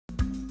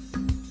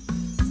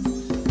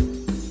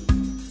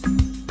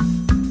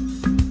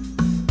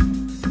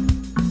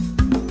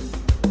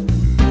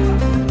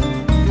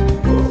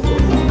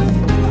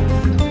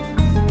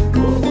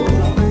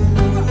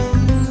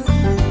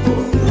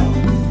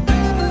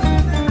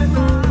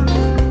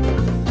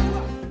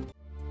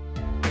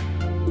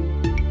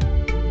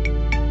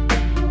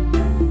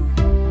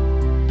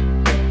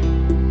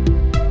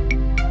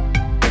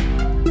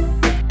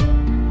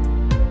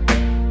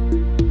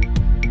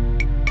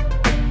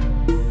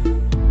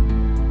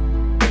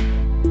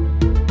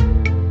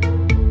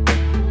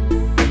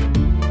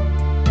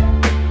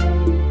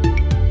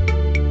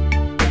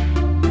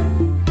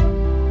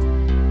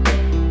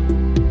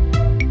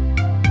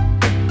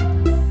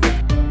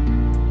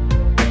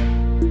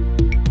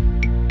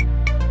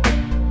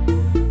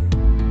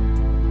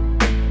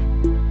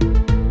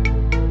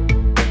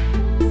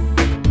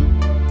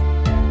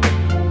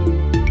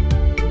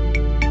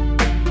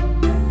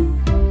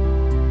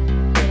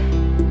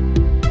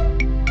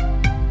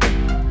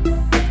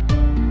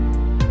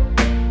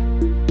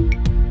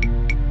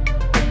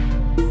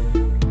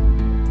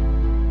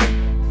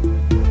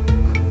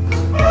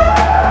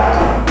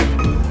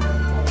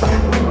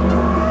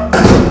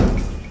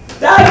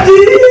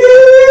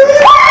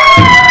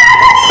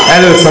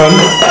Hello, son.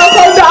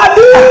 Welcome,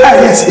 Daddy.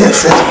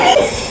 Yes.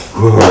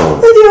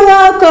 Whoa. You're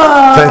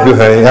welcome. Thank you,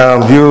 honey.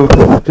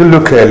 You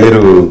look a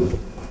little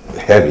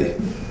heavy.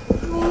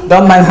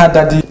 Don't mind her,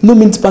 Daddy. No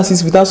minute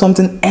passes without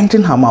something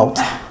entering her mouth.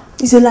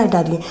 It's a lie,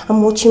 Daddy.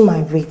 I'm watching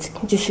my weight.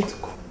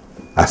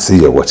 I see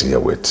you're watching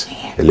your weight.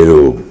 A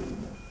little.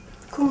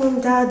 Come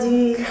on,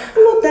 Daddy.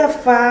 I'm not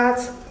that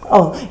fat.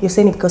 Oh, you're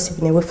saying it because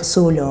you've been away for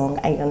so long.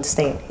 I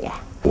understand. Yeah.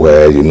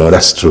 Well, you know,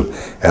 that's true.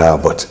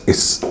 But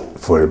it's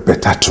for a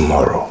better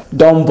tomorrow.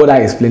 Don't bother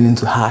explaining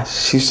to her.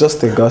 She's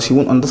just a girl. She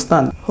won't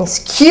understand.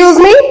 Excuse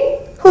me?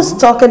 Who's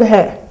talking to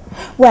her?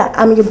 Well,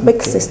 I'm your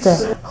big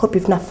sister. Hope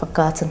you've not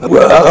forgotten.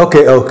 Well,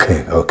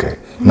 okay.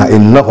 Now,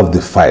 enough of the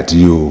fight,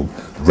 you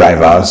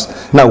rivals.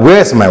 Now,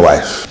 where's my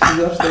wife? She's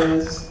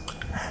upstairs.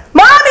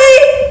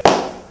 Mommy!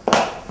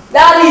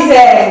 Daddy's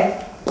there.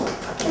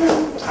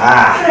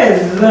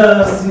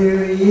 Hello,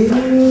 sweetie.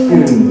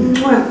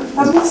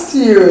 I missed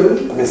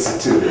you.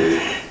 Miss you too.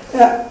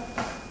 Yeah.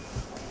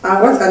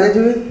 And what are they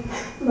doing?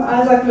 My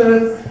eyes are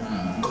closed.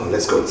 Come on,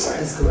 let's go inside.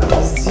 Let's go. I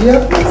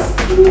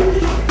missed you.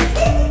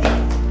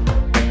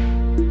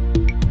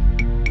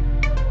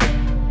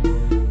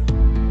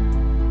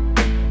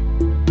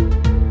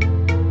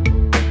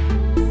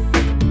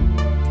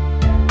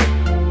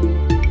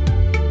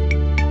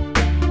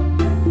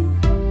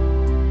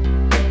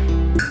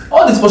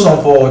 All this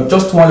portion for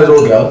just one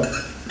little girl.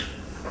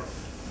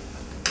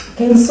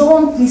 Can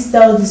someone please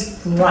tell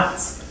this brat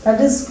that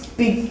this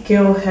big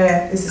girl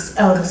here is his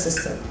elder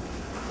sister?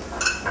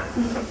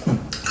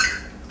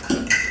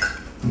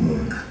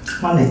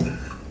 Honey.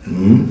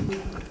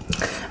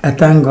 I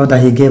thank God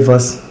that He gave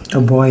us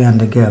a boy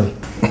and a girl.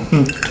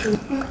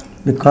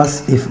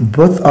 Because if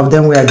both of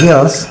them were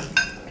girls,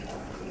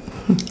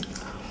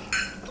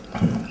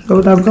 they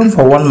would have gone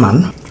for one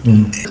man.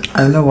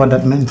 I know what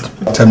that meant.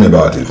 Tell me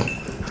about it.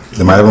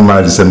 They might even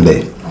marry the same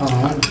day.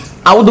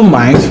 I wouldn't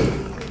mind.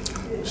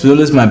 She's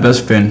always my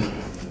best friend.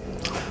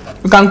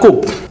 We can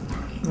cope.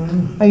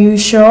 Are you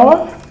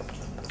sure?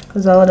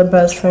 Because all the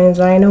best friends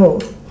I know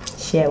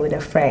share with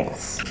their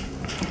friends.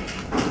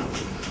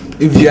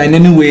 If you are in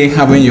any way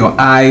having your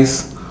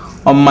eyes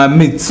on my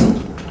meat,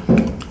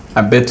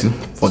 I bet you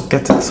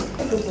forget it.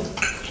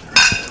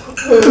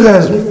 You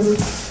guys,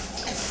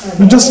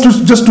 you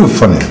just too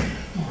funny.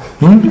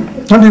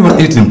 Don't even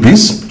eat in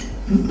peace.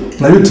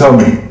 Now you tell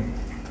me,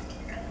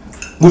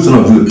 which one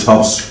of you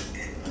tops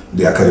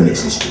the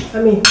academics in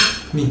school? Me.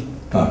 Me.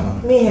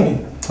 Me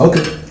here.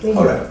 Okay.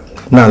 All right.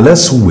 Now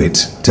let's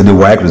wait till the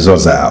WAEC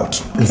results are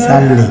out.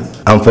 Exactly.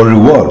 And for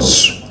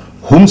rewards,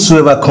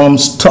 whomsoever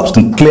comes tops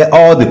and clear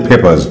all the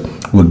papers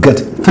will get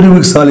 3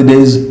 weeks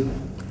holidays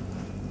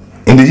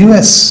in the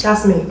US.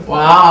 That's me.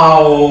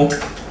 Wow.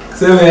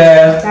 Same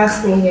here.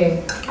 That's me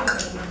here.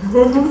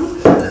 What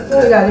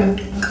you got to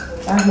do?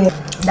 That's me.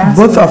 That's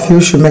Both me. of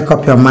you should make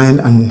up your mind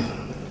and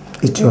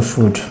eat your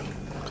food.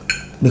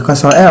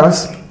 Because or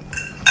else,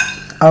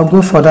 I'll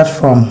go for that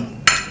form.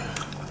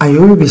 And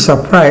you will be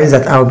surprised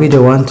that I'll be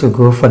the one to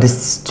go for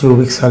this 2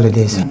 weeks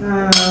holidays.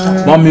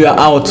 Mom, you are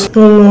out.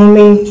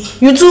 Mommy,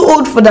 you're too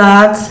old for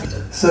that.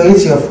 So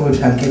eat your food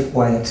and keep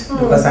quiet.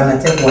 Because I'm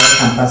going to take one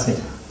and pass it.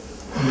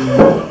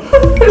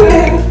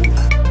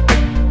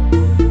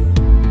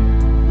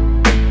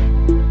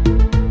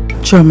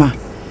 Choma,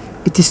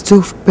 it is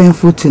too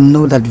painful to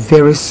know that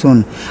very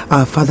soon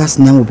our father's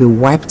name will be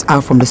wiped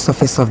out from the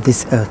surface of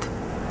this earth.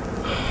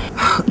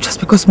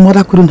 Just because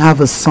mother couldn't have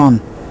a son.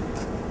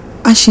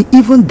 And she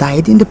even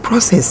died in the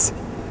process.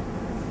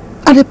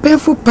 And the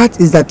painful part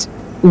is that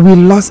we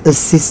lost a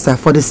sister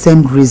for the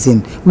same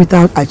reason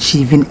without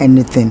achieving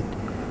anything.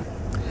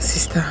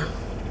 Sister,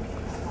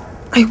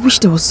 I wish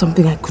there was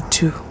something I could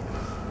do.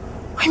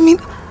 I mean,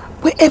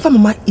 wherever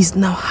Mama is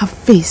now, her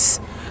face,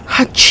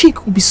 her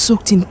cheek will be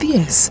soaked in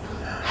tears.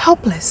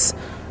 Helpless.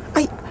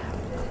 I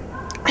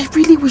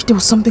really wish there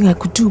was something I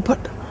could do, but...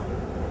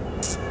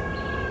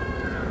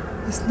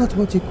 It's not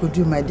what you could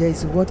do, my dear,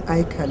 it's what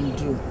I can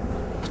do.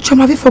 Chum,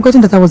 have you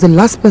forgotten that I was the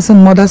last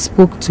person mother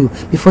spoke to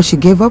before she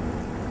gave up?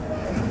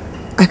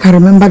 I can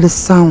remember the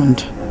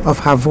sound of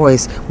her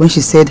voice when she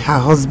said her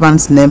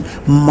husband's name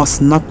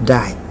must not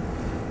die.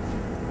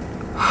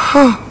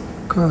 Oh,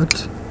 God.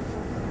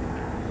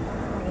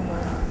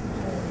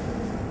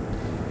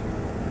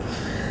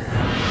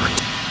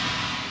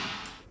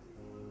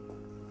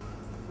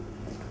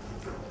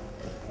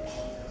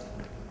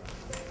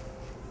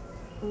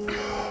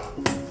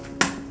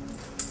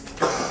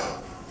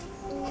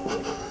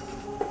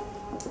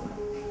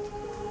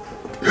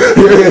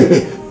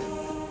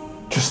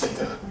 Just stay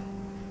there.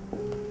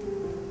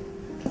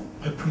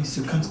 My prince,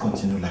 you can't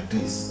continue like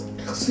this.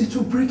 Else it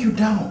will break you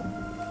down.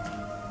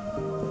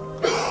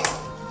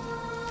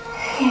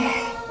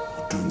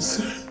 Don't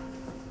say.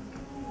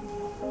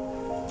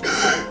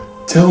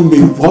 Tell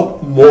me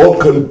what more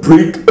can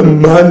break a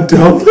man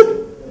down?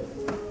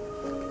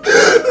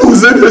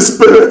 Losing his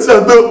parents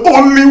and the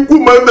only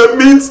woman that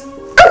means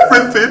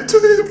everything to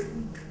him.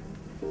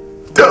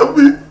 Tell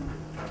me.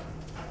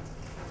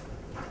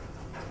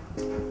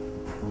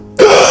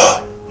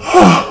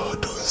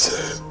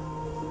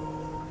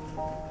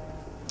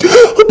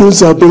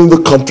 Odunze have been in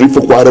the country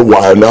for quite a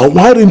while now.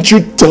 Why didn't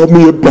you tell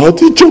me about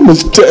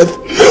Ijeoma's death?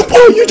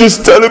 Why are you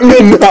just telling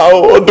me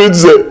now,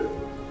 Odunze?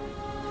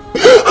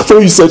 I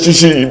thought you said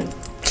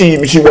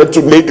she went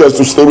to Lagos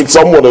to stay with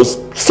someone else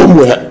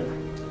somewhere.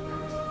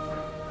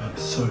 I'm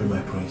sorry, my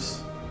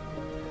prince.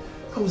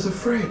 I was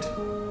afraid.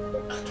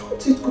 I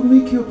thought it could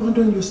make you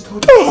abandon your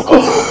studies.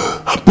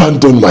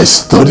 Abandon my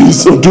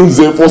studies,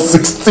 Odunze, for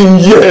 16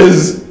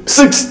 years.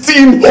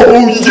 16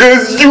 whole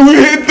years you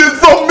hid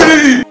this on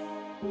me!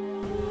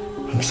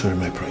 I'm sorry,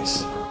 my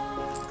prince.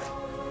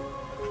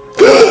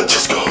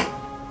 Just go.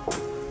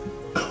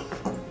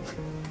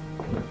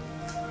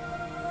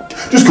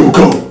 Just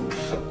go.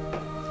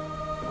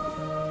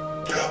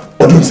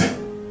 Odunze.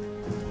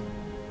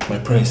 My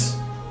prince.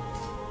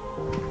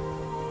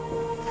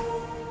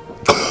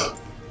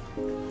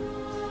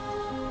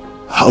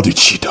 How did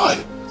she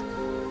die?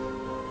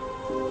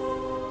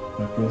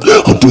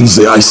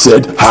 Odunze, I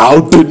said, how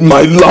did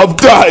my love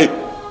die?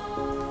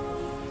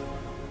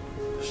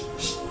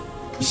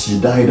 She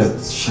died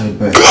at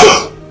childbirth.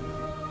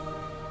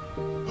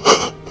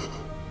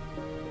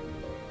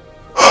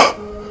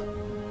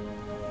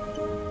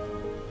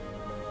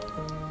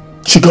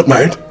 She got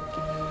married?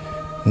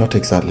 Not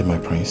exactly, my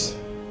prince.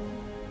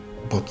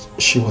 But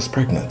she was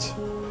pregnant.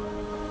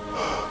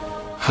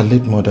 Her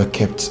late mother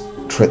kept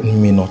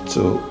threatening me not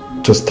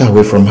to stay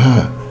away from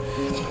her,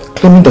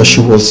 claiming that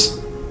she was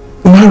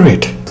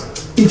married.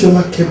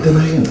 Ijeoma kept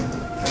denying.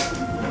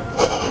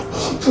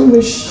 She told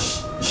me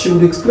she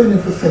would explain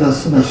everything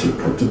as soon as she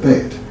put to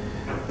bed.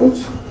 But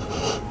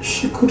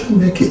she couldn't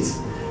make it.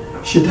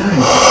 She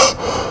died.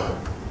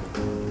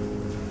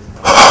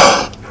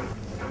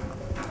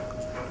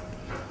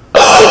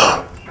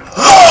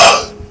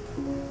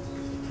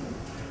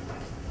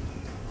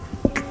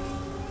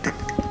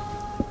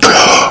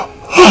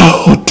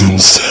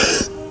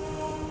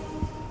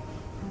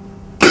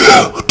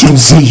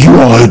 Odunze, you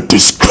are a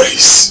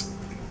disgrace.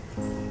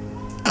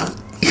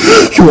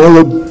 You are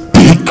a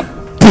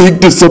big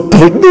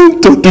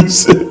disappointment,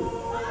 Odunze.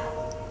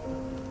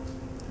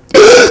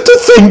 To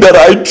think that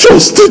I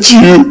trusted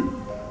you.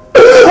 I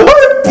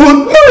put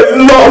my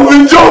love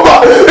in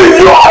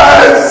your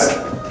hands.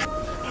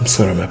 I'm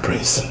sorry, my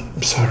prince.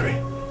 I'm sorry.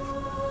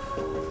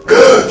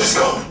 Just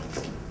go.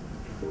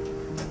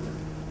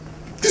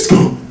 Just go.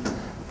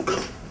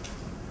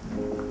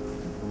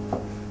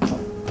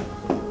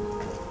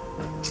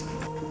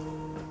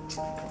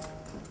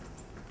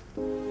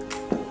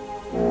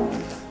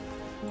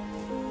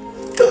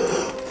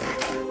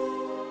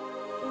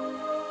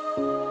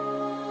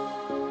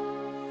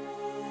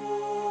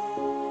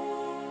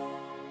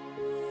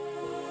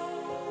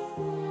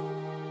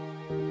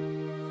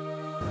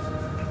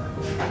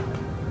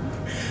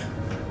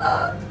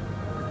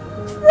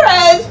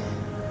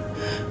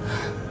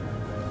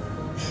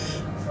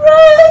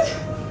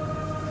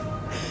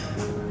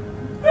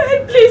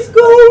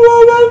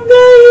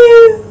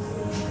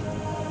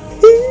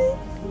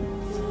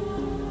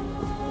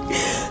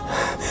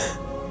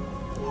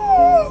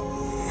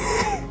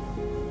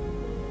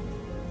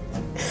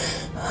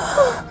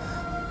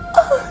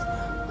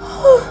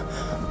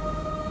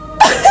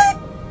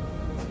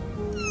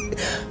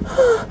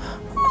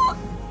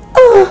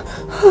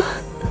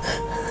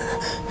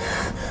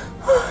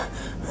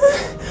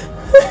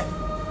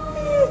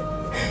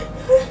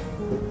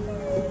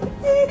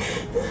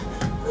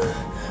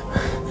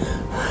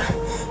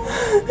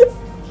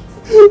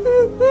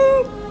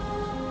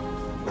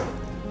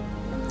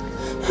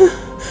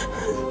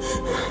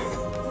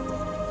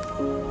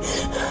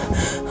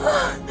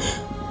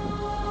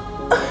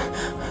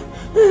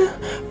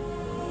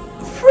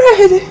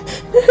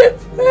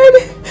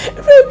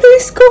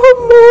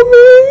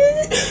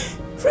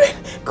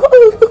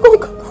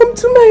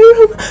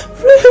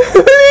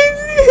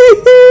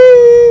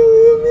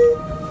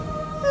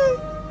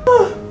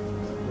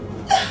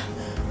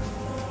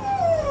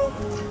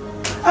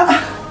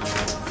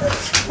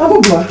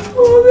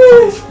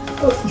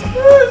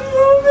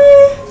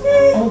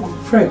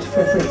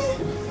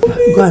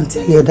 Go and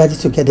tell your daddy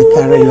to get the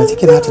car ready. You're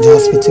taking her to the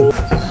hospital.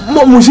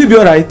 Mom, will she be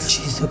alright?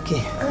 She's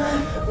okay.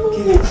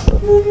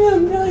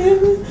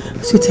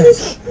 Sweetheart,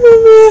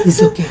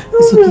 it's okay.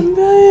 It's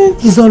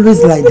okay. He's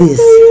always like this.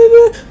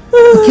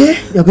 Okay?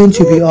 You're going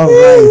to be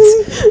alright.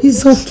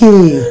 It's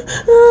okay.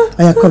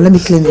 Aya, come, let me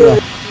clean you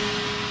up.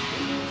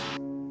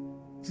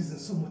 She's in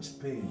so much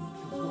pain.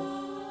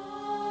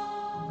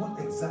 What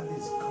exactly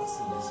is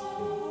causing this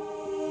pain?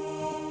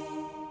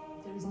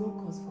 There is no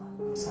cause for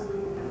alarm, sir.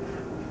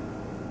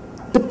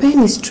 The pain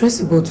is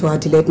traceable to our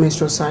delayed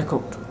menstrual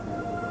cycle.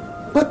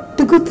 But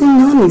the good thing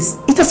now is,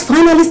 it has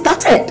finally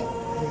started.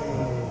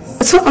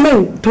 Yes. So,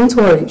 don't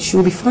worry,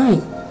 she'll be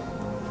fine.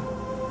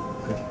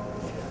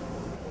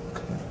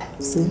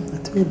 See, I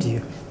told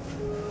you.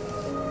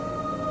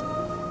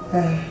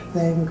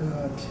 Thank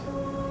God.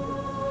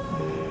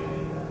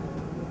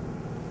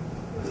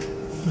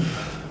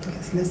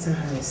 Let's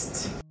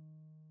rest.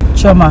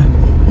 Choma,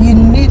 you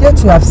needed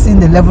to have seen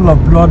the level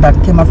of blood that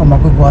came out from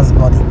Agogo's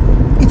body.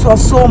 It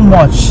was so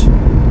much.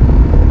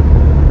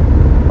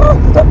 Oh,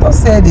 the doctor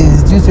said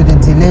it's due to the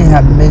delay in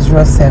her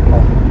menstrual cycle.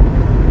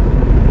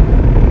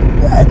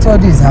 I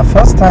told you it's her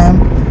first time,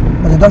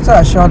 but the doctor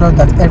assured us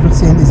that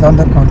everything is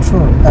under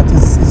control, that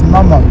it's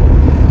normal.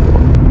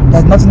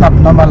 There's nothing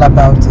abnormal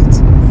about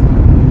it.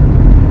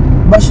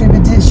 But she'll be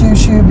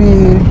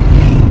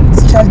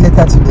discharged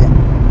later today.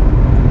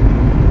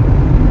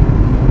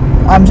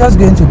 I'm just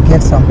going to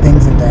get some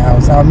things in the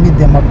house. I'll meet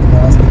them up in the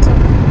hospital.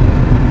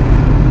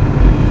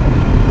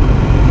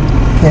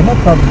 Okay, no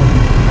problem.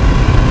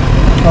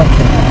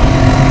 Okay.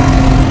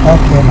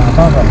 Okay, now,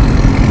 bye-bye.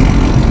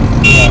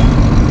 Yeah.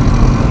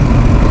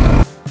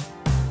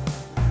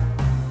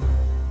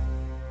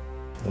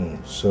 Oh,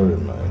 sorry,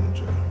 my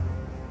angel.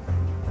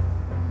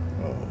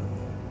 Oh,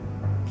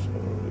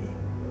 sorry.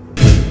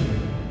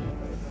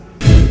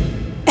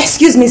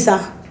 Excuse me, sir.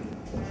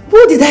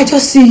 What did I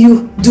just see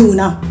you do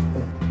now?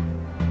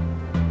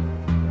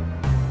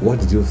 What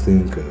did you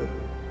think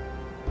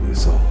you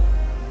saw?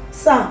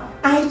 Sir,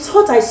 I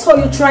thought I saw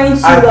you trying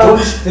to...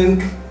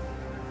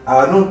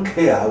 I don't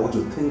care what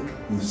you think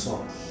you saw.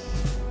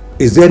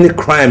 Is there any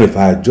crime if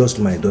I adjust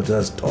my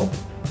daughter's top?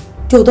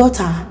 Your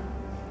daughter?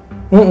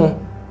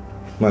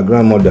 My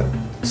grandmother.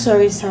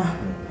 Sorry, sir.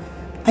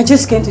 I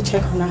just came to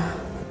check on her.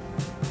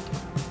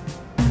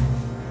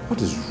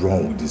 What is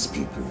wrong with these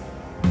people?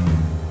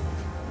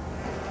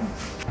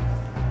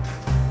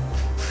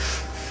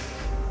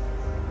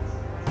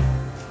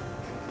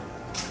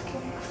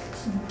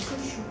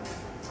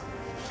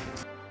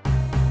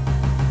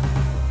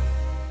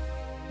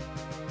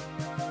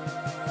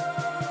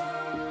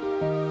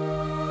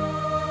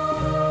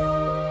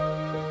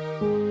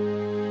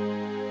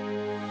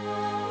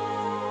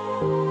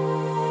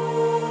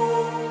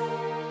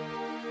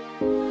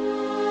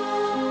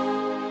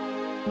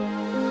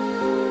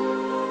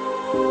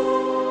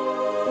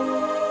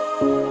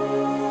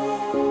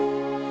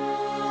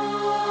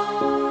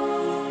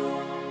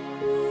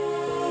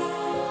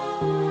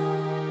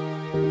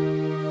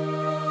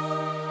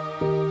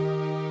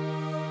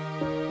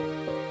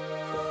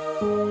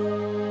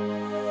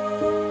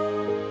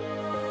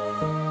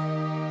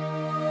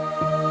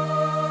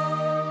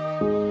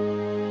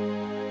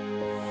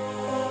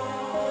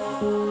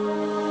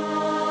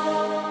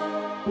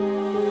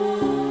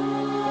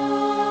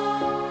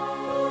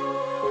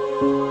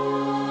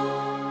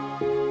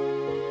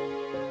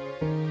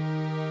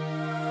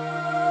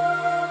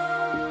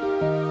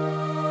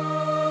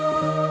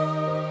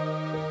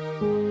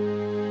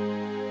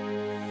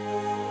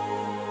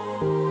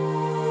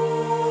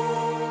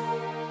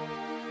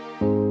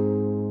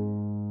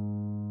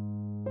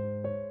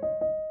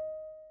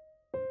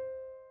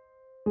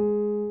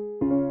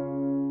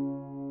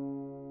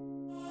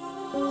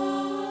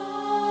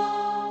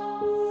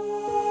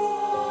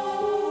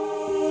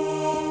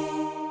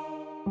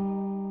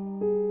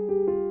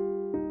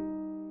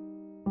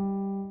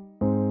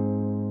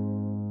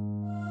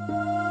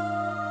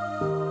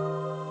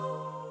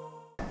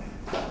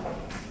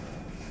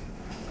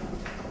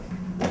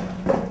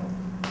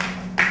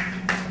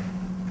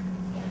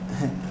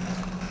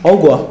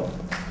 Ogwa,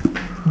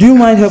 do you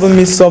mind helping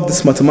me solve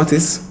this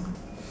mathematics?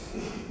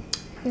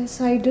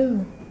 Yes, I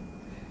do.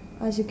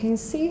 As you can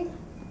see,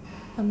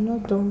 I'm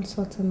not done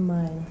sorting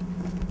mine.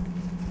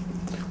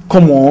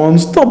 Come on,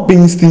 stop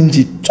being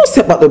stingy. Just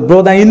help out the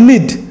brother in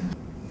need.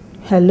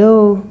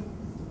 Hello.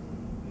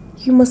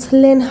 You must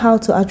learn how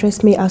to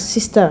address me as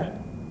sister.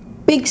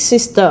 Big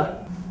sister.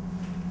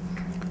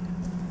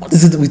 What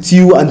is it with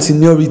you and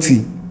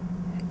seniority?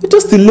 You're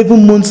just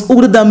 11 months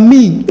older than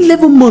me.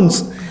 11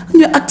 months. And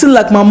you're acting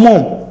like my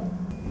mom.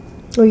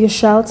 Oh, you're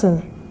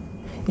shouting.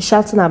 You're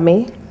shouting at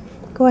me?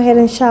 Go ahead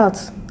and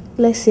shout.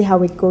 Let's see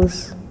how it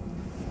goes.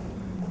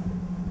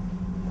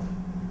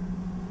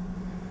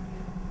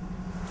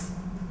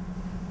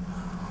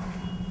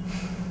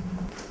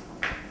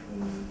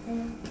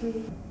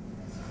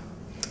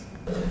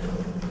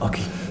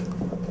 Okay.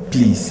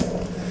 Please,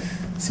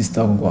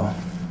 Sister Ogwa,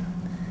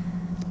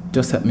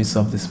 just help me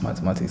solve this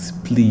mathematics,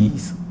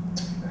 please.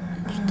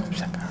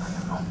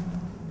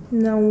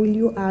 Now, will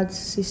you add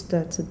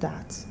sister to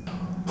that?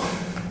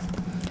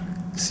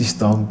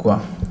 Sister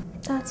Ogwa.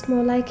 That's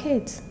more like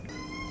it.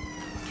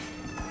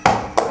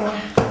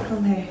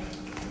 Come here.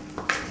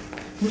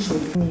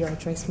 You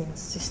address me as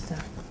sister.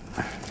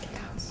 Get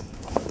out.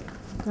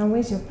 Now,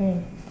 where's your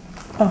pen?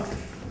 Oh,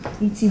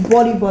 it's a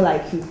volleyball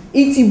like you.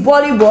 It's a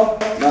volleyball.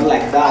 Not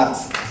like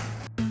that.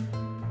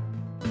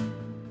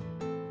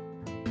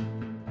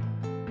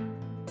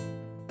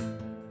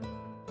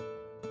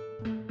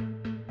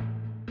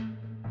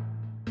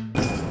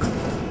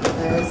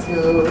 Let's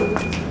go.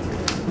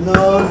 No,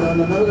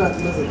 we got to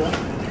close the door.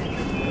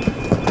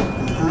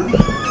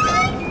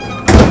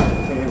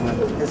 Very well,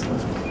 let's go.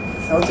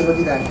 So I want to go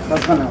do that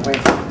husband and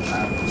wife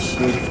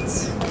shift.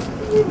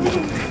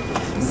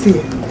 See,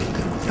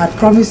 I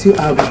promise you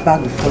I'll be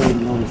back before you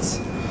know it.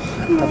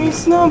 No,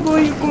 it's not about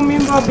you coming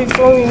back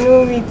before we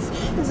know it.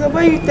 It's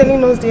about you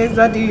telling us the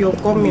exact day you're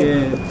coming.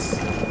 Yes.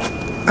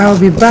 I'll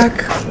be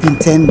back in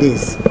 10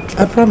 days.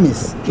 I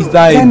promise. Is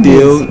that a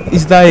deal?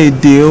 Is that a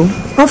deal?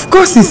 Of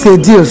course it's a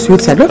deal,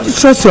 sweetheart. Don't you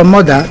trust your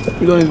mother?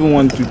 You don't even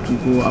want to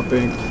go,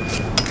 apparently.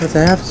 But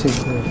I have to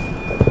go.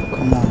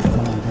 Come on,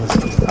 let's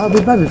go. I'll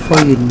be back before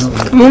you know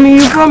it. Mommy,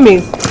 you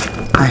promise?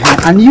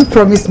 And you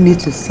promised me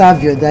to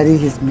serve your daddy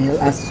his meal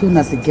as soon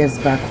as he gets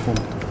back home.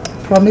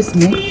 Promise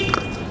me?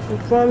 I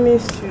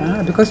promised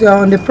you. Because you are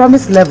on the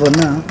promise level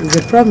now. Is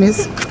a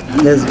promise?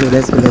 Let's go.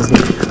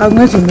 I'm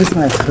going to miss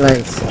my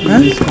flight.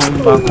 Please come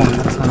back on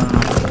time.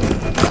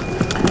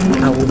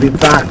 I will be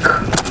back.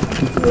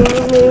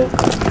 Mommy,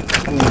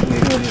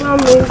 you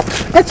promise?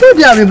 I told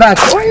you I'll be back.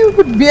 Why you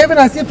would behave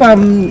as if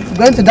I'm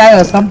going to die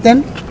or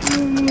something?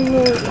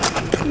 No.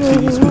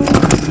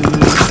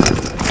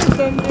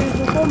 Then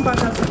you come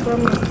back as a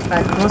promise.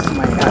 I cross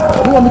my heart.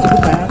 Do you want me to put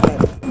my heart there?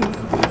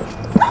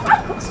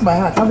 Cross my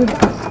heart. I'll be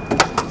back.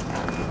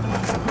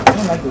 I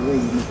don't like the way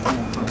you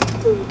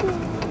look.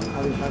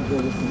 I'll be back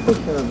there with you.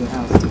 Take care of the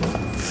house.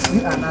 You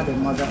are now the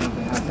mother of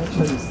the house. Make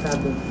sure you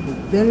serve them food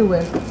very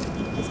well,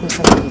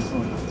 especially this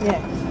one.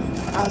 Yeah,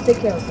 I'll take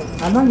care of it.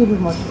 I'm not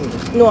giving much food.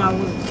 No, I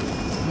won't.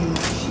 You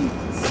shit.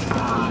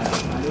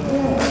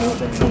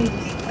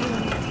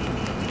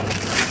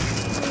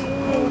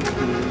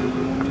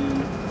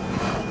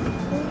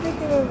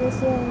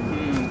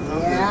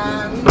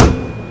 Yeah.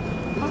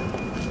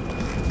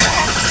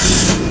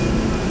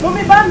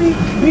 Mommy, buy me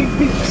big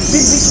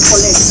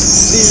collect.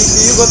 Do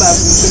you got that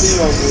feeling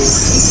of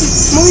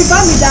Mommy,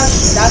 buy me that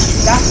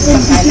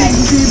one I like.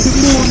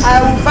 I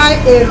will buy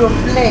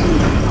aeroplane.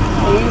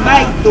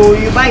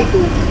 You buy it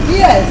though.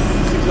 Yes.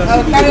 I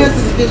will carry us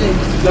to the village.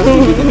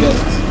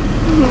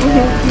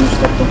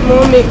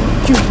 Mommy.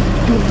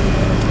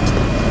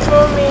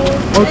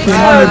 Okay,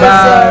 mommy,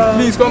 bye.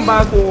 Please come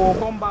back.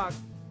 Come back.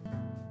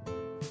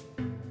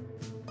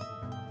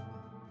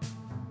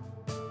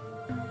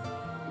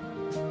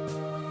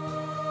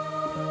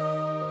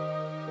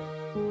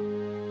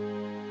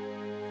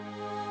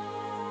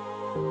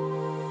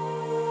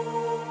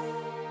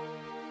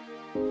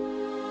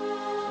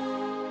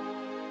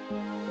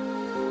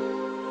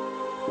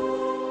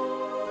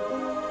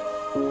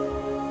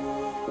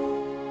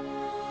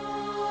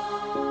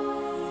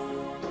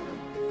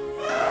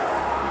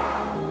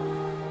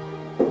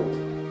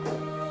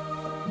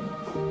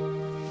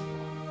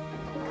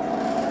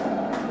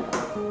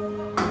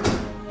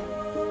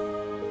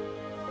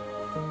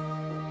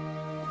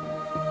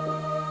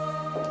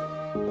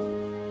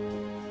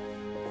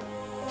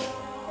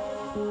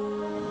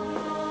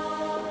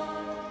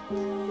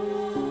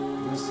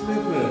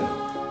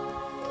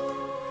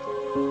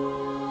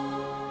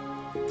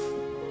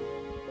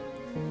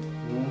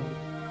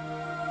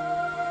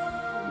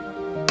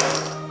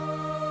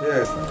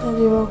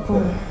 Daddy,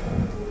 welcome.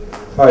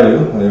 How are you?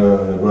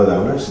 Your brother,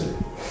 where is he?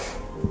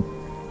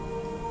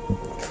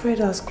 Fred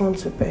has gone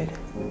to bed.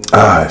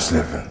 He's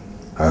sleeping.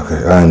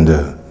 Okay, and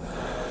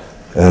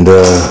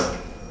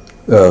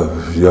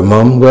your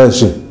mom, where is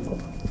she?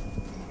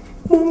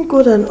 Mom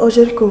got an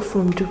urgent call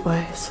from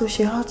Dubai, so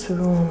she had to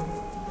run.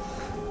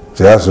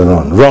 She has to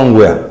run. Run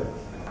where?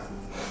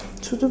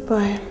 To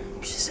Dubai.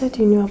 She said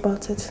you knew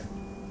about it.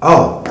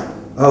 Oh,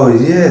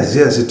 yes,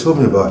 you told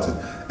me about it.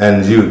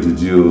 And did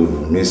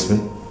you miss me?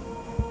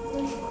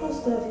 Of course,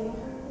 Daddy.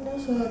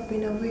 That's why I've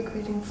been awake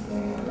waiting for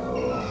you.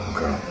 Oh,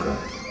 okay.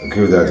 I'll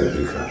give that a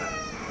big hug.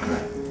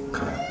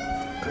 Come on.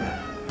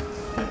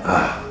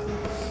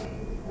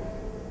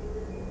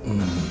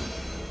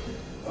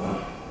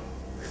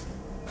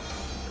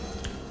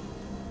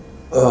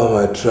 Oh,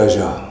 my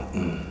treasure.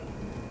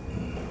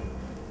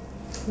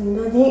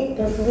 Daddy, wait.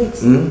 I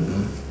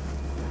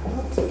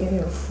have to get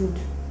your food.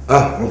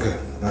 Okay.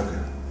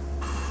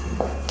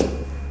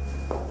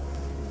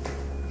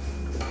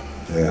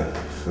 Yeah,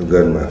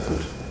 forgot my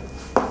food.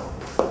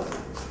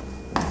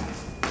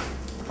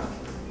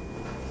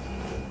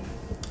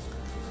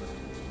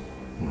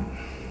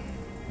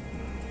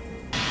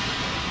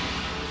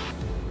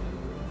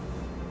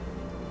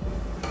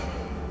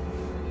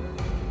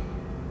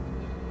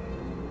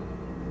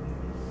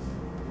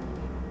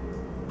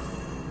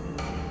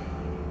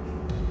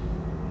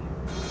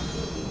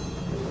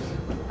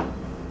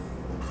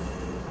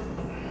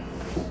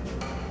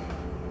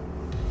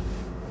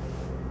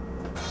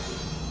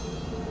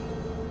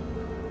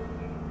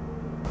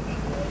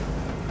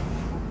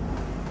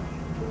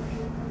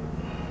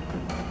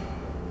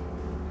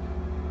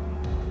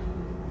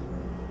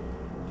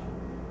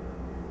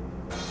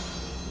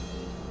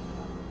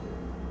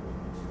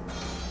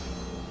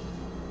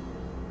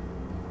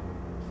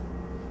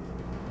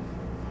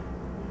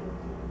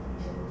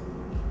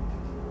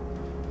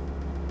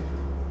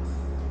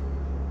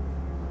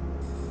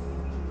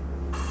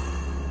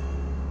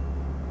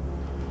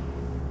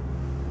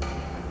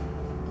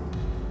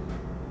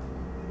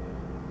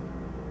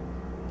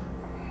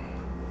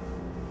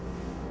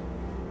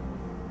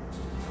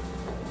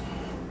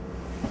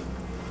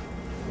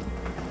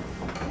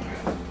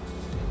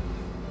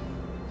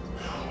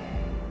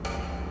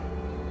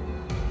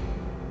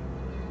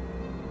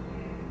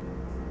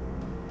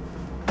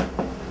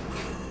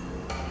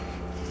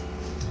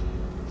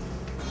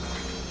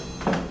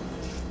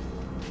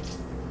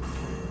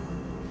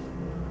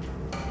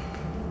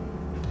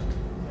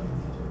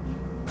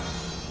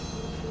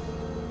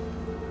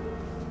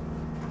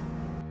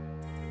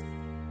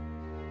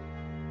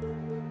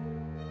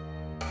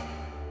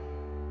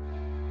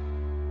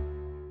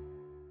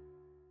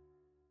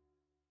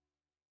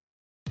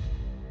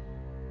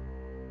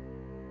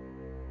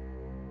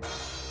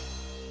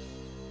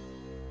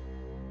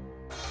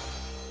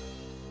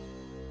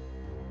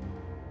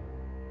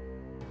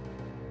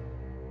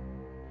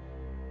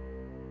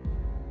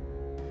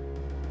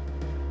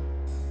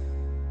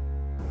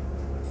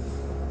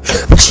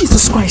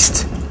 Jesus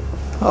Christ.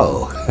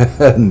 Oh,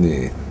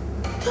 honey.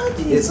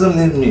 Daddy. It's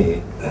only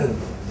me.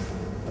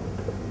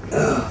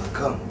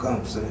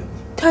 Come, sir.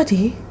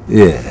 Daddy?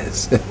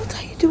 Yes. What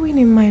are you doing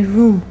in my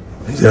room?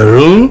 Your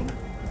room?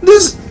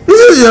 This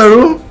is your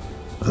room?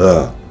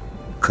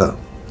 Come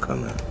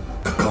here.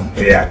 Come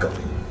here.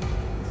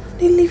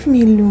 They leave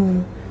me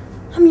alone.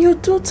 I'm your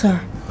daughter.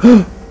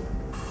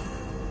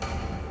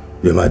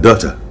 You're my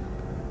daughter?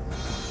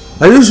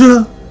 Are you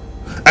sure?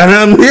 And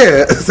I'm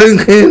here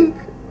thinking,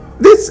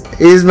 this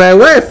is my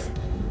wife.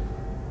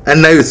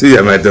 And now you see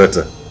you're my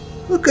daughter.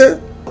 Okay.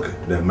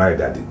 Then marry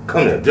daddy.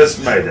 Come here,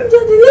 just marry daddy.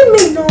 Daddy, leave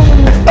me alone.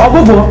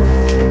 Bobo,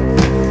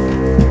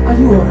 are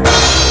you alright? I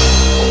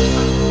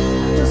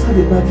just had a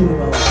bad dream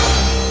about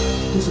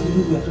those of you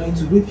who were trying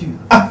to rape you.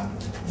 Ah,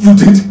 you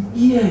did?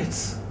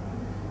 Yes.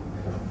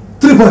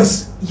 3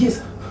 boys?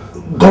 Yes.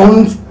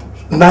 Guns,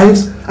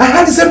 knives. I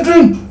had the same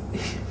dream.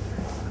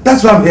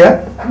 That's why I'm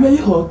here. Were you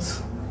hurt?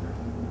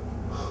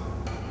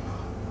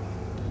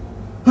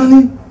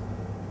 Honey.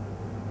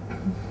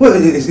 Well,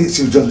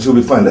 she'll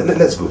be fine.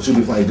 Let's go. She'll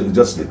be fine.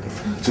 Just sleep.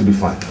 She'll be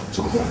fine.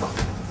 She'll be fine. I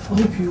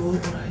hope you're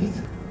alright.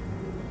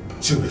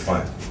 She'll be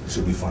fine.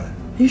 She'll be fine.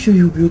 Are you sure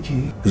you'll be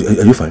okay?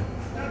 Are you fine?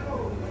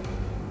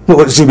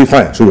 No, she'll be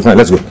fine. She'll be fine.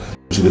 Let's go.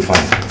 She'll be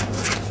fine.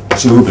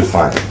 She will be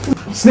fine.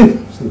 Sleep.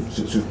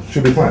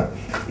 She'll be fine.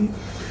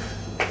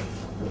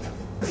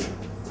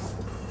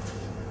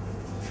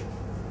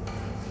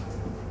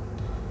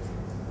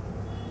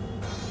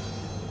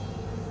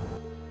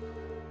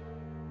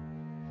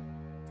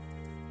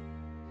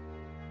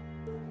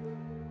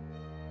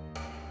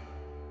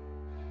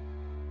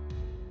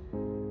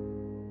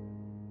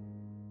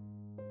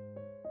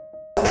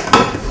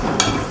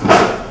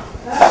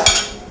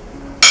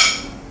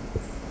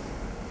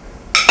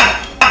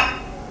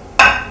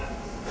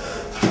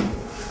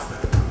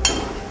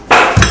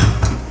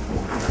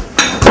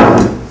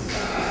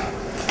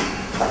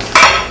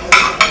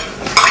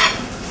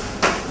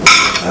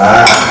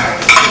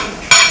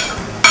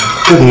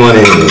 Good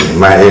morning,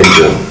 my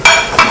angel.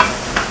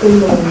 Good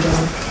morning, Dad.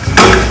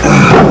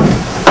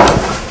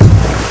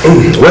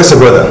 Where's your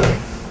brother?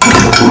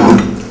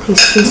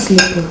 He's still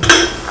sleeping.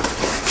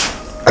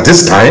 At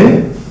this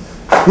time?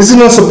 Is he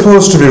not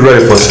supposed to be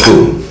ready for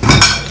school?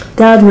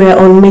 Dad, we're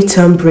on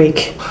midterm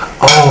break.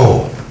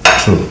 Oh,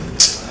 true.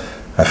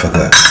 I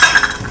forgot.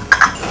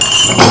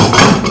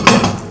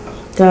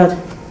 Dad.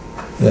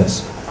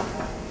 Yes?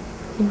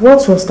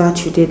 What was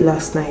that you did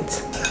last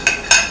night?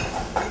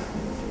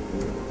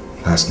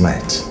 Last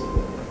night?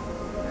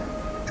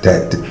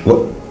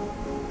 What?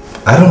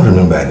 I don't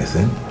remember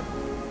anything.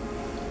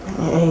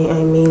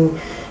 I mean,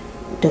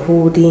 the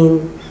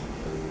holding,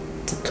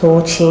 the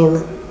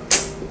touching.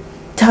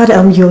 Dad,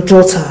 I'm your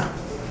daughter.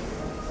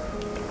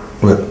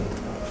 Well,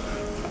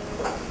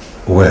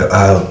 I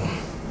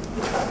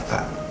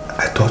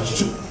thought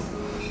you...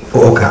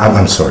 Oh, okay,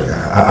 I'm sorry.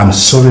 I'm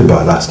sorry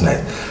about last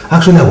night.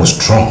 Actually, I was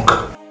drunk.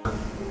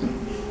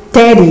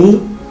 Daddy,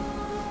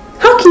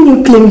 how can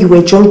you claim you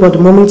were drunk but the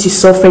moment you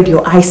suffered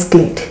your eyes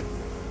cleared?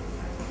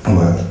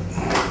 Well,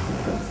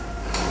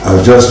 I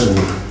was just...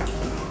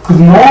 Good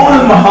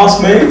morning, my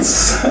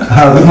housemates.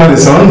 Good morning,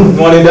 son. Good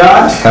morning,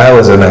 Dad. How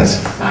was the night?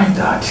 Hi,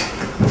 Dad.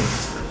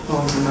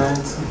 How was the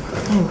night?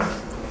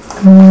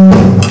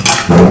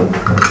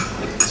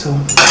 So,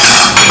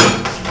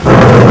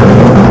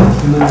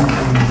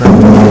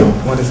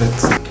 what is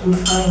it? I'm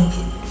fine.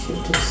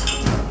 Should just...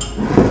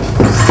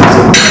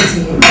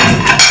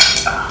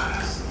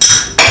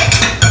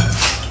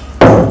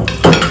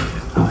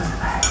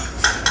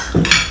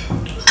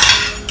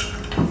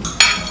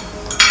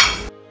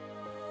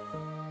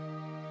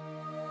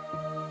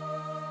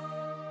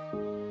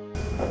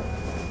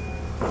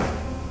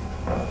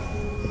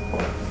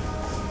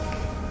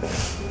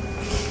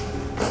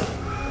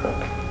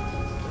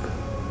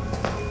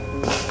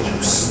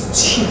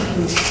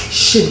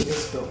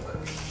 Shameless dog.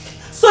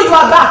 So you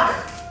are back?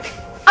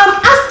 I'm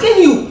asking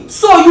you,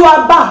 so you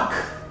are back?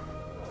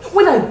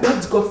 When I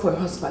begged God for a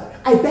husband,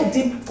 I begged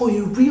him for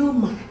a real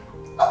man,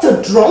 not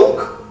a drunk.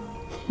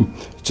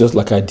 Just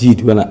like I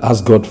did when I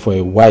asked God for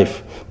a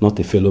wife, not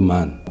a fellow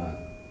man.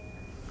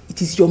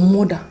 It is your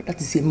mother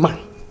that is a man.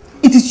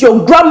 It is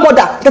your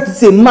grandmother that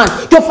is a man.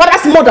 Your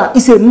father's mother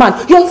is a man.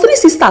 Your 3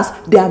 sisters,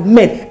 they are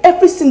men.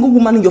 Every single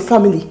woman in your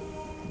family,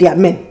 they are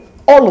men.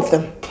 All of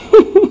them.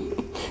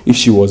 If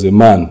she was a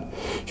man,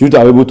 she would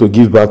have been able to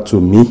give birth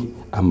to me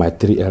and my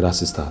 3 elder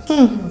sisters.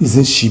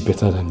 Isn't she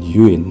better than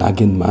you, a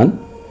nagging man,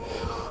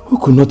 who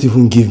could not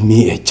even give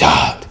me a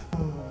child?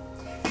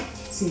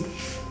 See,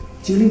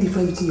 the only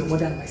difference between your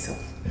mother and myself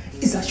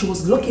is that she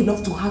was lucky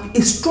enough to have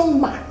a strong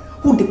man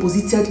who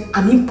deposited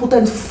an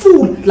impotent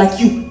fool like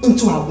you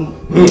into her womb.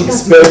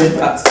 That's very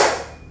fast.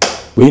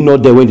 Were you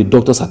not there when the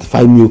doctor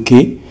certified me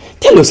okay?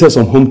 Tell yourself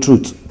some home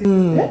truth.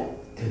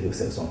 Tell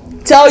yourself something.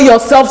 Tell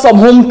yourself some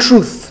home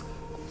truth.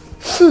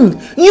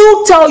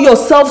 You tell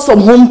yourself some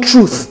home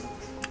truth.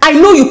 I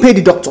know you paid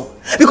the doctor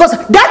because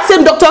that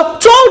same doctor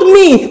told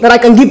me that I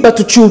can give birth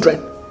to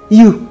children.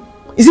 You.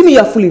 Is it me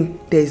you're fooling?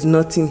 There is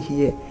nothing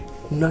here.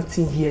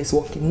 Nothing here is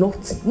working.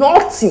 Nothing.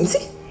 Nothing.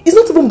 See? It's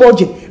not even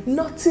budging.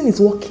 Nothing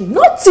is working.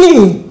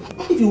 Nothing.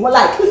 If you were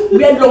like,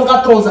 wear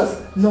longer trousers.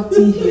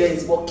 Nothing here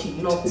is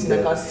working. Nothing. Then,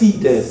 I can see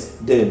this.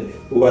 Then,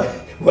 why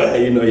are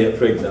you not yet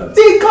pregnant?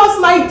 Because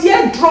my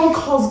dear drunk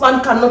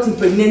husband cannot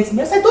impregnate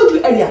me. As I told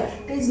you earlier,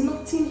 there's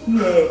nothing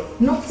here.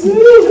 Nothing.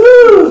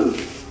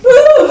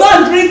 Go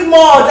and drink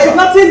more. There's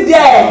nothing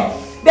there.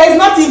 There's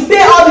nothing.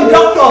 Pay all the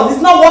doctors.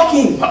 It's not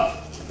working.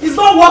 It's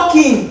not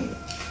working.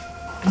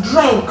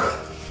 Drunk.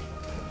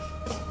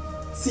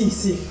 See.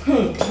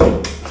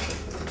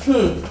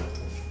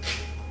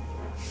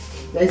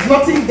 There's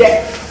nothing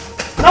there.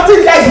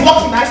 Nothing there is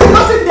working. I said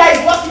nothing there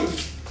is working.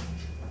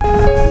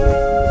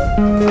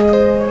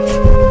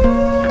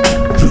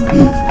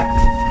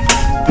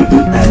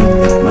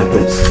 My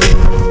prince,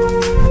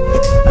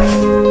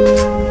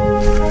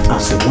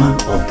 as one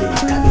of the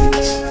cabinet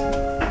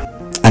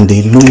and a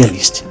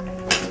loyalist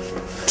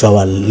to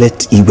our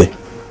late Igwe,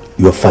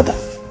 your father,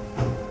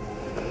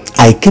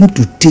 I came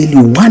to tell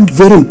you one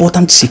very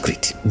important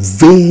secret.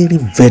 Very,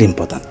 very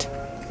important.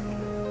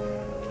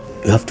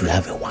 You have to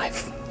have a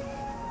wife.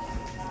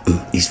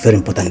 It's very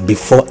important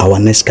before our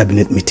next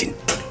cabinet meeting.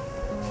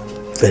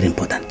 Very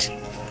important.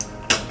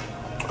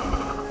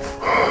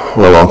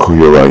 Well, Uncle,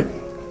 you're right.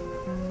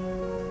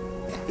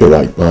 You're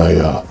right.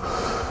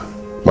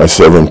 My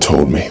servant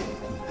told me.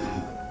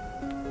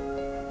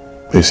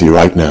 You see,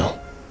 right now,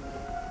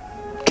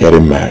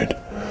 getting married.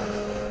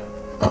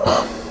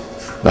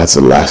 That's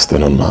the last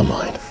thing on my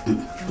mind.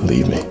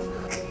 Believe me.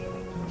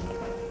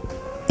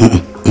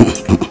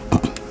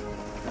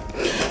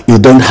 You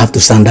don't have to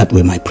sound that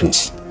way, my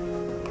prince.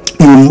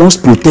 You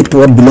must protect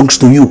what belongs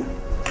to you.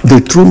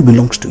 The throne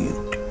belongs to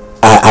you.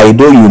 I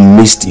know you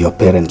missed your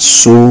parents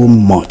so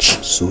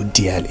much, so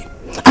dearly.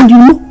 And you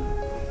know,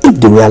 if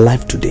they were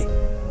alive today,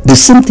 the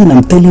same thing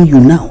I'm telling you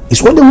now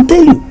is what they will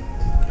tell you.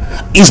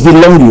 It's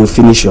been long you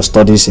finish your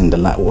studies in the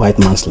white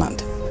man's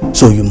land.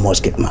 So you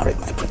must get married,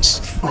 my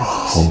prince.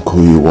 Oh,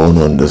 Uncle, you won't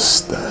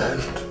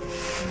understand.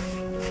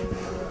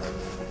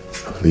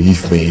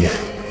 Believe me,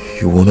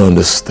 you won't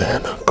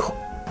understand, Uncle.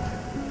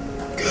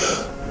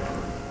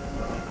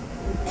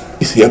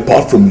 You see,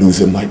 apart from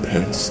losing my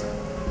parents,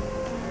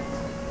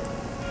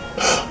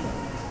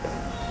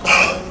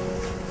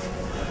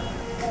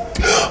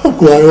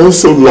 Uncle, I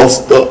also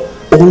lost the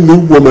only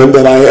woman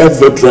that I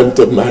ever dreamt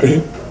of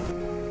marrying.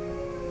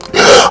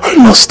 I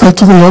lost her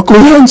to the ugly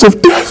hands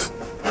of death.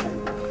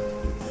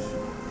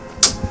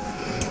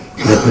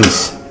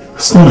 Prince,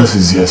 it's not as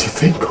easy as you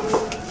think,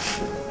 Uncle.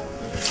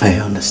 I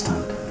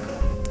understand.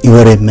 You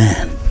are a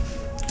man.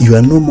 You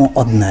are no more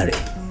ordinary.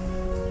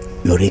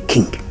 You are a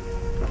king.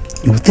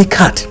 You will take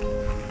heart.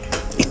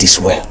 It is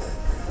well.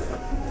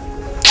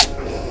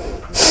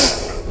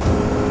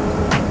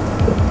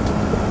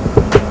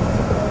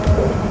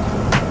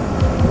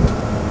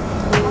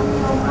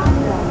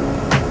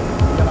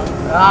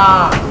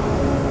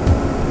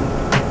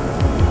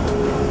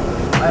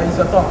 It's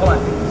your turn. Come and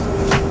take this.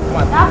 Come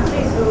on. That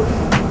place,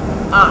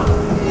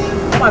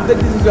 come and take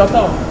this. Is your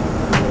turn.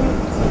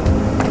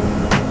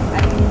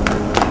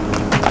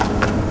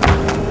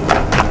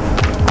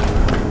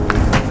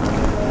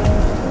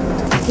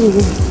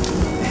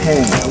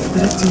 Hey,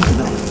 let's do it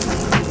now.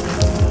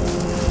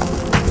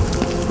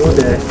 Go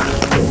there.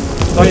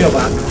 Turn your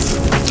back.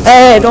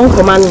 Hey, don't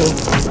command me.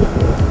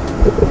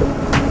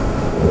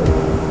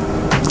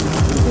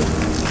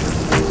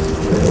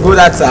 Go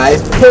that side.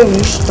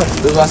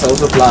 Those ones are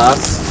also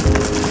flowers.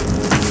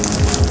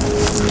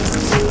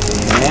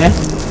 Yeah.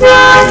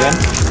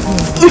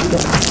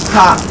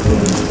 Ha.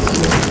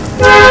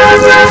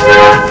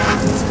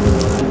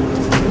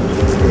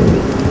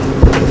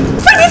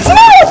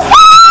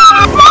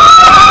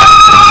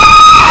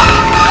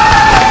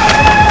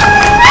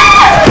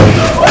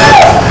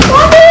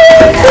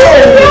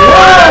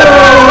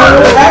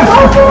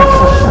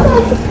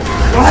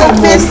 I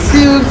miss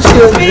you,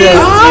 children.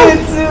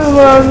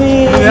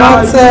 Mommy.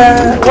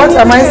 What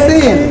am I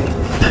seeing?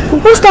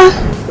 What's that?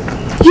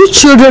 You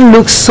children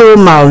look so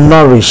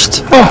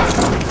malnourished. Oh,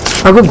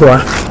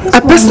 Agogwa, I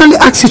personally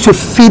asked you to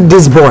feed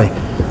this boy.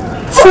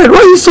 Fred, why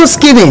are you so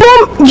skinny?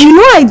 Mom, you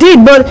know I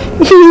did, but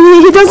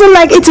he doesn't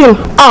like eating.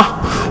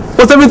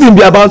 Must everything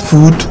be about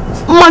food?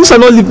 Man shall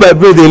not live by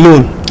bread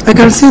alone. I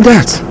can see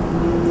that.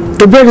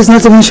 The bread is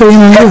not even showing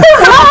on you.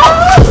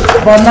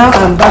 But now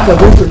I'm back, I'm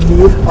going to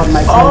live on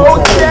my own.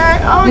 Okay.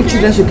 You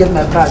children should get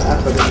my bag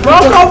after this.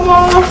 Welcome,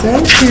 Mom.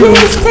 Thank you.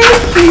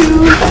 Thank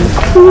you.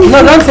 No,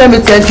 don't tell me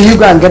thank you. You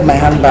go and get my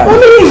handbag.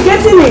 Mommy, he's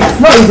getting it.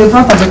 No, it's in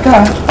front of the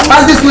car.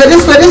 Pass this way,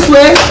 this way, this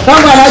way. Don't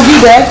go and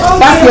argue there.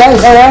 Pass here,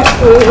 it's alright.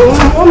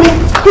 Mommy,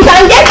 you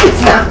can get it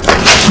now.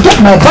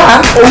 Get my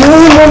bag?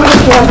 Mommy,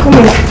 come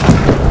here.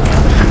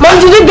 Mom,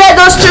 did you get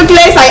those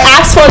chocolates I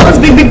asked for? Those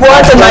big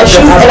ones in my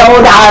shoes and all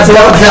that?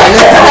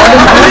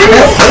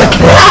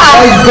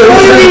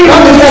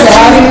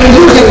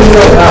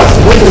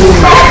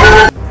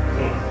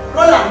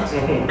 Roland,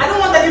 I don't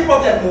want any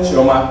problem.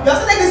 Chioma. You're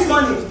sending this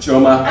money.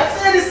 Chioma. I'm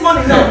sending this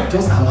money now.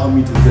 Just allow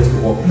me to dress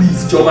for work,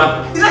 please,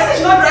 Chioma. Did I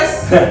say you not dress?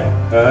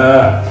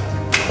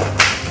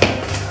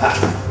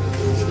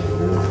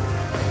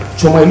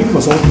 Choma, you're looking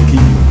for someone to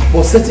kill you.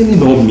 But certainly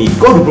not me.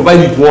 God will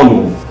provide you with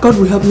one. God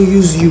will help me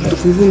use you to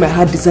fulfill my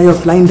heart desire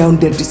of lying down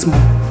there this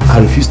morning. I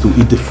refuse to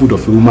eat the food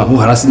of a woman who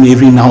harasses me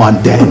every now and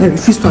then. I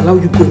refuse to allow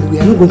you go anywhere.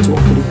 You're not going to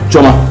walk away.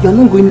 Choma. You're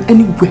not going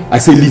anywhere. I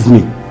say leave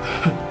me.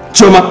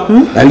 Choma,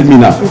 leave me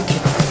now. Okay.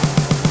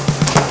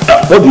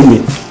 What do you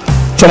mean?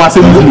 Choma,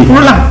 say leave me.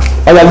 Roland.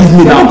 Leave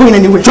me now. You're not going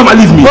anywhere. Choma,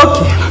 leave me.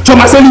 Okay.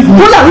 Choma, say leave me.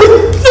 Roland,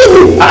 leave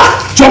me.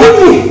 Choma, leave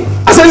me.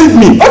 I say leave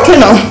me. Okay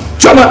now.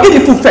 Choma, eat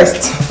the food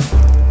first.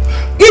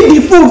 Eat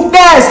the food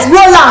first,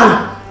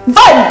 Roland.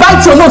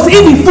 Bite your nose.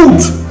 Eat the food.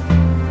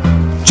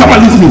 Choma,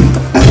 leave me.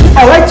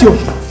 I'll write you.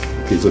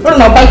 Okay, it's okay.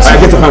 Roland, I'll bite you.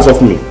 Get your hands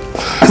off me.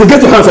 I said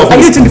get your hands off me. Are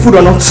you eating the food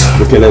or not?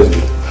 Okay, let's go.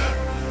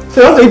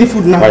 So you want to eat the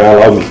food now?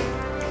 Allow me.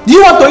 Do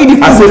you want to eat the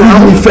food? I said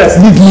leave me first.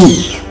 Leave me.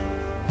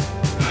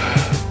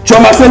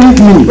 Choma, I said leave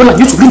me. Roland,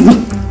 you should leave me.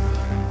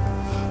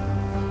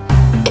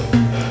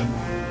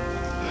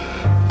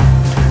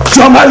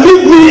 Choma,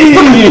 leave me.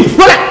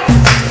 Roland,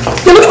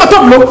 you're looking for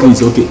trouble.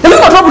 Please, okay. You're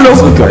looking for trouble.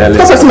 It's okay,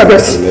 let's Stop my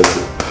breast. Let's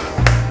go.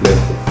 Let's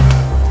go.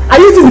 Are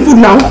you eating the food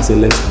now? I said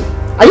let's go.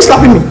 Are you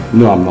slapping me?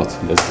 No, I'm not.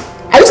 Let's go.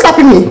 Are you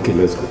slapping me? Okay,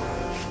 let's go.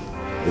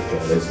 Okay,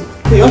 let's go.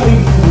 So you want to eat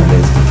the food now?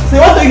 Let's go. So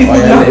you want to eat the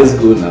food now? Let's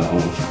go now.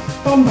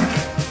 Come back.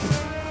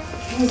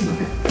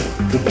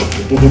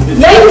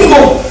 Let me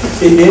go.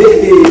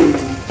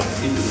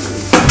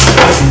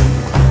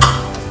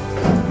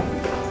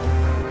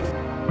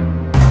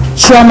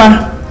 Chioma,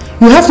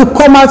 you have to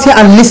come out here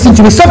and listen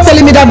to me. Stop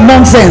telling me that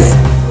nonsense.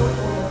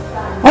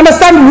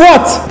 Understand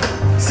what?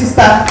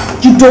 Sister,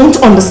 you don't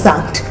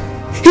understand.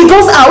 He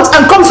goes out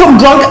and comes home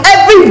drunk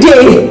every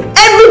day.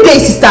 Every day,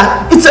 sister.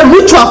 It's a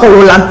ritual for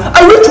Roland.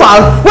 A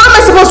ritual. What am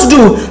I supposed to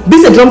do?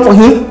 Beat a drum for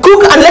him,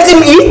 cook and let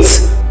him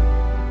eat?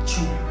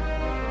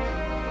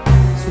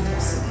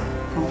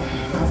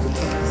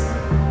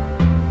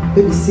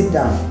 Baby, sit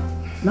down.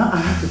 Now I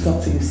have to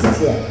talk to you. Sit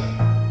here.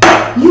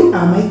 You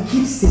are my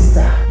kid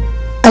sister.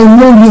 I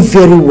know you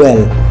very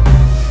well.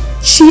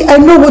 I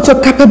know what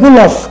you're capable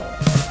of.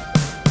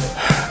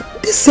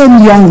 This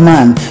same young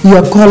man you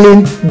are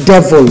calling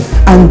devil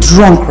and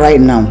drunk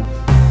right now.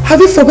 Have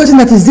you forgotten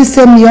that it's this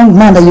same young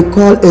man that you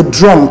call a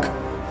drunk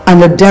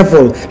and a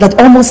devil that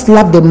almost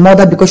slapped the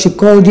mother because she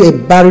called you a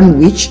barren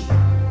witch?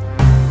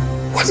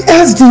 What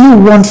else do you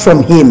want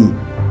from him?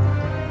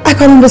 I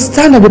can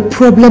understand that the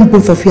problem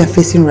both of you are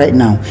facing right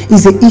now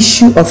is the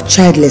issue of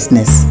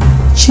childlessness.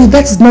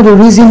 That is not the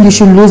reason you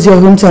should lose your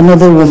home to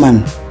another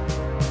woman.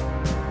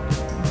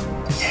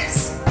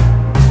 Yes.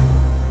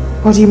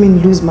 What do you mean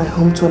lose my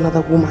home to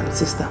another woman,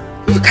 sister?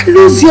 You can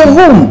lose your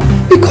home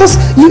because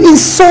you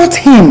insult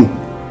him.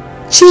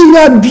 You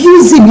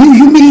abuse him, you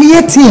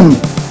humiliate him.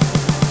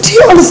 Do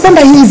you understand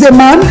that he is a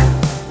man?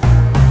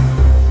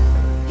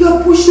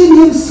 You're pushing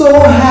him so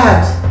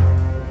hard.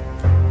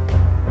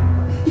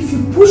 If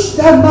you push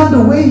that man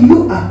the way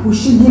you are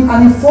pushing him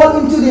and he fall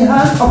into the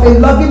hands of a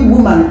loving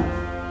woman,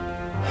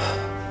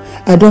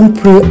 I don't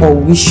pray or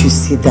wish you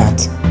see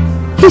that.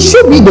 He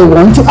should be the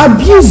one to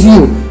abuse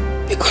you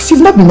because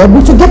you've not been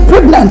able to get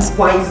pregnant.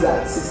 Why is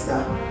that,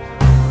 sister?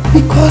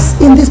 Because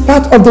in this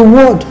part of the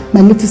world,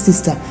 my little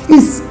sister,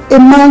 is a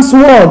man's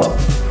world.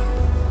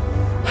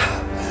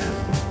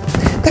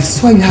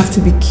 That's why you have to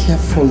be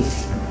careful.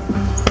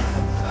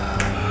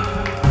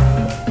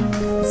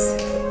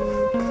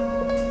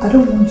 I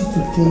don't want you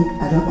to think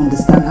I don't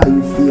understand how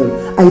you feel.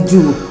 I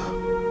do.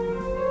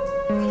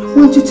 I don't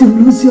want you to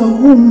lose your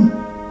home.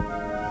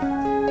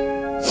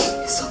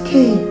 It's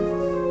okay.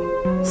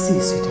 See,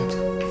 sweetheart.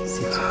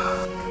 Sit.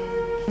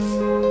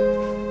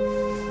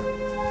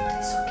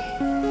 It's okay.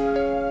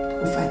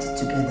 We'll fight it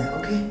together,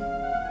 okay?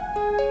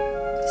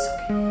 It's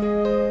okay.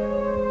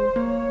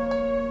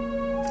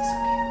 It's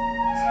okay.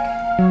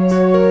 It's okay.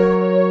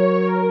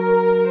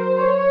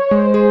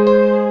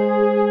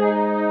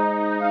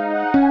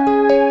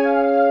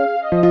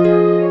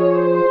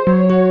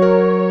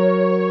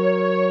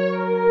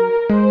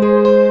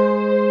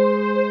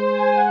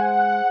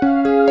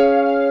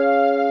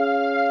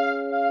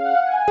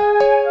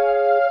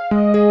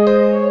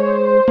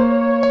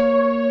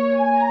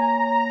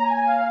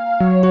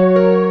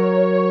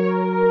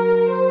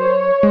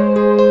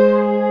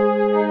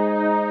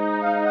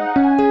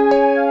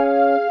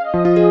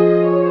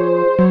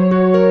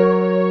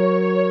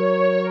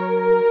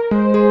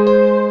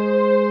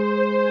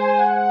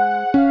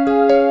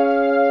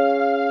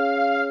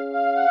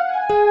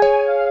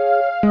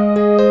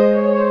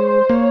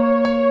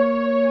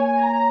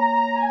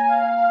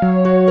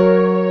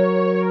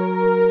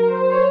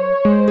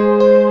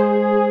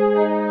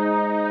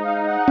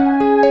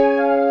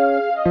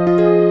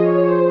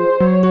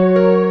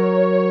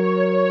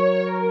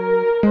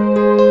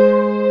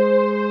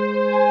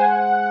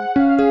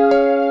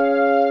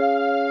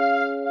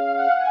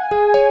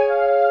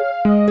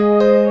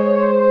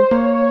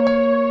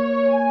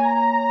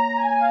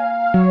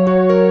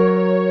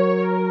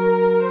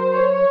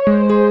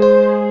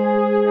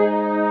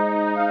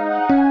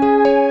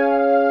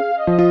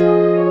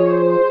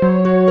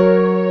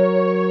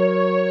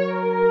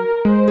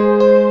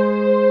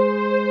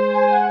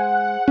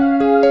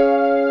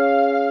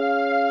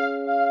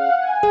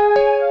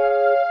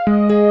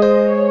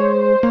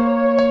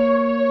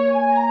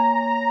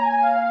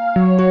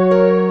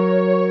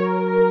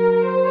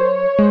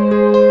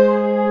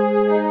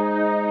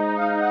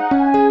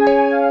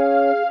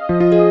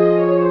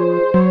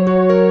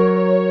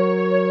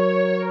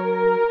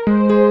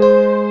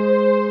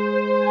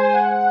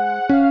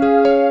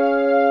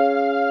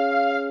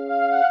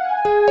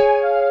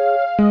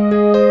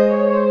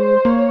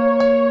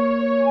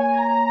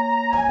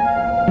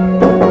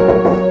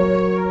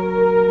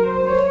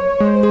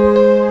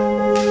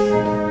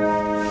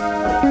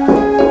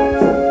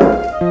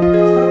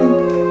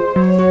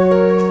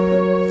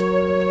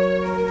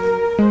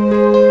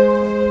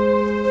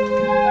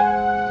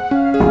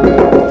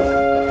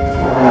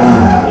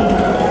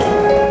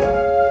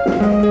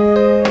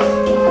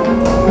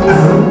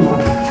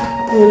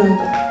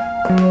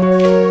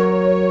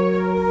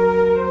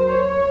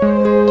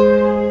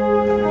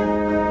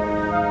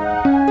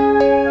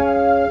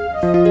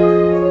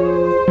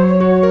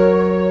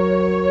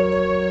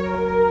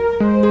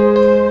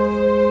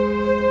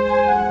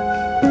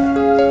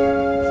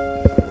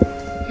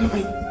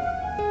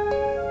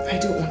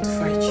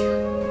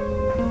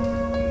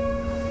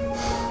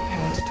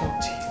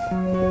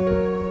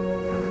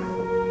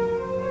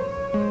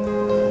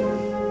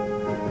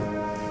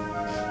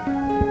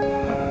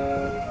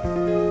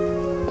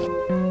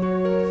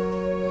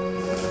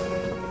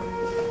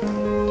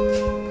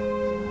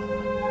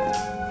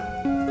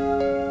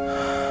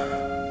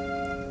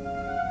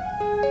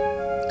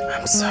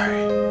 I'm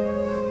sorry.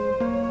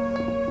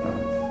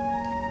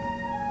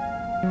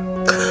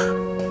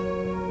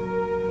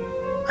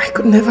 I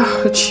could never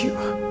hurt you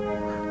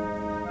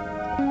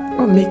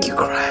or make you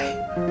cry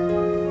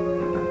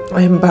or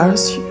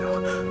embarrass you.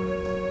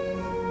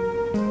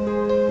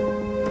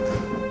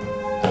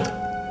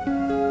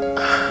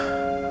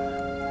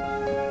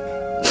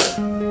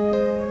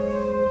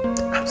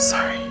 I'm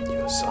sorry.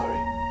 You're sorry.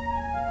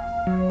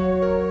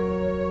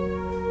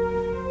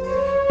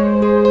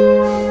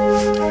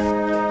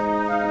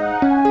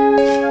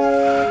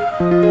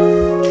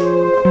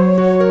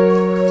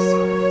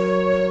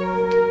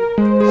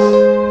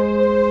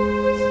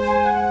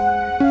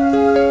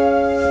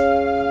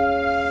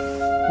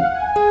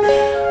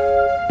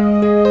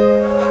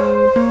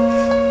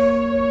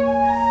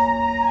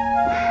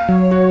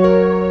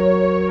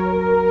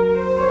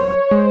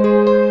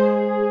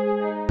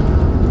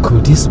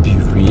 Could this be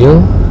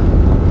real?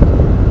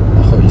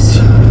 Or is she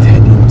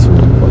pretending to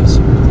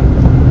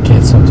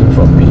get something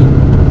from me?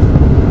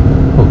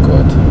 Oh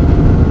God.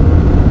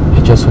 I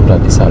just hope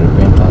that this her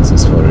repentance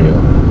is for real.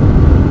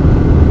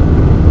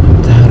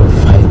 I'm tired of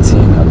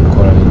fighting and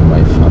quarreling in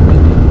my family.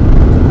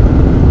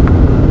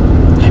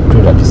 I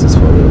pray that this is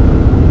for real.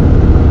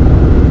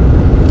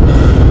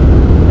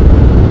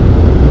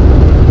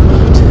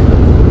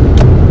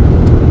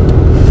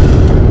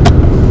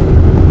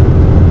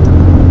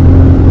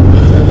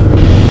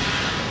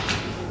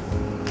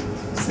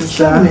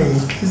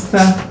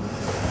 Sister,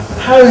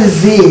 how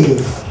is he?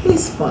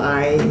 He's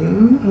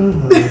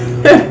fine.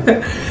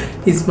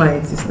 He's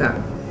fine, sister.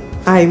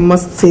 I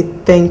must say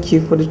thank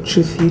you for the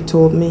truth you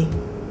told me.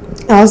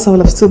 Else I would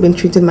have still been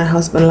treating my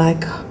husband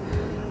like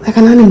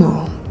an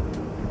animal.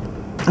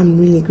 I'm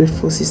really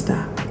grateful,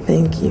 sister.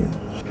 Thank you.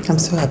 I'm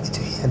so happy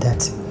to hear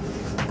that.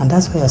 And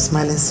that's why you're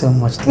smiling so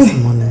much this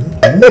morning.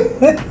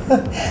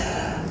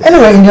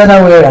 Anyway, in the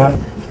other way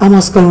around, I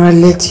must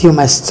congratulate you,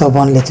 my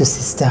stubborn little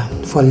sister,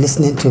 for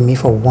listening to me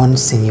for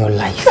once in your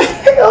life.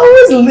 I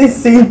always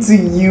listen to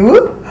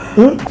you.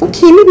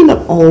 Okay, maybe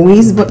not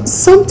always, but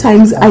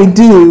sometimes I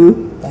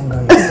do. Thank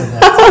God you said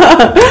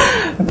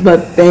that.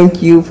 But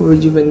thank you for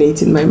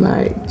rejuvenating my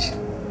marriage.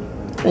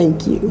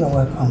 Thank you. You're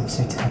welcome,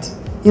 sweetheart.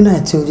 You know I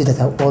told you that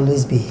I'll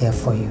always be here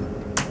for you.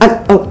 And,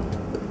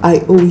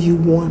 I owe you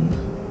one.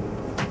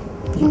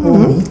 You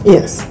owe me?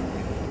 Yes.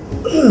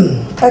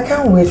 I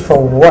can't wait for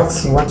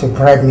what you want to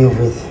bribe me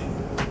with.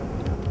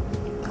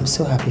 I'm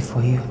so happy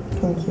for you.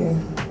 Thank you.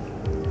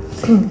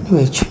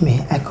 Anyway,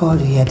 Chumi, I called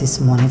you here this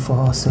morning for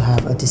us to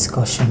have a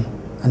discussion,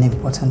 an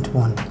important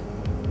one,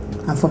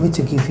 and for me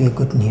to give you a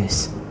good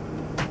news.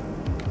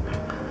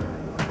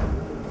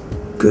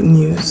 Good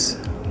news?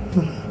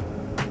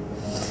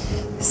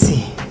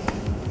 See,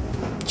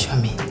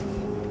 Chumi,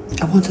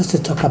 I want us to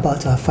talk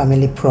about our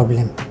family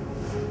problem,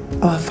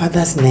 our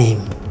father's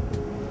name.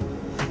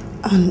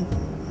 And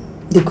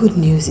the good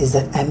news is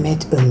that I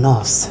met a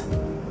nurse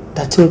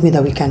that told me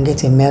that we can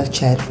get a male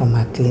child from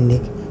our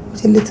clinic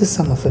with a little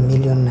sum of ₦1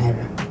 million.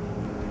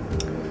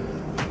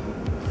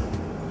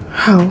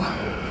 How?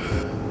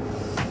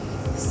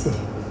 See,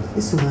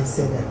 this woman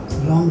said that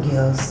young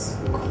girls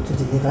come to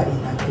deliver in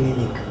her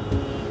clinic,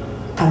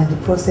 and in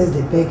the process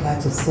they beg her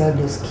to sell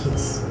those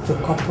kids to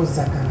couples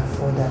that can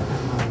afford that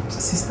amount.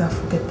 Sister,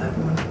 forget that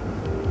one.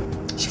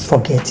 She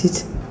forget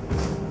it?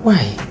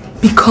 Why?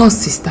 Because,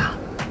 sister,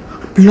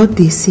 blood,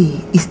 they say,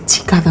 is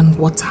thicker than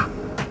water.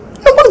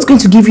 No one is going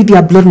to give you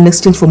their blood in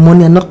exchange for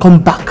money and not come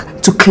back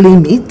to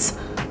claim it.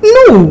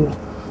 No.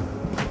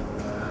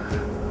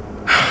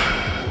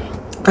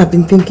 I've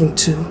been thinking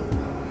too.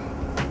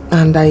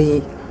 And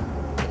I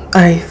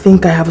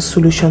think I have a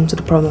solution to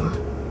the problem.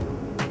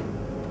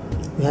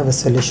 You have a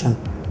solution?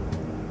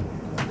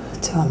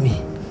 Tell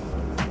me.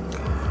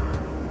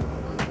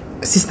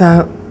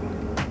 Sister,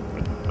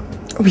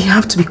 we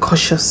have to be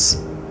cautious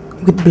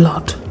with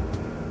blood.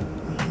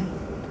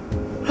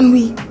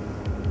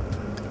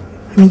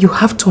 And you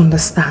have to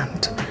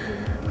understand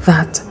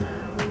that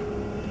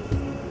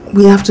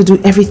we have to do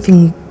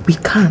everything we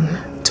can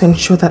to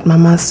ensure that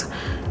Mama's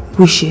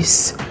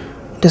wishes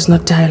does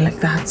not die like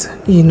that,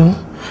 you know.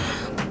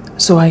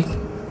 So I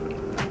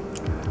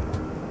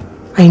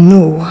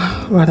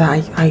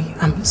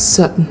am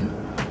certain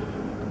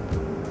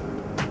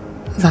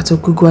that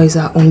Ogugwa is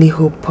our only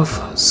hope of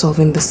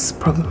solving this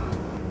problem.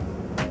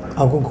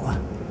 Ogugwa?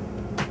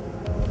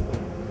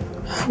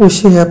 How will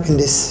she help in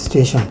this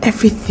situation?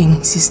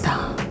 Everything, sister.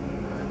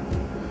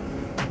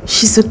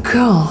 She's a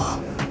girl,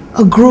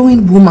 a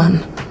growing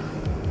woman.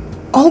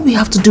 All we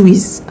have to do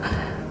is...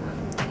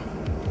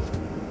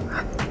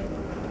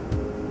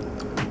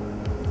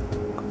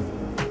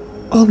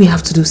 All we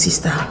have to do,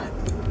 sister,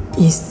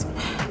 is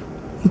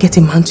get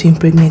a man to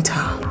impregnate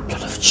her.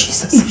 Blood of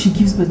Jesus. If she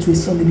gives birth to a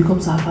son, he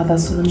becomes her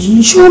father's son.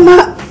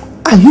 Choma,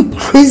 are you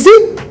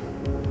crazy?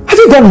 Have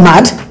you gone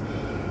mad?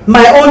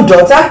 My own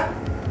daughter?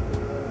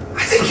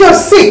 I think you're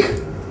sick.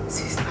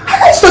 Sister. How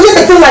can you suggest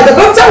a thing like that?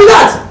 Don't tell me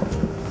that!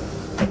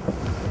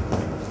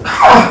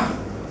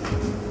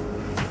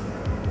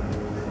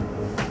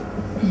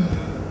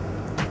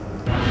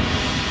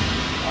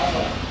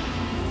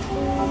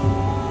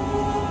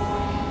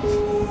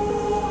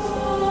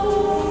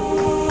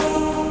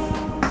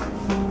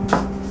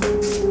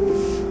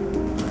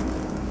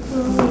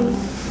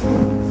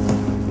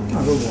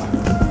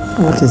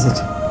 What is it?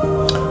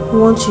 I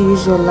want to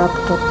use your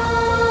laptop.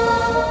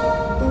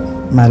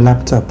 My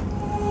laptop?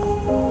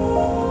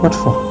 What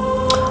for?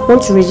 I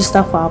want to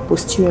register for our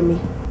posturemi.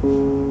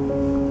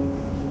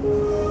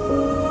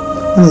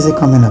 When is it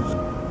coming up?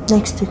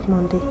 Next week,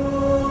 Monday.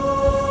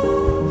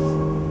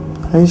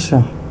 Are you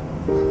sure?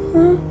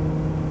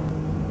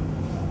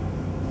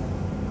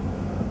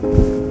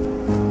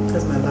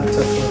 That's my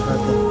laptop for her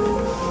then.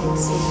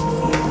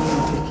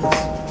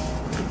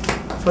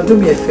 But do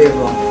me a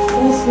favor.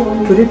 Yes,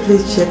 Mommy. Could you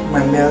please check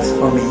my mails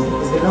for me?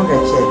 It's been long I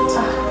checked.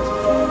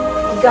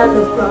 Got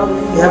no problem.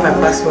 You have my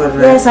password,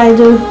 right? Yes, I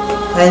do.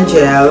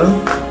 Angel.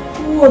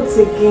 What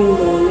again,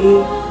 Mommy?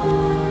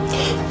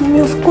 Mommy,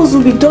 of course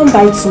we'll be done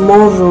by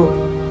tomorrow.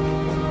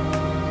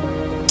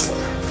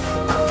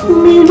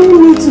 Mommy, you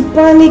don't need to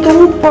panic. I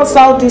won't pass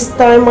out this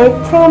time, I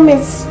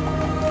promise.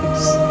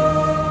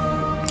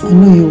 I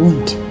know you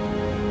won't.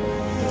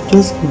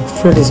 Just go.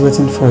 Fred is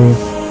waiting for you.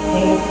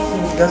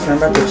 Just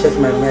remember to check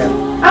my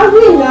mail. I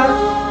will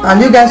now. And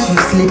you guys should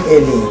sleep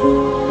early.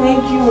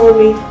 Thank you,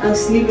 Mommy. I'll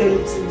sleep early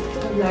too.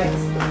 Good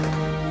night.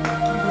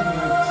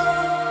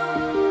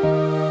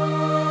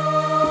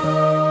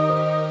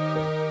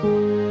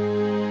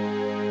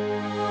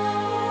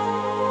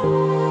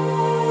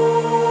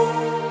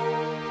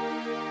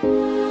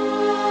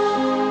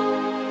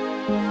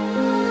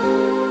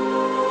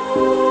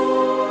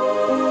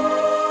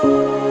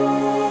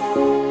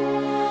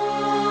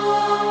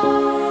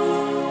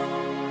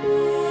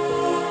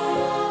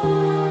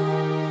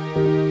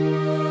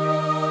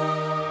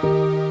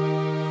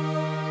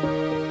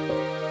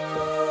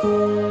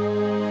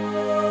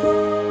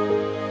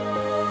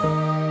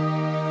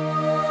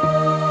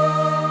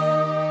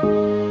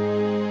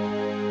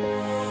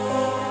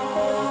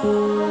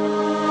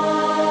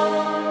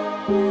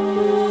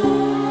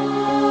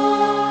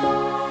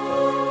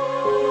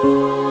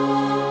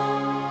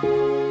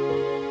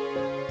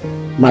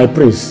 My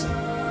prince,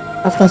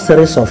 after a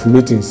series of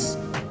meetings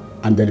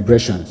and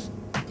deliberations,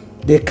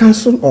 the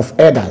Council of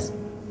Elders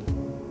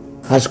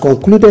has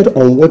concluded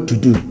on what to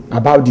do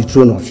about the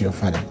throne of your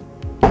father.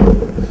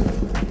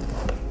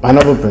 My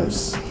noble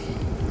prince,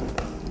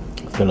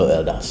 fellow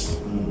elders,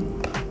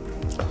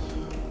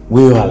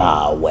 we all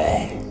are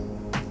aware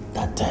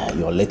that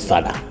your late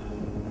father,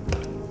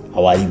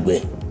 our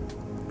Igwe,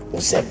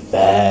 was a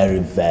very,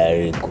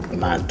 very good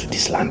man to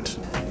this land.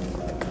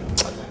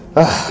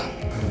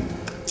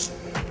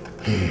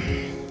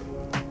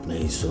 May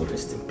his soul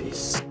rest in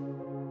peace.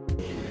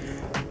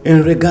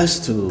 In regards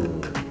to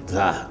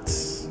that,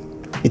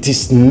 it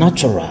is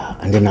natural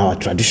and in our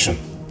tradition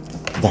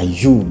that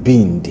you,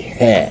 being the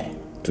heir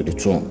to the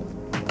throne,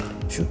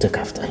 should take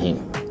after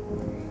him.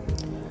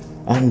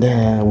 And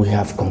we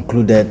have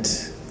concluded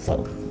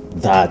for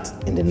that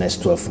in the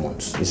next 12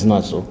 months. Is it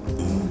not so?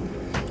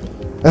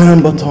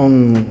 But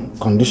on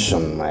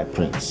condition, my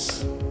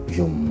prince,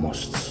 you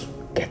must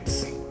get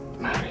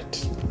married.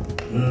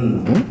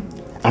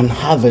 And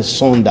have a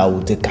son that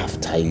will take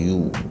after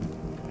you.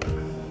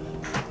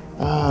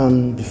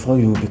 Before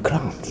you will be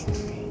crowned.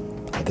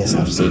 I guess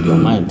I've said your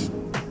mind.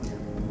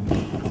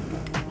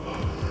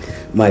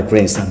 My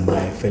prince and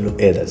my fellow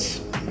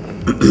elders.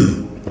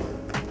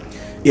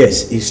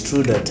 Yes, it's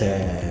true that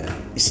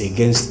it's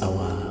against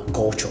our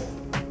culture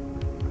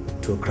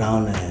to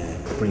crown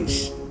a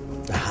prince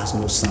that has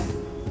no son,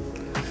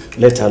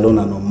 let alone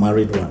an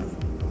unmarried one.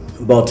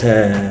 But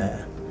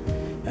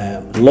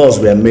laws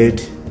were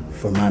made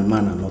for man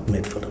are not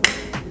made for them.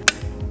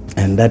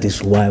 And that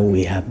is why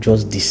we have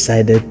just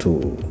decided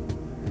to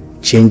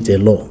change the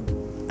law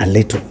a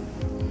little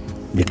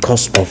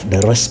because of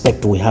the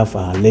respect we have for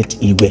our late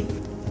Igwe.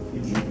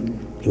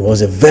 He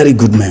was a very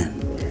good man.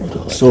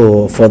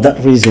 So for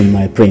that reason,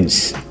 my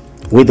prince,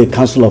 we the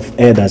Council of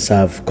Elders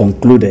have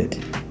concluded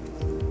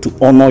to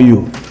honor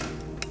you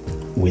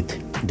with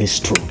this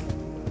throne.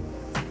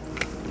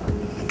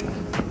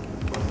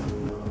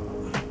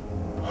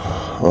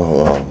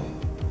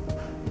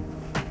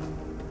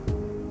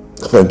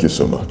 Thank you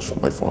so much,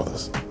 my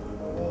fathers.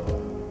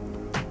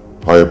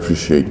 I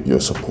appreciate your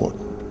support,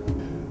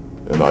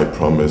 and I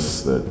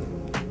promise that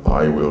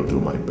I will do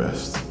my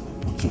best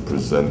to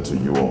present to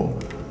you all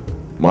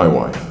my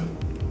wife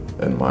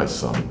and my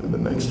son in the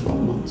next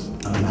 12 months.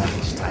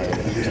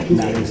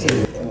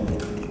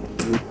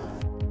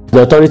 The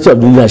authority of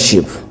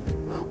leadership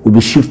will be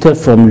shifted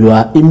from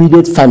your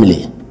immediate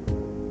family.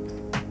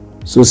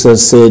 So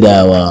said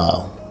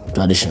our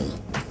tradition.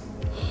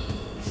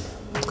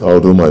 I'll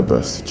do my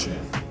best, Chi.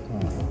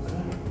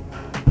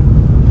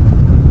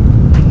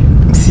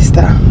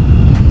 Sister,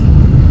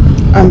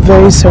 I'm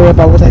very sorry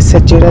about what I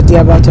said the other day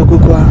about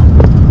Ogugwa.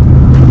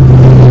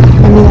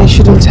 I mean, I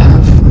shouldn't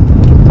have.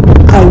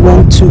 I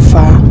went too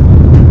far.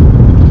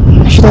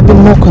 I should have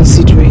been more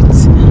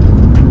considerate.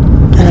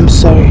 And I'm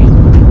sorry.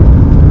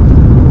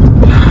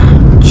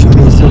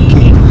 Chumi, it's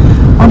okay.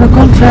 On the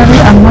contrary,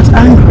 I'm not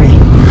angry.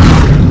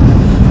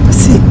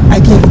 See, I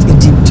gave it a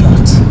deep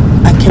thought.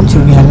 I came to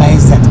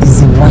realize that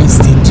it's a wise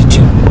thing to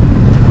do.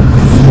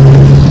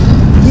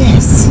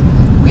 Yes,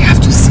 we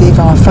have to save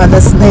our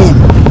father's name.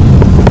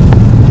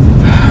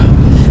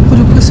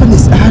 question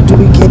is, how do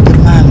we get the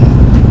man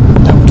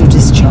that will do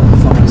this job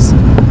for us?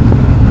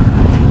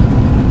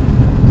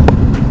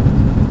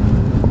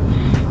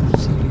 I'm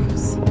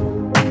serious.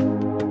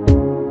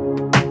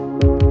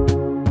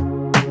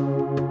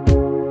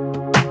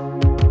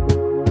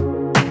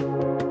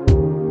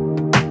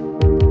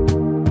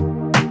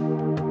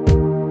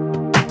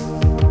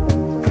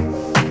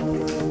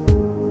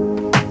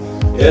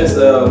 Yes,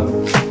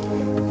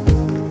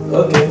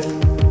 okay.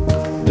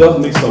 Just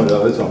make some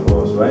reservation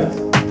for us, right?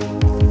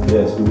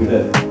 Yes, we'll be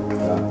there.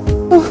 Yeah.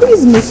 Well, who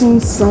is making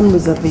some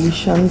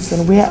reservations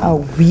and where are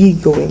we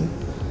going?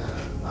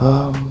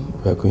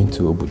 We are going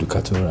to Obudu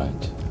Cattle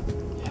Ranch.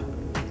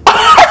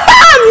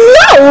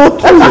 No!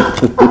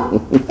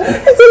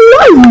 It's a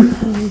lie!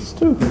 It's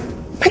true.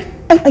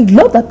 I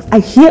love that. I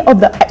hear of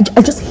that.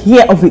 I just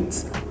hear of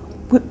it.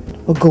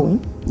 We're going?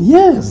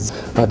 Yes.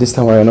 But this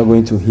time we are not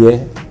going to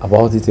hear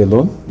about it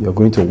alone. You're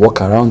going to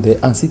walk around there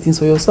and see things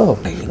for yourself.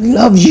 I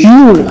love you.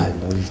 I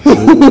love you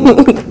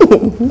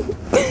too.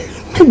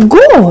 My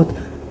God.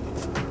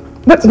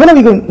 But when are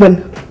we going?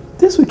 When?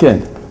 This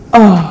weekend.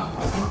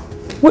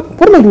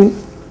 What am I doing?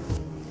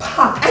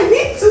 Pack. I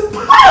need to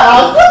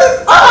pack.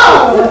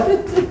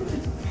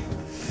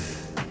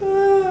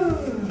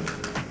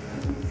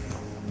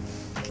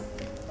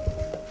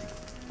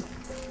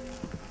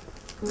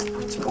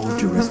 What is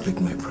Would you respect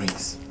my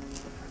prince?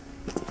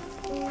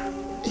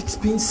 It's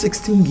been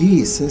 16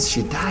 years since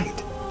she died.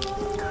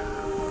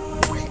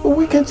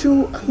 Why can't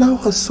you allow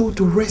her soul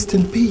to rest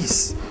in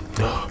peace?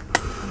 No.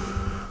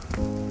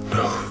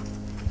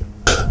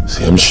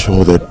 See, I'm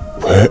sure that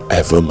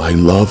wherever my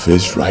love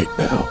is right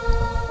now,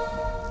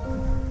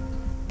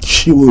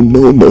 she will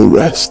know no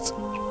rest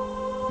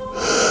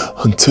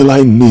until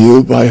I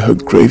kneel by her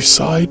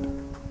graveside,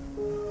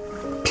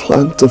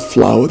 plant a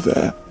flower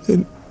there,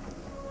 and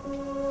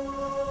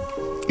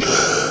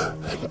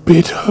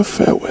bid her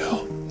farewell.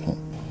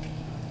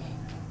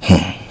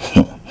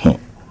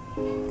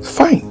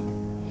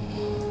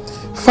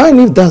 Fine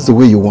if that's the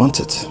way you want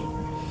it.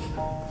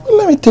 But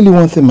let me tell you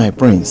one thing, my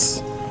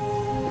prince.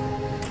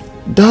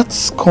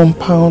 That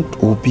compound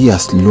will be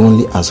as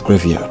lonely as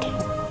graveyard,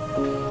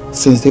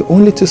 since the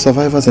only two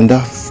survivors in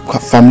that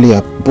family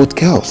are both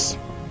girls,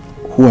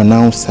 who are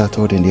now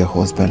settled in their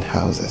husband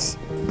houses.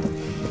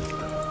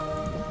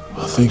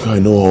 I think I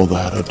know all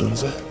that,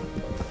 Adunze.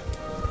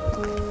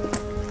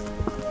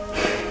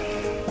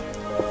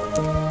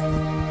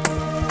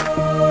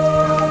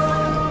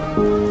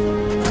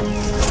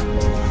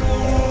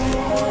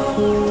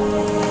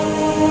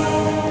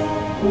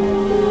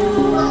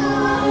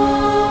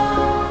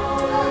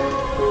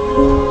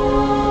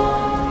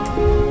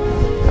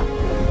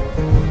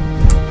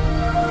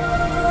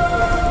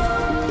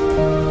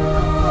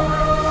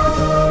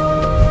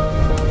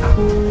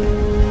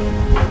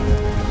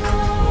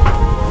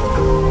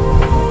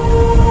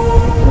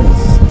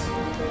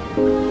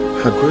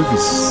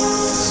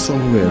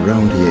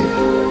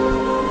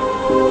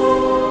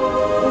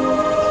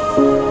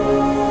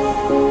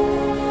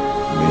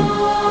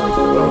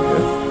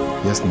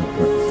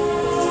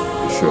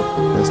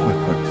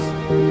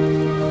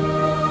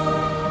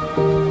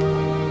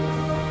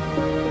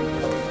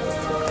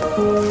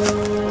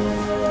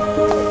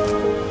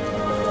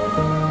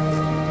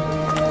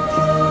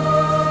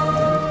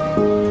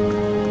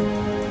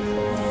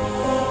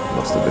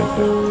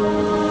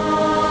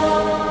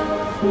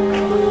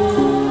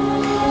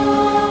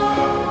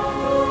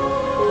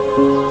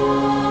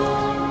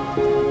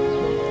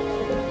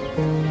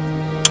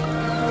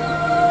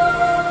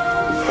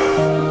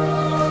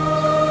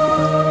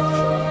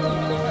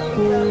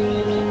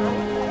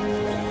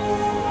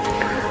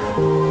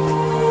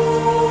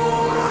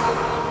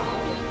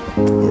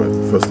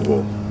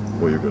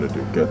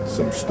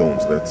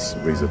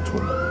 Raise a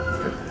tomb.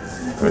 Okay.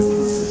 Right?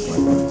 That's my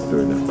plan to do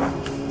it now.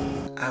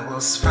 I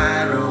was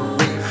far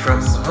away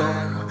from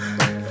home.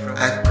 I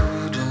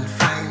couldn't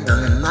find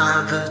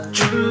another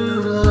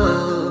true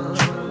love.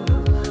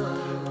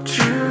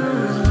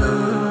 True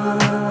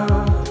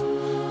love.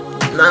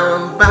 Now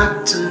I'm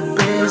back to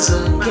base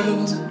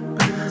again.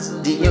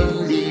 The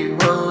only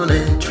one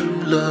and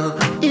true love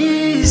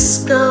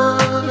is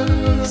gone.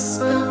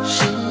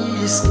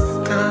 She's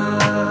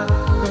gone.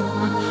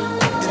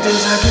 The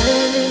days are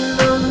getting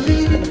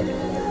lonely.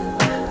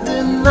 The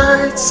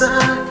nights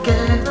are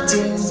getting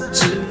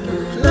too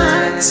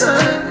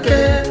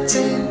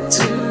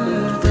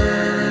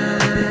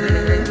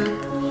dead.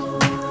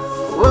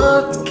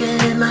 What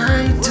can I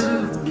do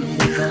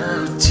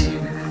without you?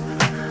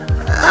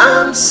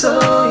 I'm so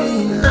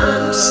in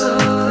love.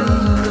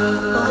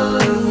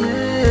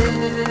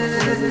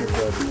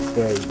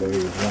 Very,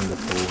 very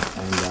wonderful.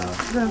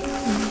 And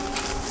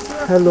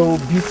hello,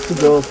 beautiful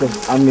girls of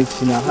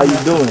Amichina. How you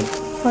doing?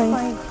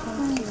 Fine.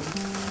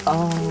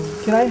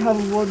 Can I have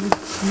a word with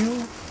you?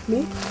 Me?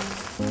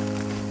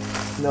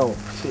 No,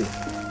 she.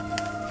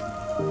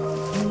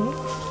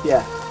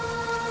 Yeah.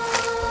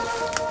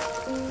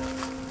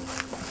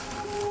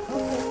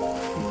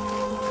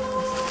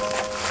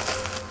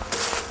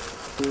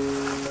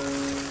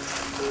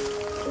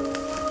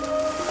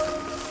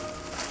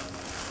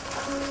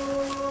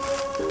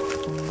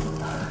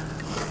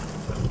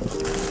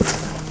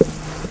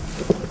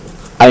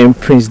 I am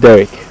Prince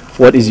Derek.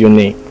 What is your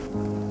name?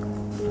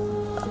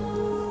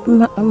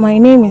 My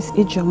name is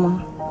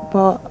Ijoma,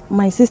 but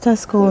my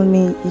sisters call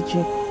me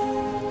Ije.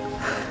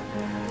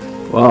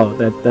 Wow,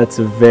 that's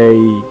a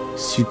very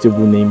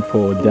suitable name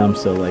for a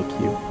damsel like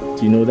you.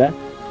 Do you know that?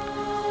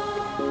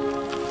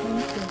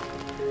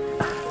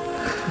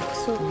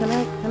 So can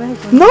I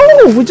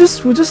No, we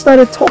just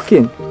started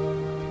talking.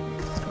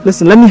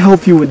 Listen, let me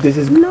help you with this.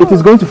 It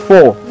is going to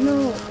fall.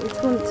 No,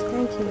 it won't.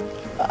 Thank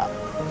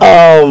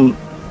you.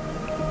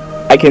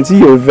 I can see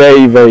you're a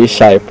very, very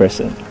shy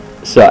person.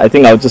 So I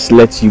think I'll just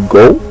let you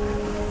go.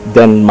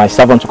 Then my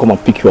servant will come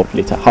and pick you up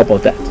later. How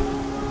about that?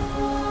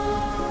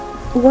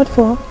 What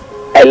for?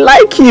 I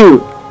like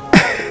you.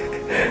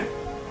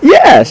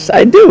 Yes,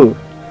 I do.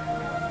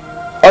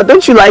 Oh,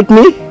 don't you like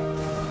me?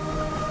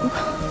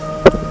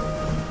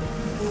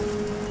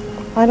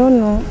 I don't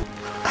know.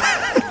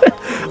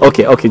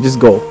 Okay, just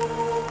go.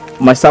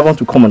 My servant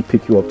will come and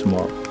pick you up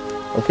tomorrow.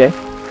 Okay?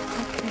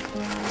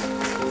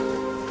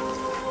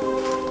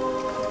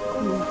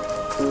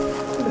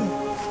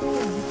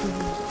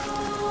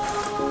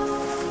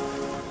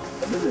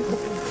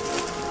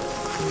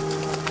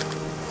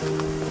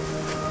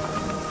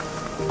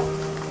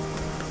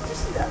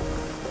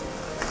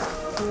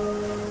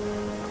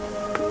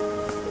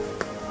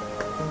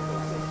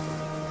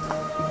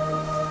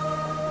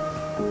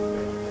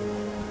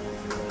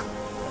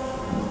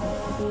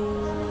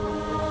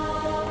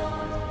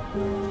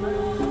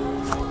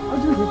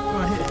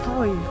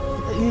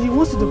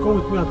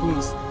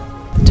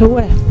 To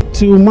where?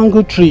 To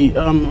mango tree,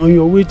 on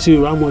your way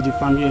to Amoji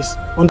farm, yes,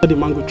 under the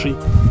mango tree.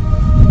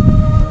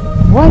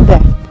 Why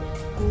there?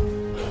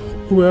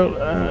 Well,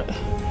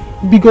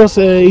 because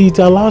it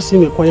allows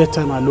him a quiet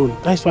time alone.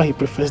 That's why he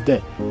prefers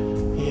that.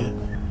 Yeah.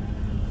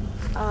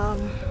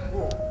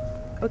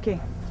 Okay.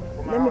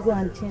 Let me go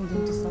and change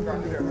into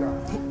something better.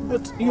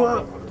 But you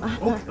are...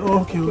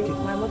 Okay.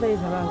 My mother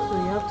is around, so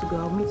you have to go.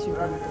 I'll meet you.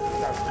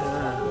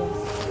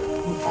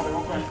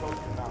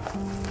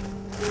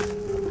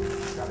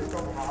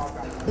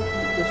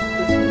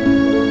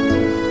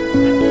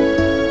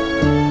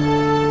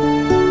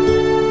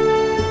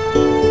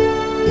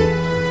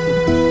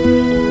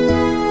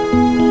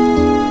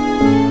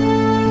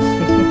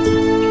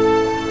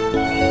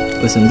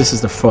 Listen, this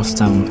is the first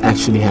time I'm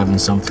actually having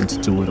something to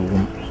do with a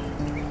woman.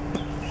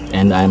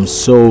 And I'm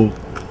so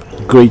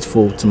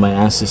grateful to my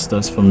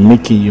ancestors for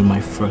making you my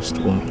first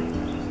woman.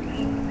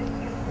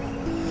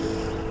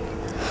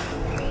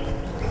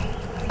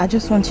 I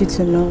just want you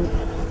to know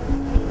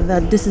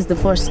that this is the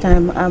first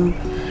time I'm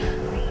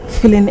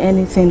feeling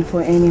anything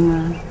for any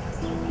man.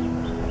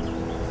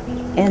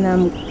 And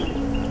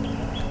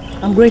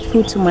I'm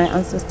grateful to my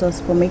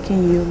ancestors for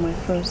making you my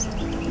first.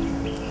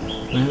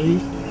 Really?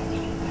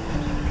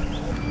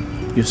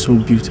 You're so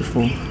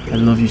beautiful. I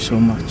love you so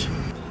much.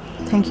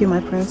 Thank you, my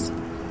prince.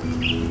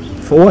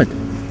 For what?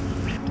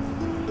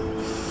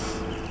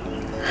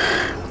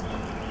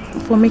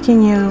 For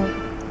making you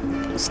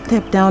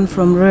step down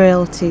from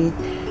royalty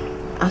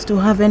as to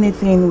have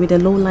anything with a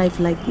low life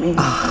like me.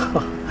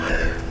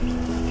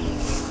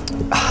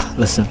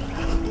 Listen,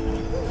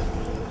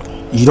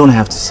 you don't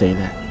have to say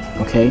that,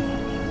 okay?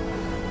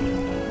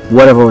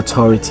 Whatever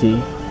authority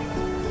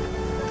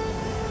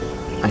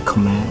I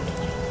command,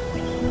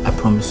 I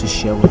promise to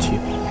share with you.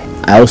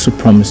 I also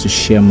promise to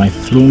share my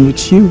throne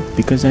with you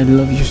because I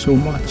love you so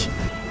much.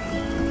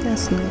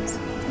 That's nice,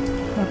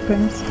 my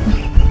prince.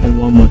 And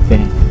one more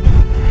thing.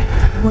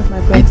 What, my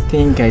I prince?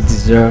 think I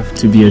deserve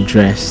to be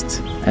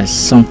addressed as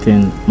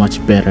something much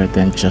better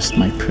than just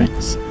my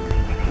prince.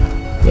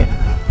 Yeah.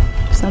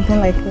 Something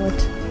like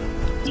what?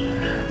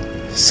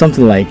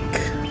 Something like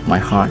my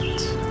heart,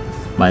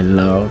 my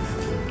love,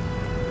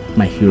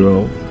 my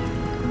hero.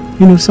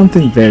 You know,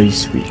 something very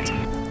sweet.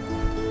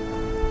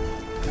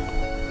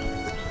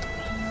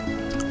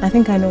 I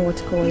think I know what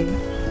to call you.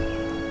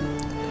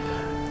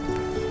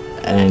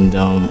 And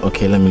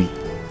okay, let me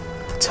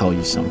tell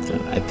you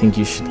something. I think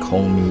you should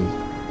call me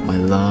my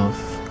love,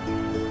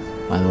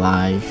 my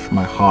life,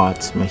 my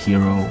heart, my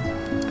hero.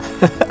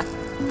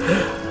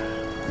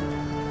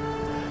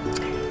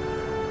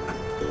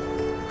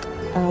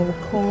 I will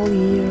call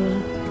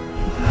you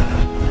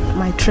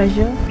my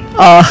treasure.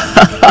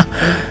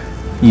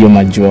 You're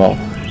my jewel,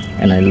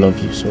 and I love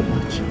you so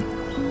much.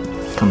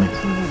 Come here.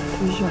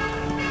 Treasure.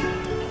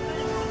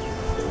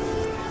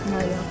 Now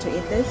you have to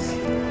eat this.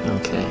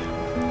 Okay.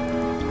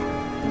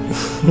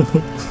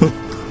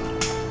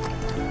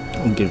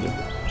 I'll give you.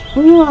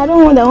 No, I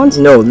don't want that. I want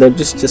to... No,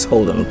 just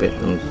hold on a bit.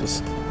 Let me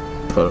just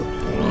put it in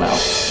your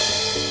mouth.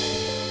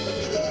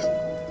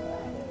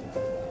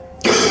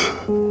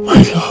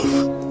 My love,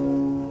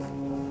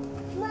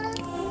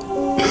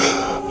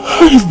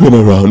 I've been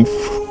around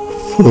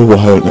for a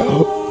while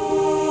now,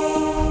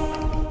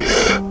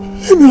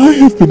 and I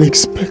have been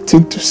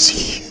expecting to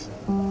see you.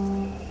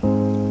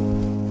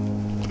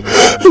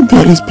 And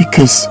that is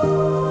because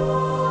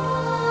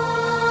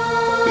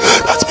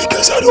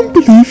I don't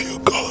believe you're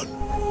gone.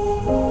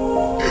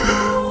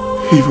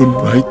 Even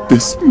right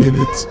this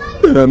minute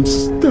that I'm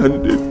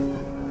standing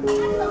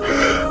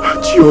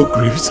at is your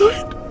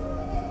graveside?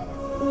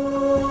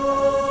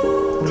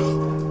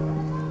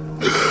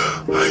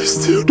 I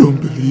still don't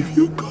believe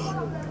you're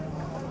gone.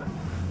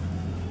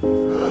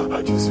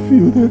 I just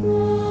feel that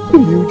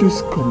you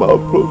just come out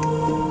from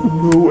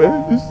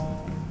nowhere.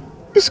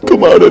 Just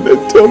come out and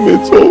then tell me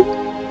it's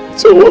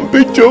all one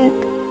big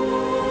joke.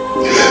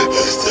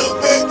 Just tell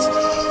me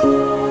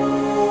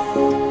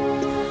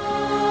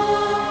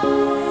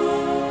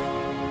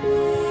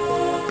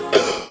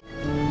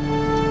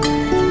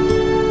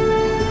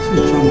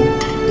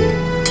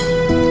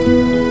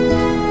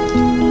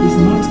It's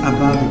not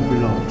about the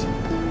blood.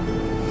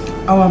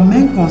 Our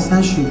main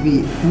concern should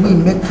be we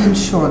making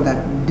sure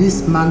that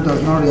this man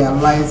does not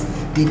realize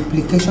the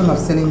implication of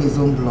selling his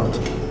own blood.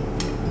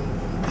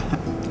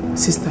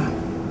 Sister,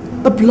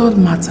 the blood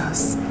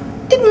matters.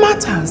 It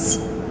matters.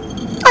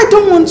 I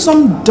don't want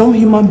some dumb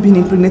human being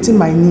impregnating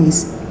my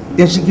niece.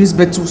 Then she gives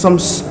birth to some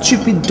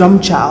stupid dumb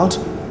child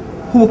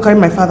who will carry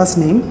my father's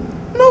name.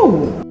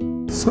 No.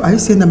 So are you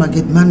saying that my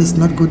gate man is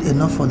not good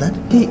enough for that?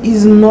 He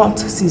is not,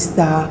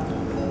 sister.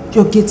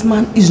 Your gate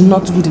man is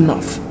not good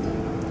enough.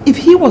 If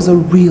he was a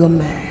real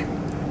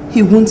man,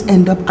 he won't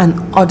end up an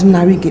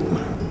ordinary gate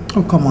man.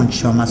 Oh, come on,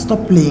 Chioma.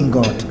 Stop playing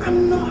God.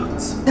 I'm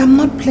not. I'm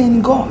not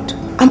playing God.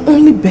 I'm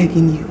only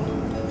begging you.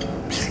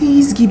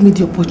 Please give me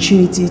the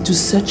opportunity to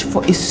search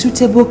for a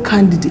suitable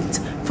candidate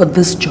for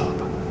this job.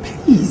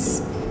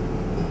 Please.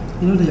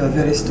 You know that you're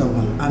very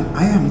stubborn, and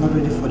I am not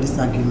ready for this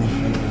argument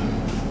right now.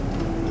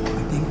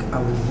 I think I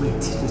will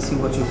wait to see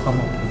what you come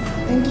up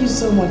with. Thank you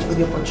so much for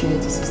the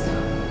opportunity, sister.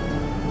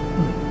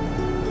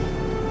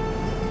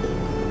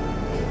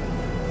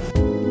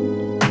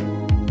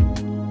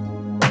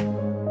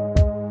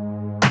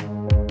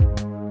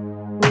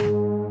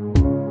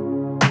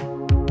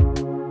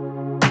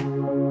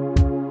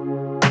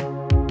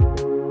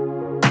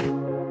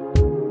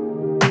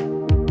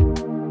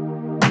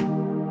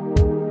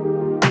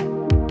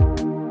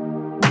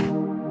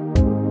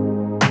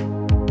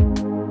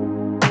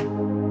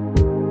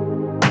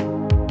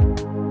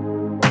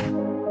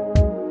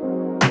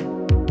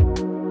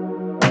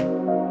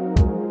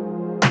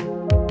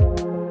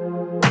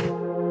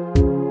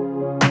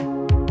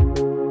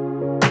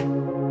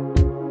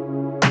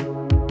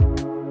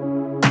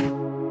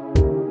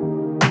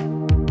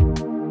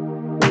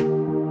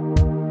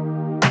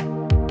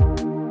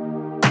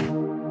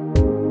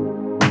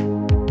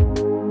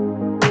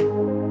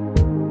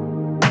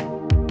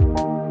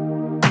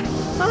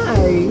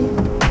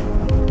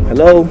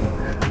 Hello.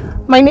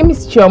 My name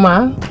is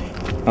Chioma.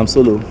 I'm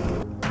Solo.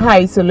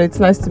 Hi, Solo. It's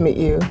nice to meet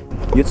you.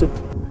 You too.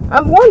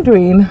 I'm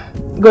wondering,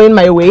 going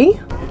my way?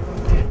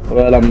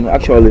 Well, I'm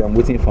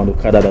waiting for an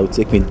Okada that will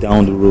take me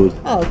down the road.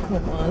 Oh,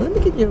 come on. Let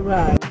me give you a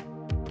ride.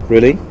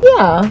 Really?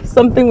 Yeah.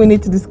 Something we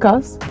need to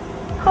discuss.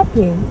 Hop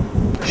in.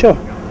 Sure.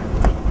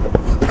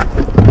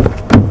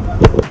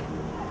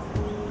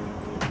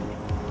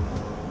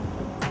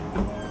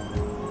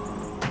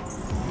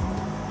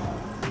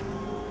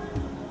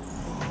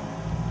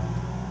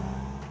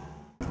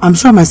 I'm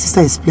sure my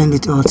sister explained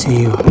it all to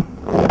you.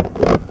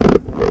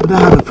 I don't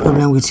have a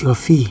problem with your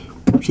fee.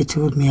 She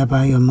told me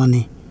about your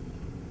money.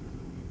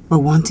 But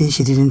one thing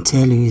she didn't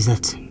tell you is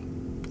that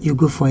you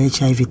go for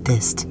HIV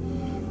test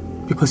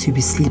because you'll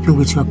be sleeping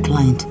with your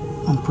client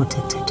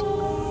unprotected.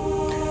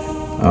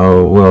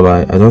 Oh, well,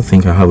 I don't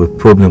think I have a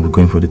problem with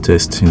going for the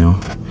test, you know.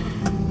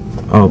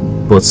 Oh,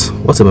 but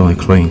what about my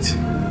client?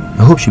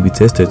 I hope she'll be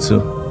tested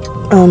too.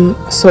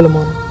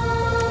 Solomon,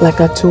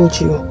 like I told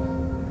you,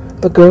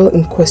 the girl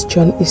in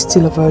question is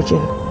still a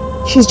virgin.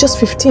 She's just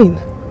 15.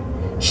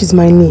 She's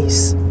my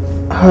niece,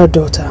 her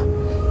daughter.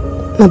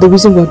 Now the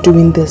reason we're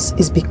doing this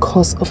is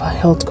because of her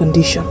health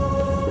condition.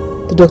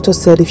 The doctor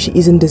said if she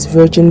isn't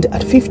disvirgined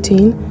at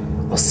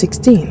 15 or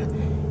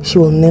 16, she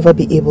will never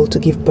be able to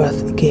give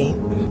birth again.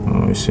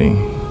 Oh, I see.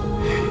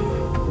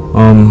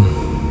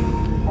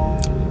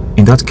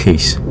 In that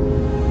case,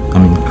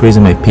 I'm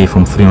increasing my pay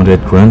from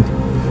 300 grand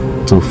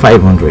to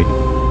 500.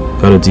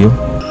 Got a deal?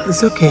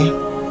 It's okay.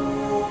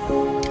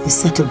 It's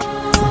settled.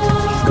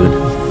 Good.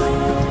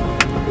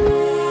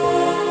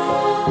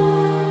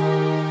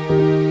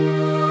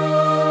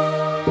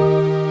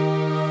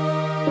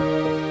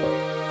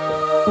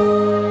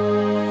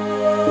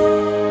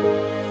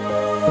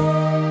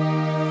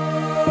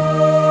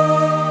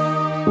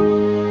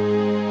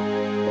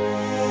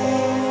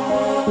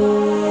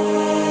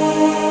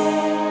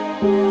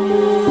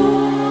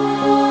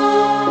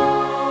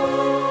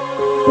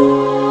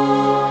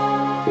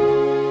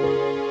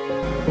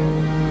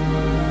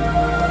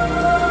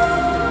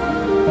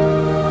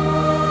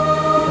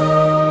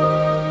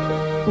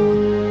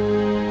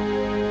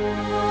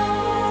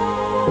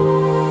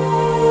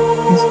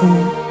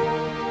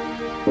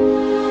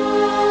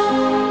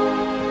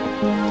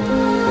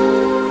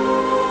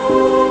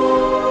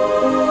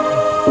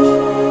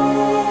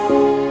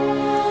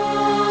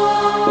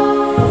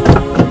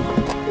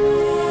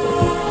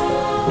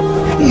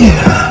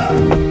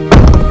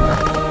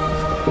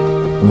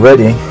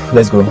 Ready?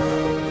 Let's go.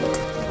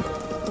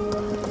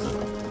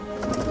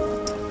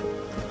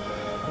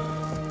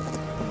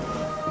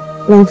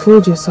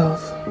 Blindfold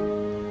yourself.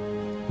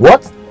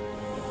 What?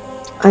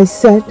 I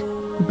said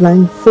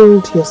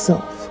blindfold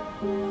yourself.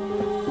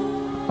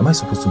 Am I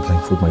supposed to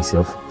blindfold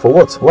myself? For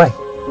what? Why?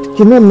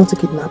 You know I'm not a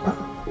kidnapper.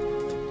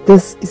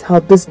 This is how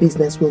this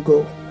business will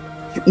go.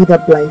 You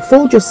either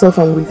blindfold yourself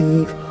and we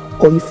leave,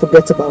 or you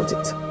forget about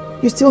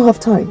it. You still have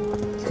time.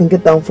 You can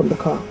get down from the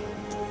car.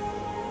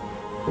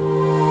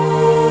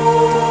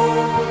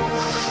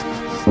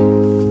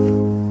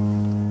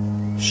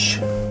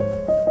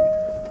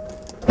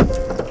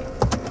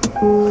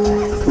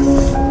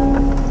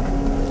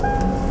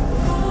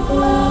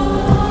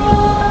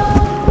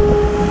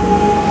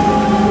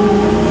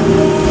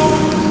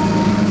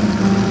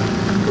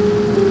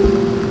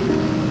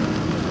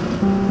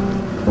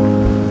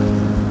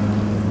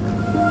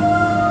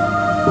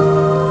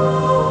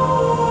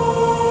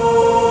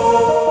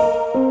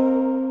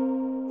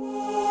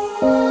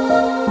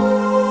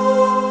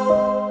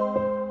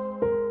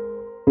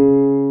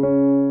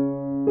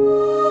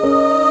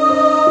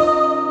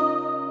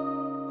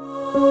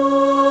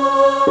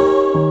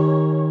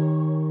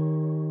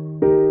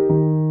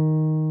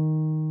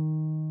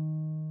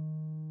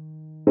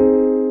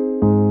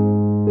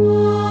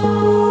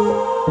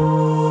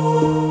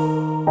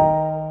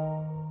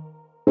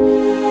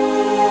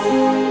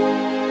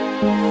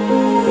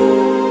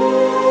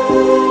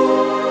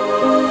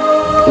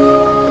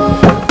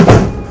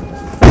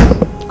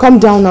 Come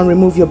down and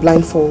remove your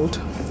blindfold.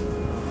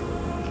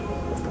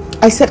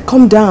 I said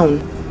come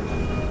down.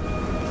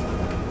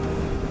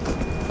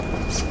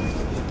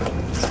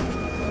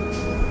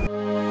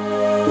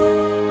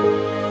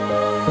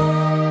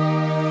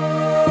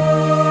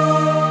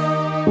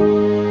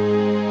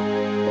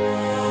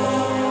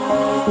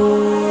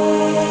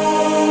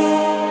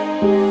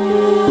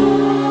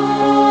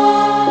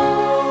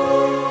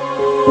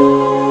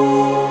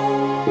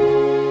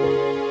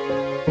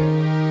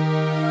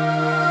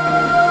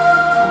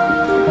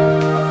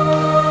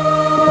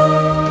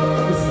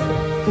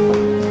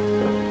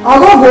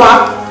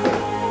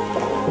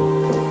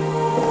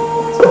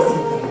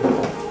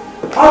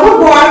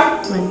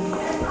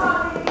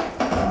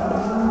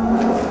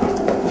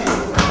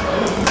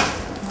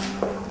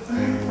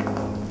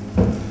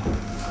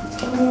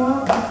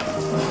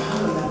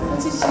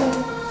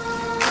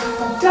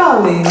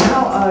 Darling,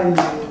 how are you?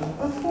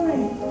 I'm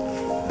fine.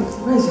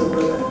 Where's your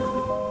brother?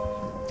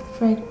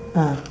 Fred.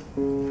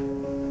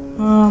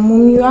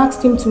 Mom, you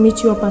asked him to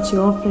meet you up at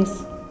your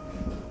office.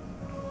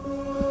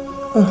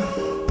 Oh,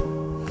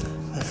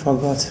 I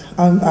forgot.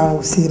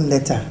 I'll see him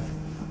later.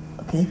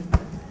 Okay?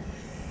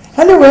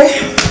 Anyway,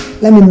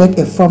 let me make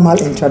a formal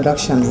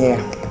introduction here.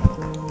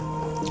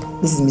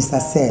 This is Mr.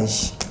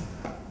 Serge,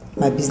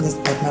 my business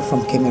partner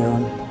from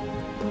Cameroon.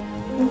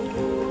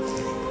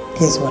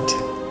 Guess what?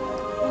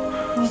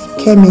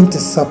 He came in to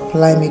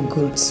supply me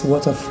goods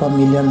worth of 4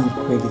 million on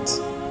credit.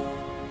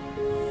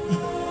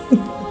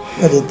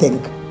 What do you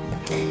think?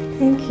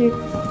 Thank you.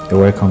 You're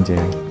welcome, dear.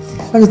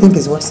 What do you think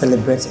is worth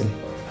celebrating?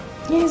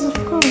 Yes, of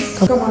course.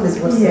 Come on, it's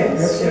worth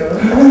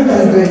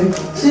celebrating.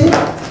 Sure. See?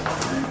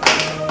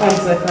 1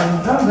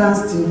 second. Don't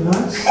dance too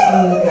much.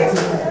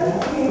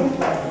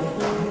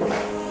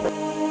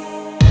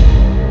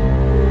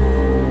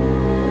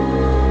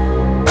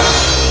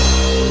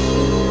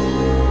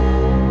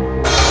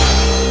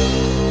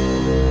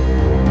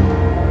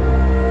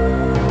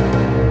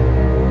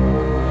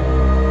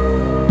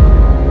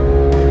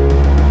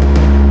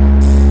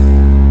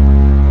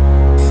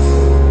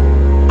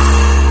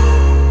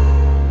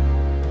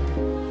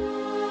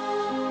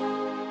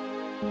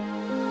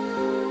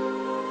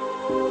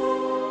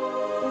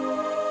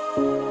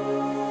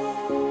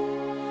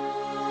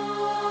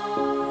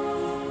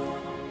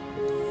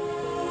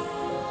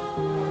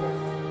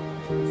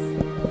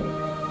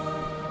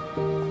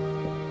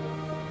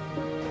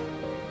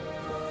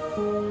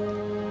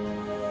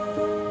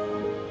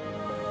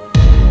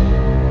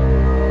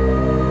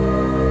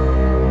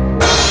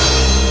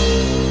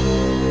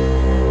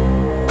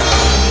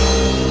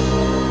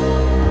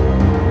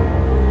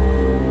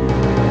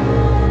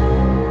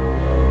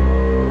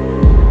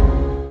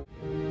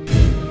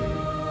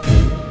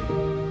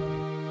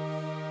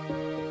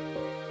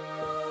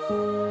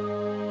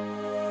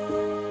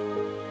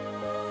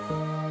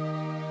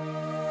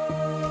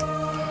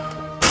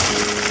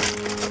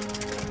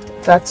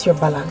 That's your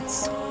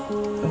balance.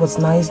 It was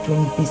nice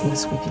doing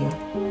business with you.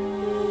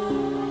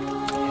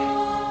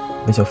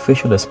 But your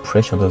facial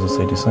expression doesn't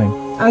say the same.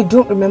 I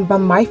don't remember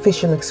my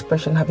facial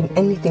expression having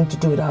anything to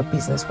do with our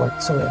business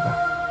whatsoever.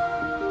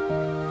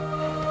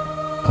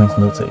 Point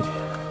noted.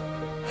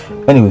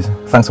 Anyways,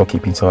 thanks for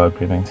keeping to our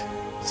agreement.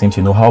 It seems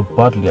you know how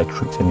badly I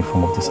treat any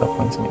form of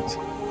disappointment.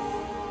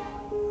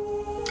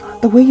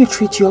 The way you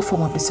treat your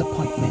form of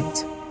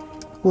disappointment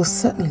will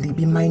certainly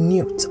be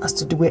minute as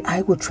to the way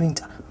I will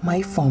treat my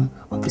form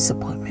of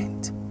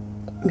disappointment,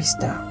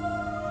 Mister.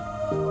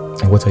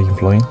 And what are you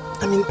implying?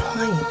 I'm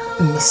implying,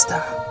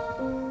 Mister,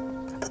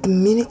 that the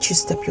minute you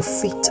step your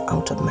feet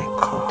out of my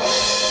car,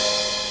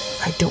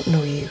 I don't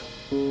know you,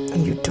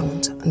 and you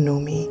don't know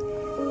me.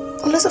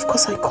 Unless, of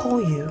course, I call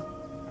you.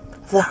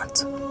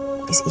 That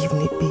is if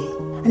need be.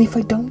 And if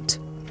I don't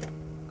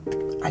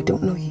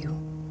know you,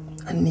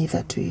 and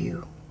neither do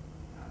you.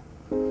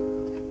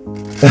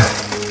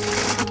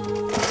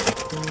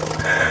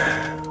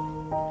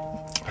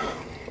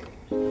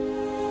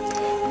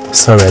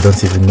 Sorry, I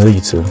don't even know you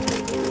two.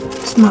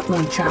 Smart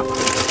one, chap.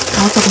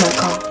 Out of my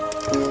car.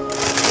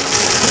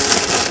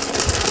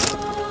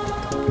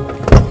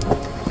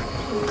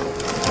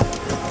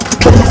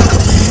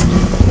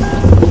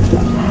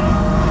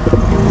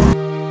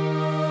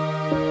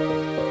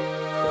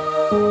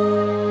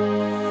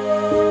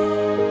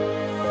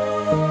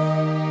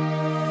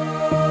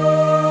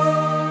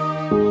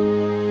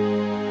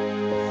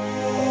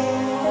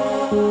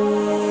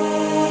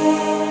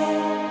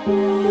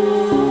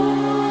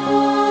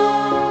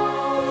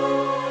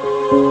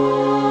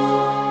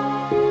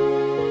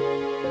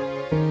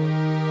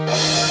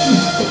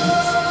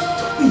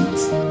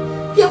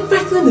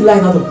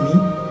 Lying out of me?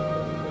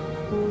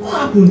 What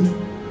happened?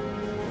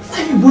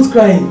 Why are you both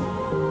crying?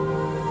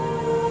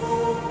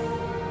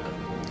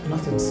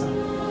 Nothing, son.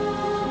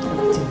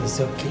 Everything is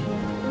okay.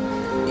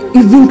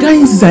 You've been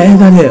crying since I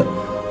entered here.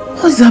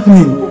 What is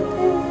happening?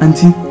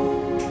 Auntie,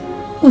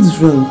 what is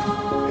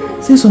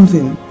wrong? Say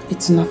something.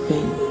 It's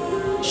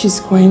nothing. She's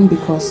crying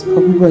because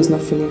Ogugo is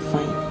not feeling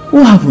fine.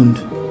 What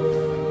happened?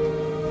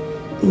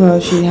 Well,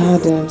 she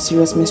had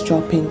serious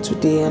menstrual pain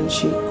today and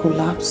she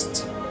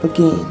collapsed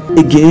again.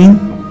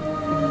 Again?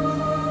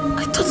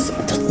 I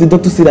thought the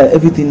doctor said that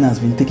everything has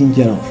been taken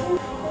care of.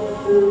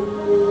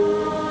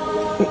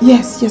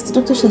 Yes, the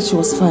doctor said she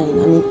was fine.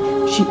 I mean,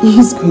 she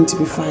is going to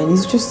be fine.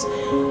 It's just,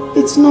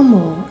 it's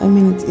normal. I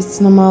mean,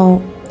 it's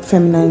normal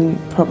feminine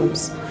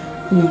problems,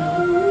 you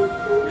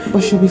know.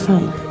 But she'll be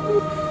fine.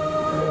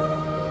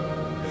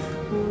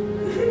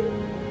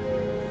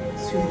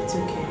 Sweet, it's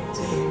okay, it's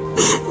okay.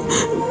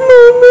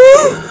 Mommy!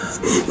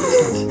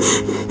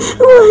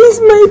 Why is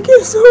my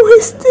case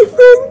always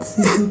different?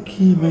 It's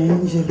okay, my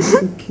angel, it's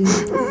okay.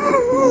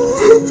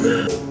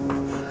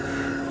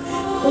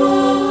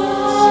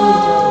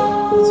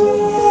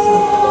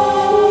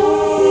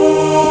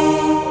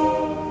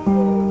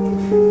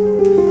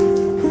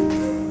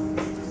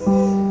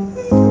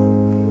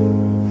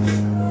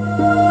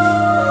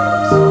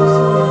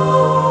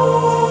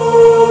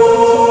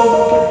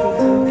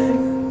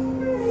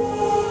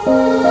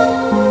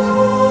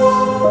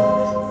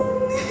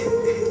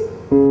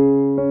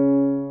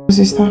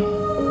 Sister,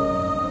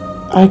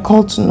 I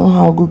called to know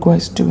how Ogugo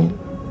is doing.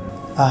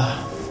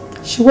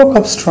 She woke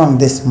up strong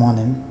this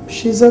morning.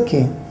 She's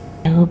okay.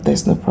 I hope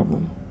there's no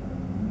problem.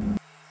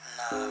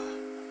 No,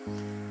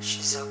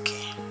 she's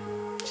okay.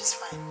 She's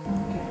fine.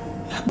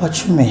 But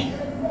Chume,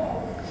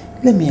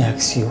 let me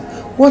ask you,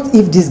 what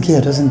if this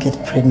girl doesn't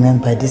get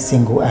pregnant by this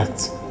single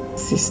act?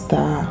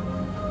 Sister,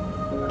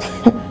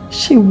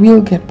 she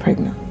will get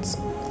pregnant.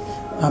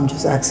 I'm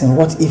just asking,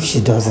 what if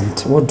she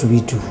doesn't? What do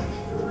we do?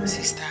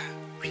 Sister,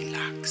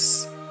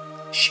 relax.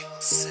 She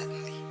will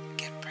certainly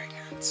get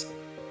pregnant.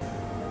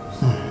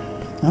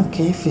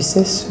 Okay, if you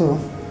say so.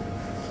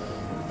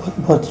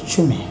 But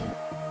Chume,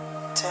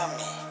 tell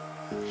me,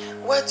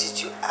 why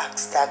did you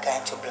ask that guy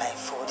to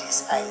blindfold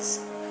his eyes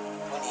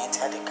when he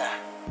entered the car?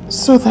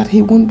 So that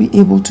he won't be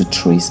able to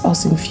trace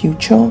us in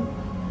future.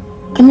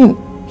 I mean,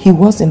 he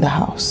was in the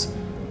house,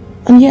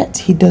 and yet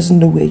he doesn't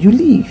know where you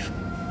live.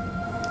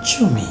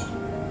 Chume,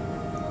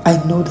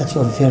 I know that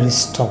you're very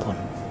stubborn,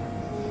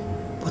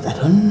 but I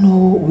don't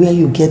know where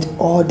you get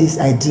all these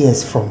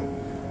ideas from.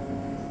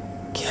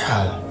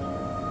 Girl.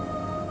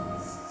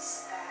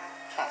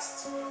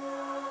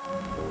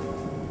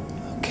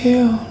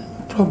 Okay,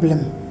 no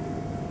problem.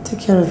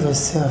 Take care of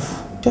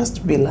yourself.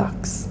 Just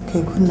relax.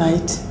 Okay, good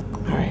night.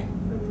 Alright.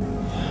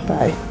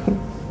 Bye.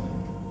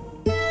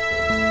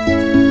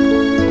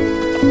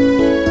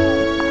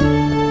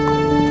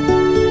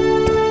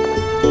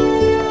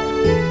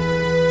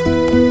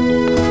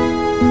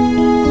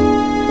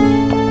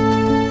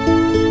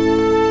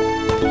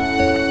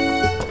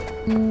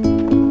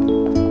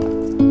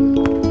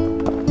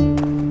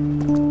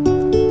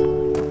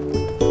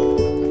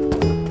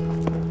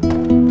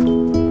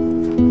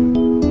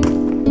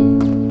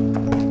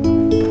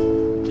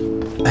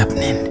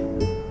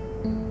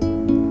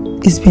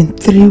 It's been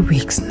 3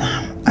 weeks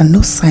now and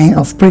no sign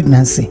of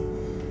pregnancy.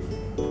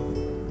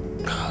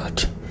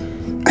 God,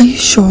 are you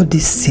sure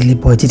this silly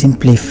boy didn't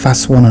play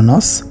fast one on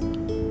us?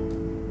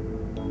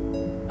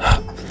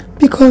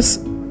 Because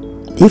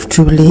if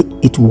truly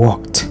it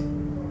worked,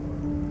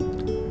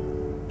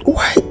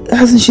 why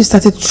hasn't she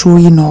started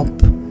throwing up,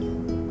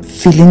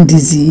 feeling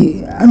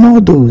dizzy and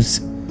all those?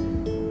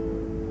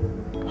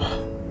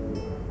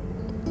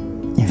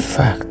 In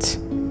fact,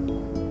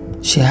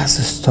 she has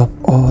to stop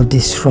all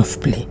this rough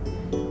play.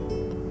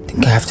 I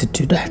think I have to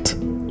do that.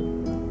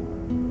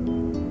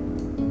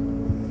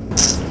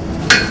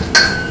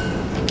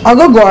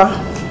 Ogogo.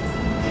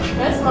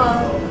 Yes,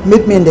 Mom.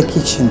 Meet me in the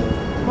kitchen.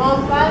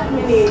 Mom, 5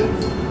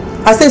 minutes.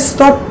 I said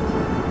stop.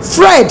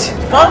 Fred!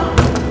 Huh?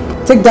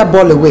 Take that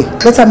ball away.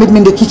 Let her meet me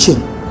in the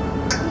kitchen.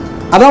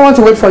 I don't want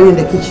to wait for you in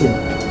the kitchen.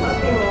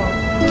 Okay, Mom.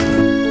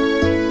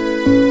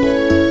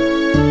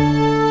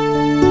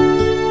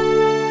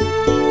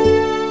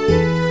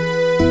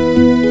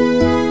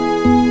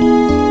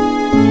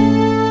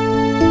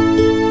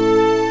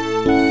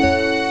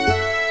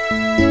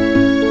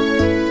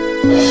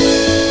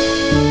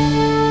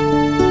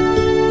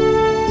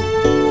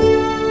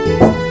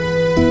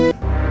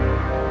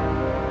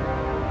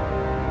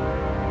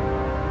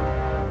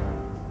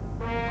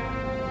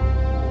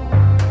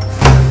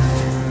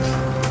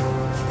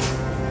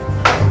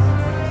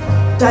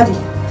 Daddy,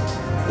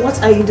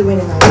 what are you doing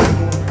in our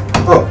room?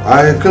 Oh,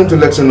 I came to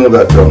let you know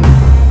that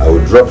I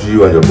will drop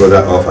you and your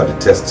brother off at the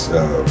test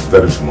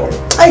very tomorrow.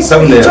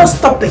 7 a.m. Just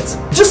stop it.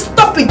 Just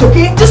stop it,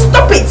 okay? Just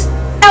stop it.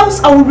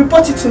 Else I will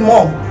report it to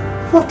Mom.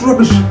 What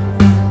rubbish?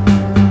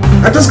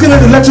 I just came here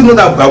to let you know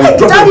that I will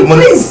drop Daddy, you the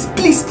money.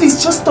 please,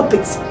 just stop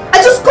it.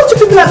 I just got you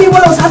people at me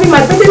while I was having my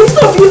birthday.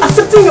 Instead of you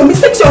accepting your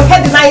mistakes, your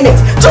head denying it.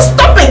 Just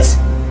stop it.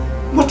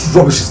 What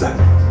rubbish is that?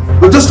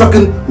 We're just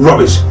talking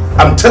rubbish.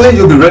 I'm telling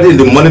you, be ready in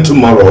the morning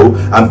tomorrow.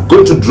 I'm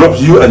going to drop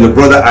you and your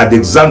brother at the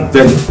exam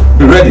venue.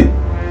 Be ready.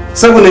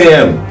 7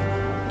 a.m.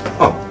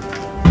 Oh.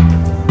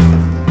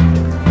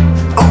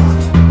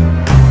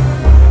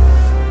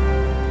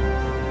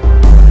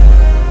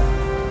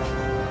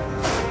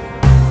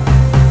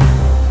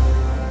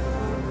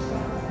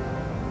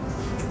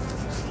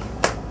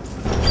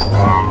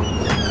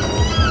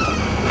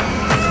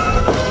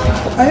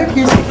 Are you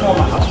kids to come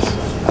out?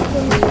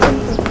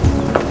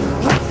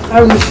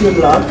 I wish you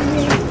luck.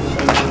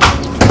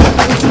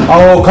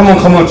 Oh, come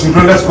on,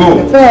 children, let's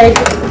go. Peg,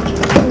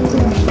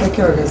 take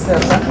care of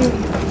yourself, huh?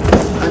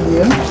 And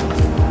you?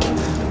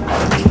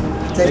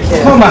 Take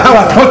care. Come on, I have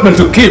an appointment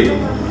to keep.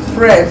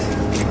 Fred,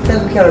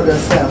 take care of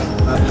yourself.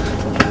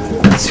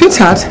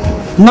 Sweetheart,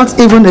 not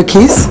even a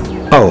kiss?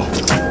 Oh.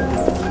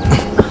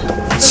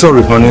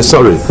 Sorry, honey,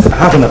 sorry. I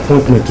have an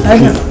appointment to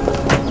keep.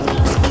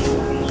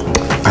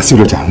 I see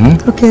you later.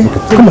 Okay.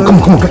 Come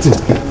on, get in.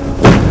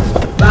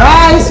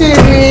 Bye,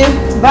 sweetie.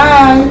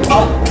 Bye.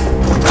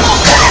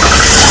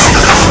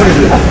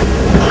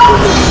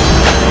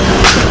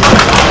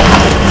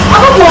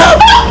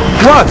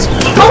 What?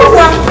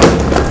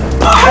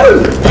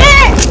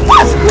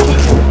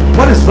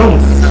 What is wrong?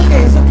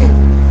 It's okay.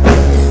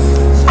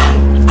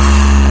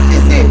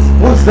 Is it?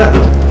 What's that?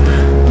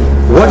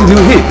 What did you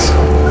hit?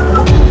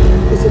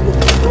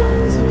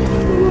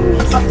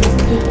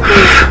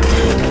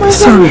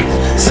 Sorry.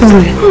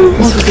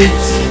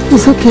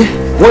 It's okay.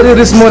 What did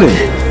this morning?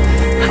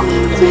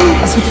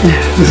 It's okay.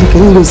 Let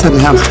me go inside the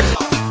house.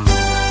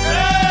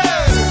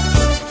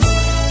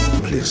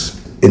 Please,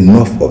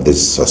 enough of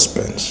this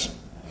suspense.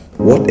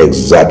 What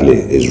exactly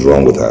is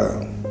wrong with her?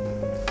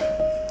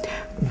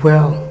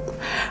 Well,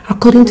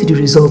 according to the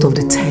result of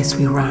the test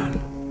we ran,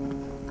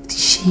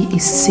 she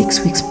is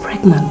 6 weeks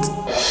pregnant.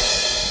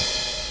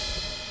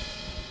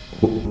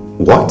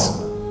 What?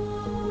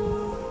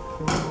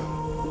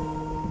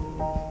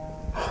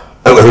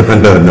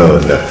 No.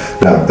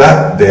 Now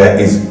that there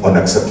is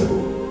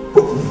unacceptable.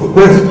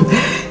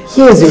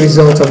 Here's the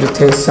result of the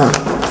test, sir.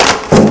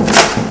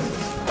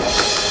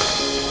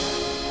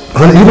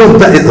 Honey, you know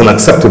that is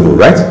unacceptable,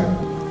 right?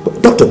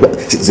 Doctor, what?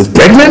 She's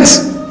pregnant?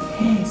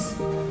 Yes.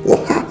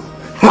 Well,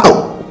 how?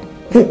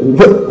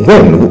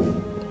 When?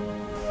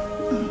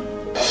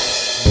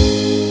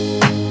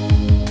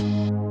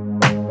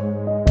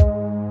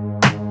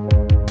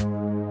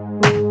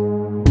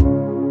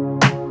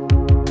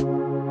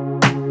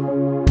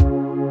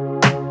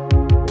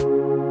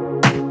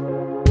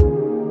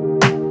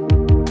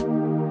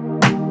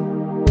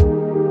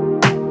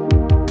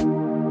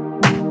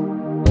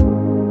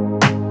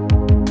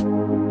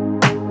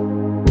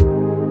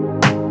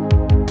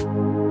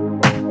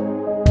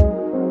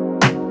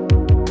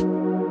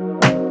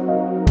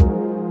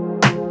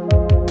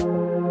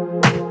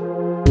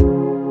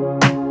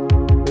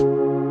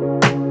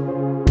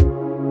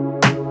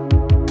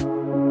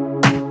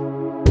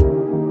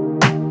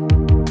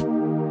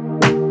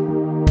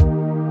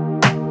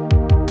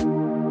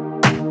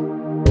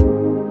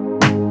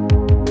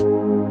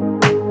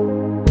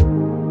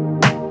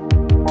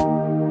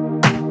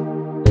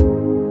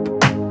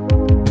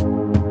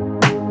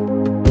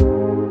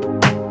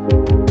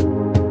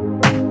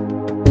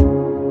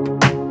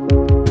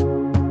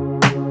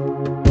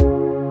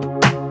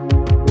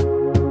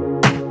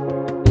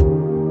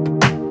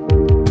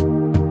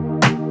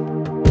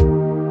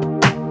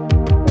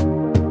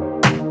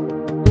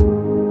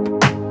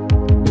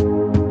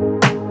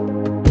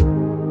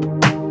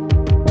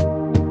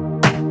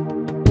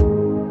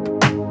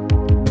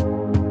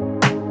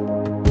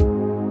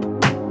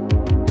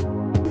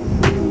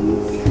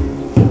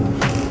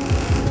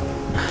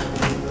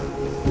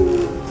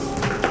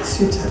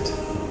 Sweetheart,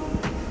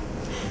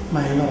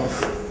 my love,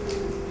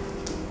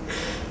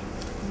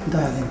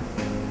 darling,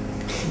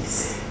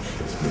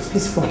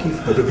 please forgive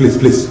her.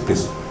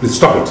 Please,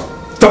 stop it.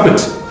 Stop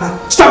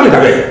it,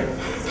 Abel.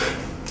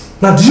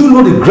 Now, do you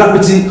know the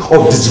gravity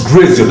of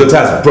disgrace your daughter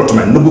has brought to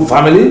my noble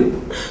family?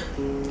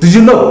 Did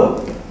you know?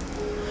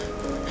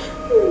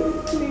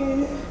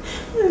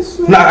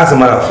 Now, as a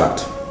matter of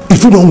fact,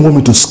 if you don't want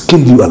me to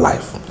skin you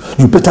alive,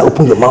 you better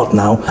open your mouth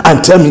now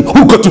and tell me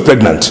who got you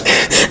pregnant.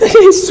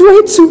 I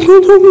swear to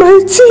God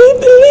Almighty,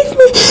 believe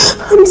me,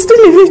 I'm still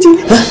a virgin.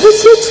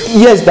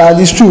 Yes, Dad,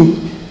 it's true.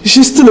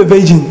 She's still a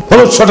virgin.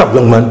 Oh, shut up,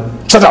 young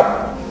man. Shut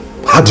up.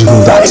 How do you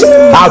know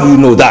that? How do you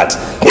know that?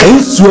 Can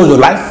you swear on your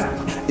life?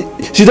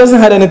 She doesn't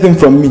hide anything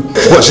from me.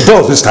 Well, she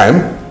does this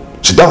time.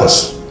 She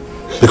does.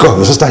 Because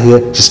your sister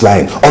here, she's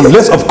lying.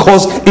 Unless, of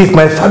course, if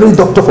my family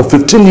doctor for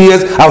 15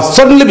 years, I'll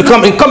suddenly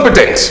become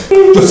incompetent.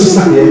 Your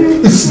sister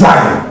here is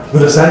lying. You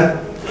understand?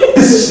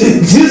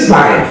 She's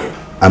lying.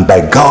 And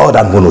by God,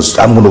 I'm going to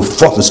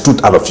force the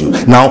truth out of you.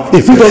 Now,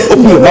 if you don't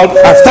open your mouth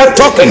and start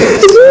talking,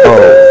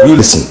 oh, you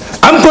listen.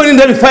 I'm going in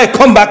there before I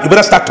come back. You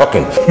better start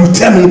talking. You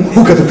tell me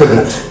who got you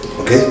pregnant,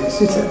 okay?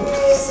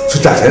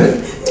 Sweetheart,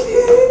 eh?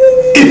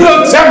 If you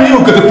don't tell me you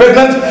got you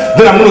pregnant,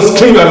 then I'm going to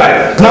scream your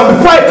life. Now,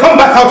 before I come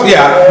back out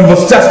here, you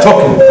must start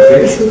talking,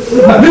 okay?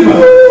 Now, leave her.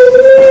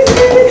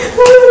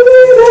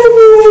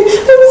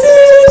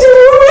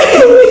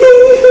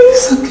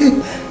 It's okay.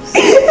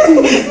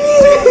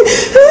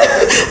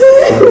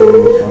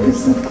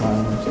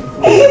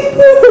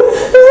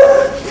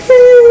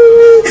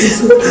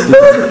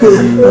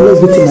 Let's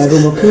go to my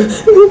room, okay?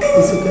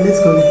 It's okay, let's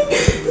go.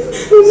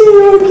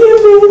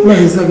 No,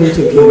 it's not going to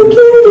kill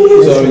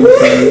you. Sorry.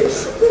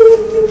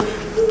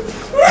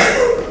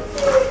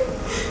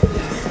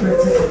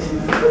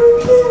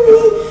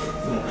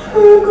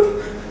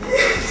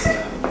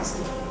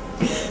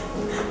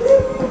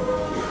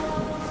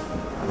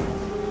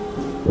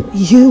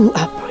 You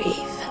are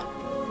brave.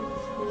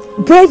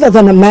 Braver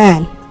than a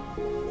man.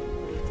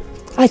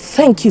 I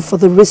thank you for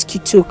the risk you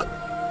took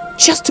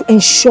just to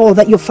ensure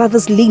that your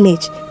father's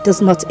lineage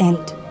does not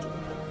end.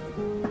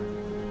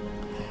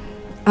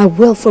 I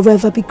will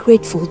forever be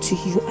grateful to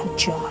you and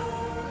Choma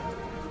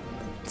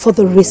for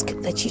the risk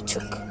that you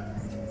took.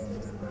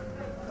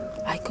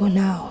 I go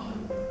now.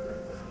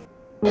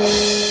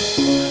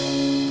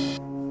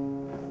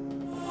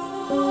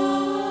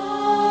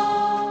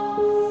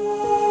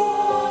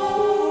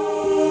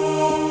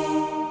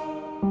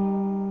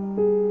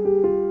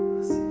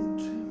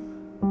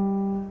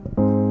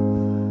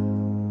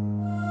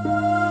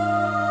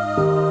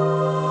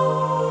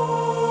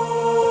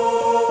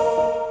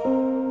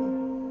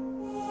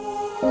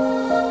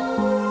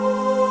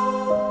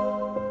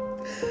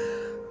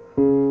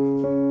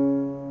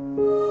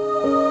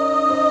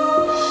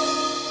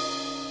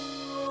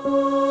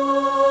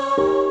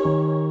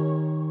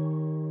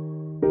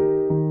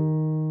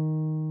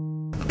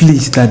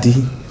 Please, Daddy,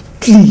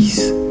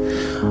 please.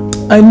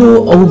 I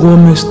know Ogo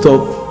messed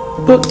up,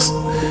 but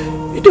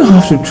you don't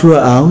have to throw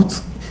her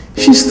out.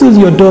 She's still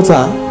your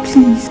daughter,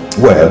 please.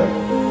 Well,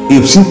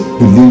 if she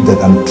believed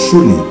that I'm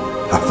truly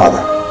her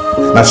father,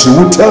 now she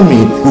would tell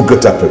me who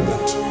got her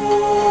pregnant.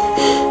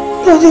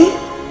 Daddy,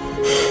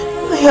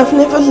 I have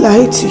never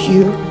lied to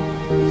you.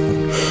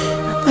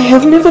 I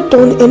have never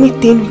done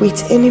anything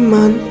with any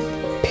man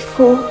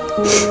before.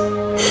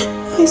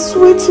 I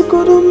swear to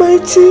God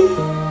Almighty,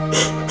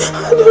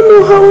 I don't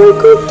know how I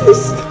got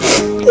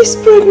this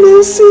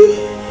pregnancy.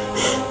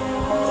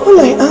 All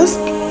I ask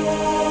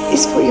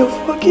is for your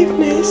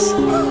forgiveness.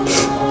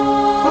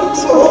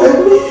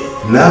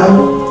 Now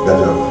that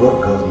you have brought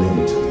God's name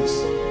into this,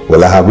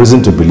 well, I have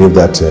reason to believe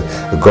that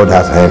God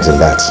has hands in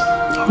that.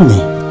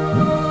 Onny,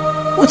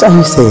 what are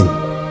you saying?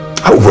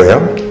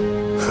 Well,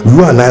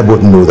 you and I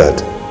both know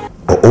that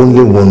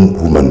only one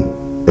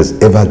woman has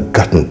ever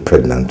gotten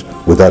pregnant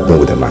without being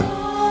with a man.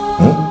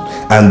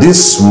 And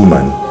this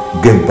woman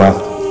gave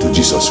birth to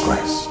Jesus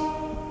Christ.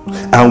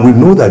 And we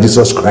know that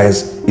Jesus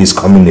Christ is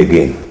coming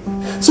again.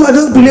 So I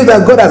just believe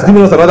that God has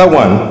given us another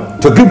one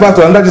to give birth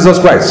to another Jesus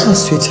Christ. Oh,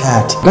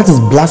 sweetheart, that is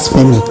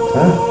blasphemy.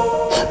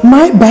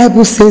 My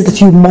Bible says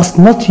that you must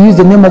not use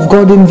the name of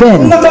God in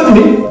vain. Not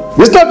me.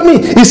 It's not me.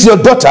 It's your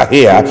daughter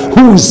here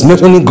who is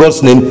mentioning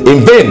God's name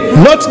in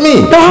vain. Not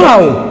me.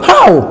 How?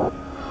 How?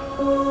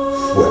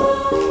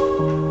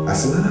 Well,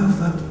 as a matter of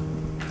fact,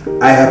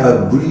 I have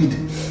agreed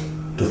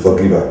to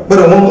forgive her, but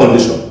on one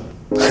condition.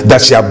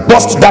 That she had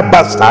bust that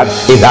bastard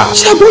in her.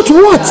 She had bought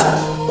what?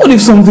 What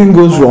if something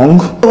goes wrong?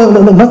 No,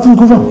 nothing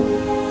goes wrong.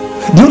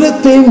 The only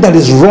thing that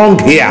is wrong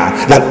here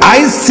that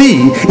I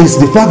see is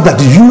the fact that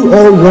you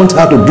all want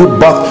her to give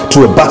birth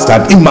to a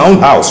bastard in my own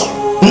house.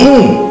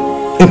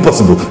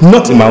 Impossible.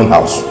 Not in my own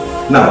house.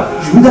 Now,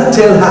 you either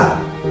tell her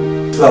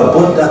to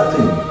abort that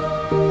thing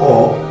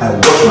or I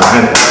wash my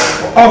hands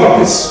of all of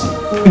this.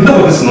 Enough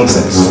of this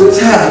nonsense.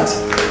 Sweetheart.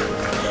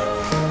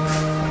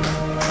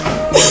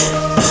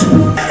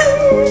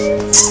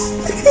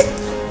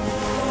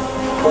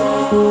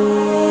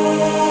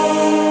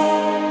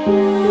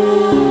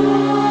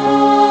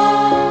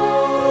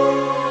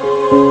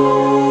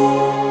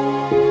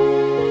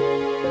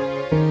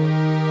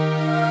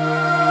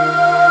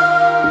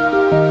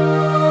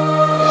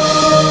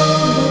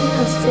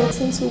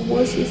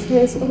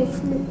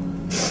 Of me.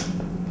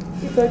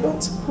 If I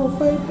don't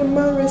provide the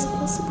man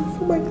responsible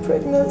for my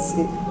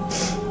pregnancy,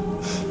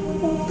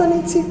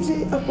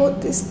 alternatively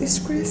abort this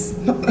disgrace.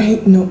 No.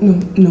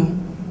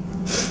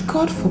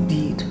 God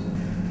forbid.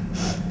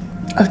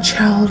 A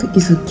child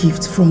is a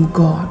gift from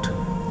God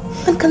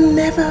and can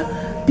never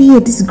be a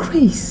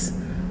disgrace.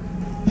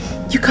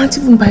 You can't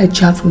even buy a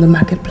child from the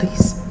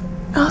marketplace,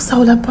 else I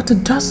will have bought a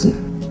dozen.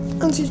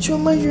 Auntie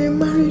Choma, you're a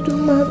married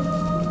woman.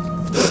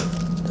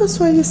 That's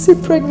why you see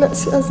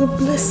pregnancy as a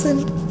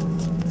blessing.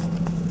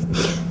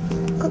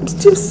 I'm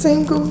still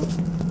single.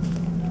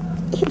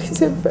 It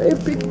is a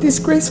very big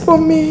disgrace for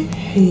me.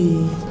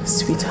 Hey,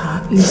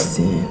 sweetheart,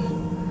 listen.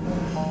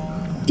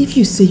 If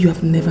you say you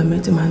have never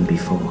met a man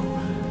before,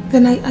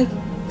 then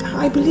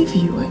I believe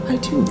you. I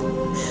do.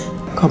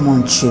 Come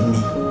on,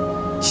 Jimmy.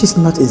 She's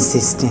not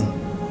insisting.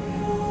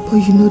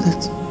 But you know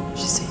that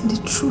she's saying the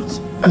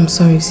truth. I'm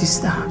sorry,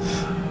 sister.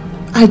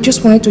 I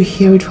just wanted to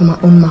hear it from her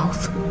own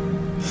mouth.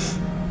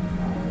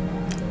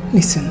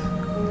 Listen,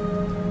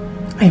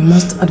 I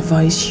must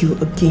advise you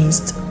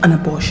against an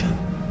abortion.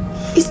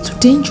 It's too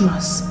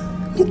dangerous.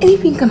 I mean,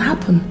 anything can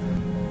happen.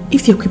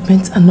 If the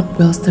equipment are not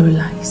well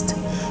sterilized,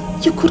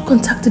 you could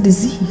contract a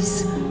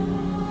disease.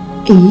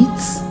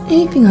 AIDS,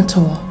 anything at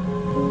all.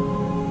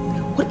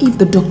 What if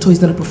the doctor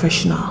is not a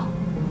professional?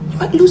 You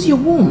might lose your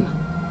womb.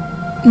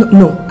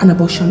 No, an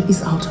abortion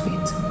is out of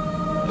it.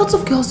 Lots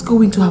of girls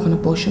go in to have an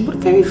abortion, but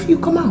very few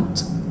come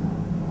out.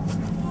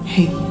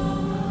 Hey,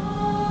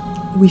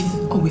 with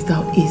or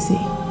without Izzy,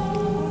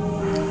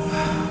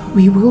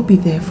 we will be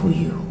there for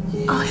you.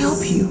 I'll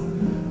help you.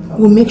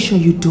 We'll make sure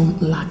you don't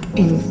lack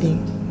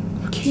anything.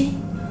 Okay?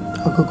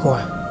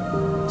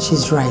 Ogogoa,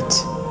 she's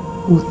right.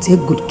 We'll take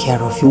good care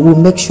of you. We'll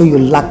make sure you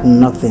lack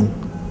nothing.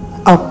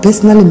 I'll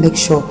personally make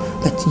sure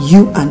that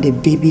you and the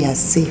baby are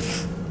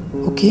safe.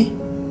 Okay?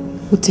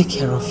 We'll take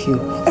care of you.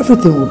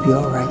 Everything will be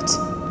alright.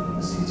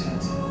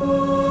 Sweetheart.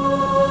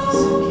 It's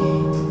okay.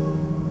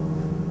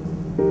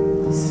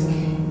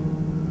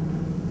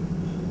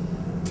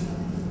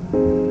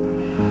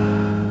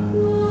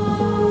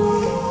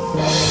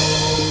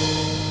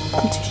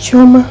 Auntie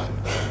Choma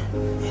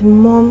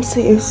and Mom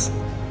says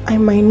I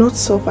might not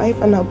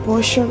survive an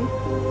abortion.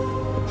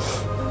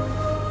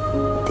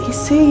 They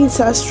say it's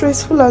as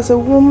stressful as a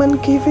woman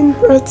giving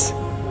birth.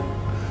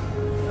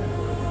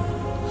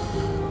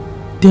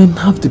 Then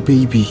have the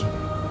baby.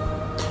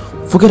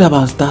 Forget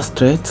about that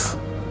threat.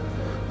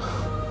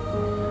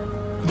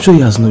 I'm sure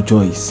he has no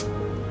choice.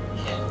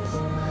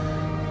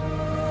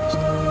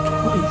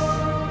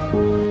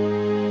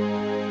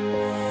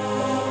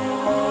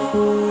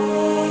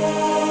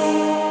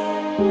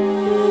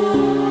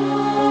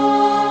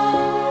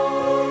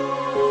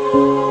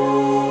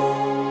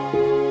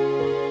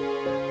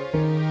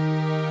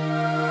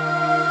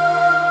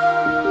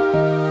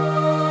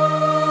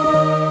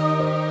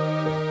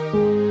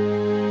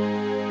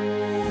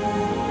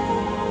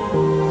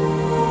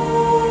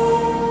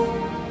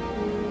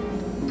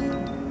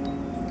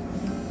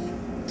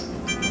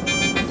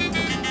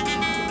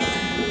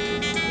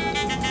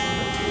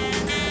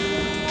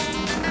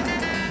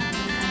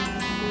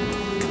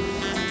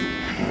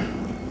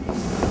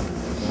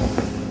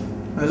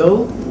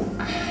 Hello?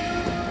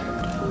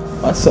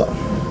 What's up?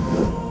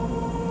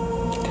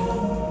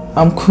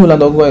 I'm cool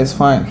and Ogwa is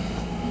fine.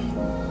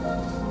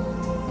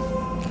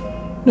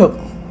 No,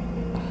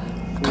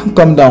 I can't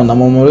come down.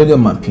 I'm already in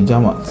my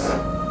pajamas.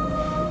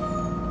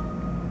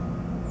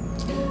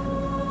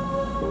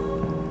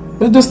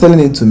 You're just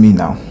telling it to me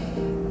now.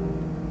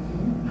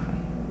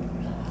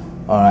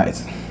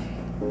 Alright.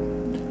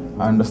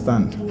 I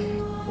understand.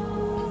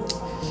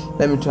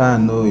 Let me try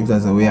and know if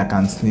there's a way I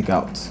can sneak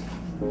out.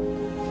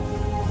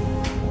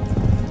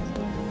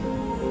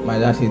 My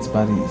dad hates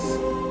parties.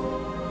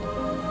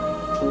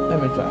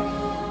 Let me try.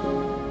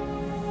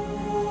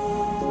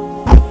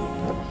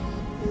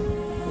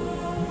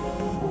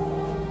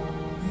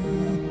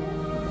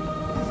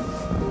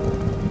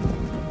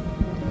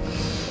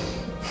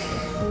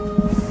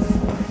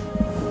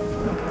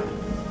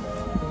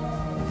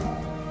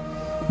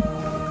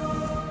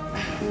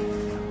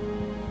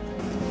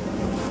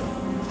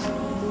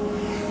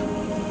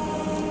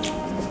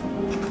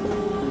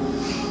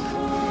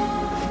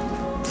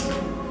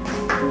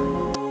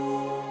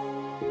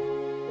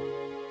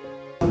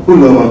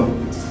 Mama,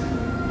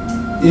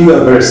 you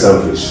are very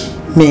selfish.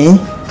 Me?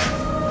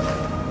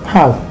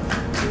 How?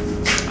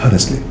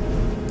 Honestly,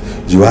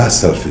 you are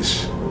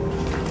selfish.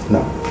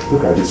 Now,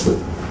 look at this way.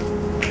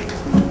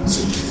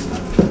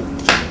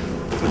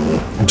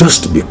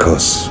 Just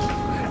because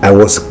I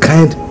was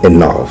kind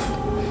enough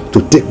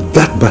to take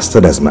that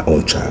bastard as my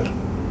own child,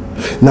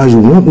 now you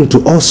want me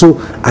to also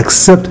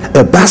accept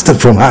a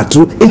bastard from her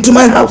too into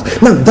my house?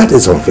 Now that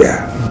is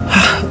unfair.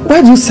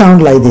 Why do you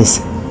sound like this?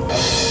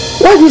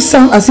 Why do you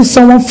sound as if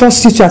someone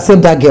forced you to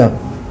accept that girl?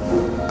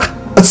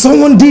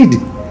 Someone did.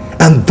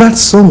 And that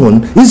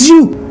someone is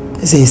you.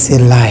 This is a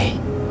lie.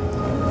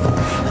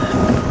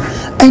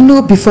 I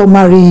know before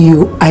marrying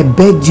you, I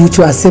begged you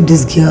to accept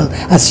this girl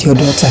as your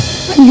daughter.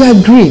 And you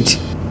agreed.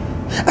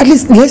 At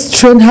least let's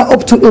train her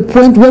up to a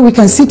point where we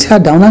can sit her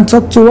down and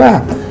talk to her.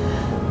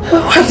 Why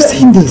are you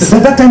saying this?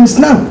 That time is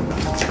now.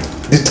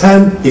 The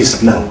time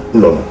is now,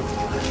 Lord.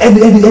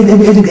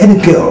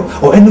 Any girl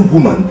or any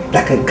woman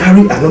that can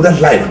carry another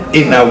life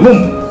in her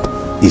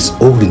womb is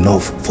old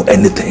enough for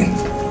anything.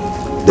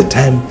 The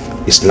time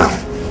is now.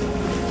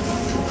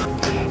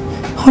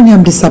 Honey,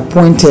 I'm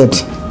disappointed.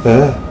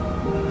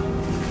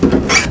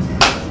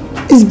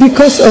 It's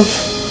because of...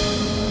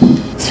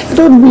 I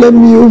don't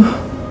blame you.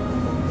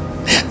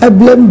 I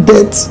blame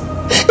death.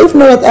 If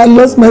not, I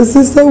lost my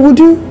sister. Would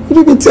you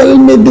be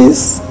telling me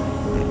this?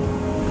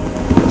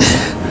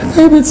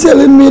 Can you be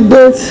telling me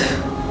that?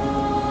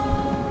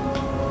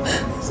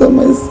 So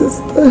my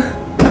sister.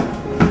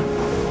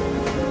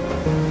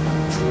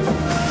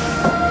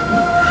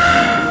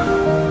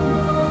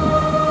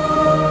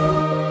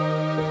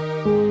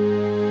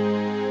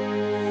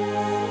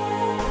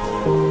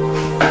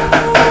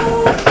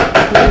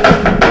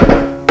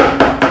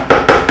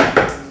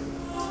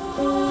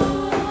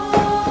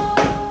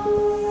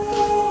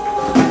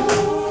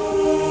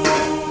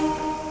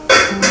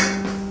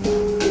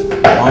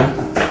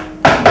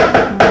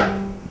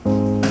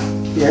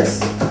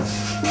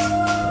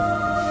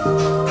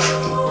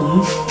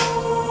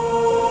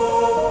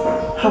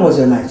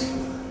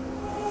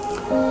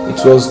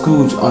 It was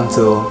good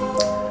until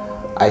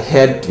I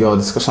heard your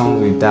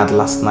discussion with Dad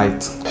last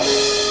night.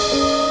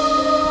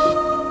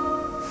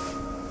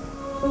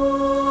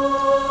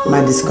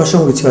 My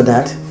discussion with your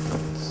dad?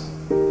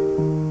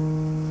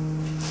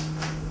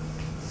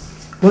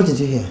 What did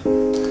you hear?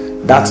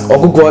 That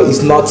Ogugo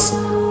is not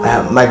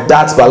my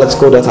dad's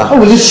biological daughter. How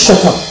will you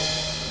shut up?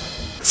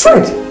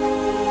 Fred,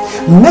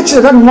 make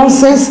sure that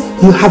nonsense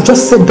you have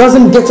just said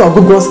doesn't get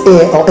Ogugo's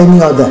ear or any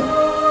other.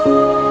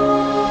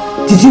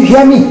 Did you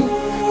hear me?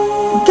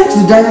 Get to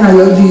the dining and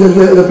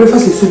your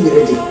breakfast will soon be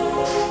ready.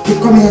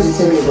 Keep coming here to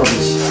tell me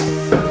rubbish.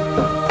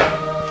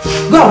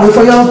 Go away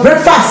for your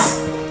breakfast!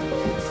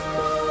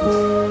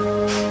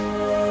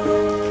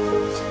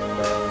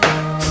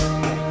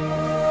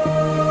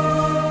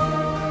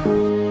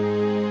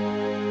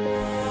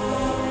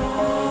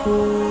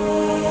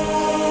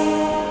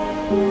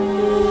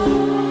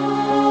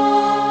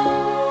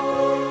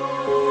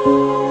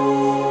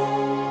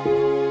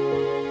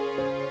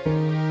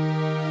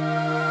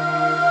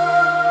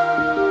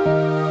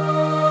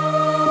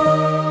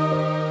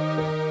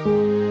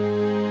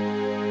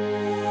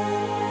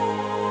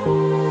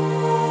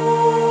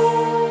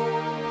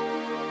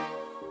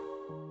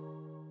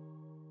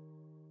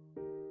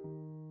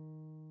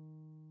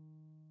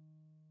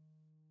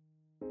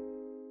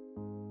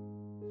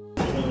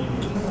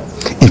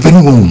 If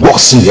anyone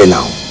walks in here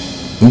now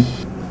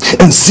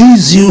and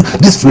sees you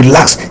this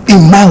relaxed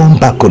in my own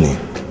balcony,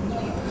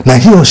 now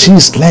he or she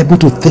is liable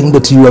to think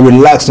that you are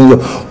relaxed in your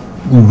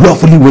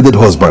roughly wedded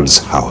husband's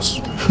house.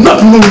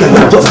 Not knowing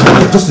that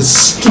you're just a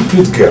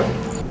stupid girl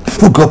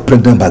who got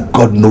pregnant by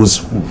God knows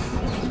who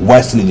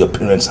while still in your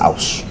parents'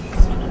 house.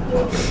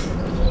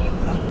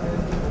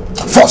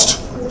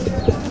 First,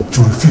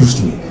 you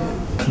refused me.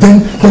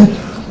 Then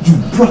you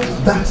brought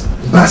that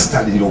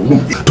bastard in your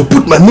room to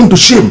put my name to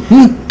shame.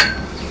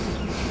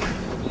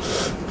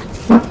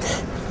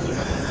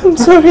 I'm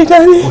sorry,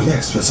 Daddy. Oh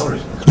yes, you're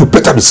sorry. You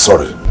better be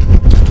sorry.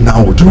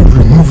 Now, would you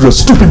remove your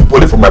stupid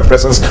body from my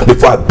presence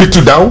before I beat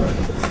you down?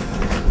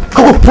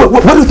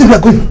 Where do you think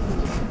you're going?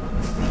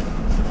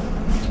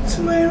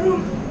 To my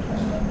room.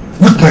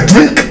 With my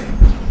drink?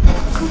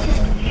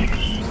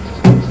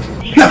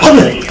 Now come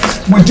here.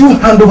 Would you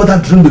hand over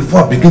that drink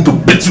before I begin to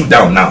beat you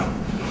down now?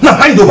 Now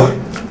hand over.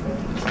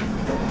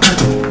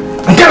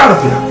 And get out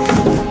of here.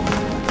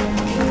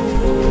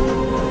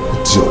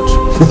 Idiot.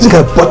 You think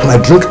I bought my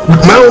drink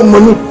with my own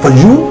money for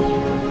you?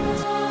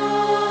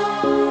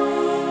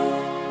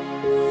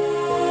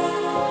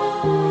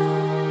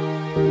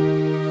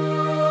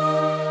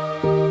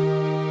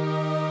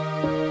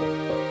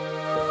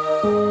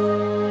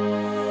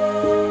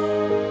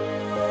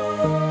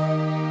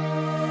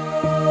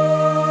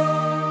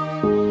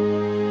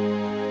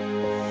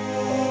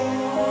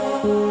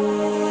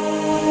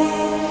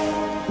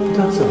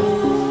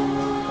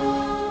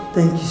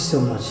 Thank you so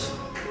much.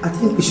 I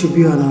think we should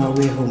be on our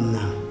way home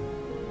now.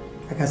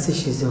 I can see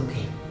she's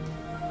okay.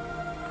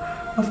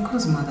 Of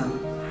course, madam.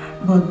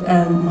 But,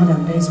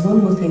 madam, there's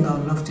one more thing I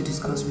would love to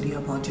discuss with you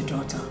about your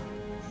daughter.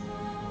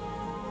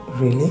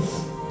 Really?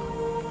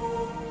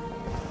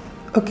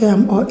 Okay,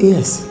 I'm all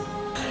ears.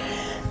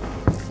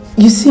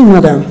 You see,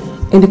 madam,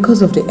 in the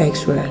course of the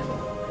x-ray,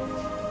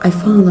 I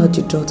found out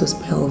your daughter's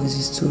pelvis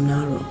is too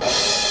narrow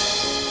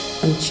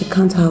and she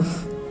can't have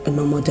a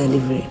normal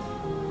delivery.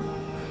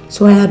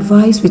 So I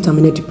advise we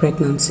terminate the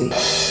pregnancy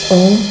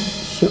or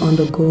she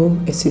undergo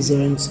a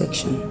cesarean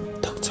section.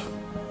 Doctor,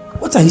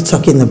 what are you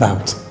talking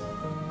about?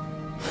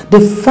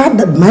 The fact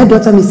that my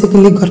daughter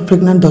mistakenly got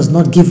pregnant does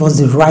not give us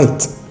the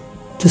right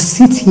to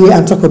sit here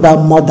and talk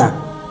about murder.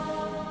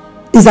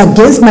 It's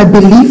against my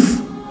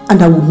belief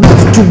and I will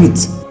not do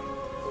it.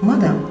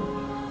 Madam,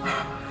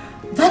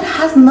 that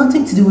has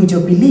nothing to do with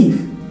your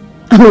belief.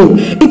 I mean,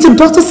 it's your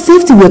daughter's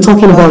safety we're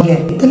talking about here.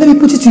 Then let me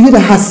put it to you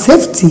that her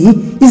safety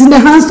is in the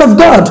hands of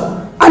God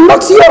and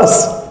not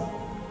yours.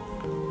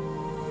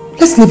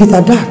 Let's leave it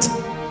at that.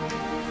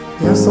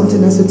 You have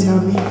something else to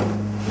tell me?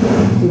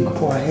 You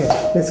go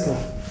ahead. Let's go.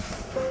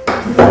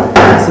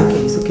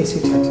 It's okay,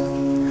 sweetheart.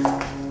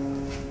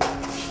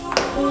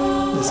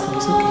 Let's go,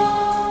 it's okay.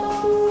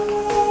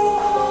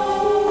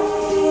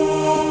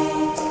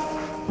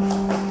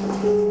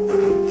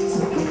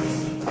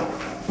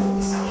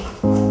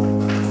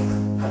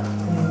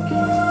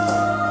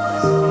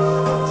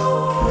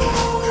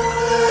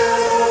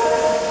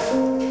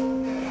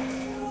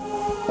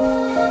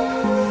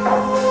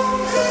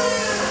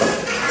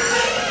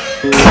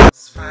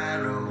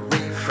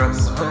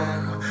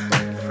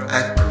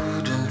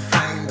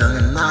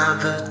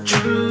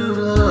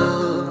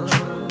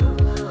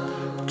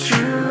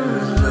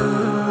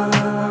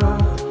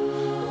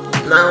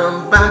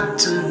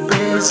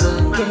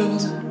 again.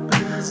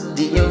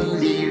 The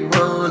only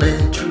one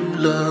and true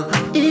love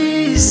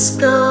is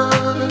gone.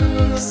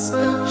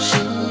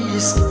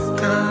 She's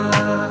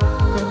gone.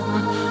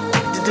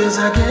 The days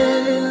are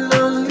getting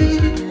lonely.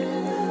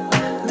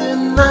 The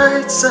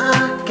nights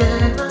are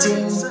getting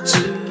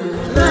too.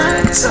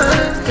 Nights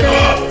are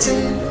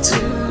getting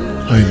too.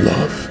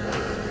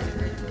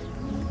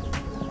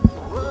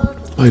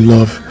 My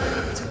love,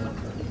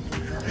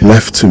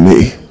 left to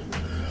me,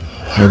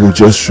 I will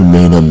just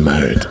remain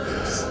unmarried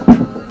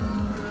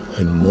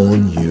and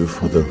mourn you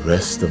for the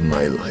rest of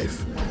my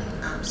life,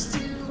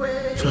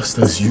 just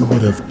as you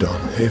would have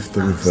done if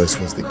the reverse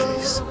was the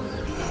case.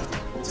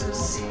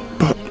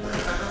 But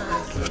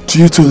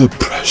due to the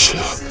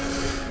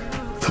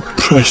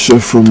pressure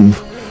from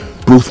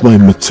both my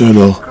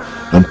maternal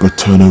and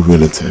paternal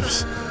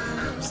relatives,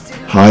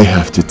 I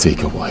have to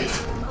take a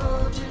wife.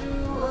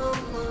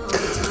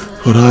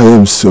 But I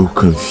am so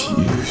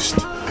confused.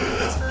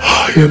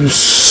 I am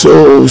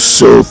so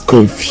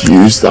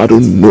confused. I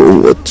don't know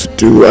what to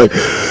do. I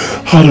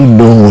don't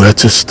know where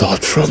to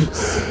start from.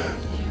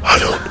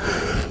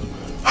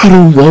 I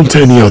don't want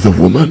any other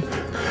woman.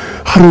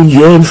 I don't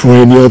yearn for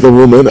any other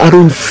woman. I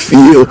don't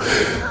feel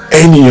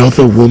any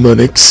other woman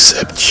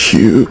except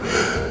you.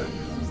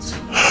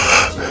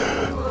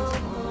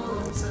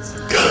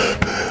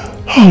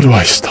 How do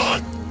I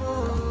start?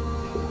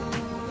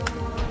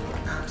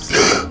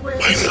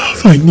 My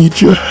love, I need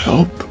your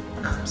help.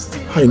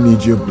 I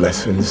need your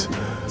blessings.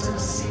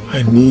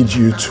 I need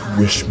you to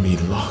wish me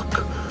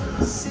luck.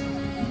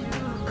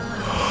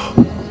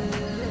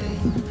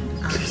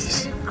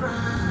 Please.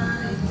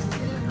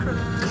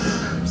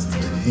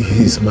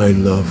 Please, my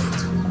love,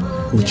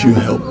 would you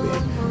help me?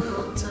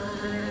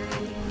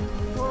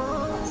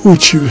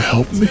 Would you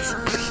help me,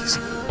 please?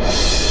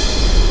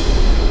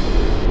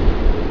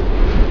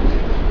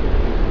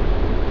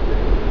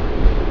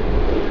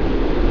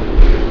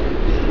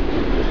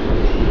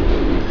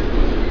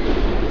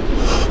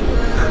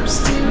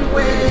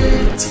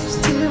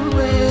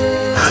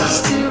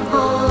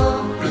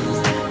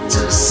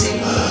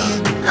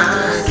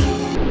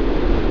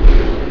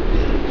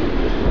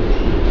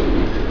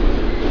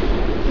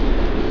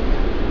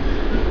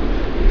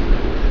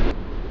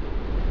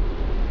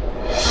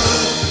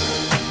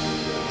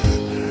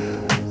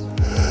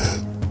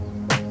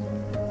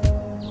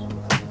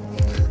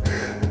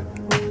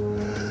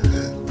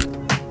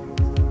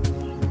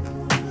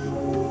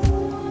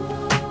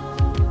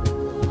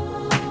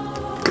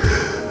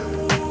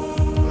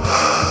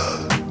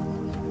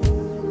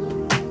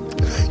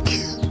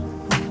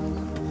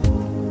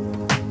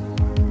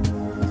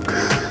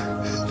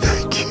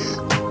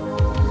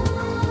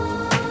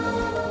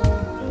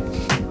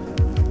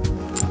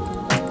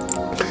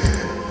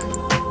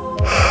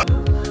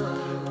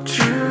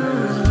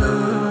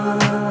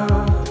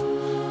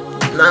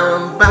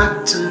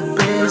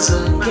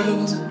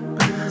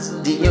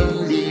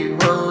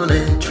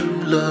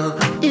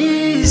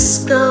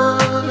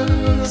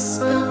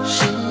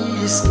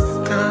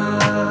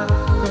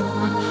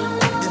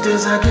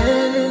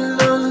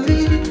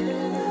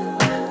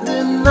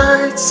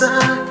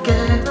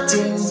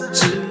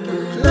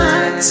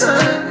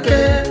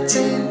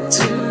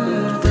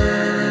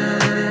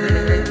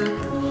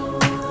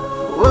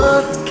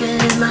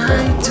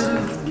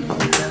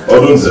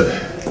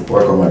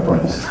 Welcome, my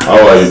prince. How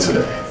are you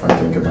today? Fine,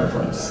 thank you, my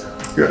prince.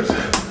 Good.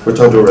 With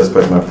all due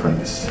respect, my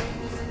prince,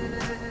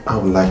 I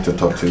would like to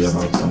talk to you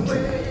about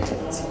something.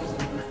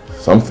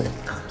 Something?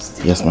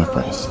 Yes, my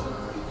prince.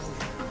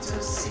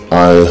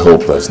 I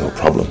hope there's no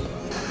problem.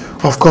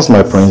 Of course,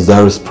 my prince,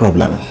 there is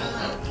problem.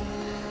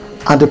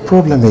 And the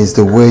problem is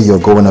the way you're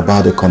going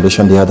about the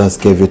condition the others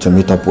gave you to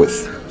meet up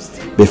with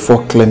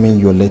before claiming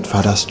your late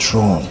father's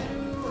throne.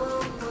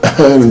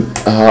 And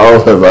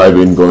how have I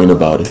been going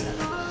about it?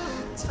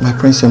 My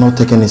prince, you're not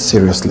taking it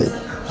seriously.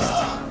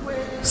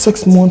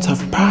 6 months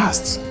have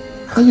passed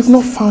and you've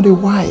not found a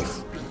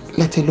wife,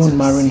 let alone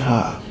marrying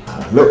her.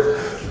 Look,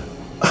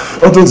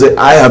 Odunze,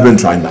 I have been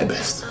trying my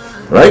best,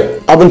 right?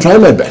 I've been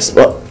trying my best,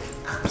 but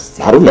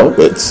I don't know,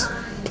 it's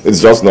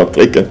just not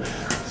clicking.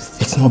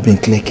 It's not been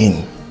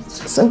clicking.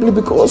 Simply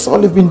because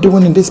all you've been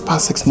doing in these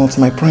past 6 months,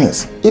 my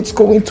prince, it's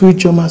going to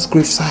Ijeoma's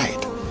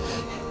graveside,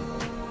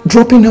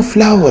 dropping her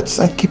flowers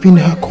and keeping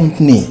her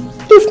company.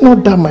 If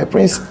not that, my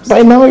prince,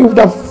 by now you would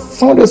have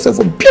found yourself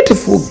a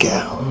beautiful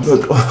girl.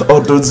 Look,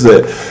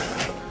 Odunze,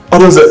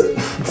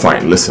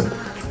 fine, listen.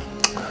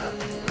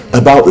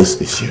 About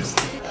this issue,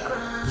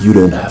 you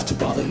don't have to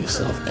bother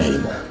yourself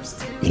anymore.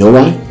 You know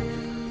why?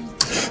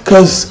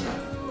 Because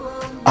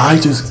I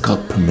just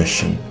got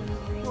permission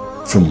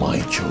from my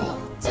jewel.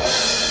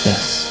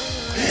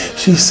 Yes.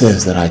 She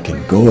says that I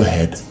can go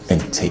ahead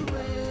and take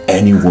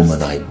any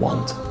woman I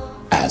want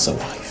as a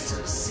wife.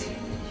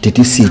 Did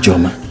you see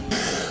Ijeoma?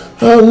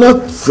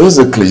 Not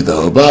physically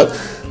though, but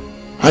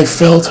I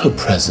felt her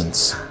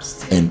presence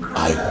and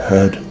I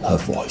heard her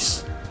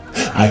voice.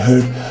 I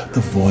heard the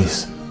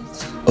voice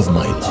of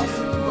my love.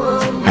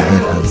 I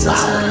heard her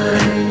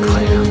loud and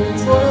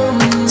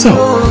clear. So,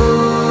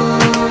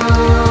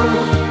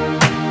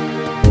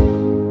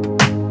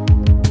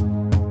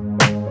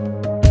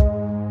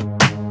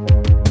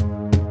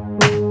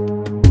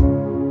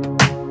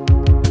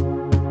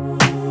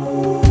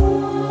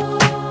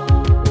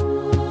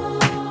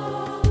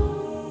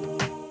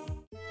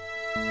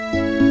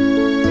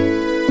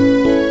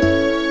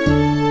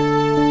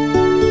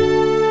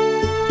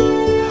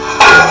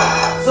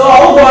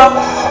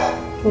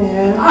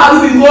 How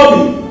have you been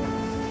coping?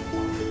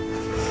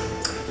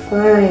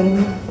 Fine.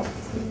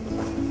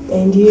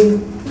 And you?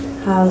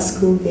 How's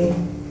school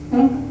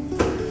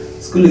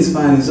been? School is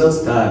fine, it's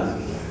just that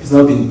it's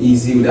not been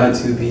easy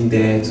without you being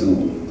there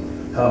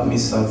to help me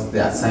sort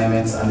the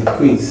assignments and the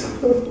quiz.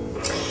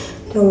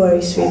 Don't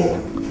worry, sweetie.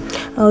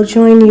 I'll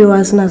join you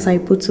as soon as I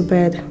put to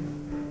bed.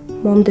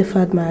 Mom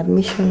deferred my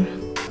admission.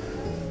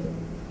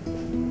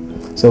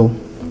 So,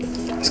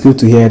 it's good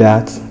to hear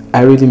that.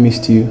 I really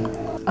missed you.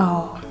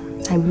 Oh,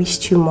 I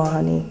missed you more,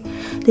 honey.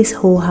 This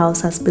whole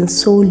house has been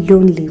so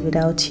lonely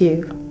without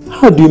you.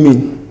 How do you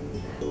mean?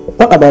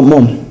 What about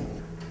Mom?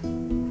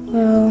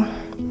 Well,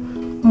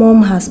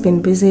 Mom has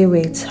been busy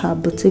with her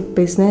boutique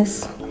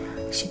business.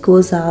 She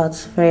goes out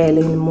very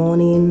early in the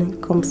morning,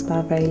 comes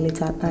back very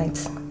late at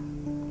night.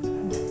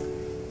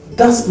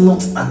 That's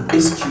not an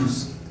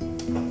excuse.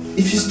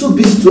 If she's too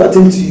busy to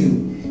attend to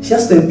you, she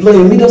has to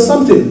employ a maid or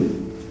something.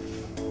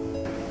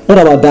 What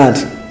about Dad?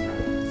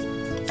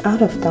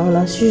 Out of town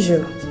as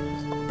usual.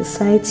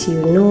 Besides,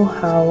 you know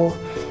how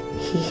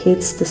he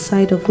hates the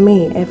sight of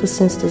me ever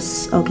since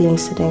this ugly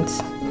incident.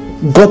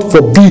 God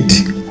forbid!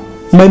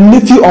 My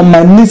nephew or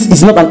my niece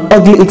is not an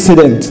ugly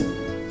incident.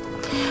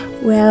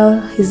 Well,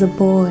 he's a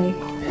boy.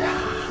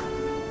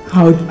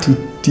 How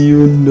did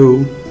you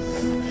know?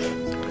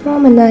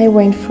 Mom and I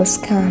went for a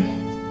scan.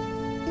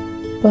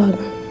 But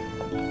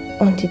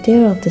on the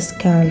day of the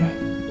scan,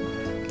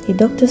 the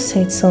doctor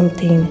said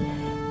something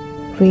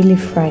really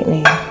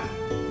frightening.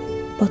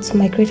 But to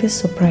my greatest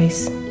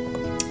surprise,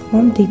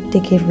 Mom did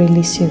take it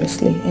really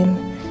seriously, and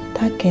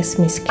that gets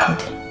me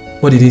scared.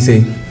 What did he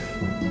say?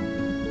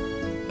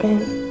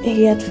 And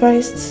he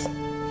advised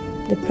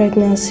the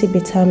pregnancy be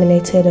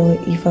terminated or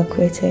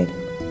evacuated.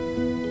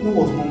 What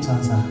was Mom's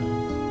answer?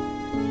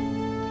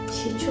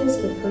 She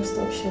chose the first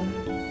option.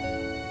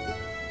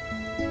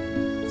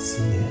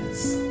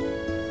 Yes.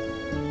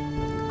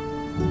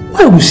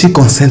 Why would she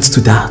consent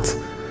to that?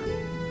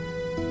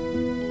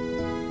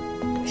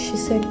 She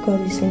said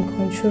God is in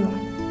control.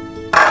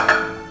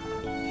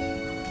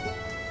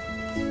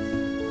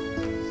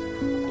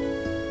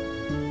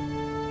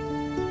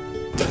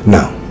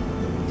 Now,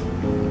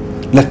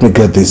 let me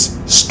get this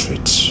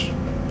straight.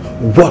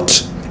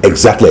 What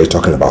exactly are you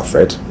talking about,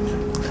 Fred?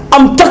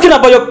 I'm talking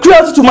about your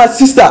cruelty to my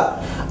sister.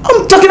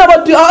 I'm talking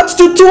about your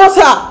attitude towards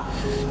her.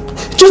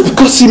 Just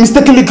because she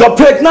mistakenly got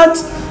pregnant.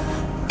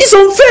 It's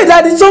unfair,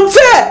 Dad. It's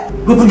unfair.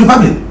 You're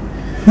babbling.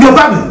 You're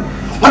babbling.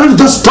 Why don't you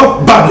just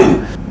stop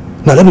babbling?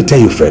 Now let me tell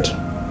you, Fred.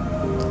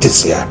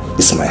 This here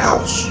is my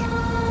house.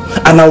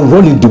 And I'll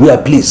run it the way I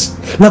please.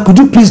 Now could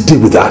you please deal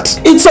with that?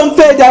 It's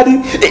unfair,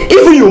 Daddy.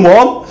 Even you,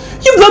 Mom.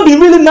 You've not been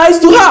really nice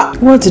to her.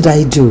 What did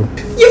I do?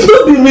 You've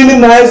not been really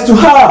nice to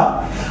her.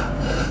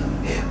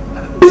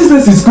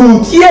 Business is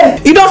good. Yeah,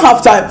 you don't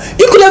have time.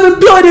 You could have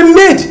employed a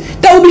maid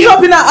that will be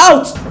helping her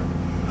out.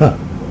 Huh.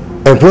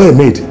 Employ a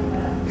maid?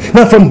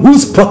 Now from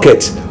whose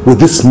pocket will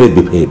this maid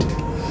be paid?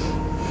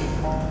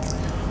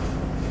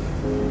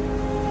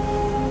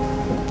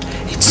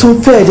 It's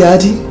unfair,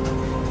 Daddy.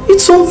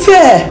 It's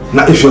unfair.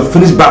 Now if you're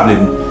finished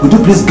babbling, could you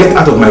please get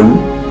out of my room?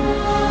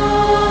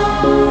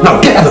 Now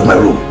get out of my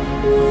room.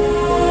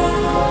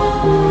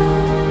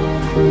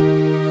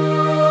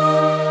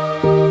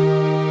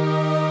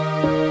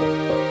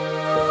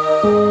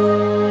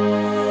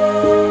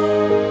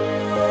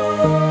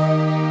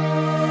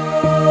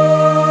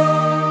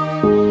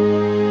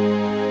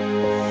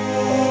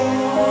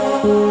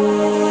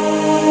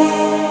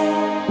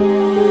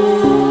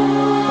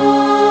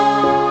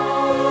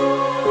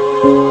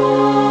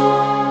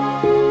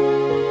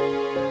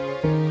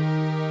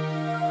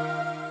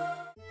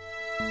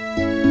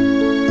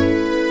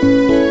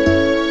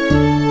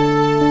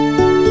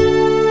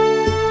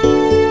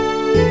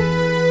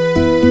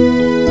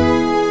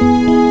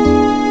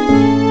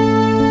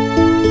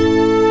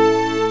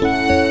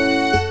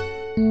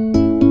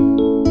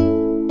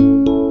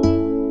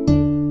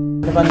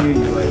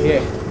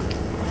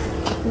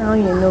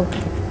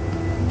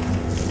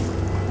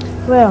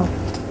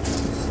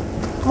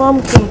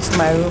 Mom came to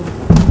my room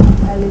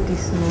early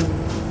this morning.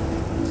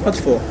 What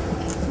for?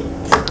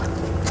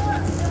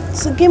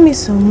 To give me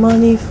some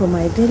money for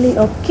my daily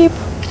upkeep.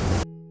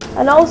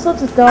 And also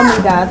to tell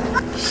me that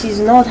she's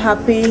not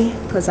happy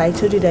because I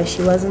told you that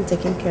she wasn't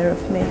taking care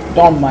of me.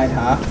 Don't mind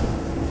her.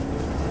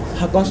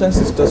 Her conscience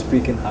is just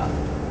breaking her.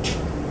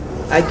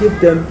 I give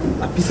them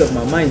a piece of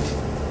my mind.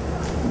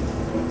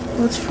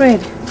 But Fred,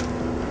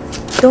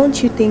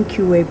 don't you think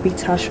you were a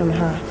bit harsh on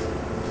her?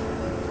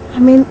 I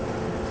mean,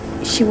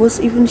 she was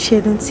even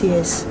shedding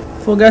tears.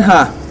 Forget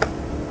her.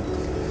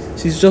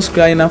 She's just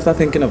crying after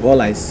thinking of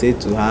all I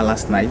said to her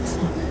last night.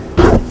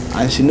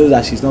 And she knows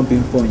that she's not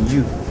being fair on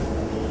you.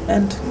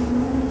 And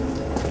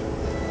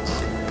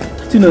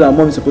don't you know that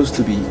Mom is supposed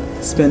to be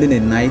spending a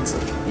night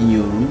in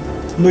your room,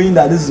 knowing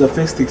that this is your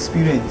first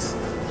experience?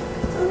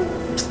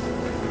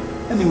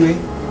 Anyway,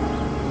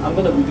 I'm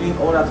gonna be doing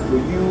all that for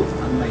you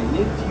and my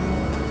nephew.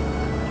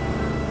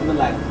 I'm gonna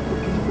like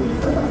cooking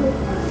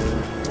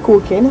for you.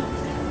 Cooking?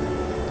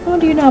 What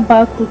do you know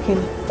about cooking?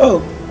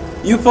 Oh,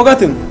 you've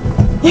forgotten.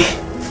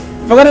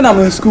 Forgetting I'm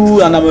in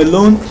school and I'm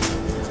alone,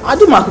 I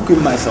do my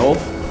cooking myself.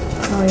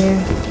 Oh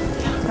yeah,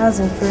 that's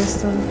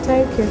interesting.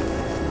 Thank you.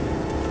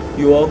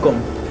 You're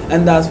welcome.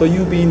 And as for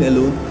you being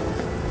alone,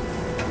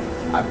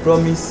 I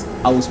promise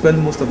I will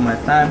spend most of my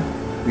time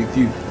with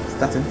you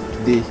starting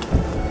today.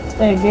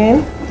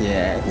 Again?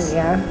 Yes.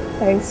 Yeah,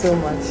 thanks so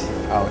much.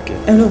 Okay.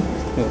 No.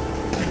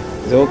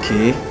 It's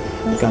okay.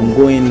 You can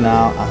go in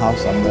now and have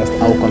some rest.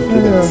 I will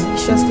complete No, it.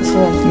 it's just this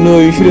one. No,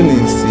 you shouldn't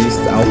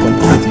insist. I will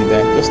complete you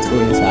then. Just go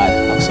inside,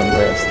 have some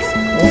rest.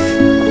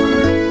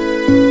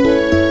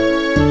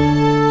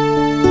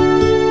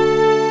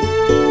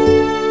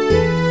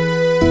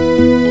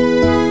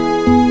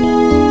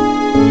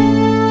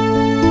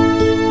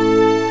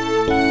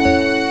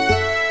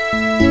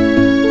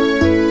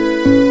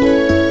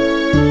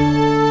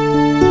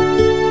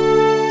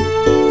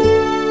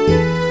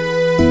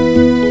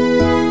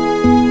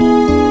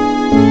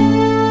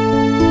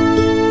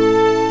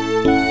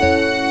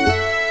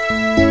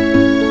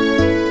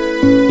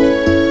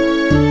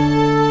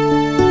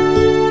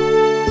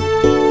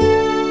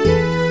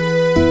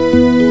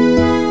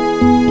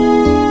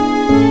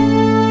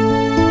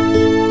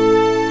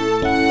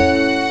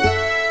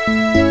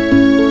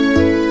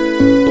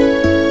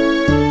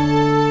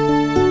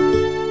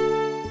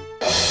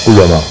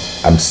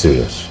 I'm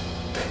serious.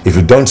 If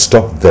you don't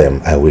stop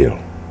them, I will.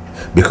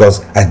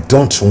 Because I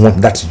don't want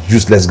that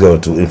useless girl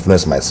to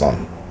influence my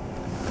son.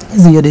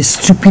 You're the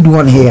stupid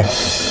one here.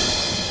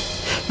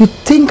 You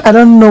think I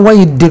don't know why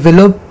you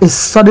develop a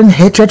sudden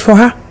hatred for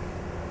her?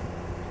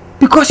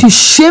 Because you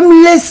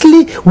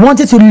shamelessly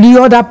wanted to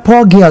lure that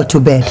poor girl to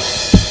bed.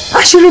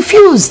 And she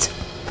refused.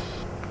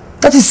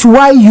 That is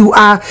why you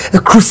are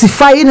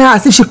crucifying her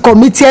as if she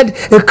committed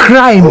a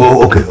crime.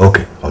 Oh,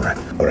 okay. Alright.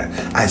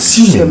 I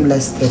assume...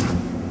 Shameless thing.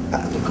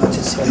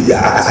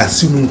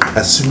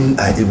 Assuming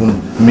I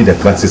even made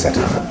advances at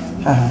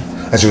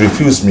her. And she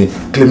refused me,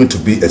 claiming to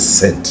be a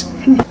saint.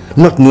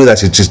 Not knowing that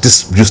she's just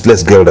this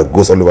useless girl that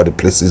goes all over the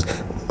places.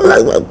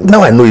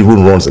 Now I know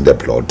even runs in their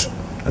blood.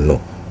 I know.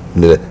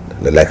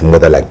 Like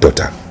mother, like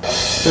daughter.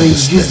 You're a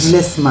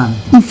useless man.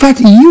 In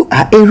fact, you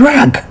are a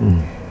rag.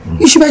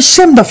 You should be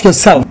ashamed of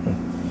yourself.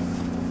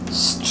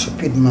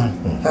 Stupid man.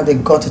 You have the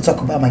gut to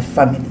talk about my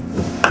family.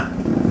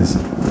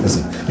 Listen.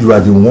 You are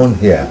the one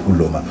here,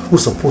 Uloma,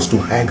 who's supposed to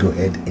hide your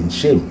head in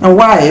shame. And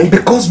why?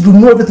 Because you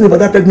know everything about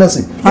that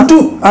pregnancy. You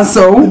do. And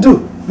so? You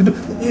do.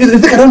 You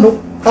think I don't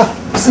know?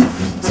 See,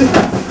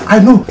 I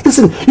know.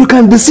 Listen, you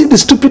can deceive the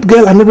stupid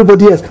girl and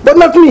everybody else, but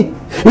not me.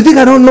 You think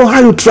I don't know how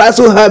you try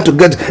so hard to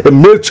get a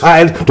male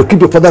child to keep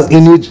your father's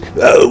lineage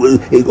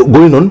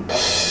going on?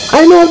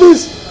 I know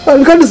this.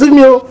 You can't deceive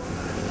me. You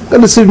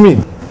can't deceive me.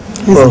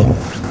 Listen,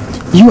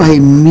 you are a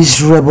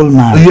miserable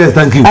man. Yes,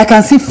 thank you. I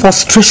can see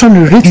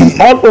frustration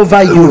written all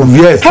over you.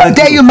 Yes, how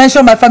dare you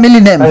mention my family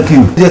name? Thank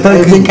you. Yes,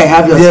 thank you. think I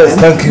have your Yes,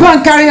 time? thank you. Go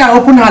and carry her,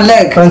 open her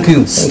leg. Thank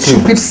you.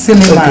 Stupid,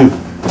 silly man.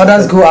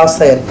 Others go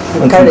outside.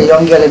 You carry a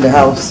young girl in the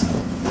house.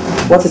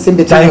 What is in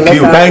between?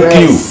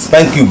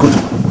 Thank you.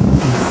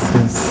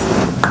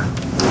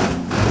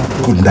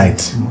 Good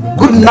night.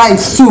 Good night,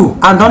 Sue.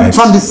 And don't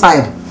turn this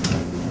side.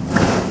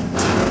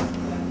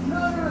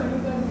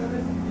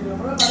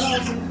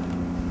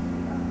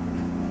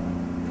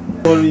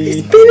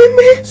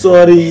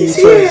 Sorry.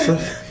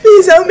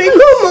 Please help me.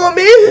 Come,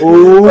 mommy.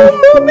 Oh,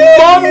 mommy.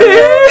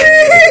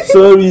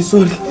 Sorry.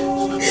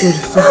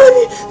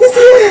 Honey, this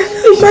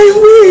is my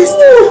waist.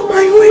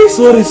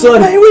 Sorry.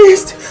 My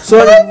waist.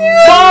 Sorry.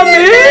 Mommy.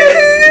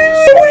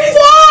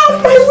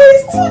 My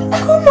waist.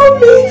 Come,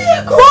 mommy.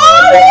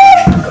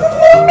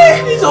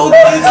 It's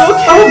okay.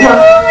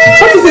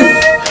 What is this?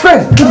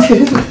 Fred,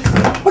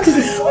 what is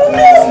this?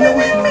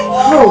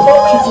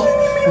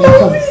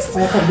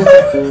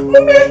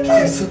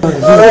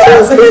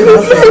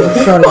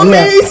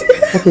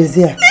 Okay,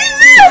 Zia.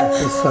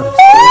 Sorry.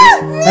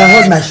 I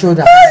hold my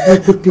shoulder.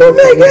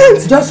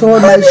 Just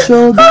hold my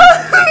shoulder.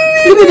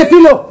 Give me the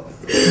pillow.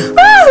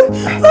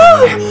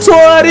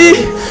 Sorry.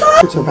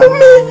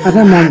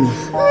 Adam, mommy,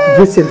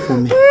 breathe in for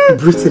me.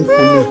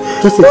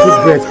 Just a deep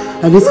breath.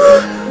 And this.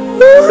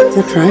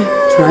 Try.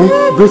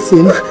 Breathe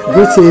in.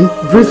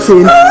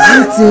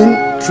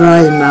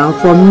 Try now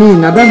for me.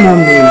 Adam,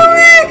 mommy.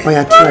 Oh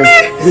yeah, try.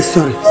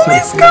 Sorry.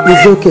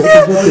 It's okay.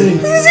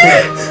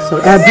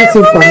 Sorry. Breathe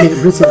in for me.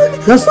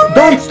 Just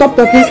don't stop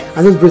talking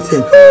and just breathe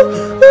in. Oh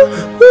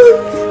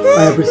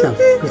yeah, breathe out.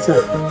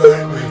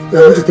 I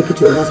want to take it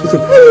to the hospital.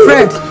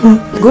 Fred,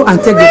 go and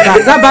take the car.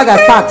 That bag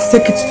I packed,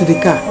 take it to the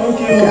car.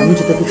 Okay, I want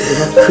to take it to the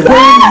hospital.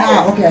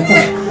 Now, okay, I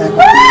come.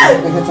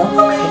 Get up.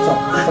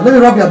 Let me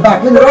rub your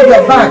back. Yes,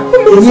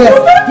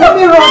 let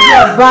me rub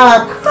your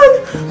back.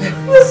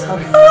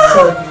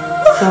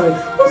 Sorry.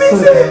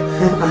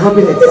 I'm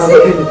rubbing it.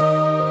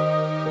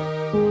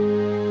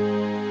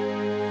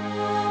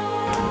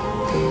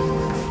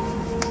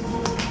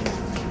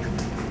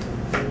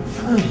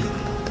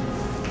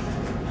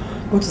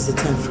 What is the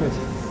time, Fred?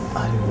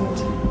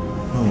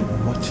 No,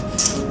 watch.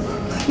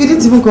 You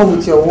didn't even come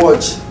with your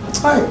watch.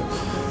 Hi.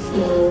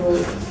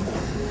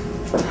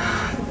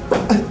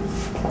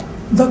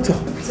 Doctor.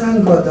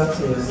 Thank God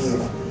doctor is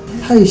here.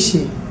 I How is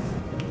she?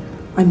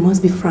 I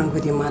must be frank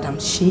with you, madam.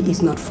 She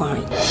is not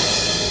fine.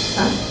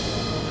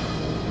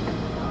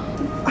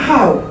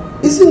 How?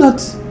 Is it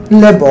not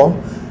labor?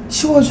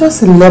 She was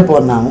just in labor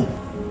now.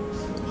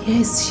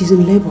 Yes, she's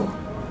in labor.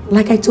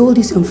 Like I told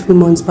you some few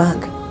months back,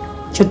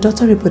 your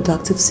daughter's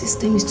reproductive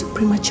system is too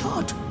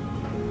premature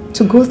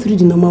to go through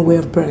the normal way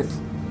of birth.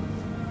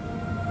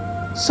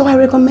 So I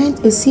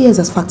recommend a CS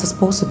as fast as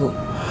possible.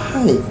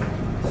 Hi,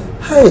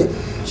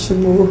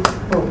 Shimo.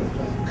 Oh.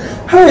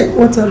 Hi,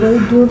 what have I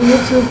done?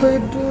 What have I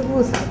done?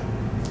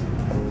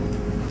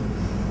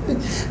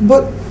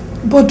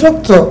 But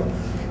doctor,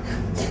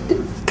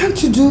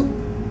 can't you do?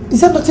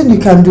 Is there nothing you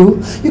can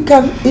do? You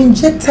can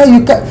inject her.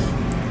 You can.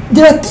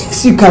 There are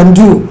things you can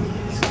do.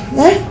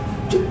 Eh?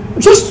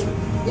 Just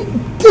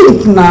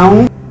think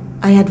now.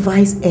 I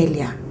advised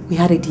earlier. We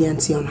had a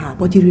DNC on her,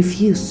 but you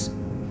refused.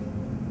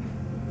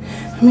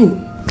 I mean,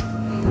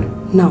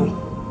 now,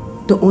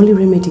 the only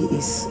remedy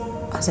is,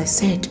 as I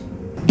said.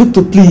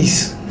 Doctor,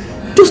 please.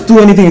 Just do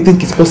anything you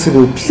think is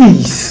possible.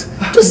 Please.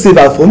 Just save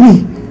her for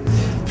me.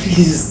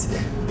 Please,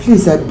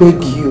 I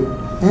beg you.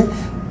 Eh?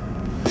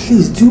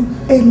 Please do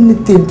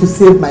anything to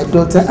save my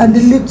daughter and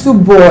the little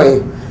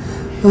boy.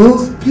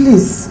 Oh,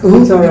 please.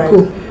 Oh, it's alright.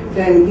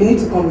 Then you need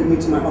to come with me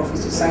to my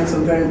office to sign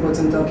some very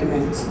important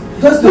documents.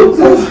 Just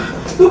doctor.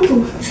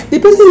 The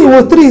person in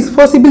Ward 3 is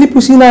forcibly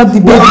pushing out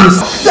the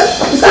babies.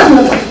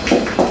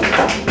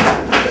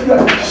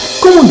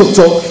 Come on,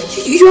 doctor.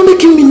 You're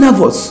making me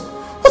nervous.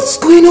 What's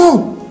going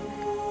on?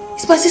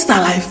 Is my sister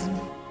alive?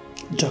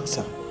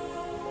 Doctor,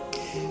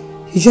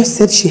 you just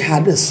said she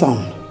had a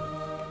son.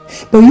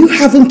 But you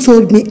haven't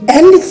told me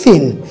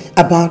anything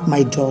about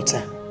my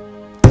daughter.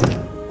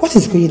 What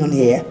is going on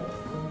here?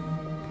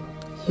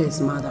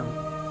 Yes, madam.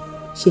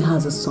 She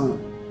has a son,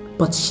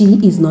 but she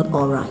is not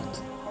alright.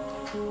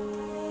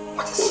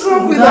 What is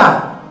wrong with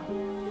her?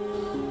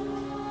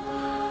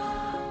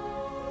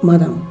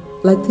 Madam,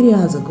 like 3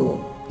 hours ago,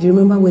 do you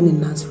remember when a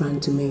nurse ran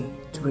to me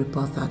to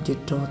report that your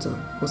daughter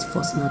was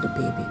forcing out the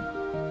baby?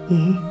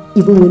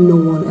 Even when no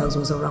one else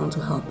was around to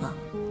help her?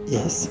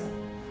 Yes.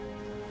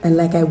 And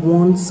like I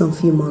warned some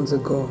few months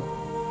ago,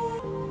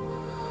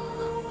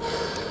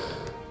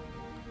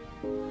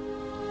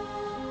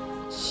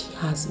 she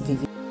has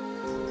Vivi.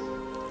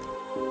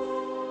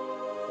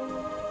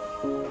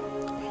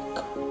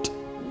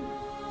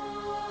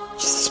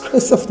 Jesus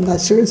Christ of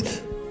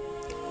Nazareth.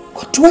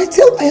 What do I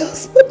tell my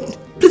husband?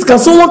 Please, can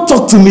someone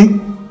talk to me?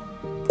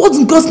 What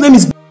in God's name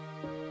is...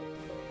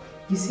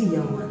 You see,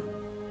 young man,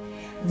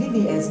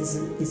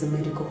 VVS is a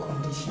medical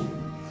condition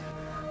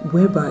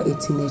whereby a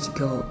teenage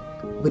girl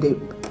with a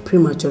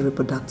premature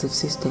reproductive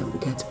system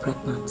gets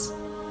pregnant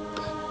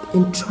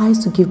and tries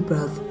to give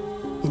birth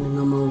in a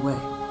normal way.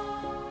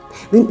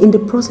 Then in the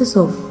process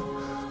of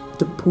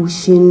the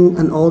pushing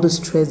and all the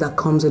stress that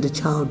comes with the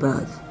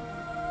childbirth,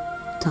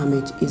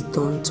 damage is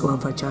done to her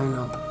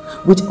vagina,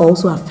 which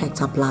also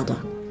affects her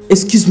bladder.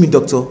 Excuse me,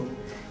 doctor.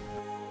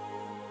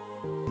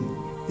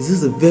 Is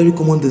this a very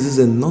common disease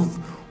in North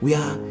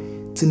where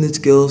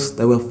teenage girls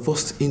that were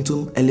forced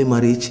into early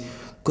marriage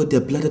got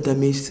their bladder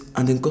damaged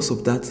and then because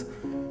of that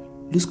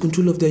lose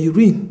control of their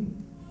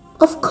urine?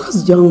 Of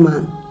course, young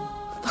man.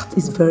 That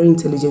is very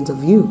intelligent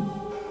of you.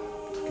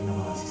 Talking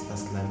about our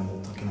sister's life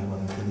and talking about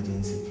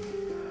intelligence.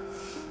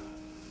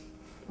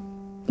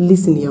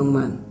 Listen, young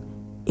man.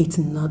 It's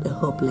not a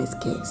hopeless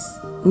case.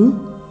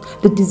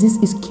 The disease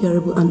is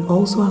curable and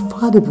also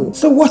affordable.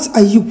 So what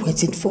are you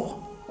waiting for?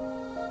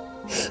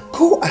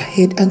 Go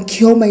ahead and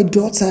cure my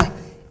daughter.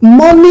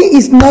 Money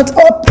is not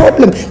our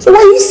problem. So why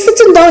are you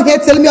sitting down here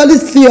telling me all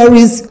these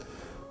theories?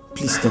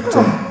 Please,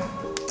 doctor,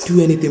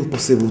 do anything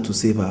possible to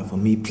save her for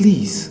me,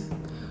 please.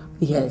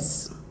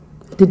 Yes,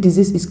 the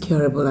disease is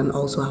curable and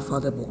also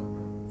affordable.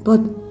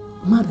 But,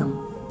 madam,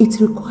 it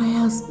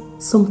requires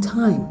some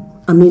time.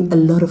 I mean, a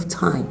lot of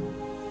time.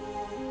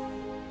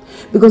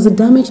 Because the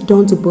damage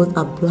done to both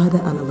our bladder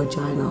and our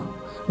vagina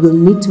will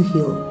need to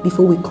heal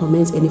before we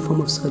commence any form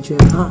of surgery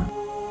on her.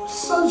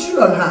 Surgery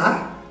on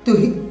her? To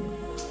heal?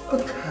 Oh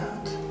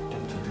God.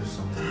 Doctor, do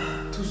something.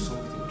 Do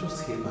something. Just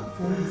save her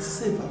for me.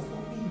 Save her for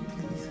me,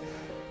 please.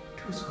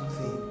 Do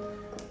something.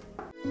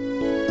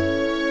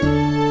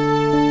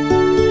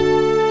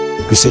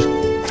 You see,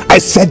 I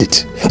said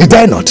it. Did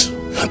I not?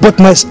 But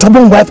my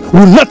stubborn wife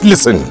will not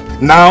listen.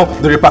 Now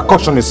the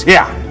repercussion is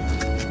here.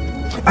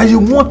 And you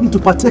want me to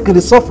partake in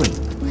the suffering?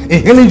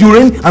 Inhaling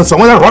urine and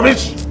some other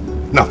rubbish?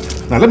 No.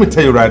 Now let me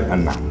tell you right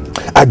now.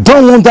 I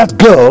don't want that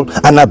girl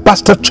and a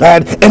bastard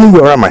child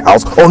anywhere around my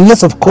house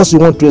unless of course you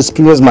want to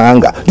experience my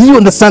anger. Do you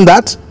understand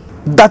that?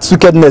 That's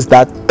wickedness,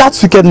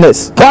 That's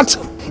wickedness. What?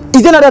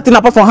 Is there another thing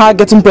apart from her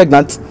getting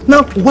pregnant?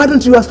 Now, why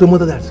don't you ask your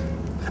mother that?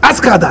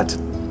 Ask her that.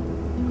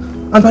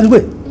 And by the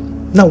way,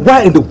 now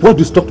why in the world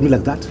do you talk to me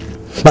like that?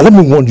 Now let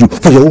me warn you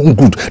for your own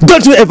good.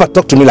 Don't you ever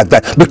talk to me like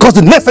that, because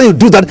the next time you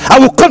do that, I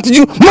will come to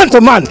you man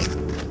to man.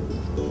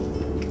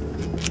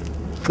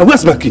 Now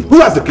where's my key? Who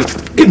has the key?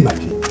 Give me my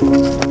key.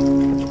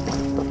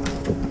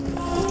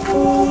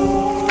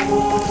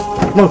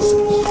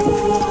 Nonsense.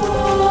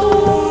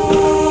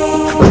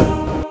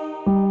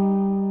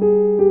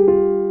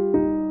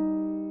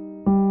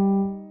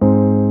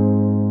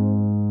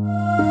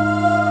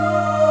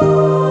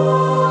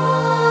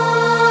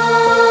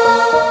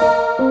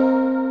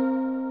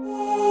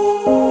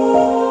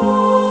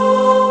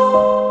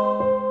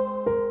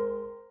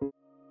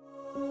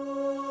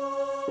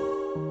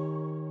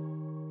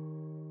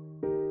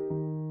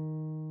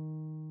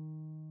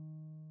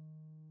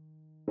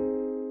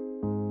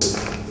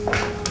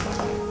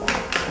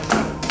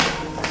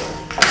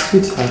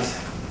 Sweetheart.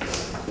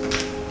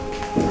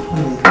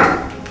 Honey.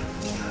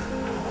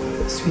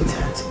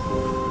 Sweetheart.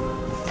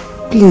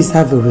 Please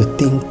have a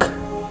rethink.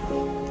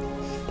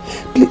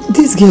 Please,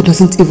 this girl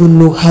doesn't even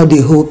know how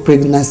the whole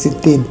pregnancy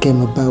thing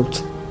came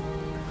about.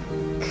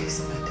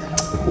 Please, my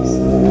darling.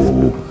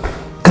 Oh,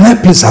 can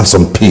I please have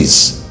some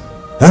peace?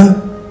 Huh?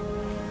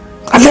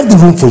 I left the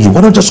room for you.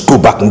 Why don't you just go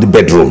back in the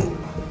bedroom?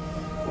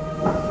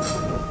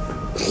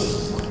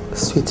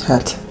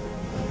 Sweetheart,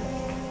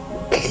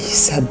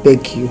 please, I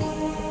beg you.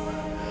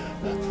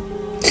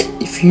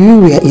 If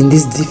you were in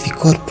this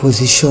difficult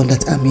position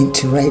that I'm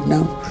into right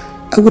now,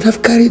 I would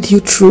have carried you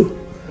through.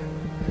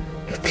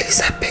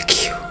 Please, I beg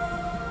you.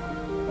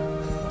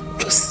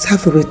 Just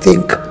have a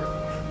rethink.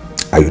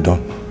 Are you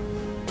done?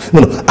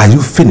 No, are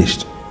you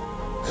finished?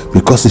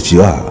 Because if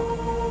you are,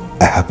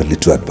 I have a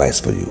little advice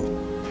for you.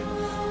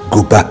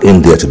 Go back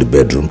in there to the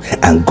bedroom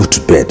and go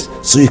to bed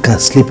so you can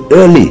sleep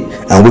early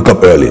and wake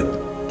up early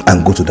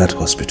and go to that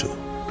hospital.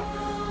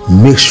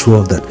 Make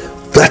sure that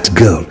that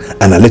girl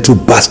and a little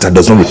bastard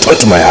does not return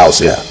to my house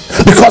here.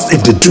 Because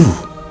if they do,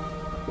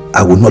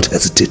 I will not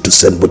hesitate to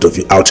send both of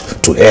you out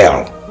to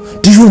hell.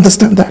 Do you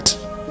understand that?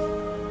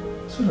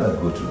 So I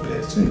go to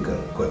bed so you can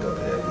get up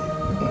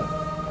early.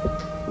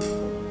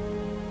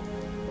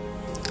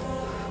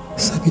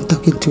 So I've been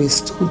talking to a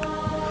stone.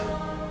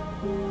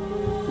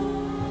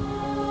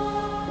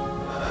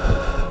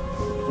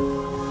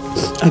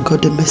 I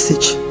got the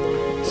message.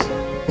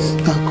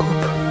 I'll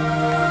cope.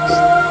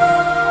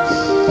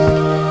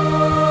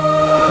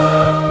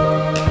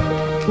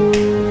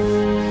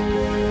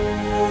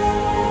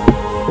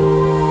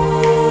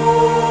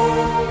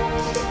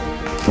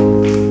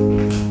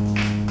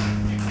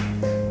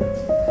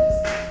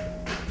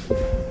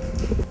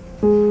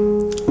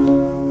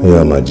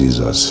 Yeah, my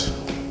Jesus.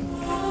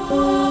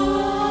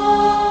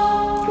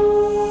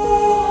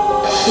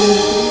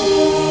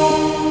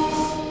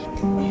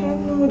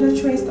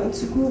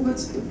 To go over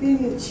to the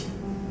village.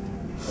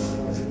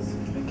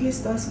 I guess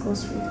that's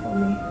God's will for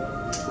me.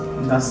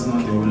 That's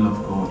not the will of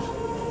God.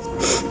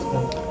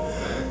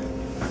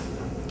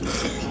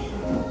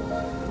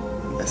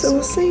 As I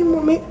was saying,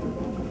 Mommy,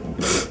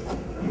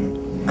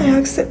 I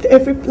accept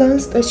every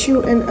plans that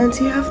you and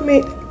Auntie have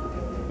made.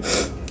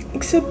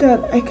 Except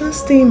that I can't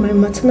stay in my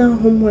maternal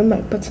home when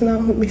my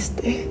paternal home is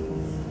there.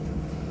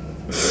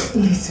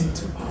 Listen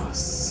to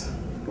us.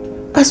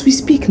 As we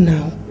speak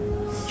now,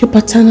 your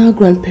paternal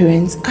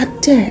grandparents are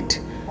dead.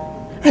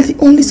 And the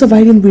only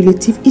surviving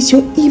relative is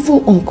your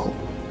evil uncle,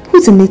 who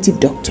is a native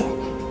doctor,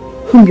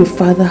 whom your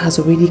father has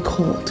already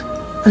called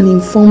and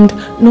informed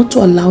not to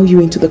allow you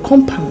into the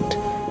compound,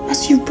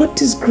 as you brought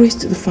disgrace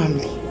to the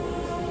family.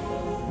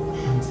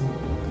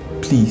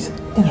 Please,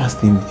 let us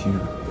stay with you.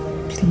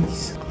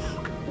 Please.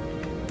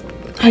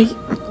 I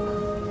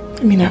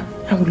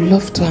would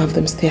love to have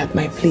them stay at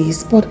my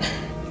place, but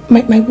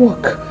my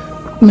work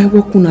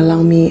won't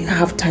allow me to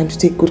have time to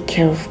take good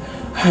care of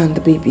her and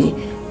the baby.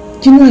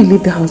 You know I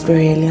leave the house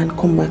very early and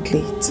come back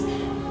late.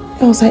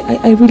 Else,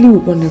 I really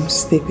would want them to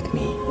stay with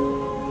me.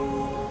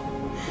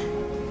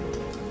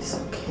 It's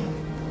okay.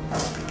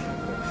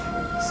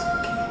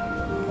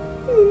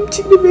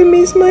 Chidi baby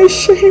is my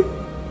shame.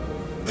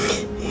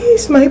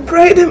 He's my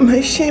pride and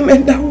my shame,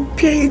 and I will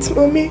pay it,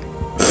 Mommy.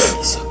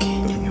 It's okay.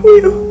 I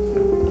will.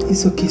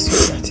 It's okay,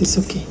 sweetheart. It's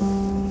okay.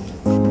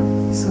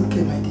 It's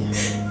okay, my dear.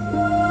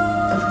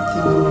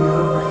 Everything will be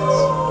alright.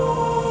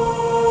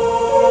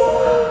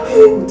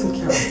 We'll take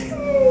care of you.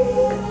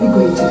 We're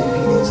going to the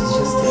village. It's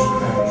just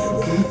temporary,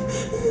 okay?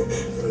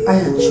 I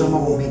and Choma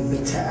will make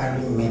better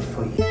arrangement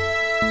for you.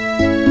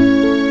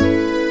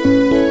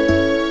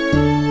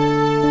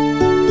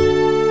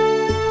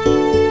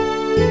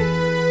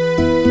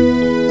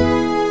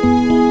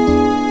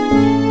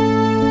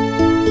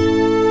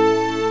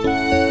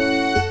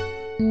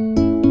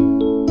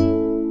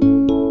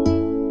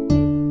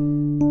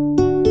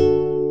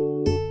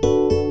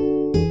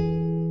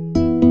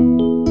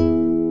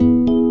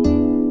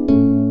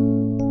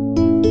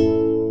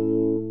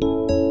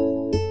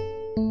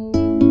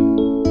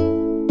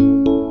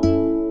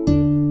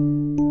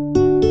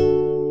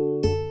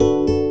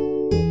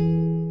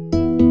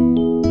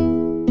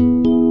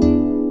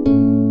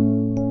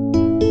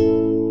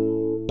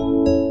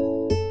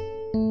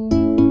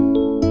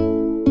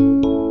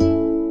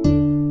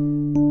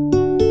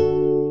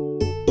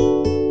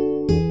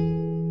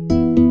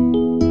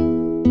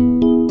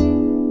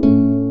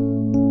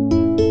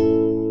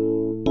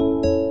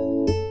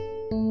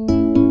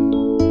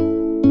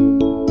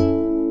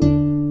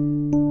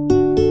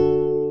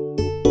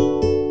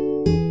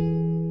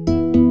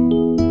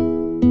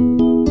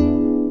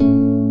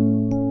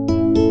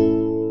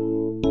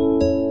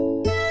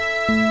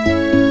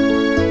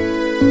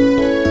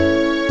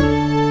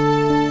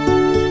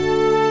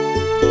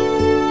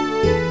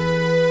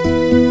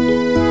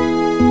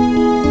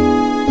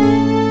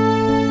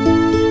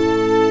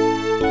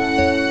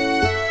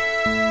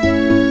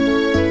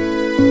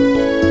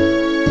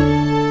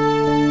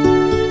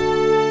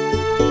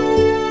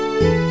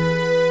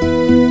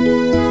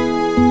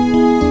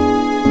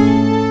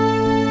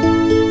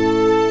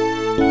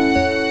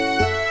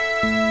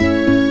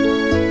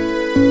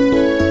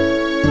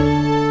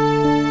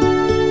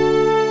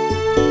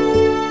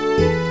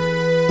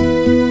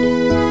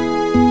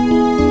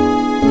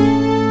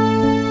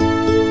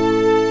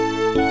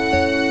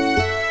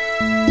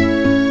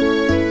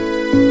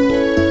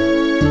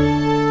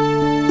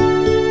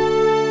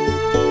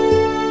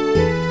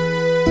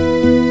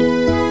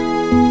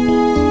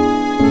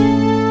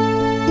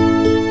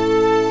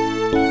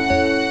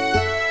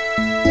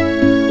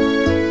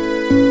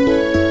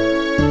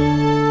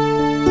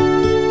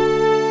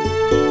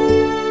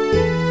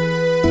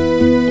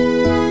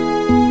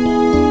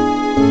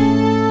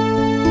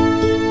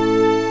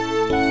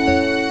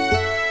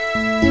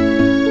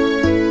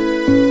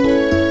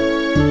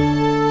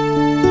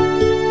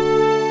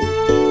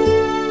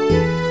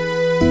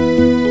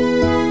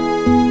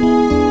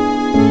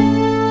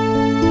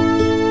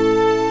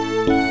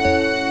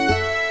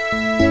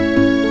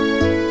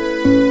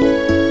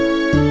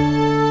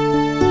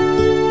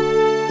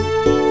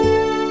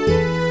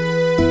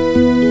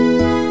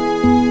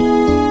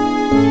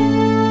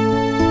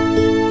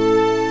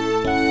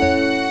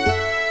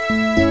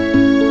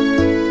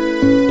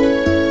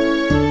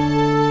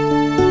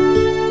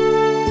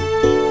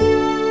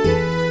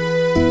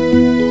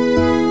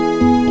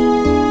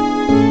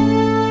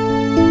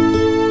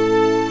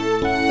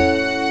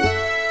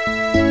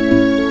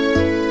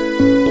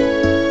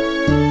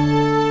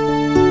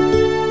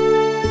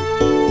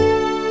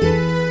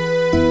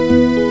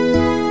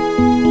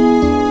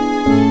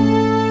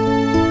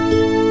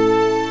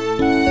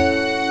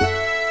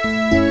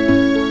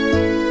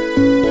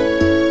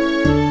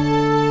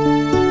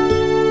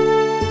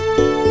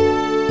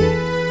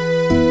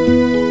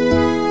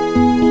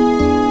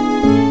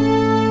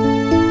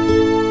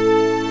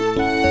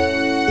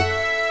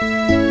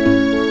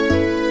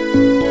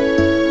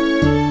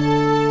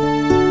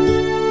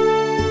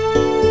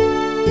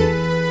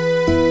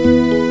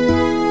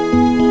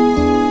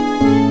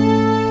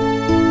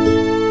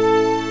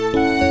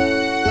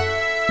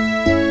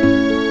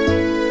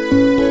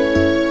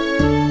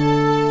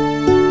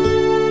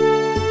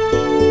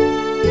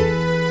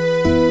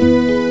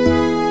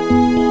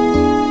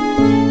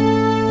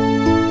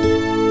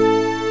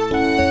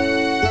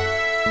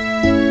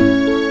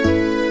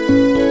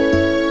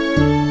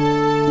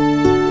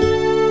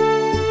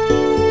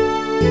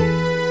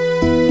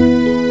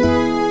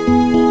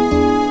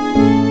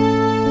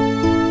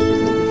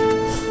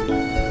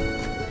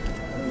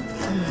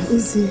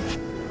 see.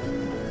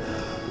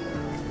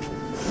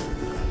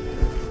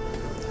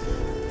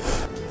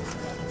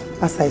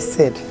 As I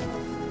said,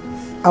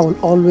 I will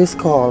always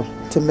call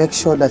to make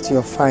sure that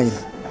you're fine.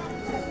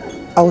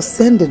 I will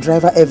send the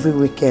driver every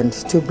weekend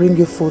to bring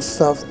you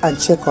foodstuffs and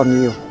check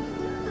on you.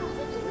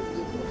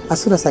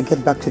 As soon as I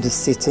get back to the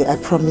city, I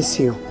promise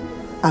you,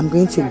 I'm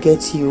going to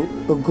get you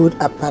a good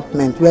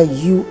apartment where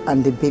you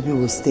and the baby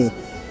will stay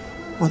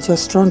until you're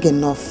strong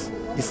enough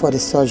before the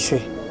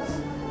surgery.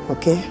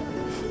 Okay?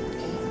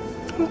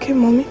 Okay,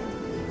 Mommy.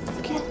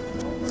 Okay.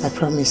 I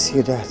promise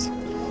you that.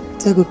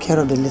 Take good care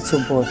of the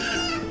little boy.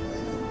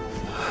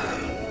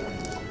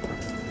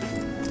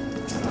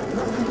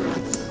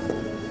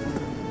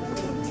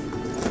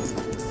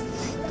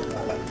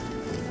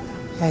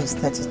 Here is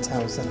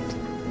 30,000.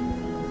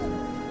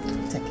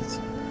 Take it.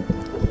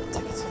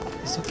 Take it.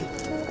 It's okay.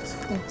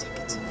 Take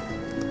it.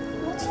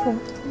 What for?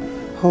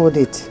 Hold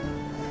it.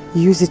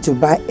 Use it to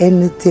buy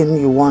anything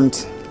you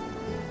want.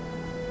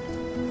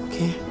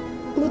 Okay?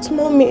 But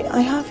Mommy, I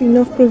have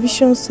enough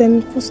provisions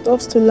and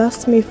foodstuffs to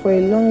last me for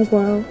a long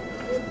while.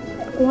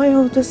 Why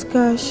all this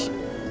cash?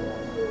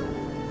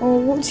 Or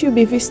won't you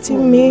be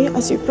visiting me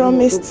as you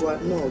promised?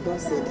 No, don't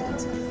say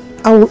that.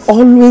 I will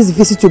always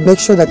visit to make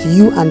sure that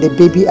you and the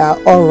baby are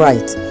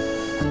alright.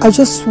 I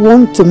just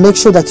want to make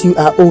sure that you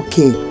are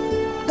okay.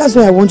 That's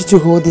why I want you to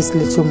hold this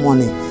little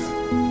money.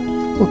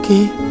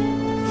 Okay?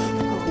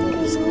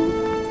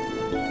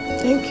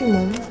 Thank you,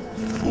 Mom.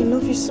 I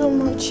love you so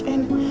much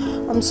and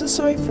I'm so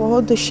sorry for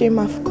all the shame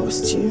I've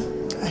caused you.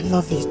 I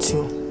love you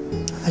too.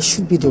 I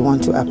should be the one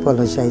to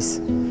apologize.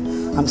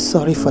 I'm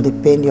sorry for the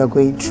pain you're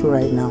going through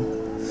right now.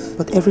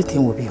 But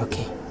everything will be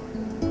okay.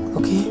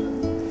 Okay?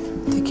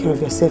 Take care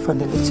of yourself and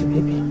the little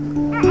baby.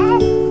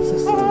 So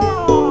sorry.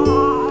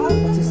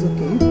 But it's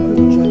okay. You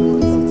will join me in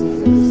the city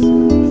very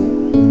soon,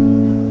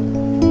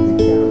 okay?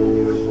 Take care of the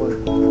little boy.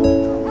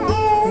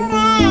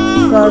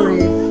 Okay?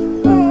 Sorry.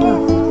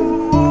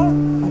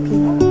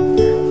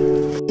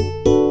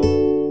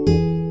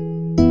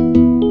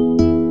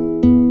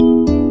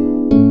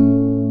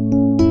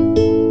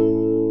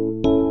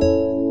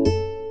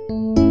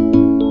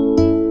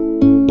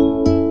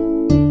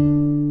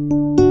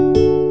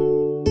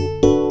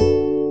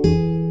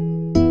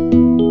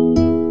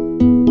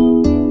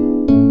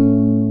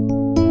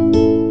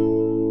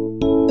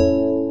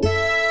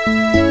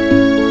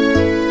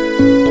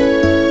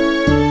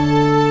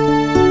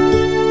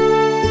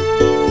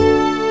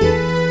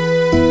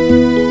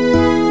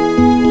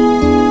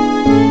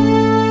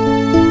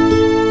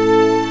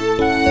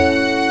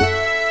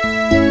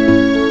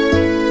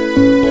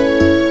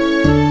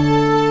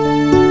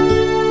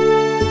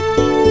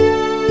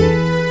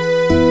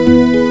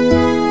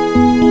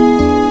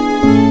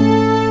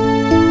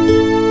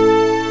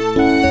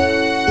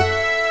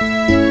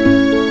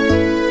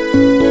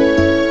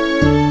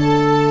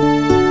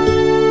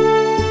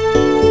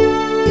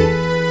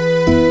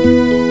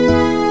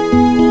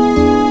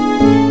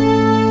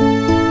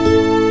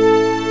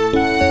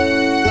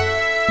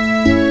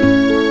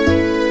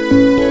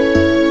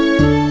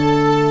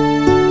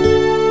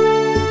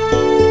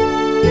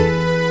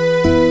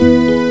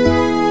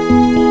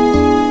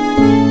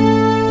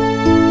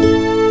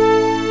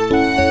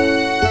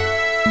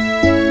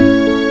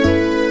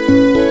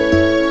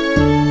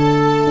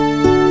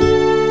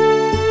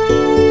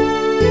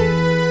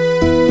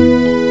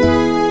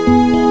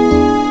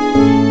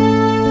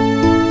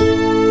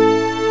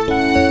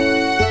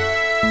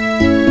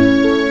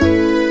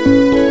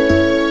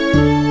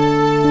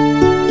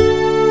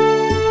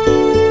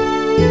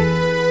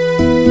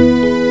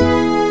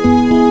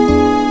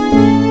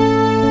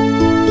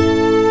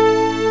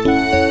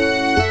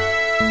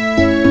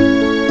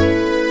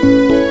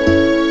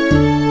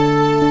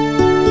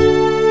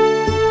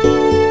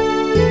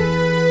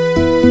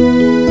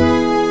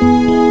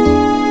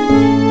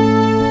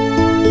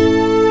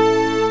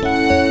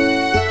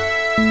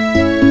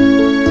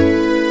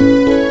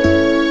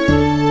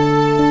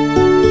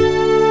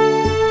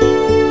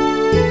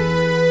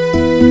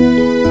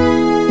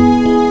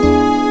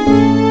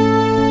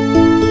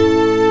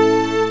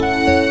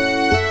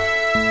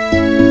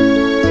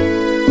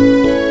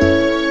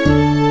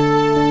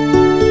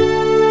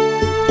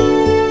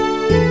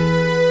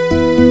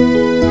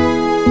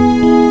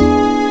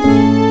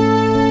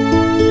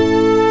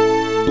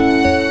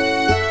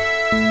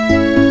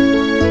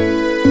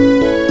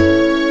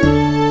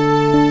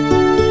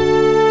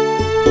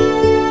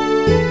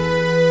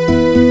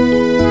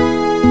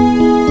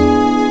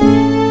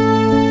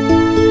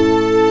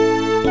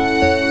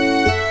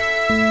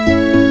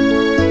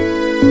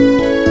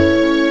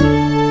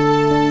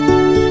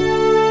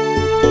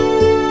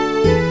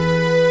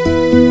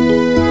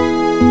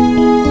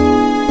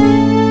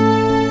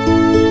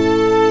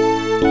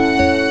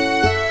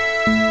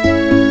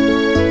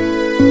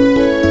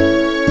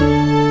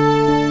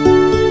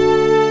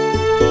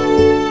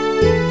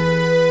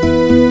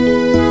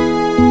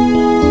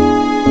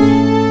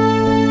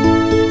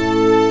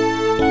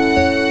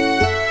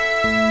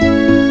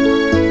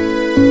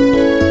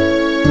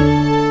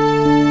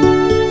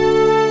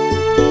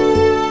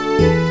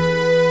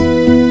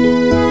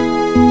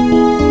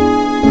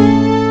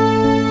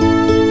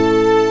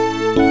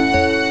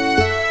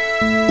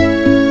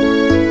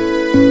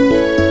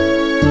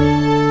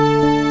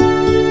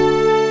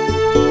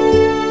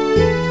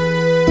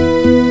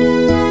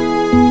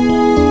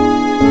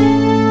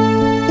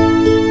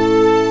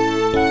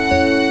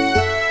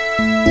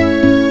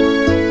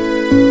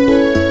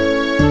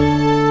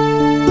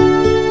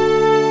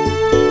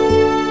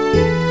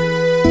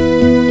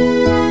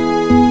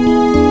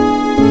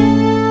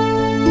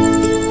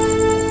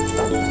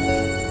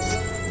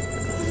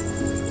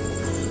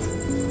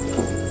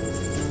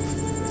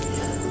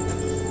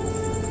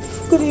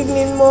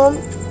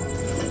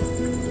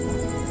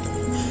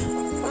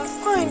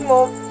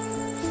 Mom.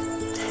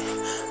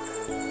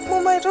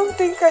 Mom, I don't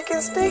think I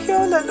can stay here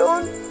all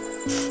alone.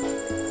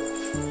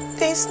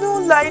 There's no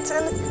light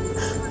and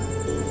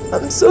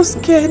I'm so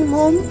scared,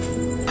 Mom.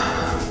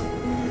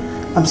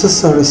 I'm so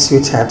sorry,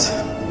 sweetheart.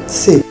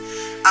 See,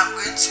 I'm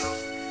going to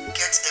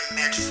get a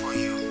maid for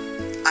you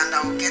and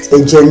I'll get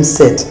a gen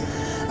set.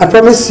 I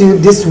promise you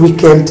this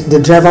weekend the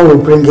driver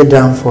will bring it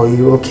down for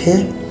you,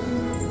 okay?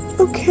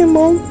 Okay,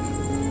 Mom.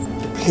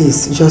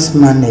 Please, just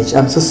manage.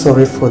 I'm so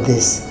sorry for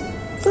this.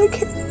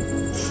 Okay.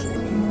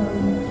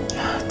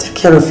 Take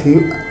care of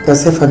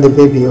yourself and the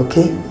baby,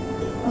 okay?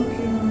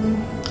 Okay, Mom.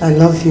 I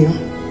love you.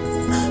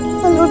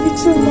 I love you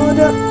too,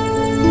 Mother.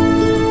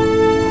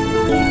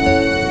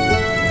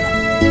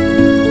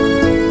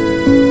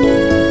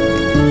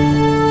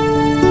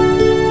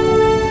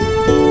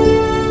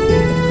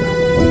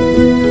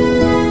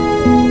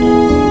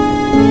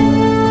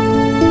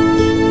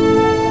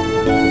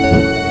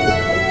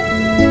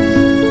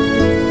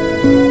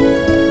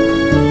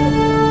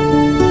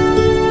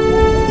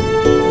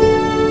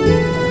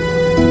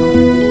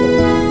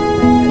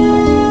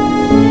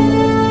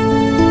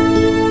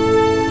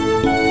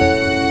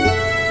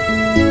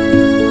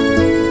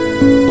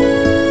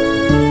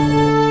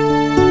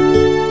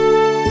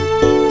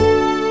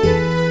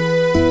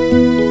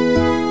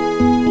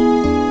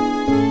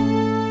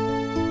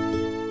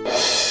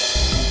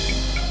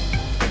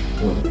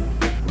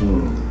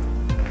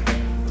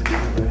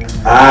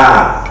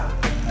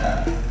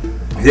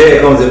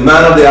 Here comes the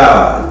man of the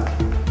hour.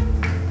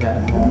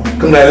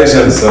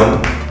 Congratulations,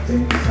 son.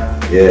 Thank you, sir.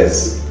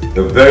 Yes,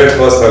 the very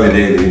first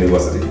holiday in the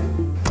university.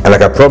 And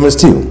like I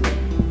promised you,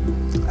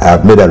 I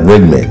have made an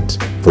arrangement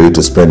for you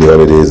to spend the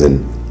holidays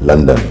in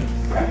London.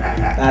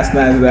 That's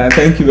nice, man.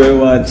 Thank you very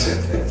much.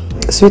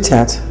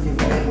 Sweetheart,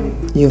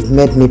 you've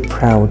made me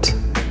proud.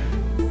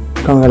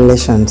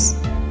 Congratulations.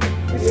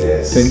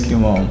 Yes. Thank you,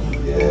 Mom.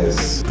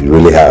 Yes. You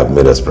really have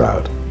made us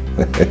proud.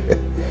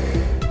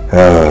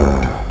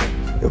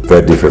 You're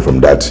very different from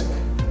that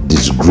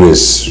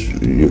disgrace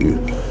you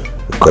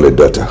call a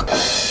daughter.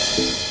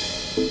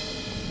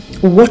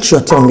 Watch your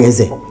tongue,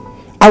 Eze.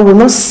 I will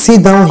not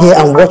sit down here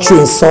and watch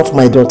you insult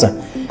my daughter.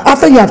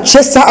 After you have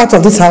chased her out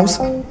of this house,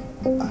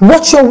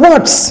 watch your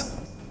words.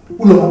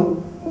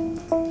 Ulo,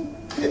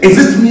 is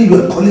it me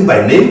you are calling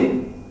by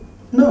name?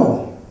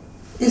 No,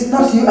 it's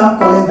not you I'm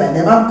calling by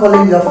name. I'm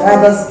calling your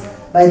father's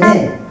by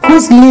name.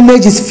 Whose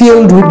lineage is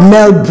filled with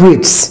male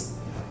breeds.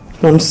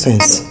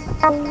 Nonsense.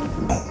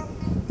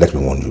 Let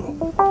me warn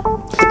you.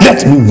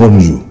 Let me warn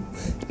you.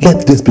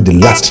 Let this be the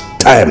last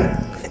time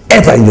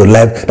ever in your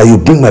life that you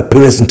bring my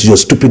parents into your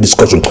stupid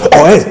discussion.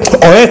 Or else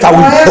I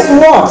will... Or else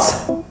what?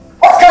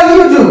 What can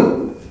you do?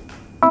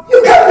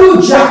 You can't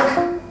do jack.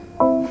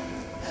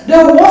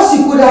 The worst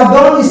you could have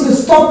done is to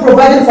stop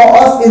providing for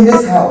us in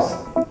this house.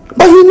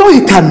 But you know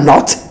you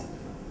cannot.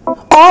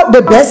 Or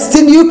the best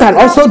thing you can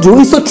also do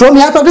is to throw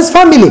me out of this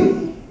family.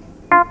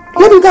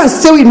 Let me go and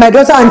stay with my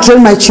daughter and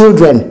train my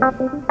children.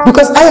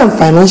 Because I am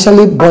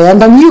financially buoyant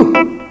than you.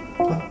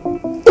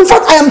 In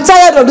fact, I am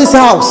tired of this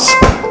house.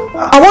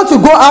 I want to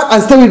go out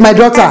and stay with my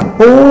daughter.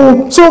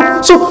 Oh, so,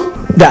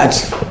 Dad,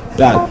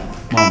 Mom.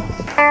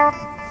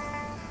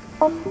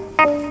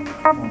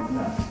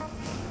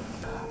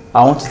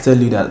 I want to tell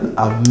you that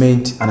I've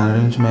made an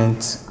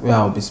arrangement where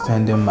I'll be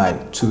spending my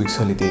 2 weeks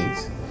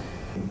holidays.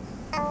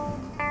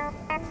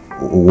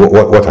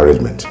 What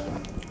arrangement?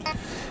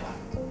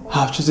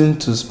 I've chosen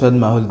to spend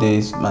my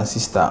holidays with my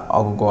sister,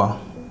 Ogogoa.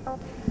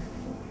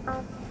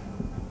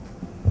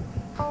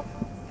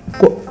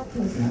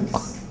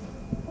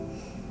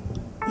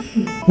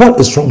 What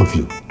is wrong with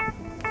you?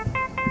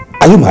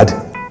 Are you mad?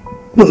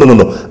 No.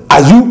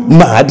 Are you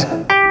mad?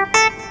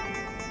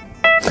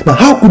 Now,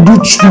 how could you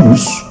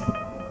choose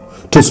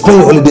to spend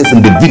your holidays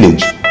in the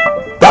village,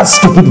 that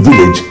stupid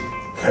village,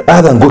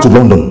 rather than go to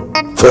London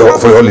for your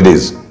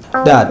holidays?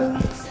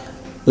 Dad,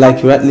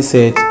 like you rightly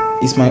said,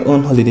 it's my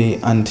own holiday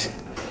and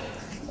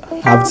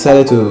I've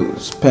decided to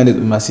spend it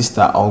with my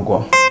sister,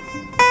 Ogogoa.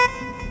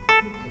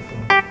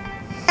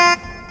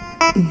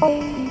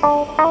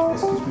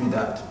 Excuse me,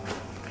 Dad.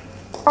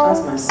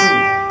 That's my son.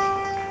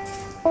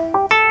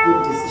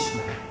 Good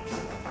decision.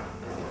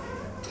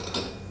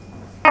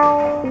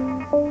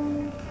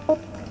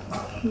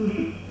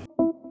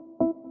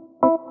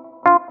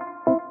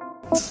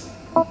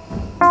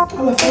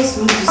 All of us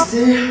want to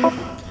stay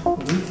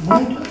with my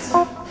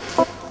daughter.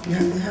 We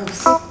have the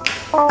house.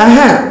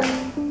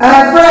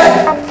 Fred!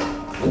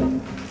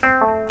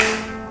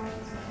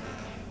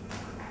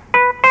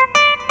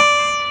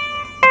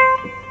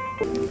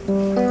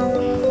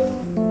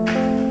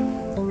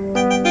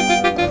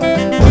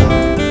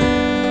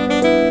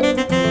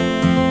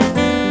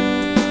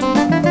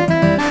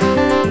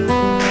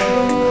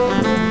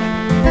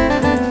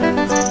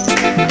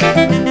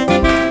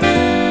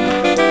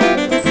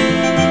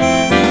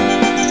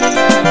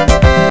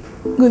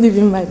 Good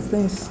evening, my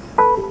prince.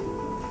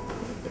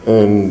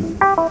 And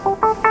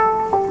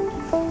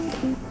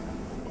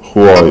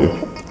who are you?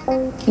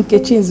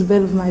 Nkechi is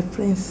Bello, my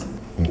prince.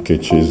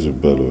 Nkechi is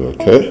Bello,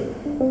 okay?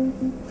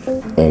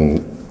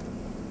 And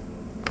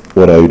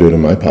What are you doing in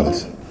my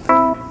palace?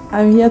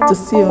 I'm here to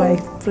see my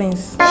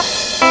prince.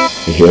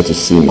 You're here to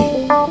see me?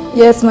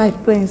 Yes, my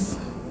prince.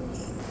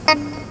 Yes,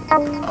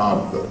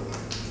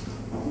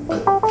 my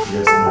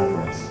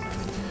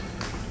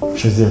prince.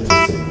 She's here to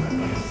see me.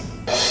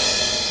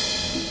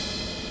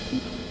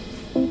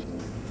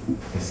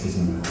 Excuse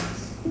me, my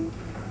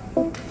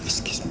prince.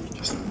 Excuse me,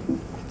 just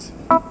wait.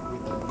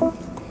 Come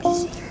to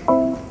see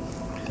you.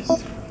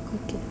 Please.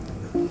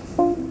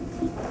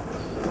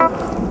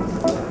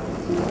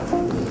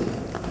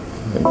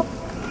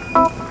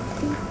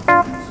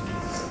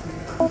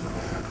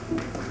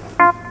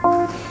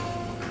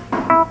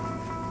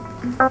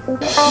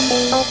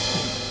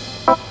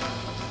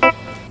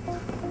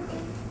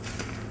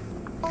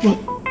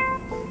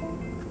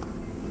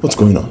 What's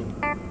going on?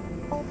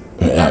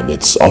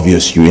 It's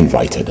obvious you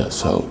invited her,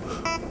 so...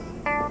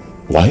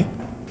 Why?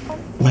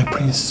 My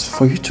prince,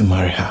 for you to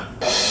marry her.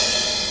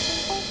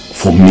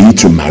 For me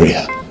to marry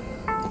her?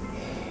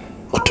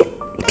 What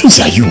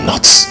are you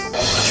nuts?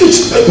 How do you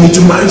expect me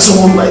to marry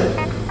someone like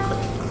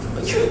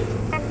you?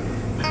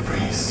 My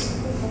prince,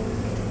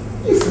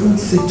 you've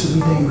once said to me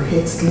that you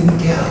hate slim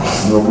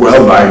girls.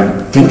 Well,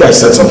 I think I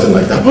said something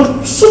like that,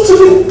 but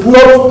certainly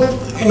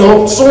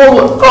not, someone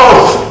like...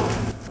 Oh!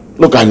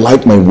 Look, I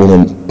like my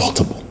woman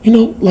portable.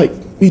 Like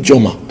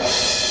Ijoma.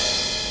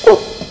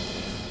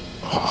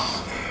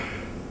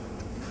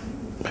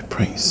 My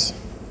prince.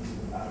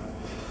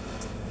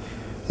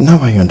 Now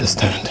I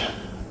understand.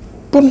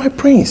 But my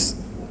prince,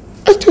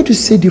 I thought you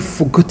said you've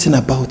forgotten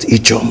about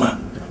Ijoma.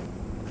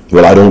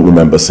 Well, I don't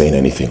remember saying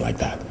anything like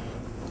that.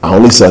 I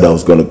only said I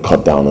was going to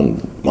cut down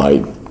on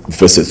my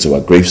visits to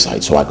her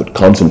gravesite so I could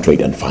concentrate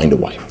and find a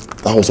wife.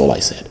 That was all I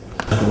said.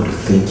 What do you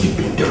think you've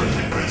been doing,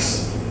 my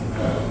prince?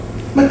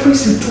 My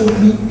prince, you told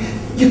me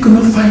you could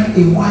not find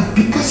a wife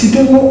because you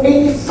don't know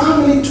any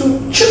family to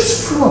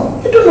choose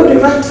from. You don't know the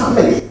right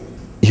family.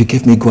 You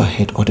gave me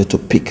go-ahead order to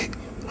pick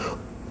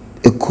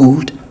a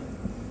good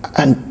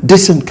and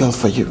decent girl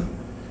for you.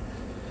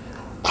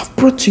 I've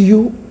brought to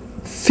you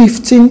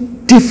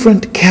 15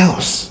 different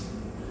girls.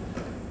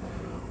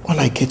 All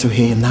I get to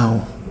hear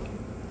now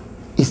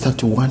is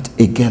that you want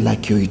a girl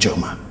like you,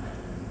 Ijoma.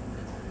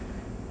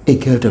 A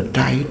girl that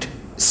died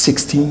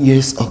 16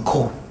 years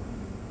ago,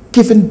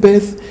 giving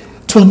birth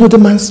to another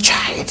man's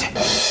child.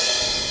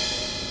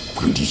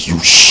 Will you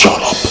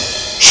shut up?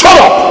 Shut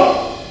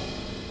up!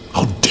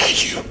 How dare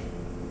you?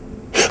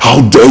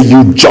 How dare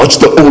you judge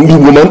the only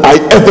woman I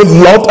ever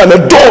loved and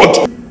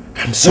adored?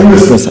 I'm sorry,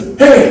 Professor.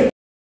 Hey!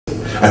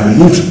 I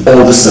relieved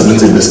all the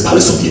servants in this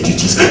palace of their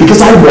duties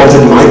because I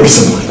wanted my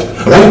peace of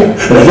mind, right?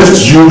 And I left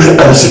you and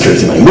the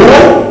security man. You know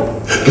why?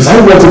 Because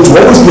I wanted to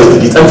always be at the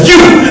gate and you,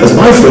 as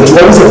my friend, to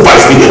always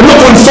advise me and not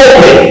to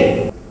insult me.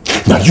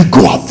 Now you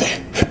go out there,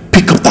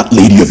 pick up that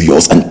lady of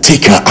yours and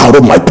take her out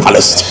of my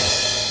palace.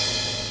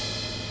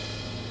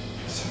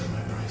 Sorry,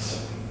 my prince.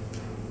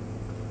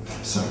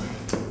 I'm sorry.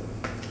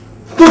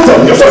 Don't tell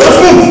me you're sorry, just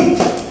move!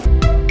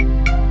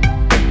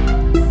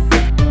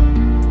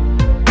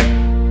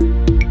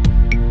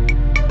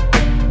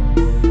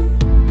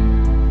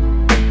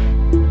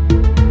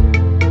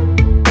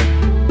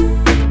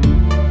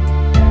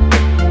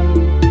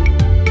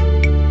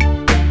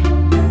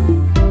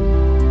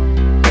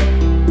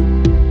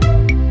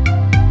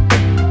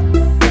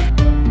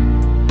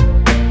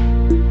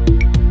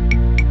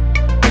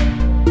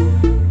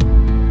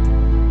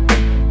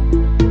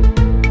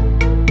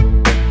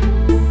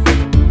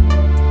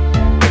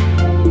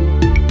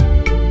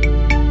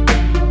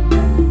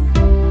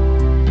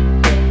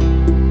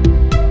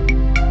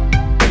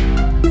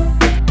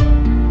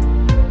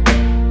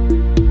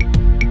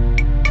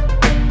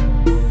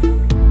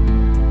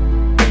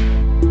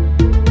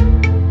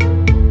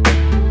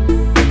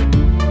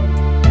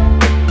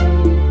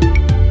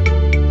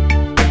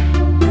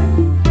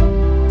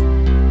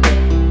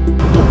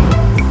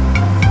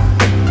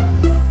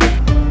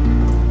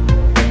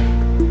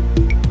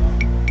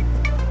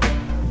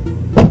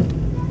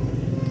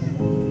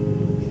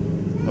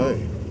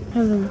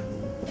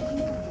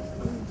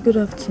 Good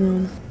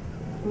afternoon.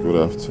 Good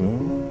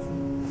afternoon.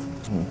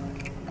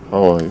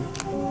 How are you?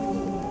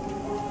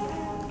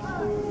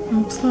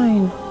 I'm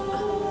fine.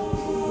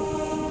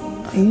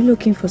 Are you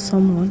looking for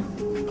someone?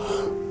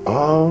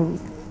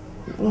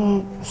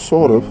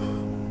 Sort of.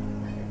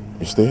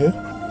 You stay here?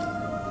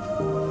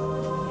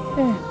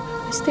 Yeah,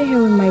 I stay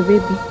here with my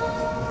baby.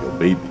 Your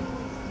baby?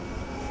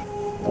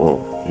 Whoa,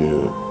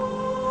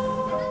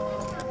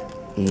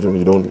 you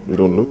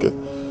don't look it.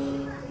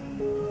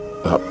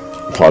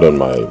 Pardon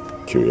my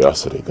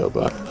curiosity though,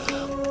 but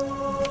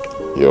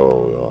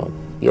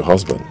your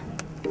husband?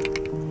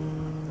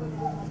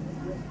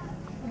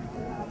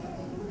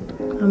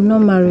 I'm not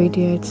married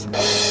yet.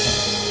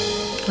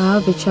 I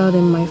have a child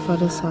in my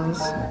father's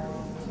house.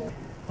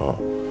 Oh.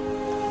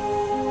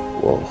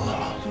 Well,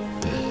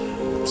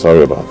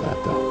 sorry about that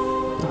though.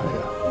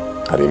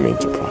 I didn't mean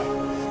to pry.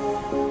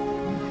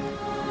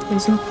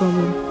 There's no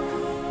problem.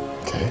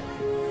 Okay.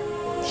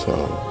 So,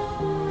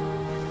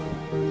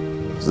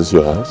 is this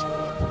your house?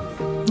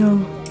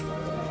 No.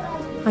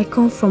 I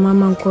come from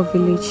Amanko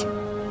village,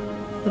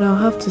 but I'll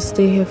have to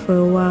stay here for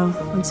a while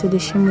until the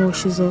shame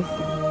washes off.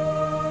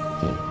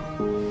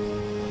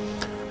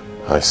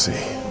 I see.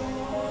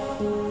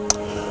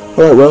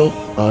 Alright, well,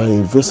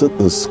 I visit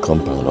this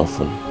compound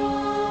often.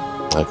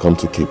 I come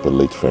to keep a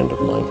late friend of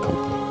mine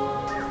company.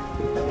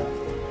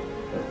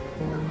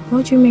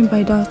 What do you mean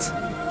by that?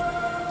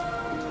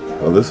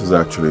 Well, this is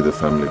actually the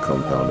family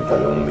compound of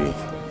the only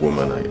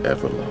woman I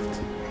ever loved.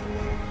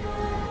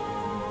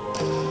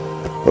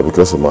 But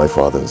because of my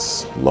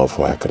father's love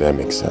for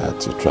academics, I had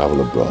to travel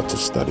abroad to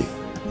study.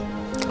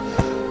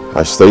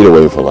 I stayed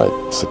away for like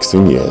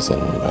 16 years,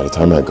 and by the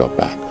time I got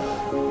back,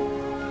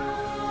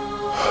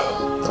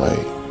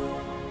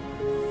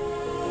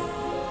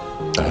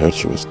 I heard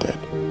she was dead.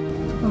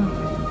 Oh.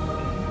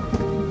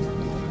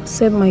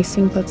 Save my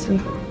sympathy.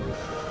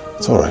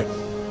 It's alright.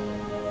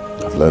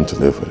 I've learned to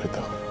live with it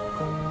though.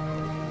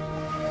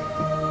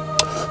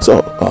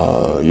 So,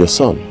 your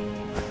son,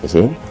 is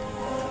he?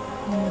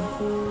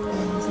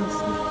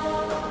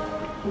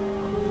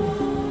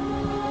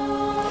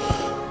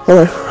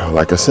 Alright,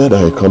 like I said,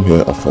 I come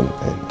here often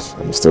and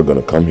I'm still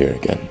gonna come here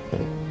again.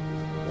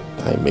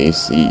 I may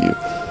see you.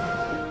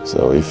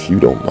 So if you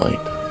don't mind,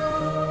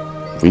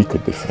 we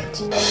could be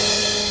friends.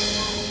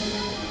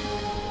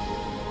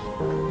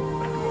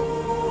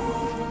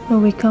 No,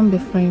 we can't be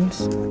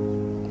friends.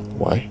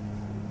 Why?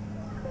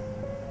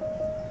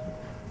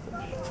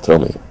 Tell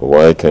me,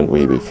 why can't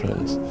we be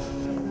friends?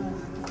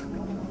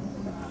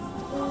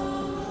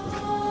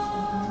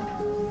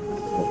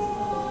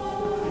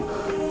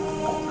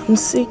 I'm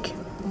sick.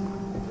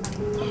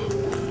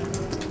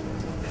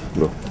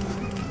 Look,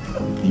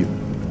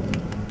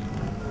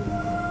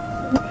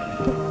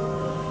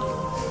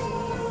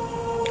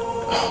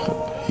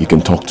 you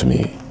can talk to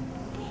me.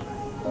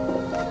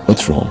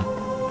 What's wrong?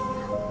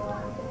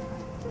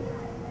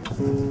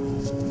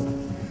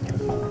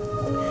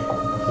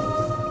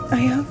 I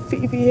have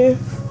VVF.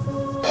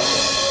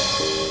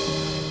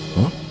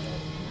 Huh?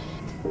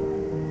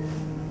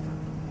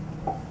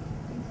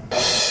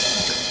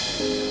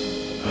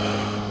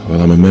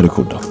 Well, I'm a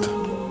medical doctor.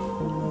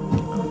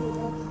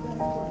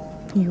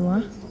 You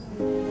are?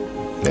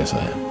 Yes, I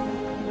am.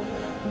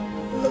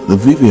 The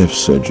VVF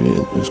surgery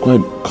is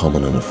quite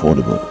common and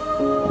affordable.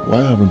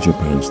 Why haven't your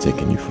parents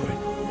taken you for it?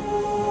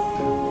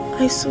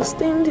 I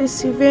sustained a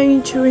severe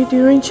injury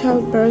during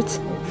childbirth.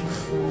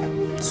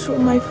 So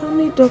my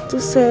family doctor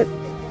said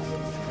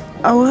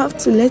I will have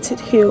to let it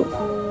heal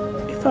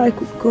if I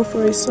could go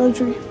for a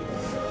surgery.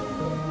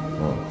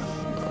 Oh,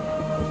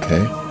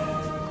 okay.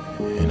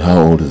 And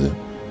how old is it?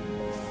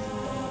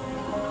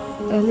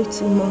 Early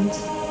 2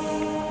 months.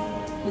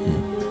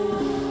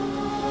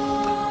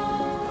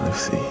 I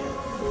see.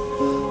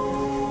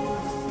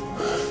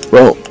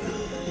 Well,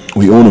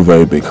 we own a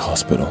very big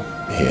hospital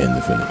here in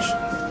the village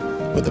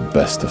with the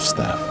best of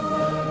staff.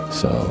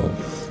 So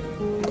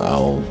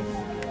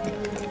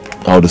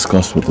I'll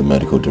discuss with the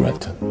medical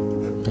director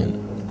and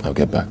I'll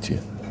get back to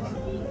you.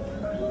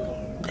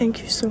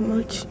 Thank you so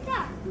much.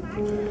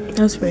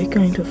 That's very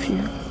kind of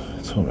you.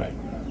 It's all right.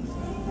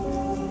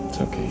 It's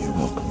okay, you're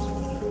welcome.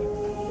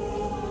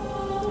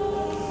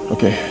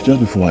 Okay, just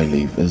before I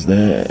leave, is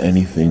there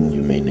anything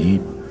you may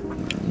need?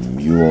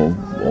 You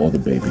or the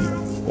baby,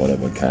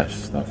 whatever cash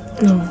stuff?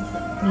 No.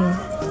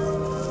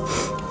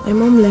 My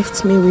mom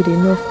left me with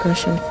enough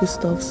cash and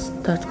foodstuffs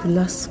that could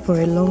last for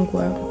a long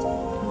while.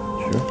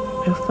 Sure?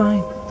 You're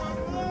fine.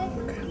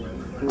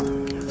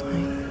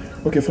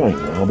 Okay, fine.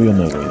 I'll be on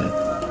my way then.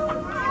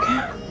 Okay.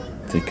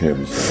 Take care of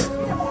yourself.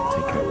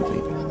 Take care of the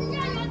baby.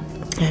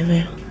 I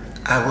will.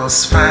 I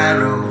was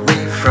far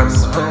away from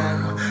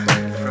home.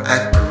 I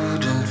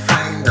couldn't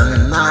find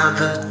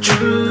another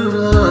true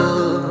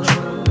love.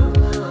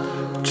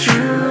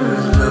 True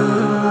love.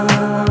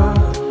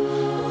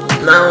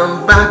 Now I'm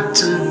back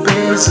to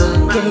base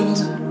again.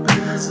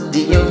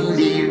 The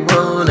only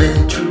one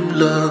and true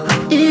love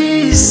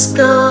is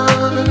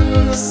gone.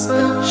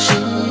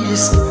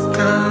 She's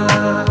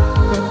gone.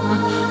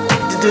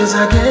 The days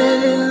are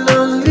getting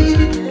lonely.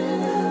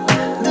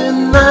 The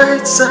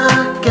nights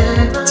are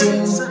getting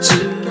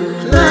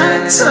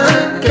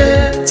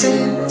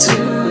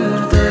too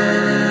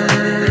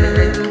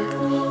dead.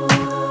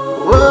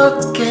 What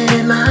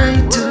can I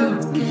do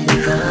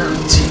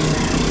without you?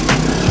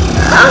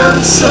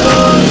 I'm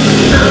sorry.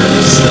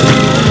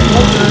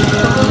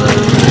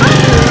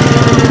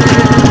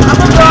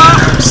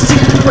 I'm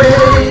still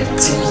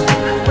waiting.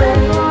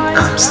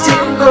 I'm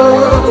still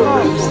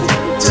hoping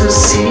to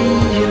see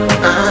you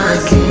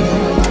again.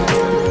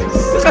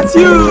 Look at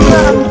you!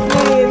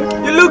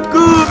 You look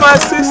good, my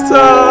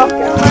sister!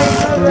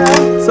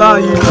 So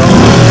you know.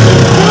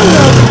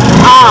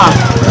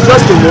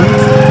 Just a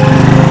month.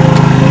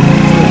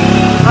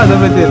 How's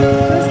everything?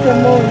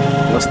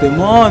 Just a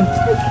month.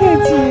 Look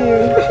at you.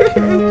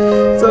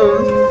 So,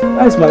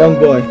 how's my young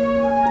boy?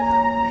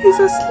 He's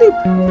asleep.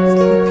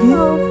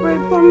 Oh, Fred,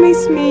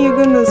 promise me you're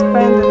gonna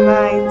spend the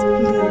night,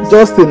 please.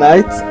 Just a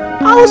night?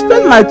 I will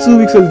spend my 2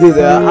 weeks holidays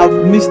there.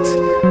 I've missed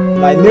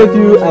my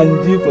nephew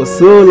and you for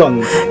so long.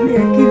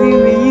 You're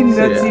kidding me, you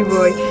naughty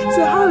boy.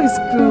 So how How is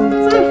school?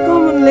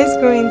 Come on, let's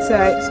go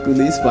inside. School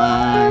is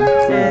fine.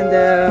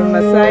 And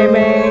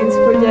assignments,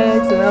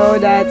 projects, and all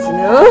that, you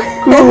know.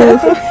 Cool.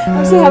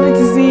 I'm so happy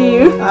to see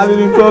you. Have you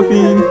been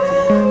copying?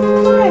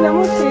 Fine, I'm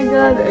okay.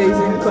 God is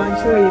in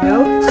control, you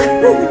know.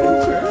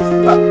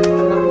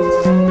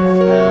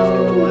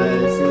 Oh, my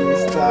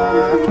sister.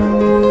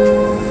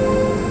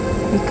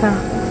 Ika.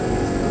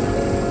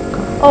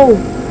 Oh,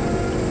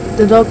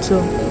 the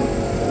doctor.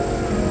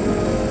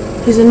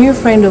 He's a new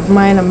friend of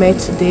mine I met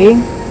today.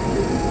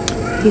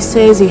 He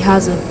says he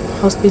has a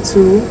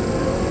hospital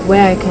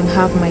where I can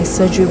have my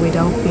surgery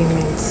without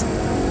payments.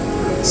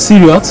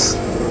 Serious?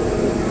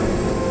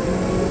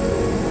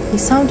 He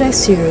sounded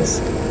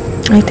serious.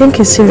 I think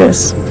he's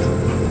serious.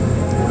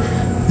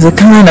 He's a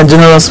kind and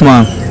generous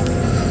man.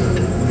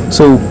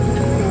 So,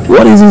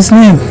 what is his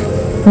name?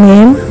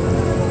 Name?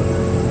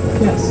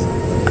 Yes.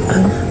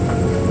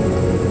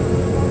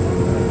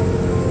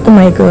 Oh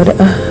my God.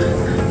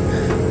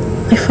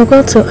 I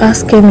forgot to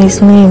ask him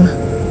his name.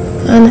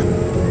 And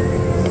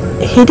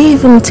he didn't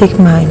even take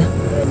mine.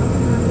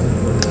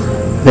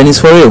 Then it's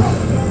for real.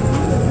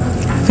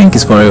 I think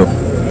it's for real.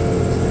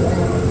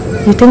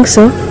 You think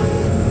so?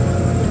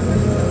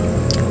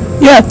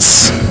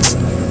 Yes.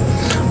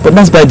 But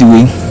that's by the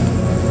way.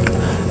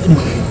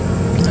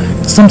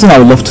 Something I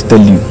would love to tell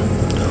you.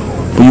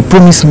 But you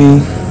promise me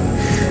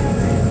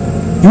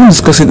you won't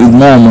discuss it with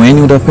mom or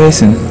any other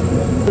person.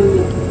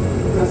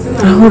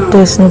 I hope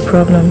there's no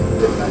problem.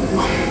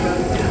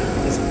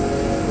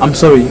 I'm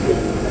sorry.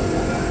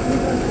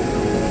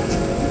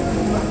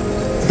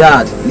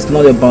 Dad is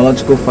not a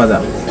biological father.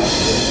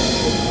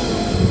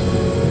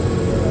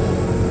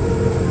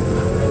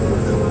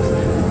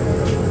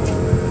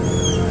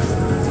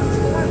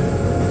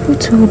 Who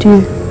told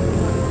you?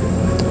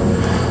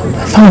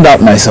 I found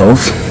out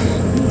myself.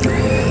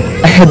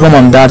 I heard mom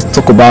and dad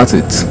talk about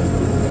it.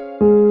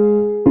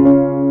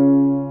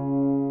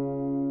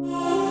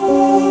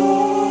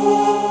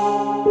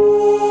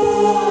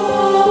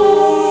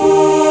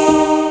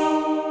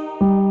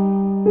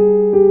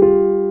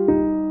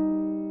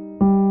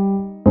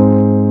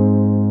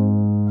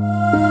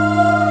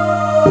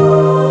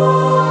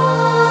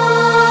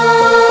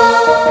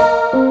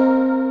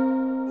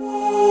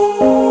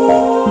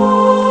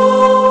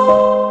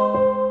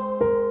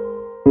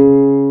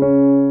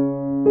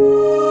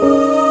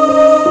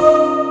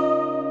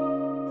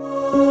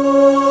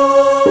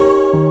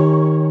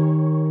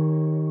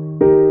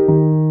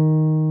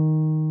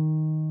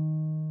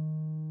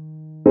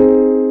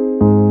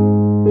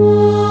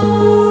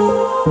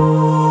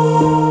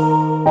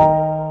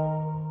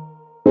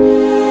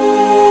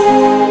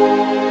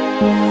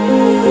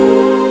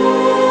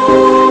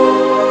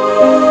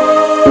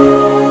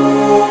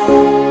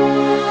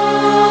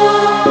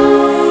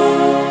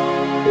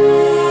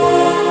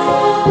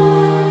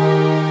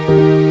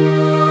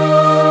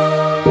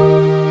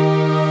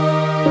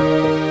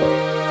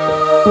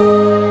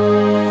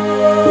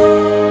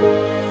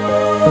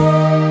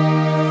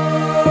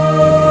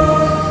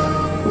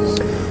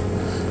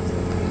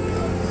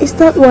 Is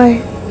that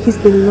why he's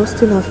been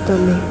lusting after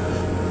me?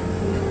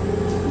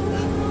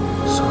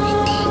 So he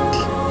did.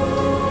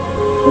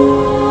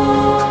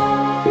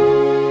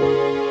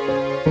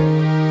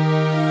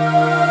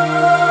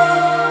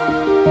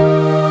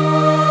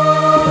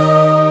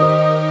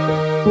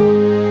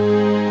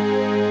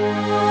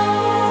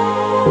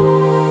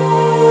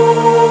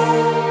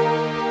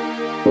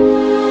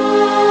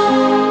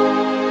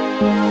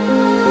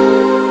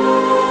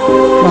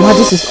 Mama,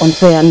 this is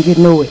unfair and you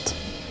know it.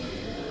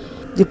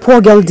 The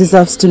poor girl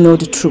deserves to know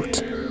the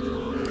truth.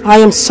 I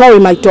am sorry,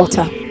 my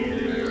daughter.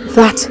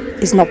 That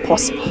is not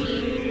possible.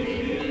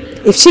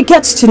 If she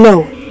gets to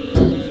know,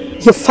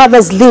 your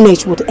father's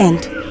lineage would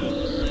end.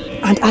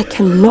 And I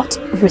cannot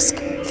risk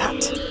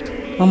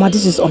that. Mama,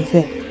 this is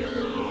unfair.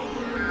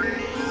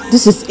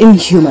 This is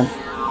inhuman.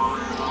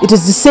 It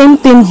is the same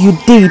thing you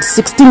did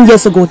 16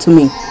 years ago to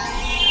me.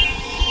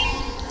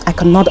 I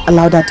cannot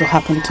allow that to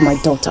happen to my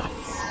daughter.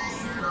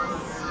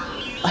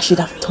 I should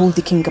have told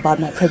the king about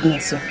my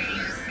pregnancy.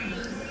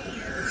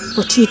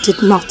 But you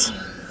did not.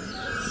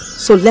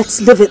 So let's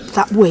leave it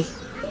that way.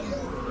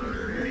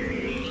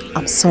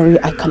 I'm sorry,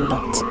 I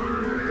cannot.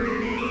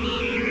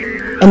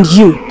 And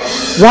you,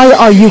 why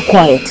are you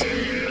quiet?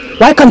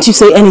 Why can't you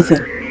say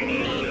anything?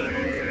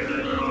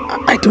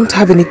 I don't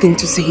have anything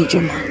to say,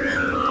 Ijoma.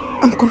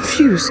 I'm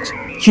confused.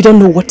 You don't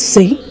know what to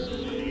say?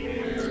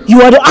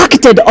 You are the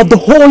architect of the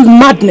whole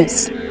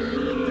madness.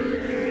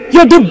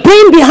 You're the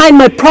brain behind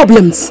my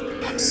problems.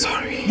 I'm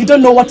sorry. You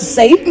don't know what to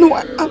say? No,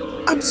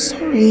 I'm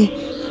sorry.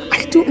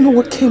 I don't know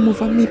what came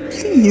over me.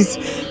 Please,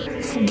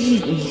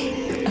 forgive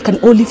me. I can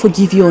only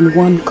forgive you on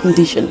one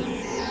condition.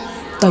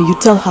 That you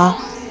tell her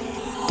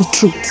the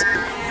truth.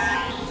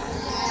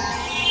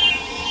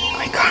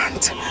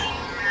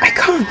 I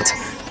can't.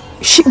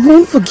 She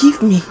won't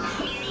forgive me.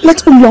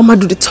 Let Uloma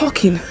do the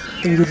talking.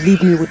 Then you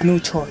leave me with no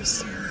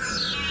choice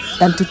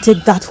than to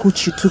take that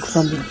which you took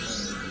from me.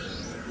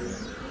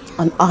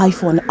 An eye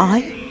for an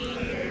eye,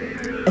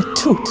 a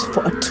tooth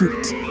for a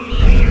tooth.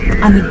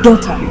 and a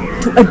daughter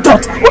to a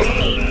daughter.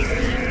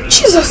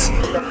 Jesus!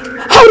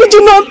 How did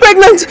you know I'm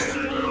pregnant?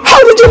 How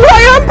did you know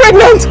I am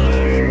pregnant?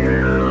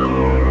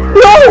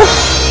 No!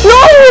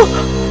 No!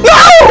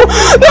 No!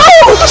 No!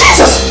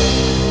 Jesus!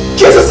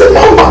 Jesus, it's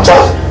my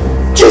child!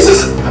 Jesus!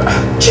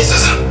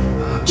 Jesus!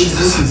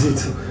 Jesus! What is it?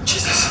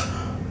 Jesus!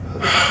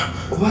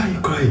 Why are you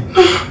crying?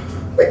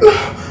 Wait, no!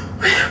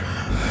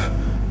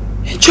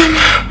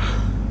 Ijoma!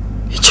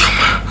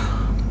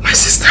 My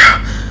sister!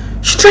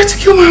 She tried to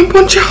kill my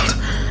unborn child!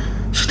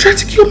 She tried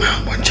to kill my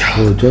unborn child!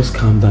 Oh, just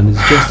calm down.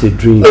 It's just a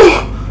dream. No!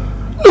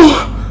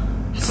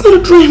 It's not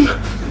a dream!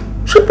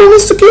 She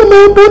promised to kill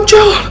my unborn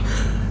child!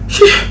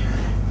 She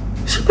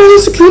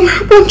promised to kill my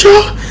unborn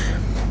child!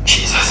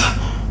 Jesus!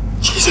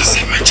 Jesus,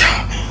 save my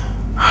child!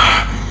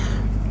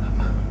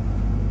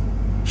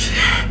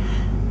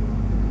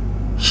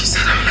 She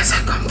said unless I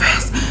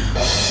confess.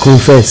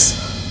 Confess?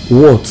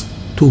 What?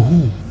 To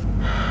who?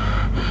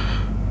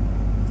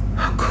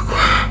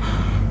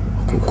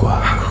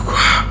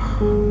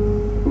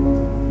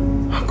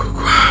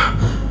 Akukwa.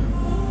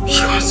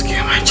 She wants to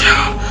kill my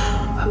child.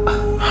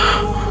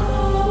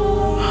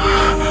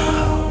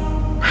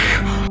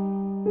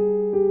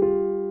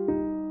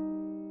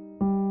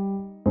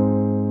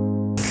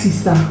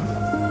 Sister,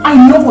 I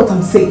know what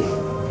I'm saying.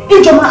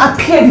 Ijoma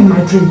appeared in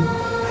my dream,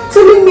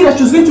 telling me that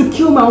she was going to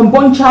kill my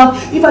unborn child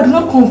if I do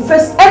not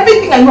confess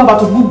everything I know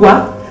about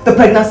Ogugwa, the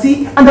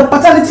pregnancy, and the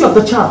paternity of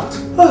the child.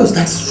 Oh,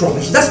 that's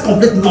rubbish. That's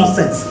complete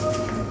nonsense.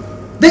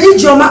 The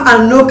Ijoma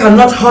I know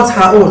cannot hurt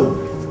her own.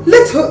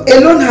 Let her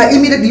alone her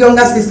immediate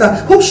younger sister,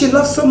 whom she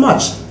loves so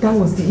much. That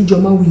was the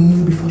Ijoma we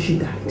knew before she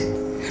died.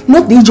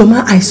 Not the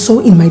Ijoma I saw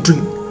in my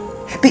dream.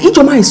 The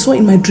Ijoma I saw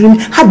in my dream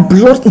had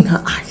blood in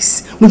her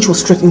eyes when she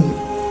was threatening me.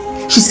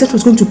 She said she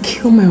was going to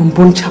kill my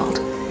unborn child.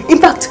 In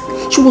fact,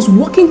 she was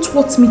walking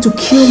towards me to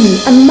kill me,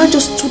 and Ma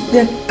just stood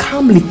there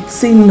calmly,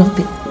 saying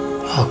nothing.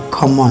 Oh,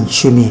 come on,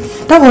 Shumi.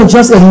 That was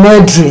just a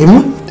mere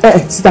dream.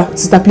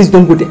 Sister, please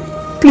don't go there.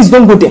 Please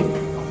don't go there.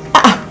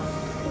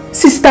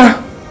 Sister,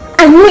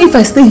 I know if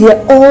I stay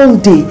here all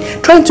day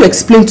trying to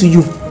explain to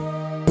you,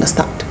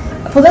 understand?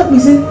 For that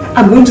reason,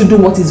 I'm going to do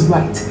what is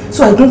right,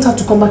 so I don't have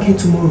to come back here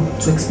tomorrow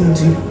to explain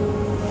to you.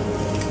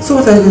 So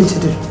what are you going to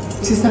do?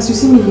 Sisters, you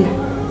see me here.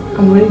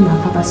 I'm already in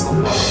her father's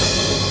compound,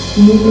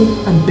 kneeling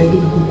and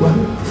begging Ogugwa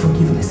for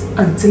forgiveness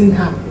and telling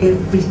her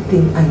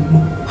everything I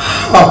know.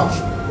 Oh,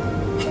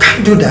 you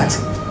can't do that.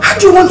 How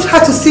do you want her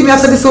to see me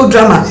after this whole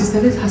drama?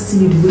 Sister, let her see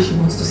you the way she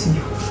wants to see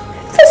you.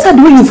 Face her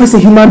the way you face a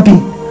human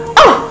being.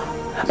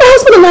 My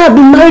husband and I have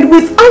been married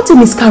without a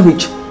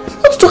miscarriage.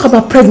 Not to talk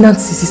about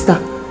pregnancy, sister.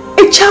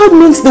 A child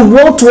means the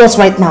world to us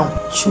right now.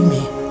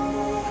 Shumi,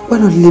 why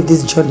not leave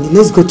this journey?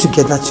 Let's go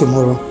together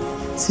tomorrow.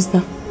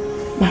 Sister,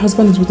 my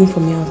husband is waiting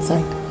for me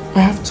outside. I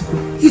have to go.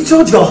 You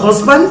told your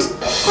husband?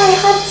 I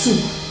have to.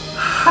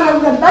 And I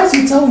would advise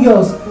you tell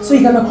yours so he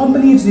can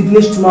accompany you to the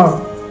village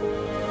tomorrow.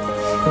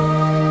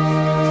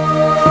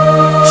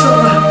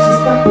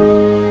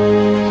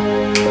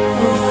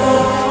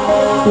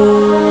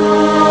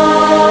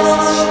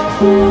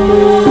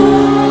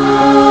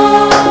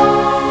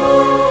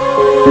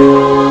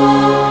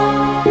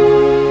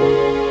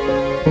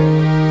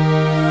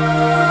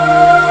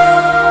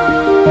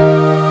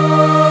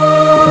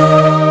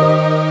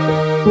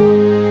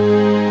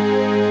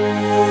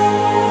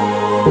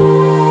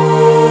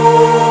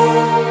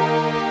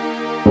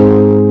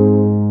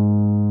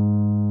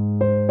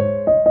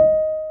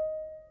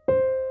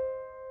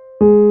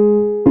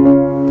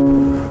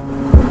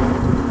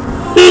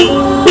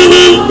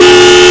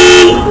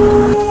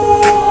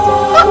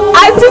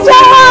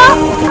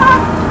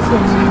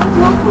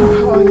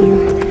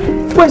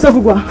 Where's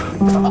Ogugwa?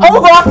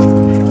 Ogugwa!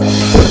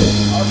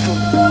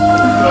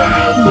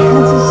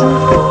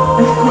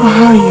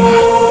 How are you?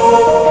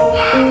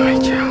 Oh, my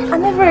child. I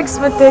never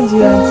expected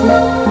you, Auntie.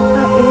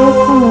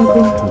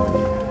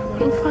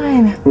 I'm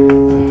fine.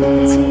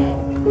 Auntie,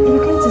 you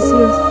came to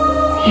see us?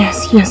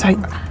 Yes,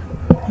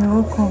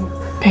 You're welcome.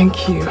 Thank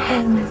you.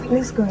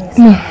 Let's go.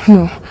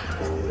 No.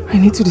 I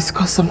need to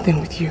discuss something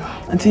with you.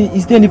 Auntie,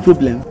 is there any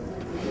problem?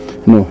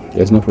 No,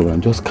 there's no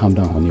problem. Just calm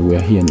down, honey. We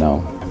are here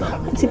now.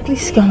 Auntie,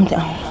 please calm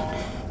down.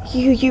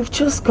 You've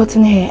just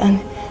gotten here and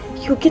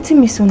you're getting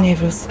me so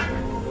nervous.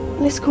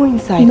 Let's go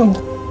inside. No.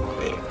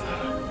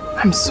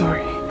 I'm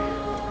sorry.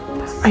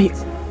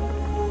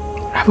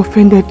 I've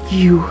offended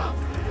you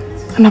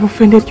and I've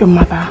offended your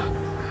mother.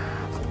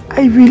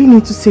 I really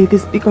need to say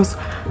this because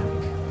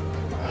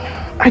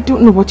I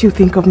don't know what you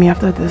think of me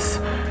after this.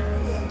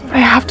 I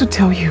have to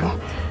tell you.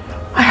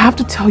 I have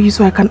to tell you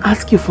so I can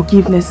ask your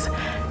forgiveness,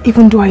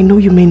 even though I know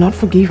you may not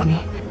forgive me.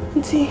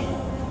 Auntie,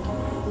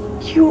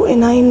 you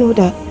and I know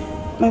that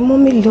my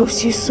mommy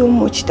loves you so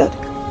much that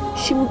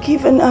she will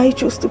give an eye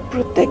just to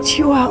protect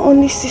you, her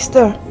only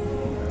sister.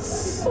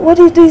 What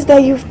it is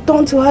that you've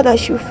done to her that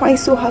she'll find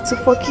so hard to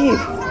forgive?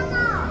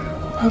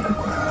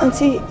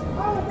 Auntie,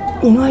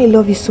 you know I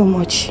love you so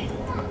much.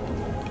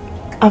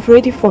 I've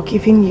already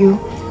forgiven you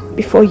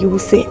before you will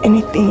say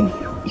anything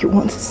you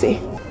want to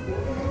say.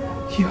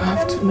 You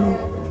have to know.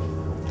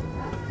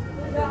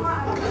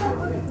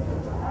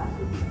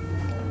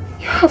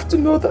 have to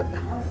know that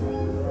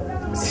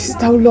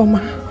Sister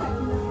Uloma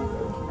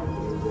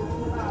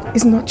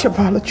is not your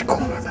biological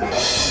mother.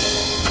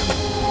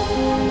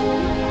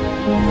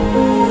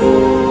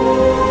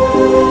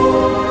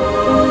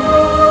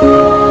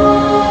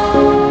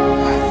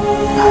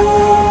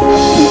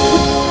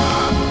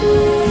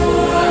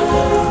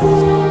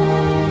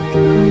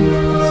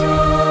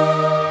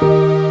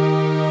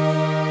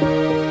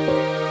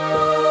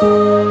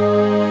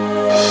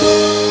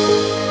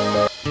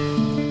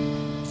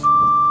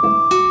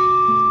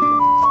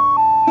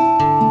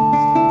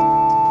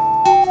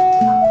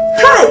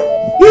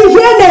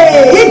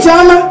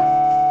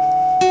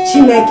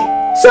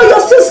 So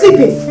you're still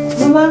sleeping?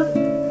 Mama,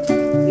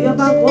 you're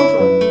back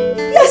from?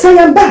 Yes, I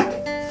am back.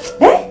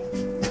 Eh?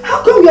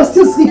 How come you're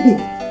still sleeping?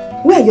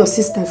 Where are your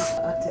sisters?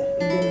 At the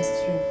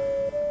ministry.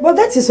 But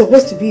that is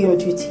supposed to be your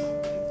duty.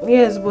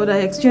 Yes, but I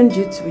exchanged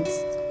it with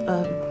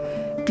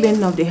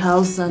cleaning of the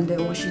house and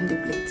washing the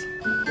plate.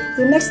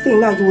 The next thing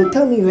now, you will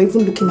tell me you're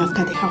even looking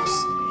after the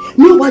house.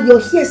 Meanwhile, you're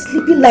here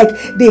sleeping like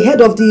the head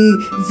of the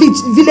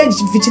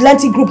village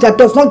vigilante group that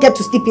does not get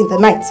to sleep in the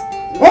night.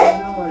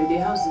 Eh? Don't worry,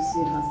 the house is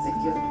safe and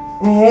secured.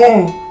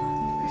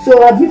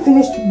 So have you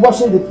finished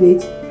washing the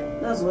plate?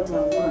 That's what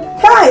I've done.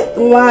 Hi!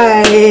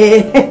 Why?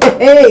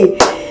 Hey!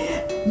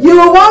 You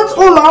want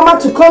Uloma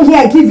to come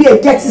here and give you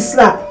a dirty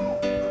slap?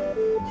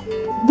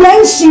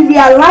 When she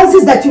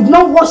realizes that you've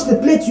not washed the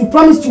plate you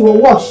promised you will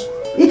wash.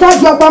 It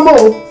has your mama.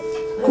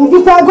 Could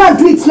you go and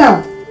do it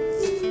now?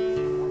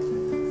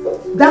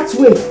 That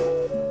way.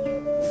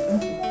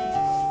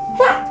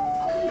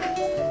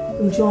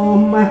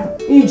 Ijoma.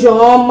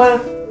 Ijoma.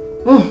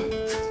 Oh.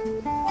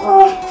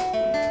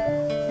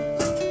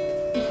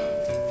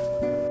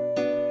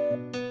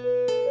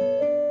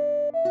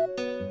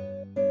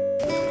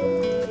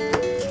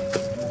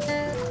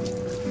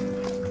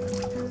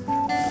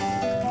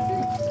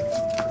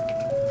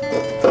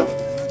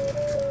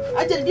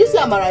 Did you see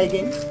Amara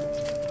again?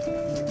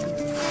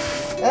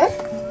 Eh?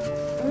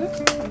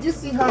 Did you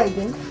see her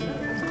again?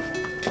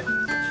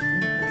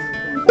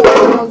 I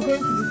was going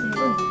to see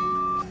her.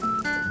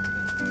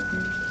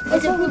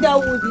 Okay, put that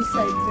wood this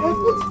side. Put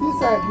it this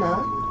side now.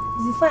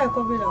 Is the fire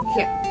covered up?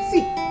 Here.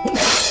 See.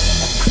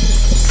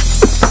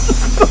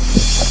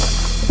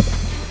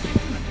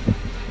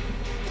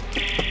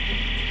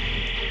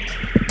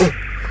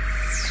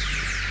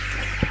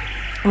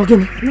 Okay.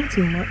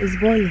 Nothing, ma. It's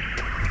boiling.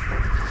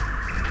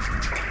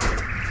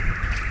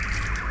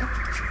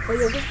 Oh,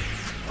 yeah.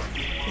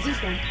 Is this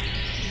one?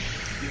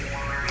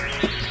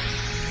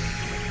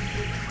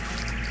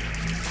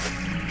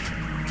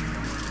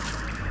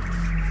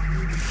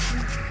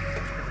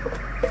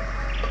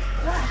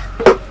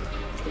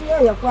 Yeah,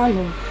 you're fine.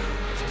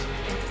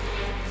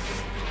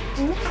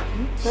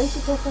 Can't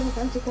you go for me?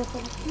 Can't you go for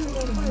me?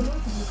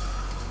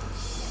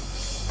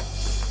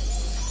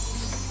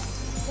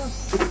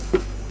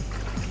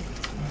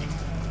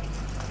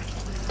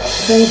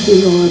 Thank you,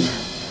 Lord.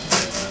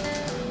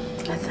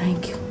 I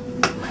thank you,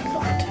 my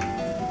Lord.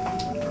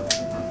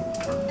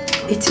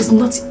 It is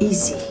not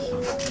easy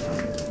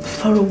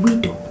for a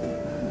widow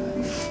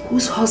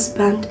whose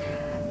husband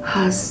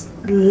has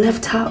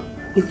left her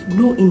with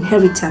no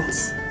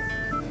inheritance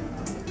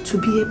to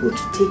be able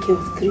to take care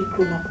of 3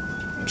 grown-up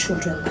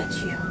children like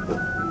you.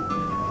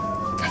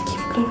 I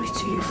give glory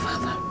to you,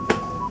 Father.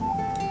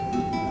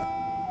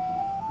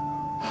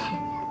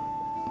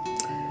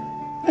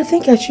 I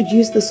think I should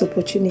use this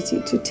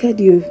opportunity to tell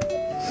you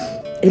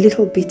a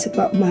little bit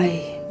about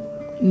my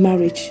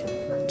marriage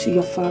to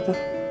your father.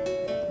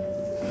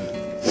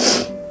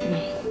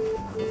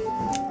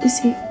 You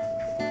see,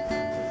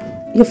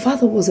 your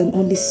father was an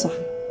only son.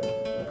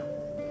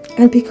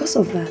 And because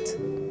of that,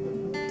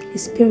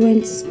 his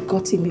parents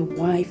got him a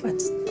wife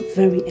at a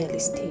very early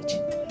stage,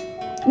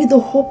 with the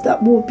hope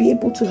that we'll be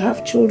able to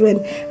have children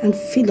and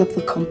fill up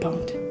the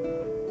compound.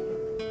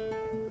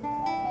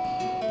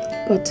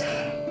 But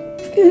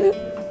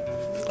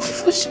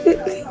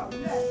unfortunately,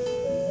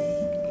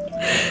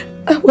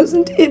 I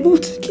wasn't able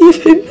to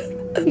give him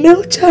a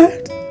male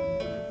child.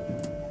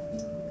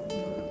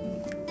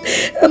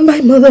 And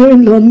my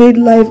mother-in-law made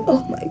life,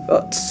 oh my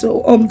God,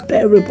 so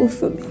unbearable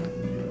for me.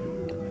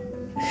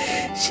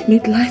 She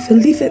made life a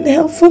living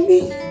hell for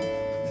me.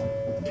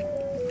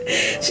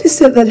 She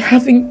said that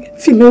having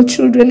female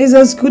children is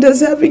as good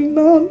as having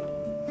none.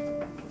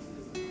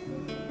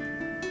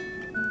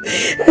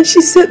 And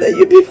she said that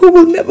you people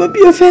will never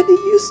be of any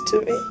use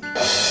to me.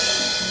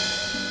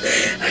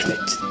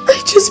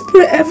 I just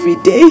pray every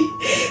day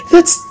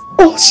that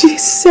all she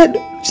said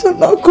shall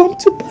not come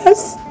to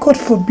pass. God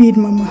forbid,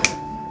 Mama.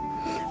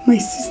 My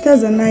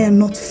sisters and I are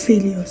not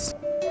failures.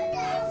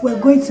 We're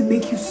going to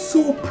make you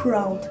so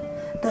proud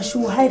that she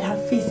will hide her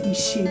face in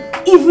shame,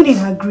 even in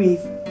her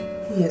grave.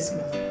 Yes,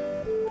 Mama.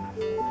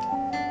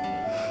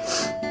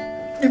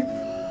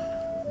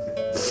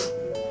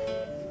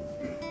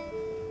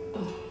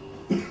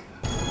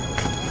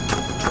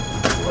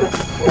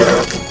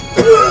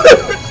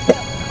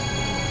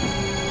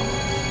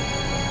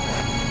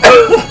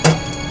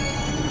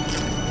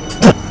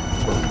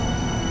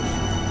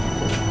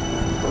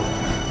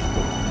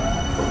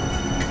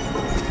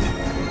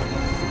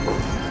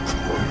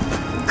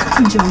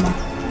 Ijoma.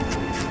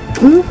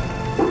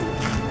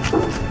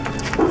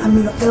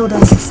 I'm your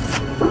elder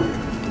sister.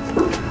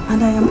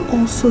 And I am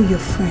also your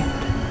friend.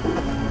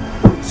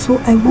 So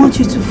I want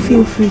you to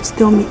feel free to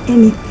tell me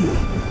anything.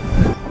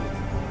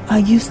 Are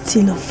you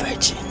still a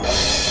virgin?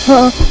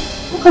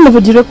 What kind of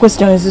a direct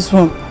question is this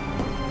one?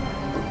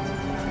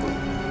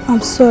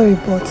 I'm sorry,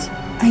 but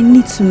I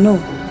need to know.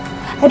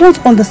 I don't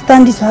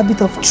understand this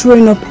habit of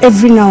throwing up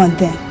every now and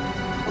then.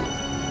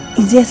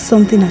 Is there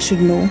something I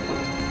should know?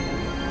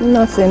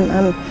 Nothing,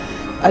 and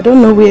I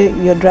don't know where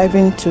you're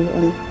driving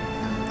to.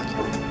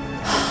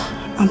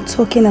 I'm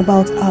talking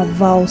about our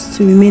vows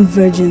to remain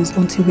virgins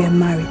until we are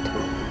married.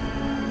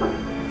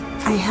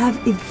 I have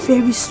a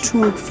very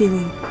strong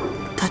feeling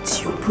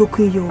that you've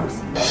broken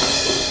yours.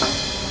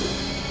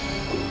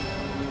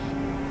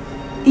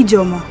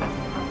 Ijoma.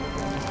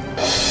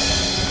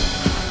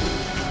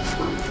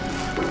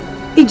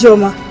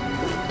 Ijoma.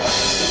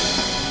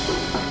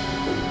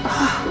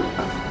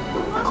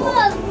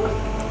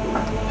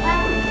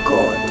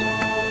 God.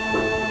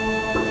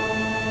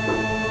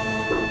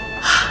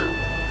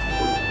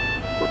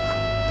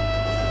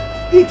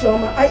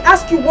 Ijoma, I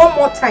ask you one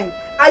more time.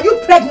 Are you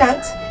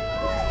pregnant?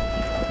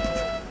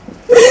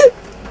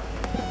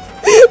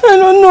 I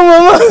don't know,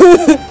 Mama.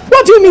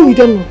 What do you mean you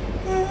don't know?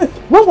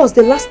 When was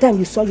the last time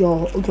you saw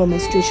your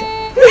menstruation?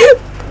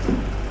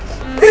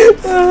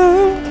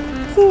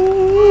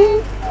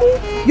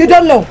 You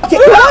don't know? Okay,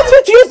 you want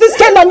me to use this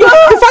cane on you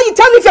before you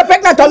tell me if you're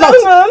pregnant or not?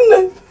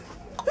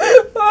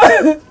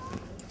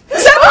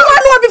 Say Mama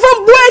know before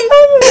boy.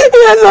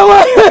 Yes, Mama.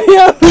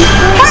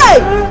 Hey!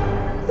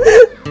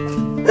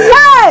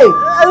 Hey!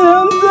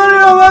 I'm sorry,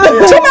 Mama.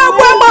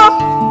 Chimabwama!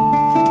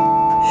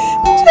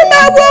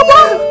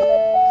 Chimabwama!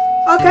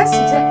 Okay,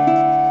 CJ.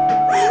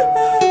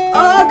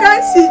 Okay,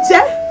 CJ.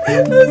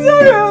 I'm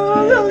sorry,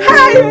 Mama.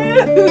 Hey!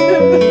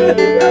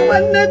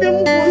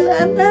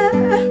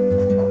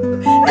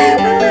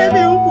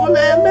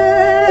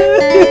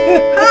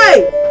 Hey!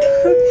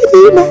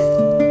 Idima.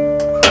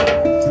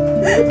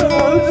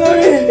 I'm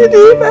sorry.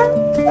 Idima.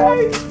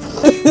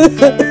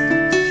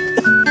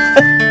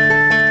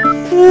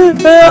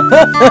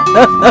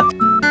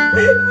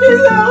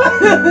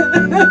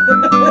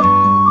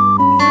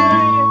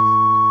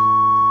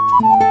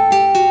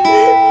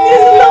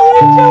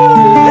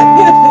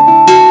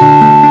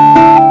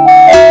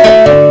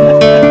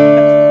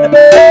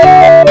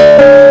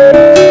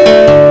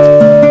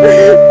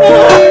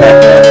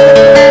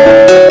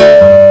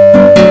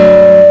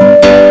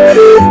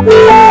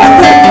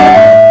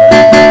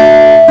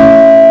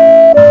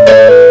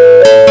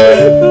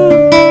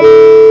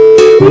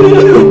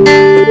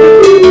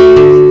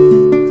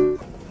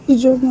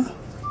 Ijoma,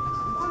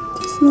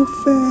 it's not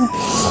fair.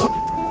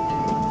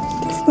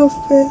 It's not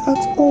fair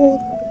at all.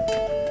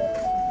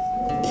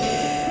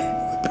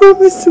 We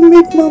promised to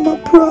make Mama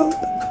proud.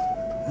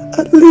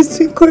 At least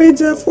to encourage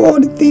her for all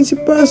the things she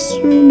passed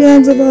through in the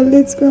hands of our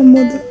late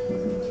grandmother.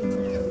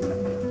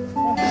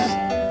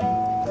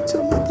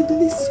 Ijoma, the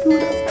least you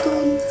would have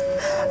done is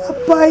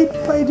abide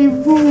by the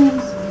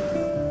rules.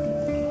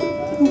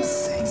 No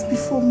sex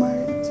before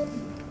marriage.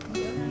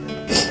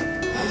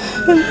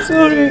 I'm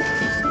sorry.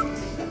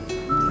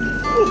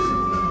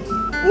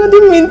 I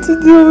didn't mean to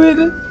do it.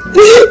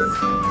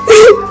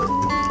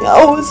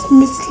 I was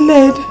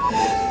misled.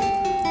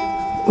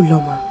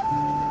 Uloma,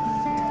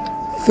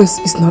 this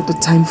is not the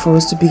time for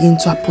us to begin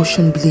to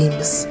apportion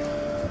blames.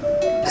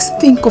 Let's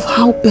think of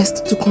how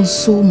best to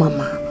console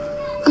Mama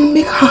and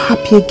make her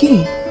happy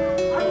again.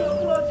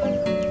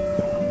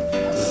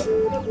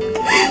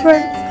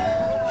 Right.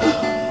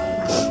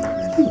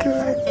 I think you're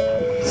right.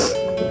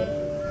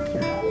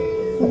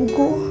 We'll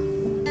go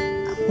and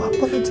we'll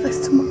apologize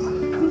to Mama.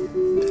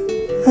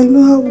 I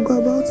know how we'll go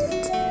about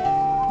it.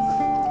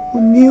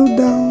 We'll kneel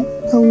down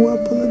and we'll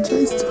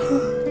apologize to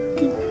her.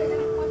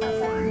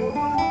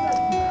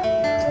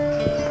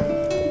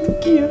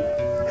 Okay?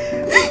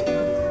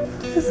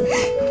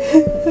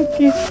 Thank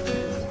you. Okay.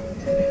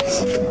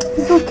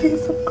 It's okay,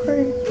 stop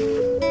crying.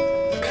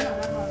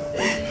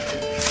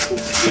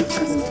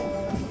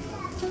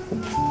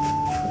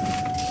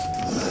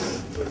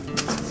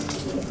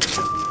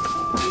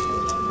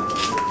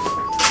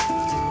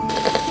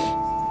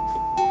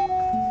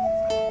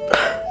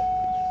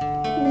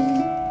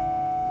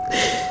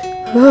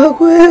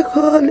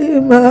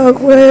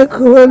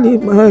 Koli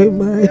my.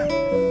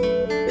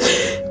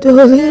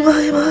 Dolly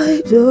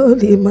my,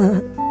 dolly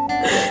my.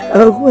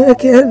 Akwe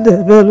kende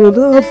belu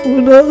na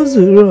funo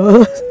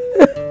zuro.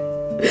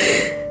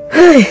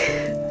 Hey,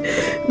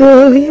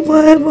 dolly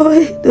my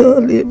boy,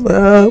 dolly my.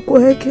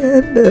 Akwe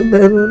kende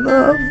belu na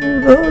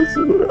funo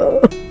zuro.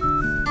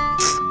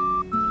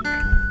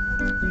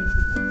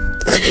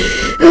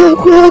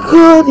 Akwe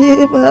koli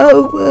my.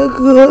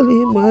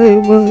 Dolly my,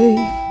 dolly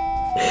my.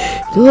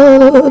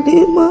 Dolly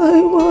my,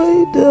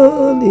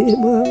 dolly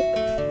my.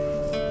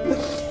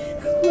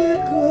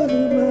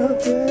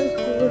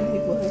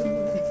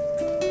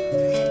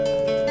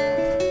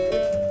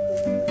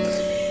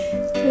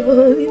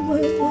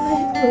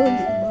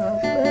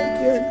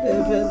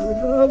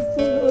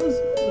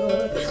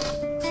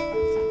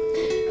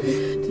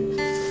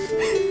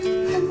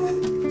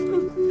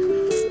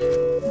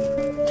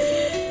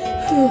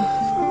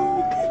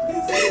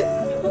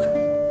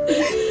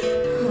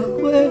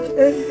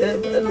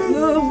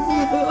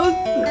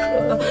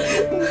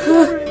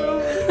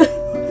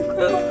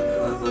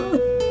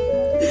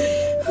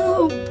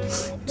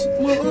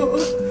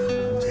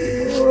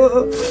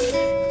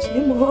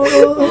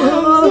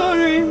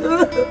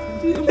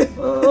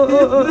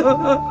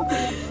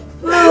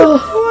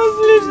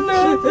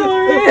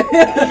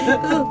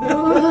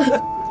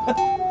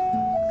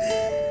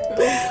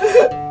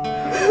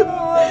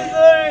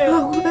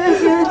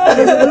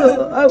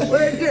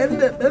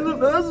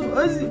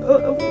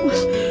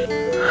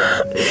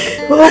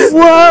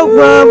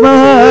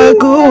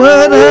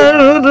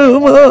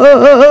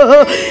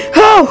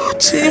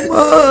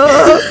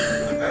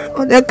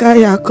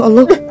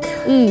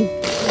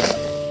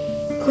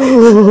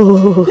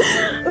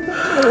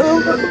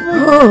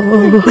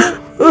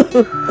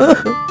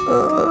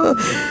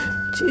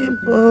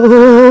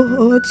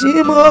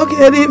 Chimo,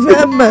 keri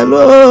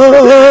femelo,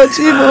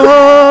 Chimo.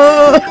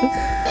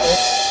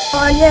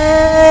 Onye,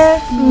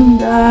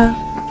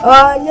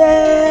 onye,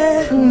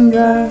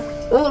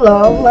 ulo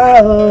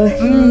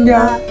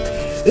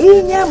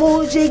inye mu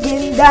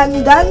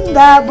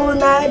jigindandanda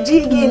buna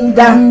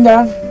jigindanda.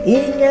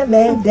 Inye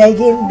me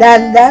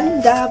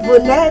degindandanda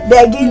buna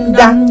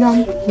degindanda.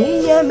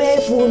 Inye me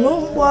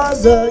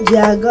punumbozo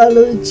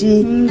jagoluchi.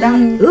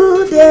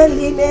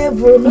 Udeline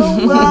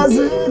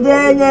punumbozo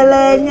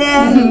denyelenye.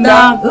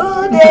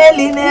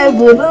 Udeline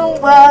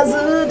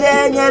punumbozo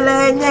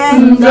denyelenye.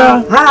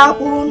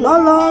 Hapu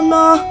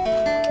nolono.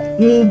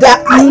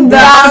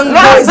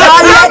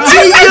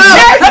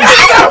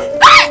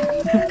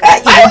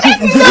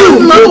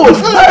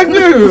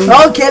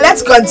 Okay,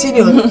 let's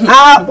continue.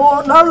 Abu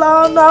no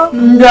lono,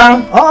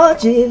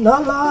 Oji no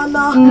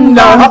lono,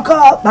 Oko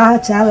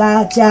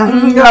bachalacha,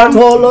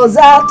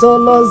 Toloza,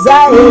 Toloza,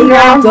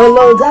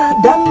 Toloza,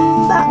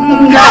 Damba.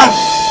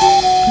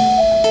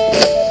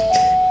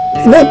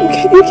 Mama,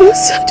 can you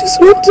guess? I just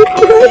want to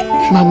cry.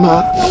 Mama,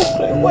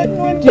 why do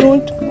you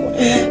want to cry?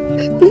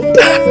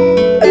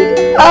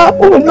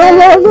 Abu no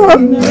lono,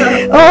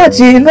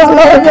 Oji no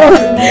lono,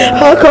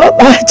 Oko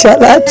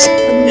bachalacha.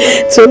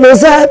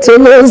 Toloza,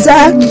 Toloza,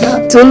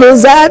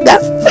 Tolozada.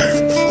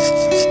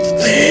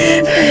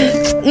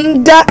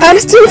 I'm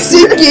still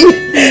singing.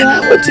 I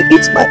want to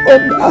eat my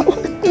own now.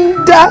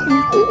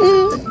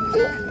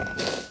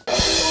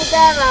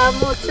 Udara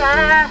mucha,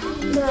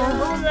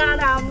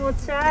 udara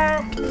mucha,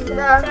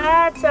 cha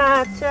cha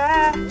cha.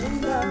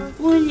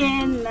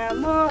 Unyena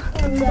mo,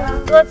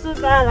 gotu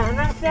gala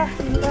nacha,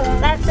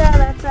 lacha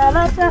lacha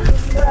lacha,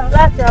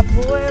 lacha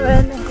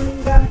puwene.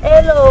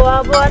 Hello,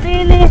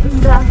 abolili,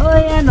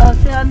 oye no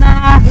siona.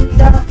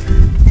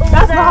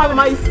 That's not how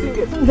I sing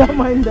it. Don't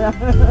mind that.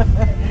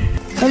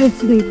 Let me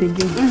sing it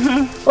again.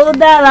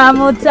 Udala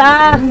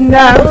mucha,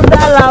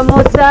 udala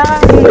mucha,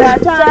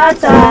 cha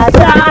cha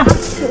cha.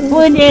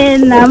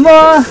 Unyena mo,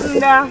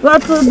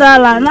 gotu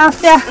dala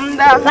nafya,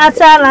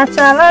 lacha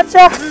lacha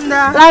lacha,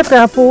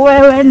 lacha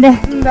puwene.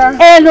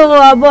 Hello,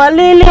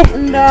 abolili,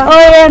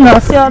 oye no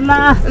siona.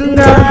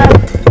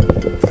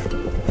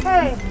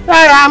 Hey,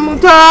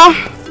 Ramuto,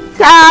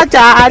 cha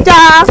cha cha.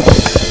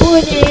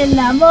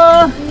 Unyena mo,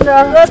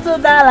 gotu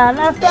dala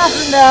nafya,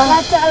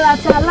 lacha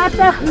lacha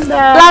lacha,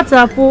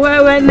 lacha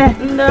puwene.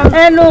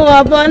 Hello,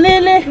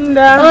 abolili,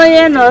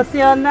 oye no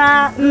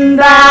siona.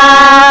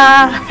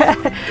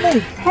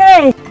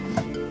 Hey.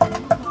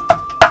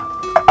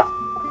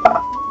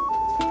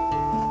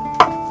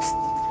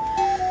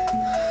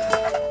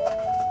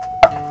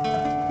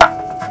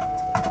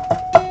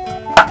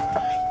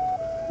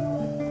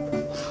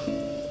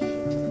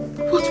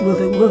 What will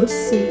the world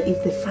say if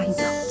they find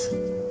out?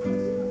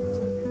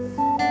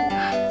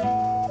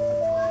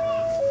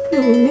 They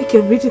will make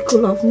a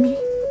ridicule of me.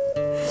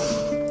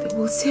 They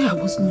will say I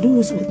was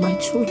loose with my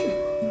children.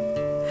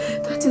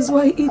 That is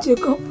why EJ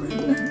got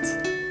pregnant.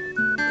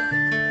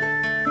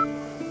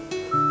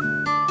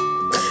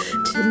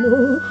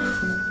 Chimo.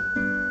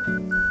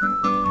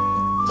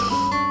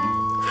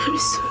 Very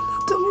soon the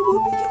tummy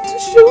will begin to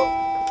show.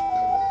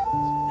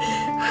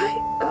 Hi,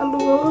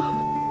 hello.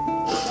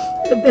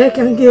 The bear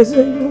can gaze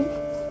at you.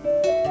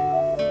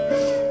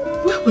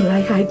 Where will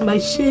I hide my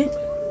shame?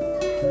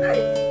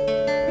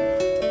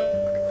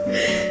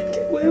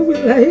 Where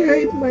will I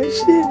hide my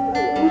shame?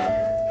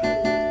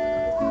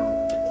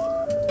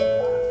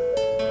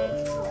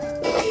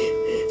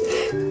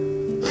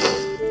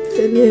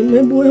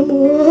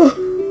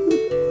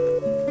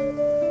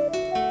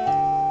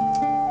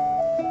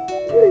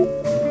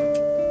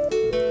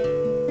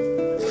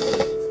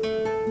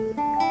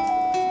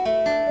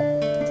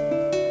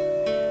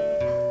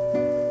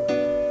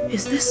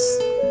 Is this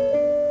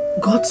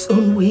God's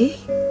own way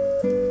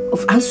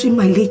of answering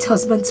my late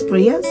husband's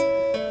prayers?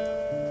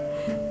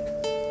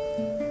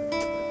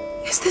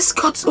 Is this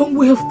God's own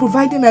way of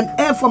providing an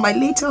heir for my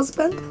late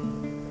husband?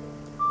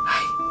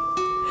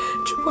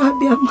 God,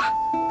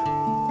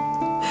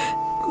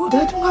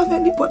 I don't have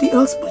anybody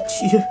else but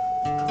you.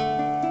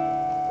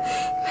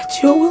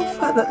 Let your will,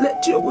 Father,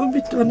 let your will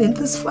be done in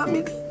this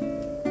family.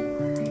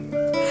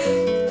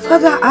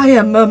 Father, I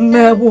am a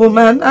mere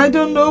woman. I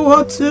don't know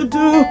what to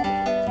do.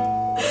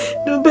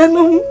 No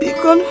Dubenum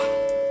Bicon.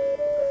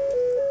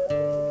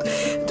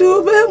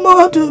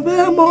 Dubemo,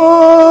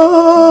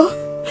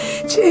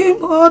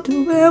 Chimo,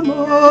 Dubemo,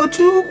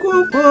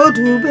 Chukumo,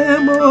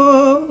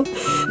 Dubemo,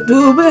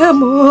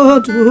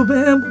 Chimo,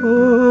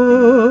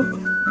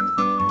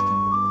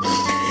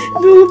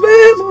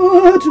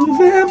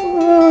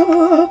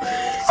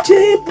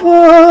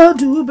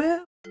 Dubemo.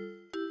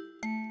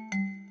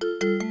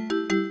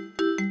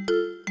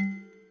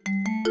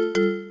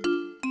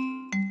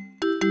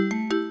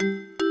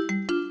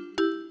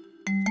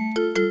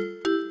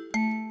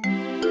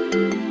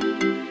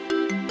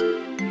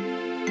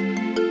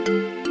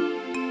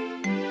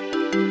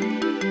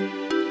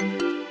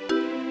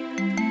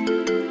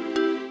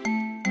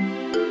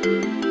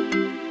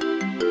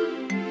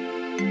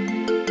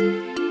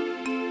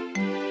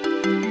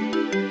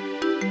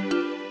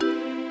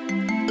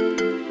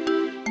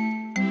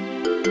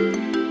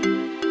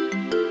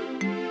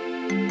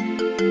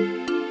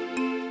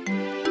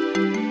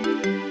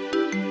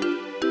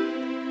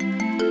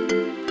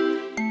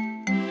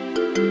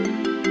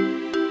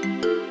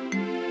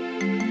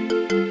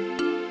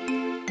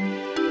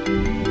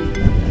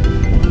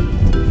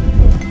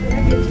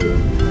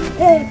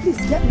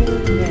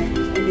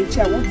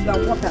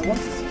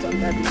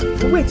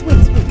 Wait. You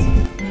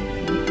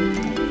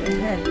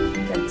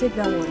can take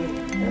that one.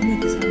 Let me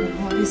this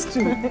one. It's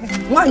two.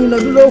 Why you not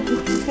do local?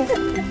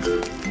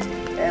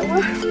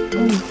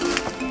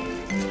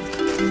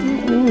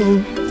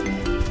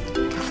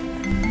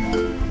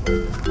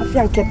 I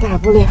feel like get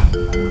that bully.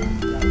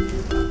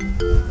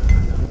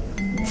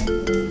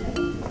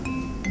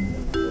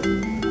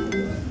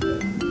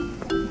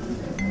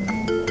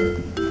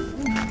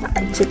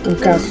 Chicken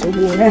castle.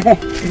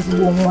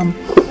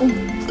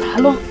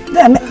 Hello?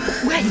 Where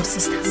are your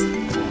sisters?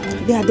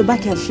 They are at the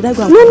backyard. Should I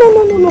go?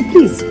 No,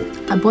 please.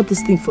 I bought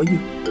this thing for you.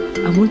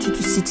 I want you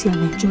to sit here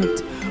and enjoy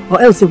it.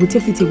 Or else it will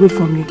take it away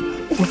from you.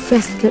 But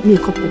first, get me a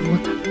cup of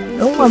water.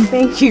 Oh,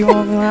 thank you,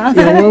 Mama.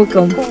 You're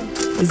welcome.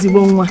 Is it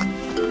one?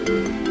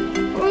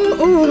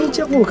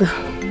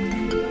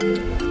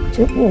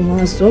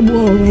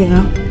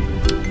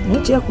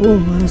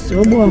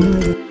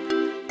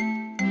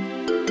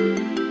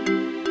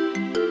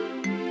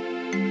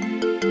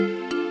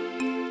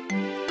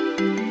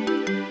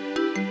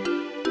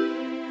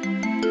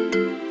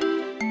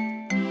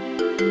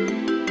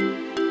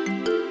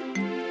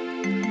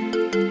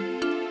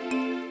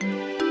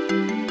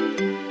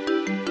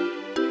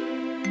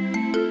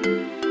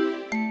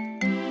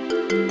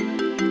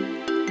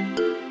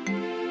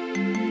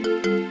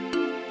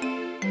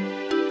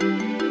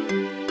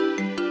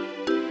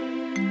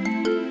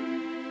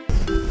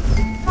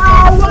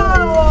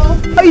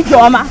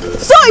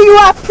 So you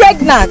are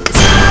pregnant.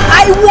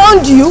 I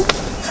warned you.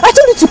 I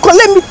told you to come.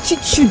 Let me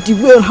teach you the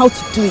way on how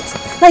to do it.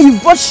 Now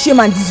you've brought shame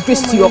and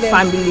disgrace to your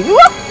family.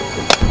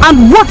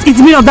 And what is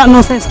the meaning of that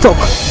nonsense talk?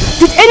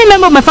 Did any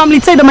member of my family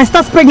tell you that my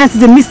start pregnancy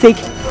is a mistake?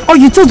 Or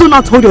you just don't know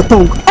how to hold your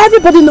tongue?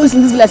 Everybody knows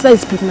in this village that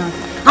is pregnant.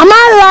 Am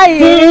I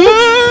lying?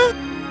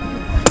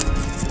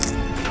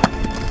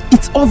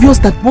 It's obvious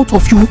that both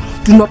of you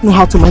do not know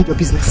how to mind your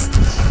business.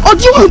 Or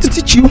do you want me to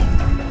teach you?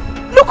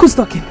 Look who's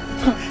talking.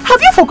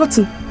 Have you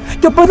forgotten?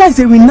 Your brother is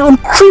a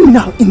renowned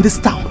criminal in this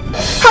town.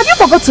 Have you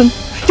forgotten?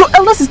 Your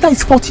elder sister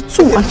is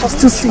 42 and she's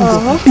still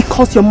single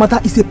because your mother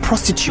is a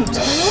prostitute.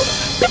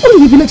 People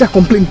in the village are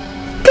complaining.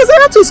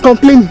 Kezara too is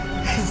complaining.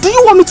 Do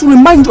you want me to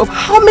remind you of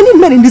how many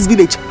men in this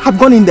village have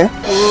gone in there?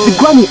 The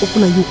ground will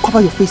open and you will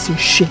cover your face in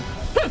shame.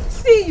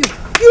 See you.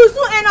 You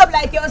soon end up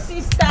like your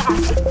sister.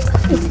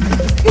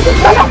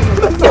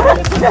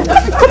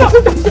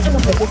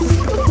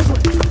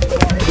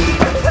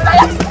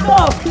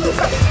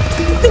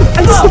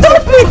 Stop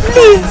it,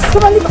 please!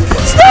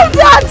 Stop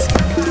that!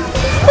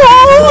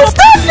 Oh,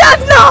 stop that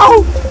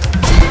now!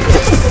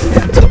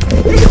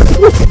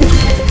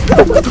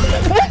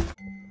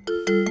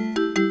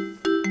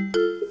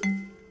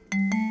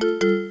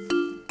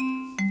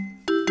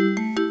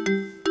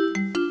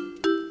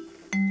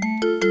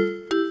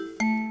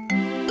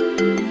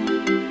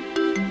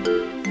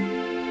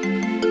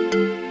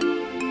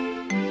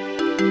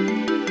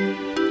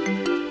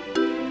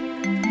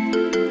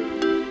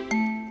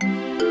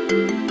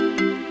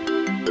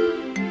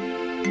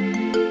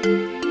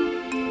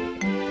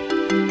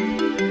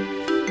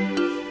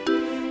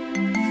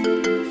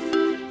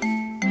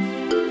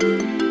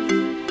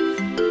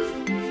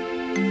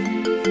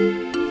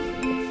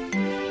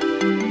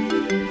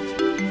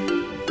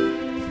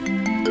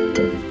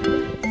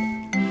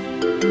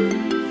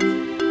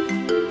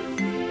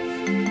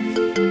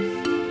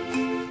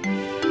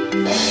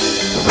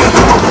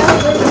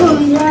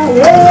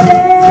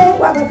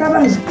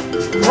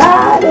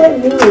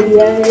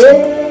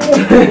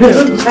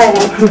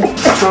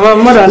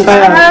 Mama, mother and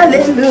tired.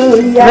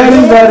 Hallelujah.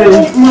 Very.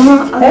 Mama,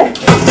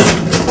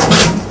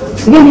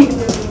 Gini,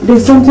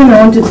 there's something I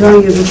want to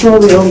tell you before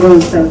we all go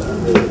inside.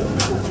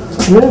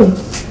 Really?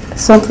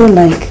 Something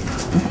like,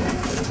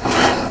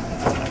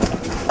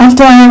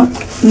 After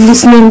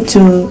listening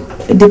to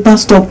the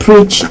pastor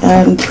preach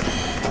and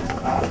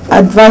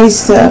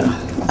advise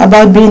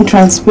about being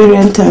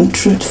transparent and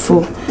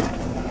truthful.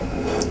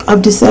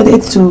 I've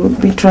decided to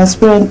be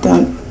transparent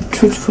and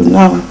truthful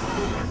now.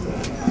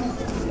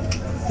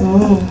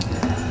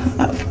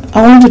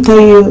 I want to tell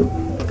you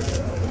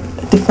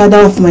the father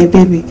of my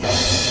baby.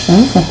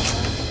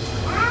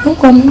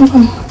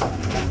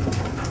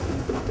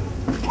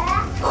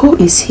 Who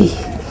is he?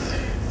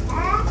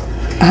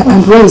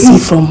 And where is he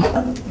from?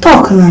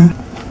 Talk now.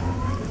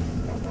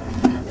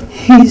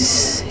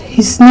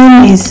 His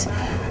name is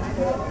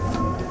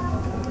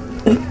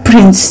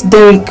Prince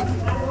Derek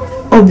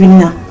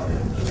Obina.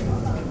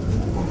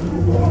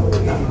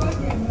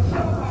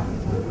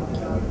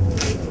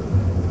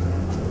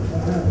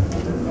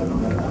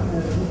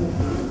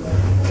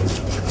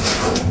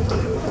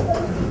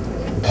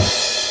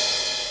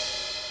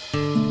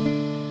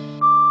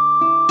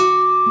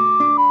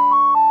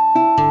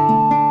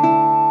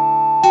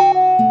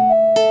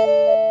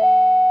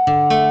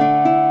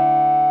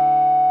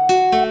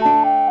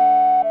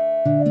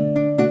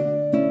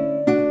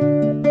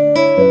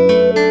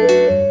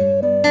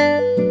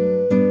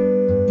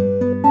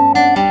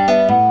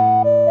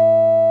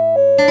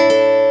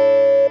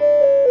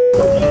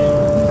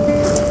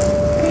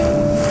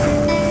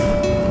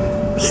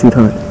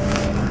 Sweetheart,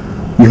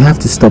 you have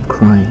to stop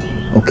crying,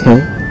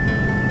 okay?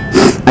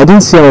 I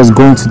didn't say I was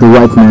going to the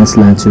white man's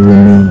land to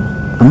remain.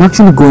 I'm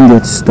actually going there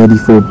to study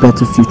for a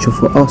better future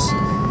for us.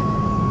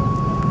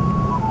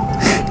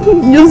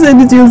 You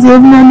said it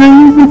yourself, Nana.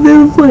 You've been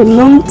there for a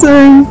long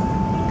time.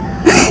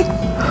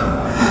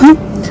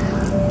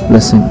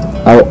 Listen,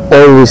 I'll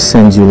always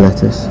send you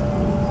letters.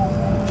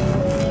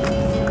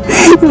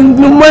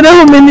 No matter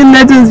how many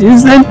letters you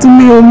send to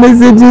me or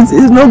messages,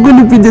 it's not going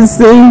to be the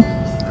same.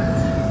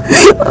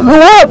 I mean,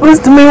 what happens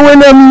to me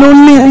when I'm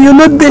lonely and you're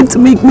not there to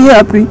make me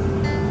happy?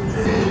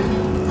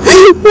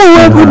 What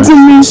happened to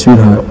me?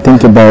 Sweetheart,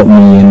 think about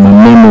me and my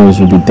memories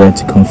will be there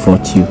to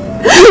comfort you.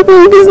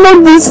 It's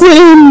not the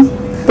same.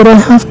 But I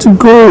have to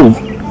go.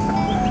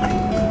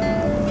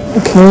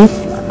 Okay?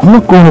 I'm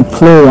not going to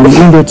play, I'm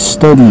going there to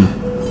study.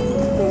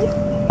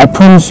 I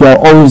promise you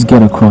I'll always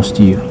get across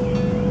to you.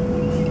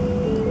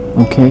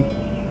 Okay?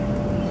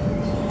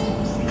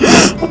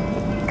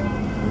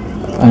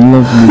 I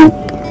love you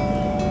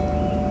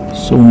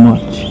so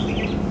much.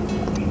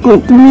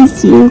 Good to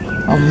miss you.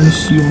 I'll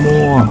miss you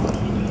more.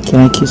 Can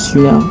I kiss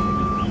you now?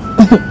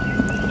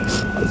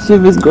 See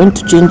if it's going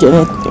to change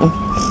anything.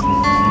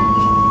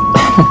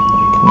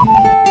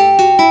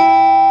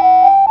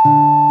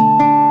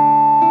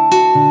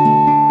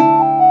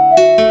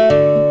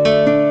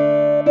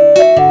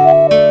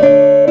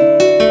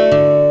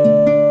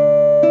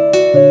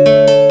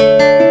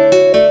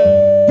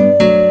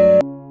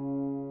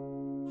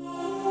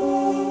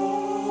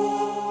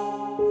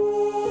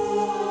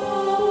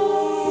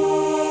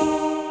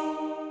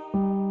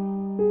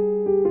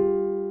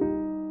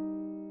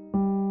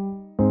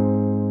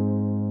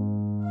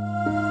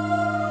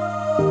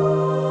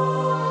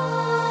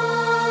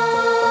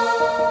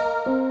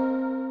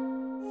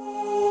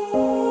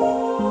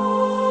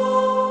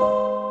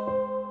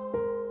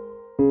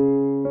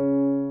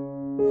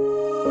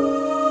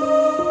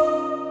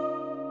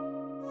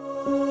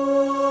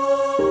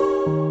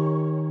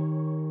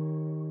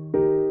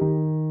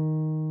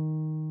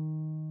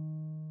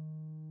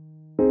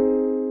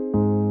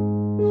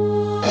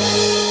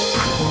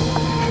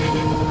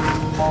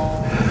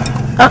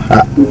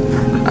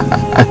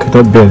 I could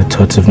not bear the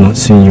thought of not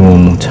seeing you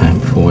one more time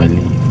before I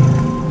leave.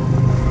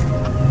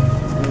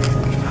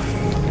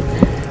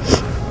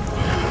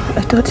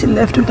 I thought you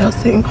left without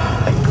saying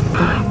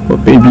goodbye. But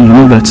baby, you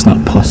know that's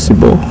not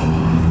possible.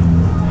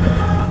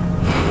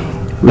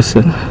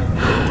 Listen,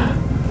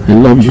 I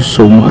love you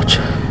so much.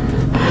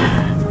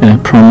 And I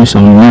promise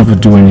I'll never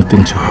do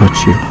anything to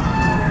hurt you.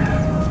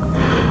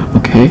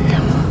 Okay?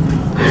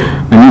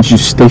 I need you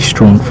to stay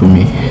strong for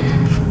me.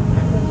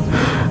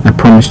 I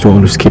promise to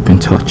always keep in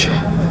touch.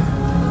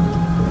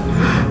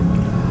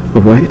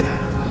 Alright?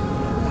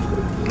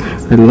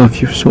 I love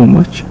you so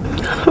much. I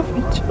love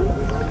you too.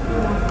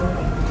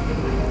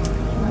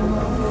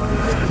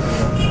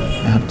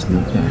 I have to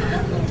leave now.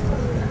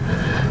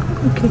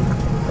 Okay.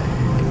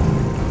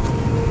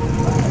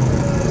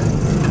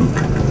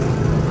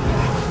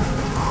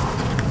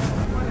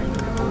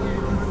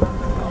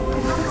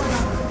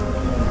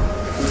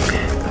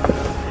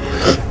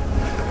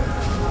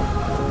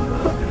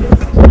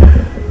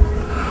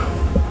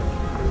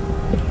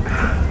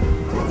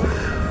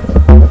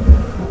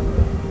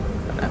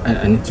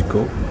 I need to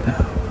go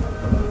now.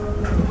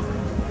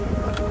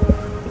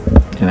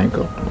 Can I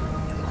go?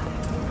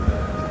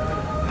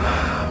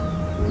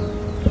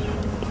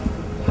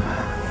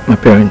 My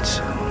parents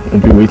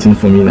will be waiting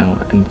for me now.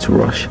 I need to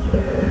rush.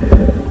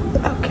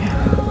 Okay.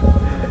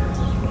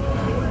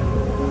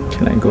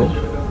 Can I go?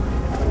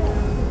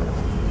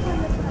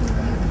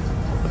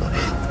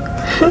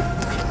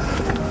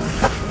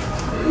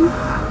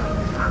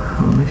 I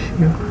miss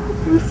you.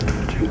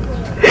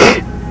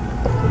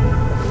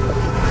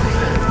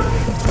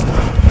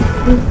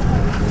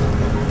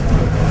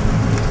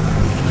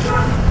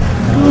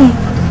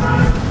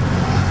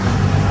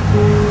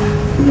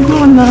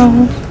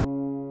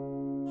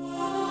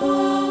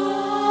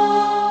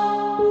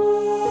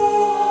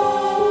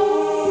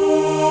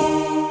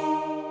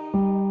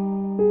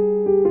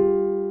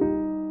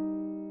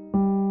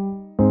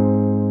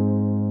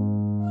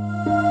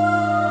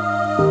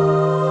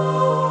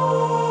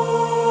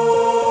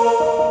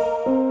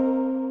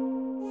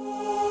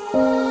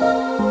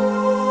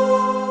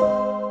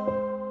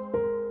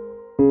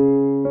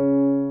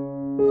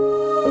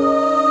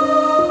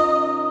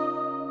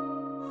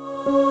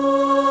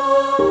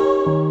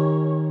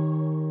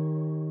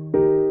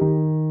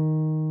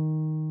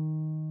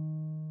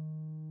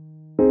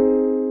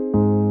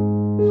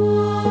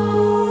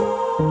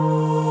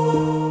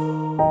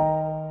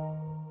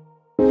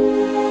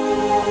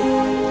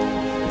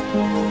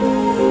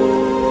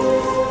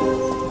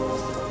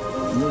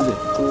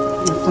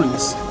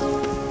 Prince.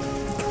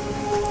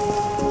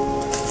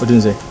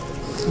 Odunze.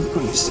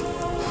 Prince.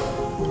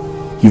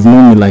 You've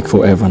known me like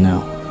forever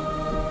now.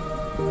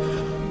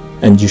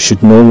 And you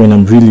should know when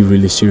I'm really,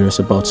 really serious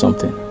about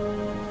something.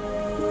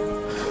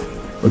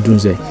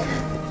 Odunze,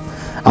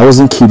 I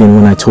wasn't kidding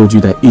when I told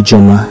you that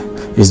Ijoma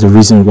is the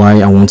reason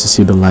why I want to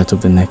see the light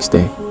of the next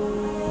day.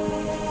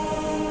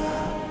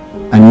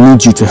 I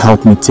need you to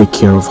help me take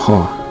care of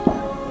her.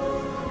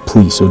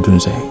 Please,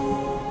 Odunze.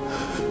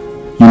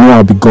 You know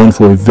I'll be gone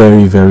for a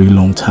very, very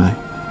long time.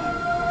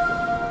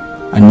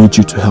 I need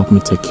you to help me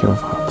take care of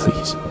her,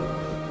 please.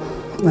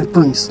 My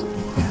prince,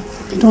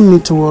 you don't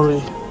need to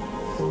worry.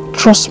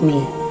 Trust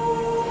me.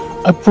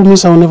 I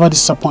promise I will never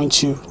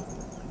disappoint you.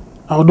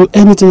 I will do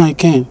anything I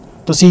can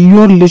to see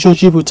your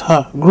relationship with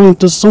her grow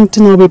into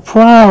something I'll be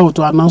proud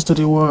to announce to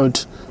the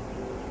world.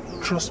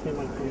 Trust me,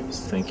 my prince.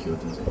 Thank you.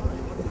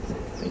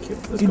 Thank you.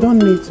 You don't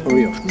need to.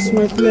 Hurry up. It's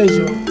my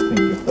pleasure. Thank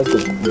you. Let's go.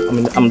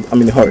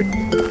 I'm in a hurry.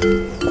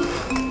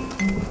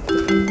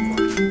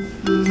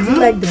 Do you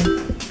like them?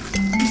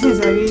 These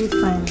are really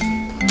fine.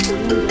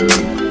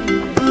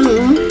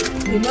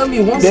 You know me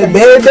once. The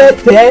baby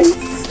thanks.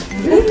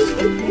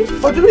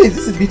 But really,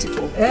 this is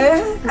beautiful.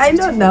 I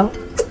know now.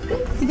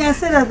 You can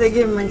say that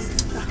again, my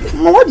sister.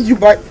 Mama, what did you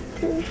buy?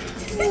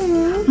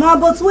 Ma,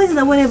 but why is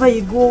that whenever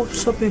you go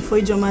shopping for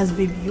Ijoma's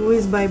baby, you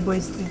always buy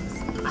boys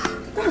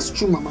things? That's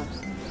true, Mama.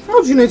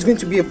 How do you know it's going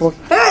to be a boy?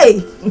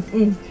 Hey!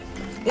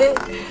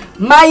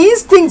 My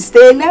instincts,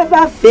 they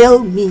never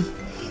fail me.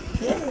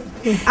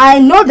 I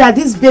know that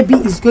this baby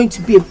is going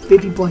to be a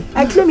baby boy.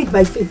 I claim it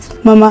by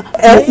faith. Mama,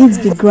 may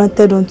it be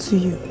granted unto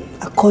you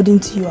according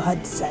to your heart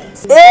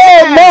desires.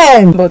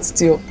 Amen! But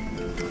still,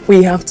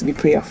 we have to be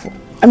prayerful.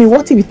 I mean,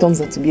 what if it turns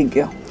out to be a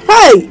girl?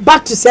 Hey!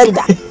 Back to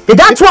sender.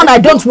 That one I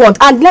don't want.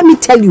 And let me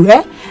tell you,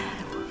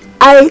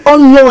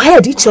 on your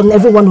head, each and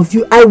every one of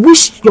you, I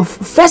wish your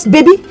first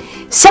baby,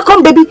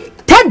 second baby,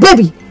 third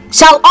baby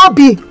shall all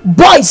be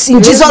boys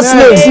in Jesus'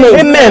 name.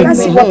 Amen.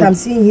 That's what I'm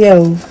seeing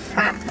here.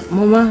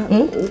 Mama,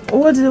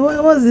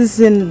 what's this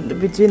in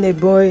between a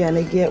boy and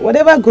a girl?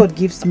 Whatever God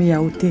gives me, I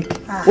will take.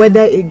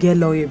 Whether a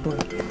girl or a boy.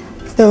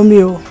 Tell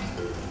me,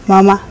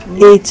 Mama,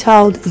 a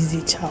child is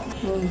a child.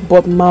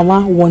 But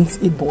Mama wants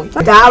a boy.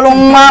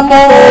 Darling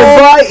Mama,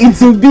 boy,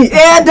 it will be.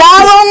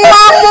 Darling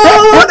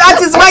Mama,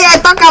 that is why I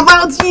talk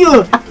about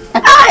you.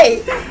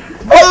 Hey,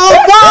 oh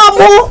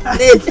Mama,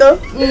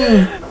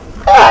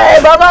 hey,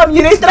 Mama,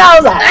 you need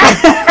trousers.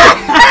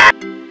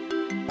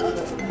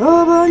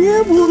 Oh,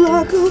 Banya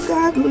Bulaku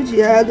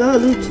Kakuja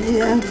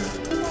Galuchia,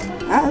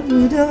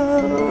 Abudo,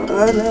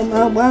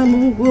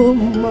 Anamabanu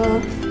Guma,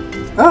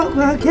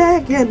 Okwa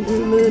Keke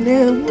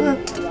Lunewa,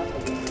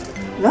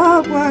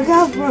 Okwa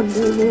Gafon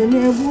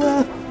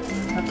Lunewa.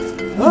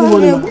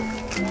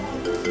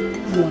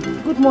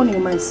 Good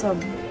morning, my son.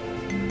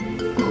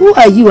 Who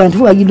are you and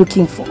who are you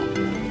looking for?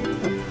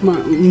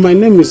 My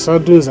name is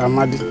Odunze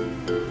Amadi.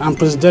 I'm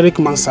Prince Derek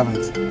man's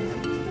servant.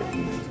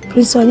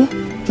 Prince Onny?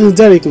 Prince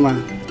Derek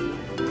man.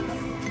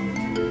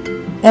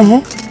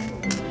 Who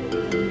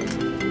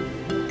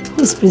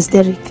is Prince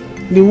Derek?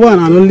 The one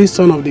and only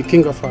son of the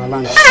king of our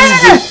land.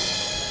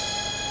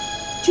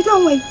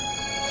 Chidanwe,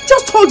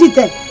 just hold it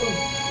there.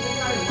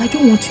 I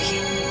don't want to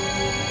hear.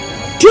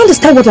 Do you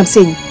understand what I'm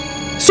saying?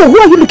 So who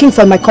are you looking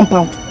for in my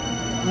compound?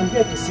 I'm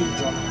here to see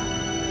John.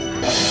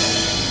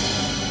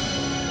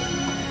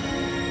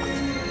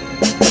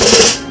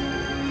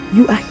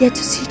 You are here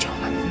to see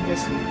John?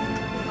 Yes,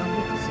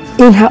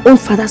 ma'am. In her own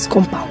father's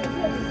compound?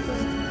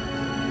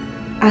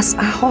 As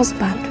a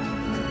husband?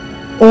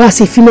 Or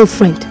as a female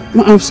friend?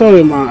 Ma, I'm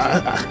sorry, ma.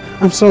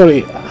 I'm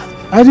sorry.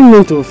 I didn't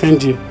mean to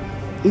offend you.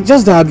 It's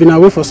just that I've been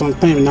away for some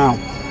time now.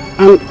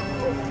 And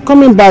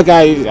coming back,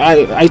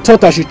 I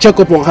thought I should check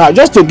up on her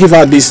just to give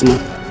her this, ma.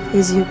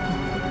 Etiko.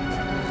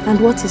 And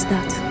what is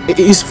that?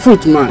 It's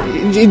fruit, ma.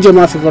 It's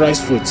my favorite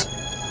fruit.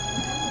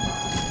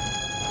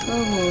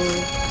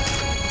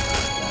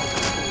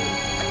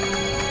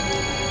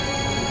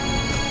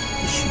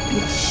 You should be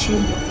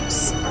ashamed of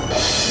yourself.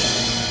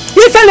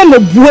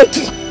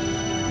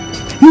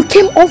 You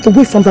came all the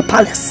way from the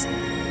palace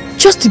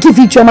just to give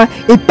Ijoma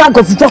a bag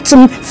of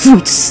rotten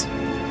fruits.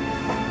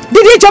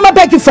 Did Ijoma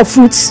beg you for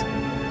fruits?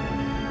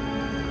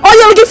 Or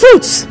you're looking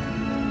fruits?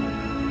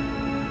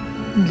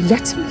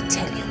 Let me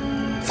tell you,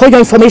 for your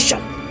information,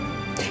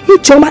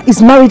 Ijoma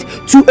is married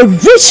to a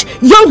rich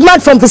young man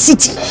from the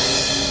city.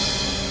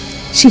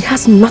 She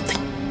has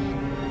nothing,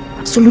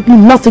 absolutely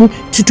nothing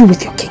to do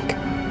with your king.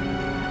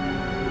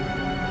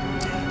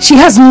 She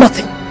has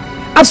nothing,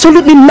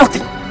 absolutely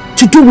nothing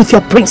to do with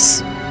your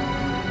prince.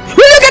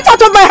 Will you get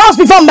out of my house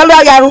before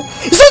Melua Yaru?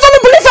 So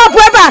don't believe her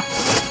forever.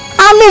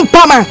 I'm in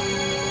Pama.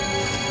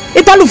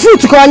 Italu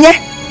fruit konye.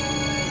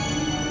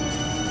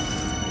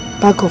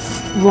 Bag of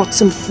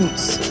rotten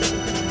fruits.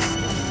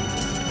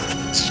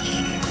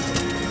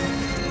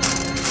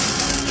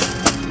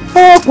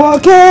 Okwa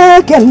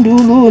keke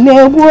ndulu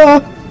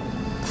nebuo.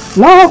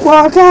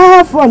 Nokwa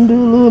ka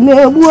fondulu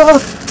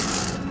nebuo.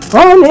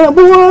 Oh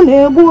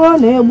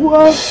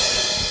nebuo.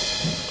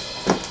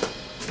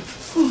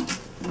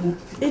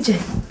 AJ.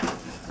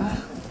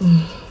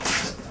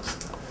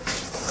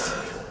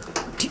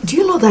 Do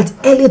you know that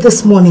early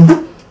this morning,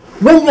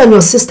 when you and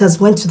your sisters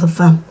went to the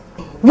farm,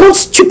 one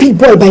stupid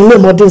boy by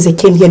name Odunze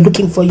came here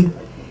looking for you.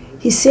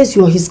 He says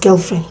you're his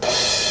girlfriend.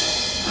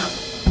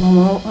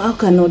 Mama, how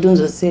can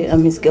Odunze say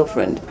I'm his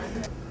girlfriend?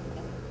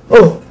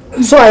 Oh,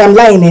 so I am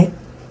lying, eh?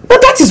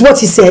 But that is what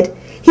he said.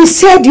 He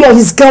said you're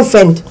his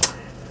girlfriend.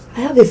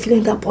 I have a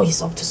feeling that boy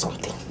is up to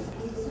something.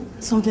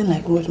 Something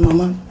like what,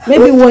 Mama?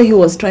 Maybe what he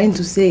was trying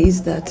to say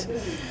is that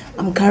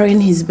I'm carrying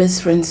his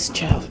best friend's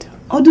child.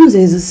 Odunze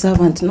is a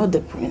servant, not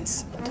the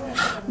prince.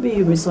 Maybe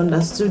you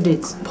misunderstood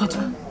it. But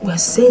we're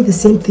saying the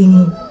same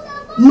thing.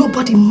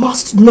 Nobody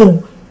must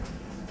know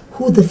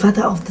who the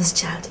father of this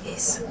child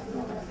is.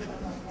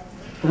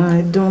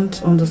 I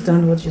don't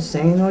understand what you're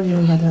saying. What do you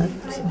mean by that?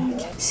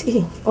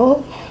 See,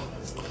 all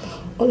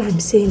I'm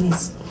saying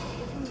is,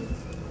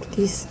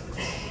 please,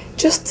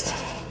 just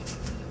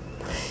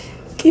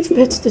give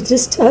birth to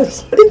this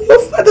child in your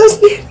father's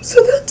name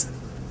so that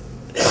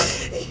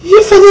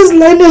your father's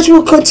lineage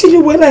will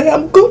continue when I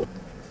am gone.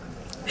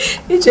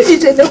 Mama, what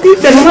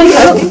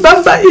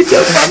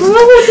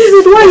is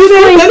it? Why you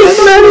don't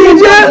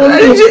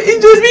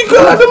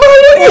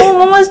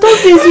Mama, stop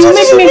this. You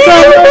make me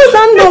cry.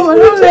 Stand up. I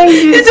don't like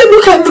this.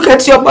 Look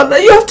at your mother.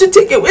 You have to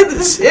take away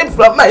the shame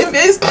from my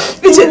face.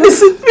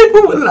 Listen,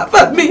 people will laugh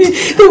at me.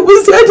 They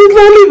will say I did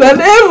not live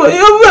an air for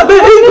your mother.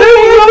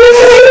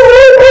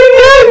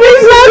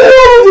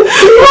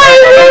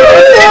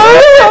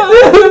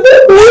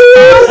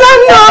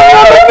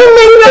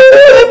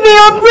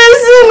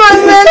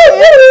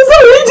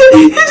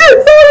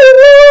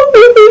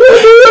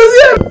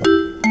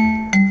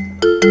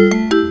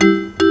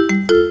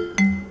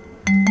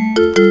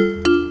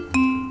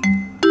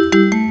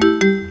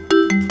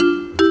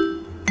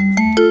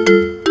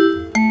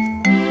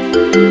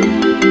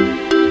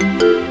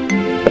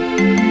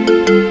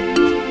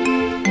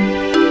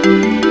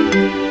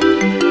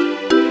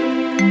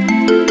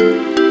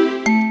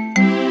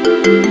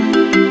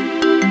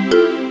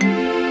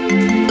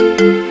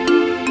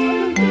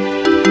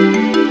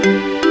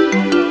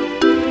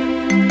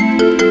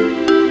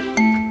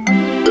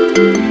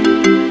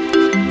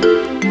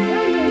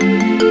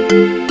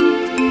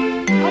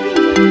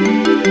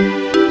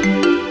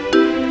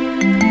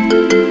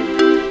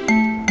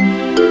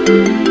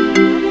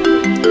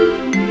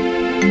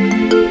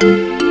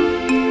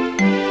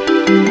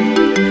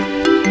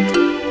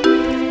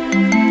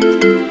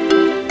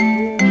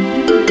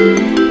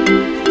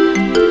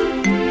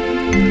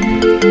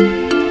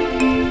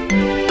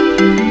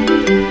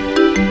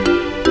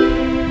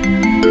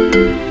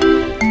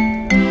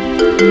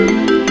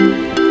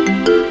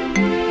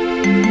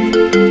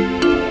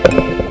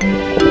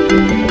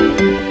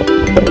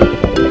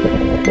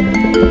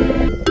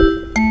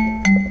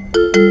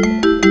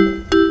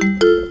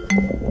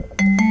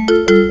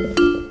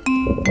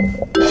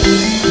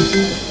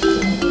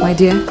 My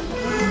dear,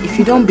 if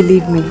you don't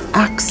believe me,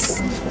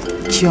 ask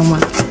Chioma.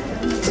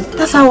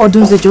 That's how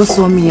Odunze just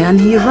saw me and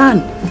he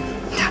ran.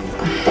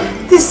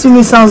 This to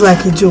me sounds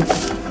like a joke.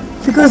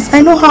 Because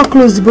I know how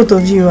close the both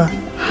of you are.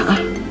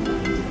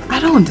 I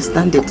don't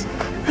understand it.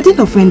 I didn't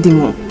offend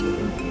him.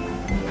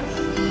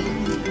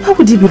 How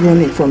would he be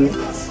running from me?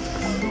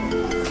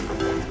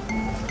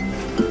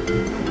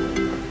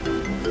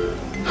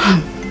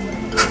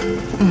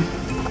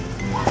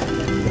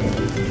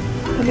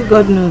 Only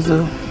God knows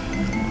though.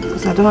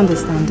 Because I don't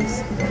understand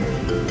this.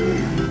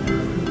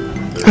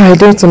 I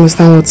don't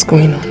understand what's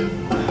going on.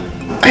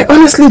 I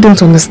honestly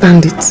don't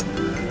understand it.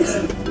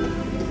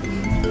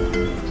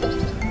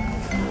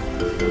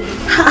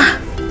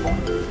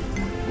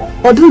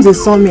 Odunze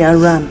saw me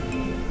and ran.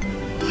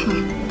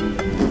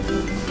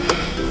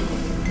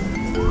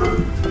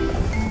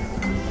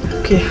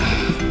 Okay,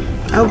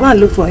 I'll go and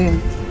look for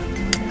him.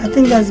 I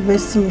think that's the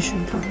best thing you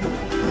should do.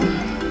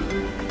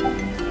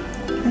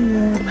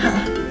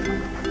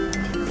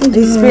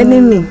 He's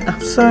paining me.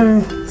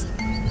 Sorry.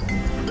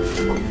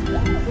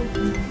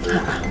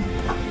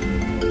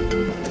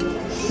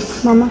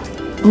 Mama,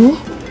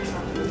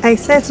 I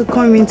said to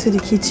come into the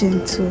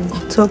kitchen to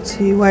talk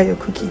to you while you're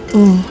cooking.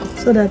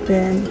 So that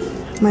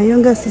my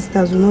younger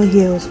sisters will not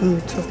hear us when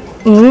we talk.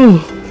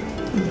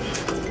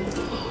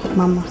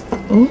 Mama,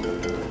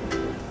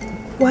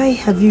 why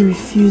have you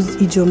refused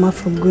Ijoma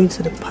from going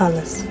to the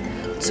palace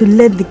to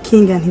let the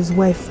king and his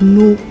wife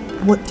know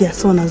what their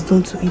son has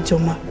done to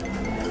Ijoma,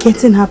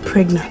 getting her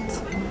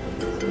pregnant?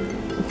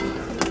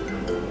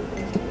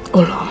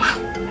 Oloma.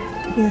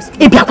 Yes.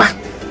 Ibiawa.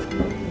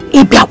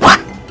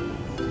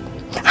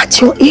 At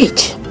your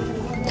age,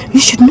 you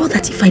should know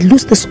that if I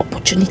lose this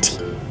opportunity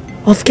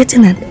of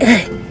getting an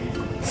heir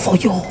for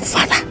your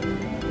father,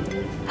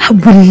 I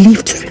will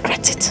live to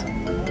regret it.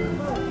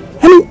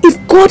 I mean,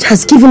 if God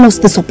has given us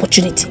this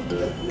opportunity,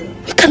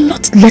 we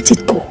cannot let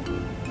it go.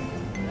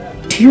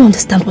 Do you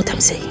understand what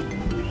I'm saying?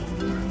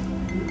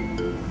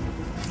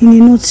 In a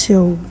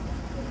nutshell,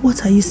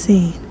 what are you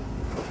saying?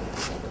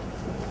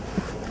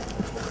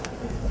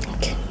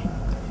 Okay.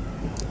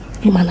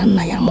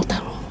 Imanana ya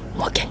motaro.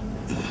 Okay.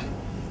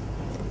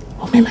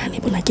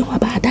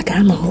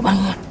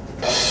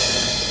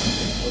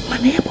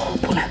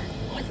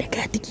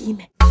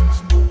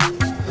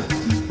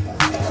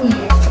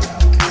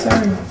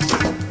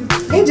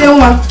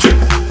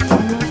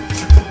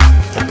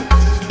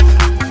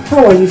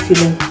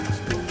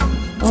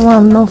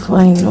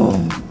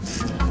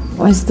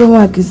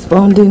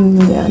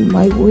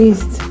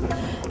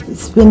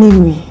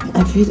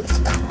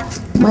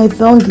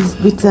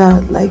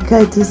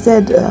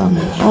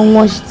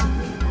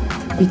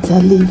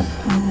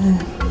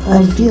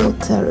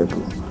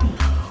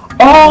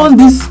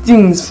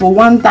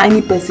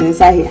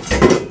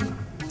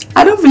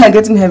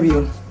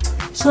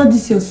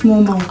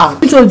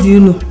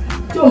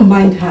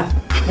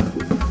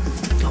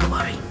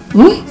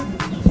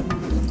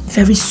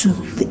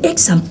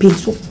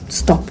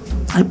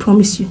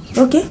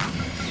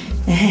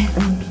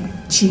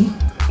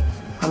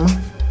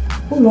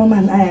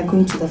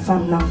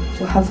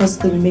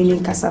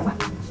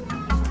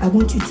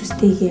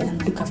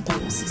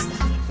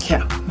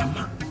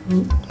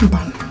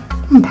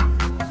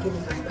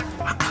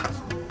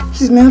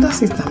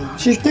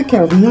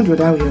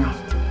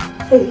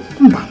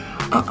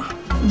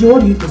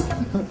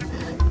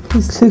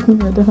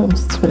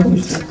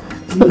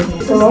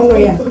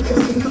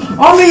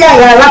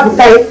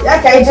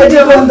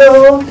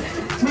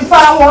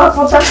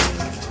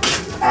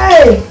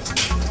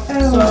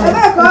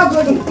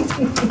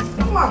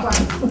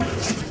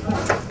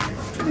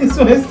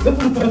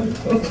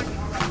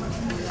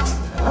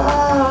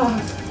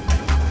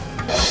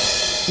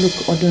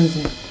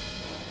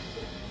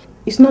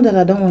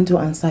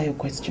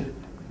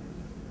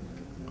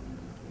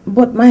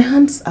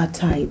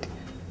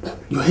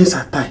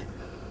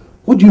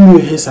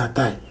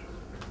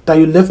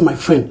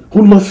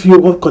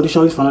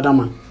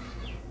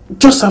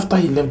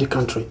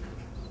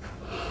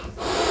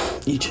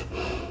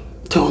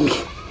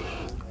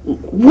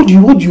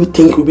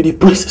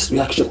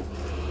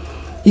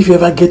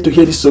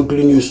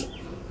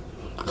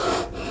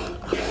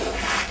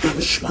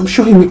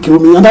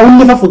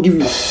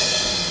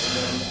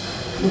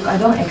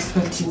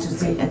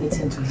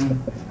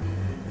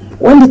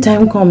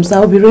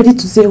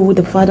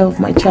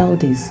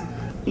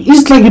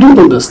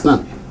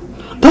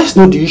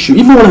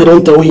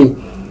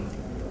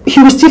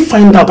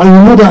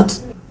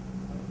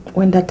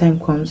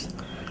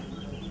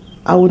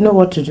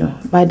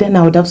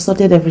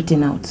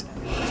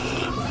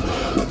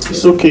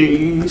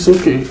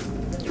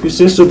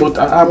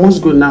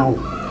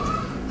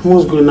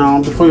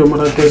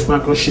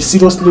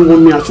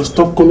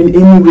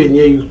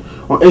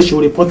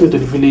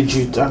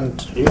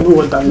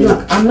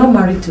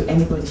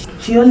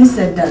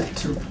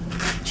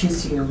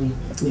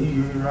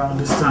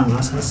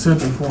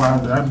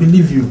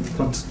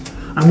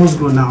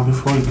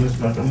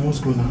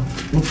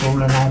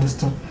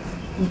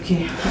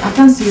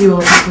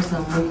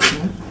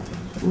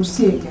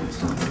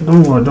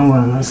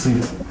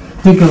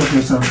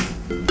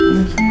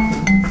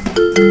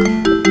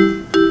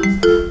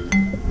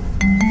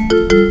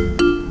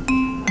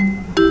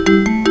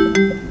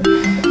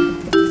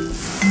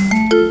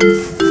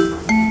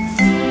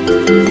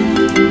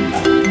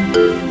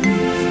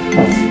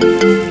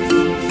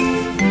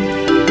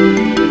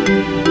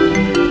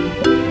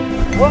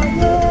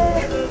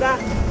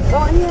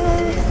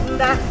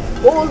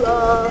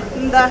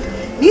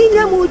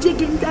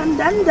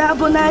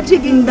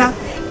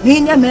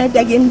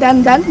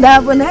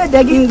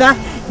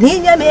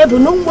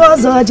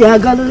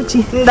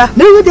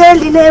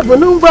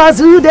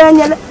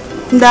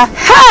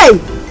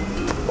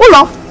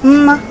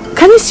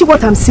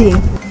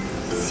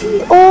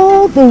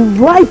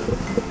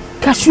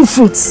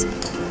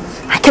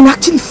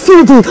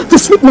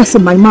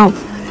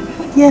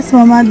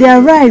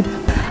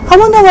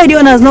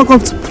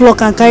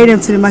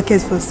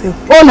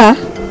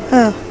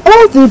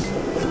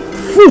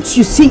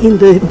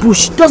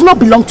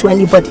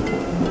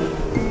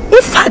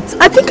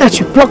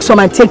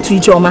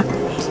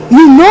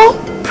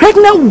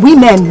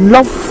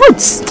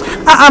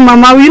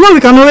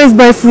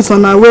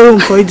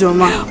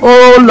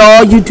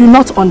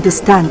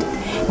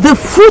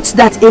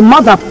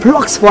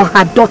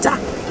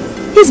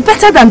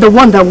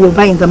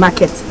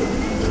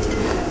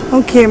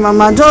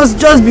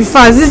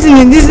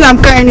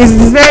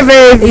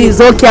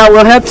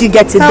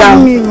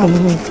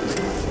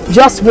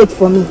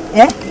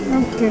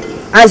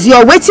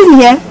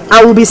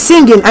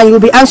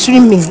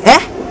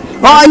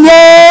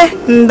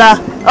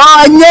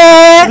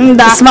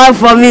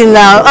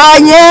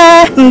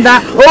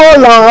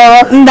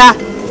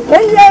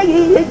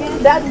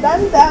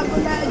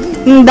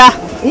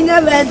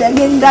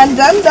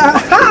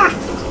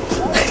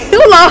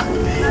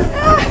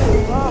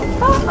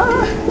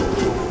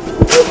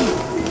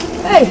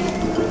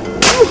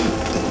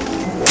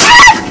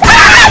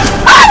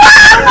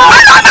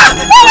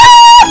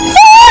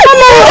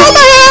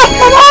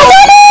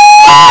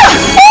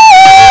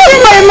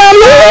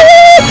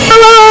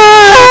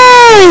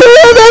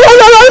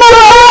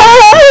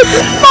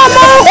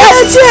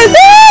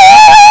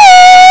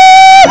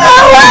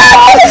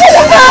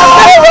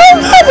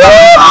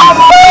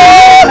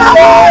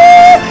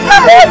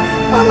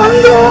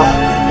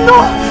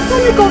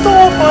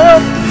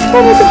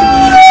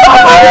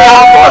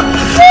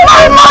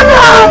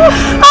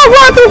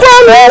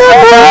 Hey!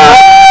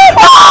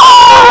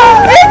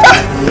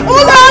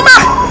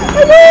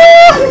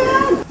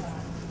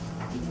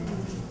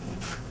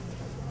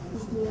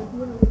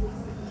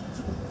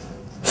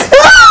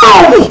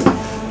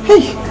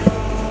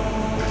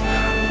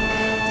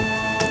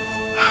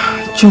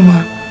 Joma,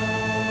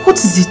 what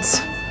is it?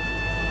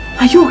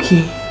 Are you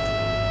okay?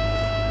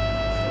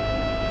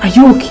 Are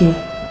you okay?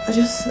 I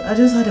just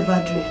had a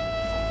bad dream.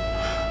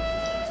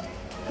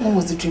 What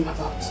was the dream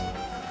about?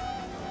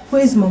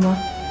 Where is Mama?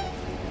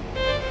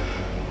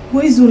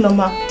 Where is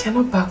Ulama? They're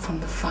not back from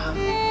the farm.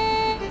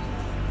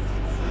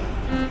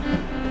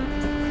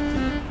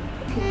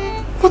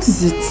 What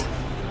is it?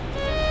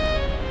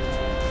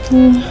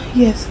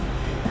 Yes.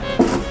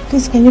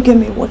 Please, can you get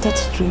me water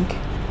to drink?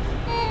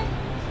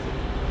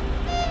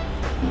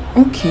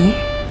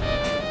 Okay.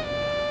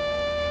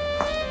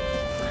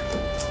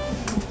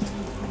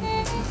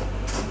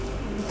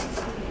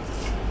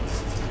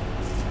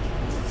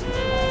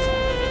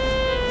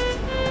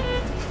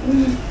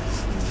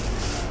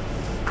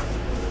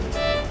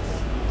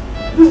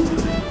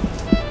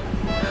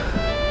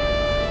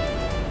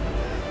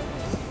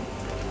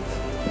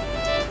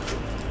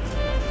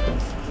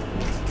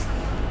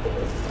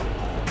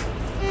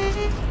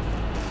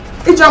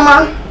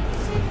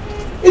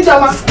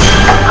 Ijama!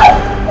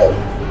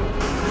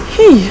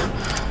 Hey!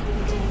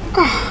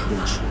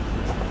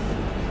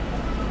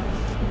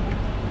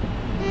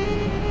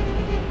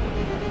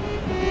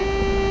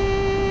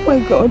 Oh my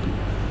God,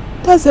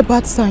 that's a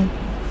bad sign.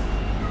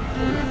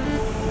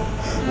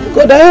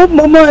 God, I hope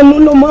Mama and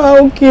Uloma are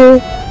okay.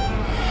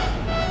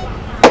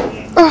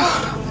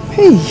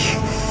 Hey!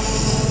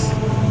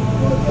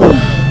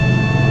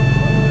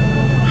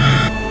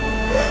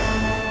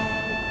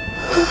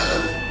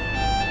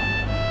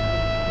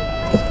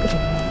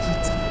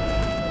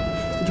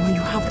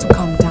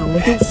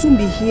 They'll soon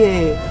be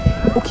here.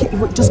 Okay,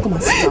 wait, just come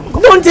and sit down.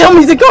 Don't tell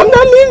me to come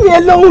down, leave me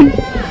alone.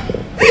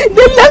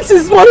 They left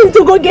this morning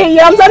to go get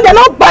yams and they're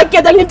not back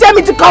yet and you tell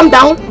me to calm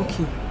down.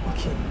 Okay.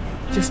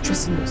 You're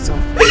stressing yourself.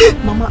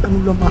 Mama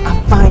and Uloma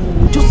are fine.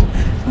 Just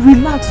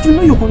relax. You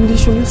know your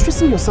condition. You're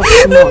stressing yourself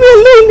too much. Leave me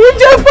alone. You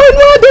just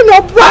find out they're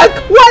not back.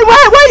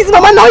 Why is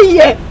Mama not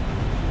here?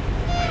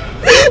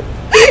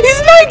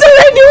 It's night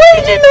already. Why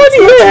is she not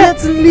here?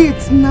 It's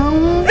late now.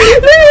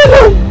 Leave me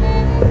alone.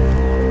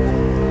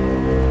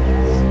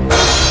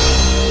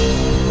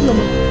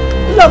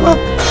 Uloma!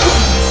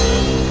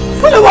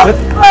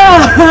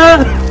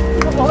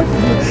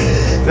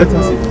 Let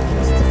us see.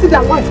 Sit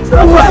down, what is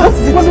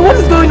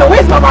going on?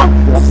 Where's Mama?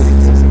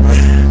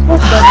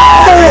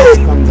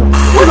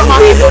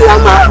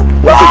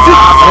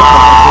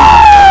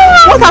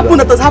 What happened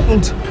that has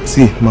happened?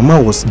 See,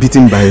 Mama was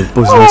bitten by a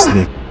poisonous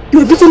snake. You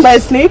were bitten by a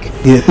snake?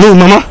 Yeah, no,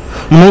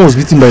 Mama was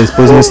bitten by a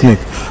poisonous snake.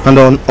 And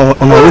on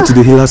our way to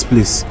the healer's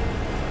place.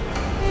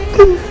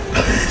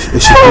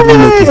 She couldn't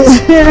make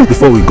it.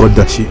 Before we got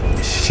there,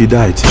 she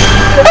died.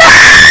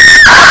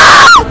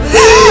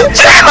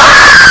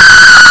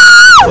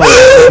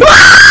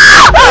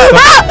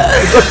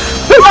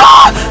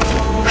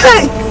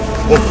 Hey!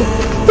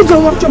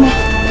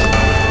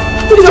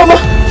 Ijoma!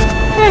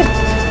 Hey!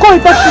 Call a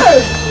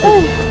taxi!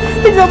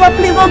 Ijoma,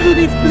 please don't do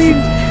this, please!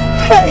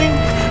 Hey,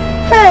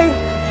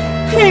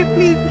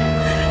 please!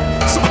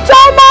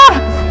 Ijoma!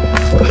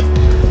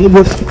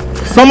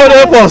 Somebody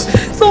help us!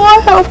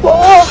 Someone help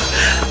us!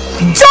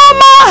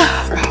 Ijoma!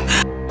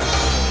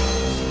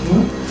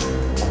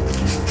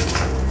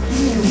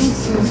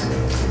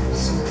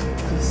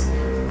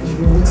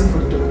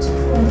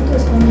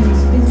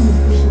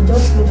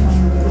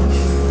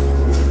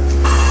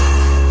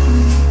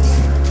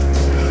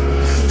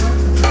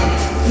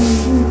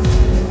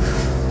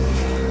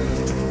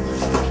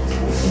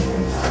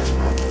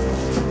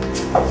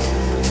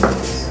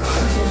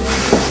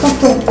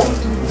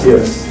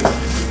 Yes.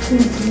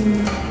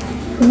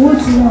 What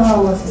do you know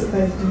how our sister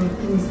is doing,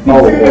 please? Be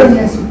very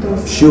honest with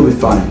us. She'll be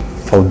fine.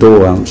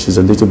 Although she's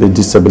a little bit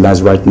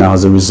destabilized right now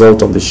as a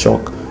result of the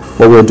shock.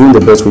 But we're doing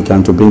the best we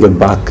can to bring her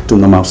back to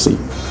normalcy.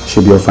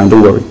 She'll be all fine,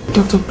 don't worry.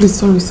 Doctor, please,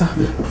 sorry sir.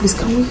 Please,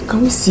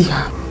 can we see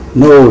her?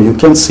 No, you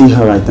can't see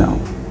her right now.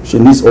 She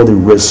needs all the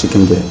rest she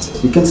can get.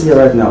 You can see her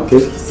right now, okay?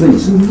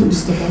 Please.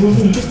 Just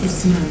to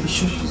see her and be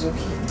sure she's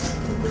okay.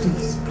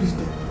 Please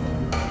do.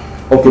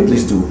 Okay,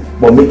 please do.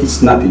 But make it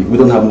snappy. We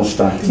don't have much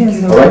time.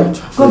 Yes, alright?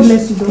 God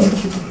bless you,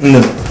 doctor.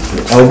 No,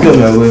 I'll get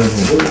my way.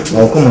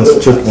 I'll come and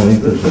check on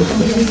it.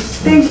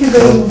 Thank you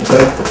very much.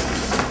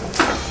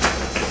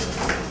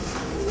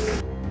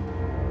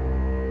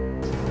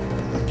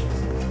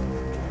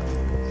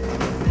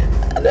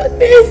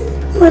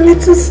 My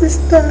little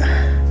sister,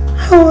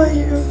 how are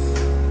you?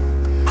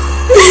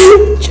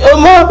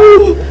 Choma,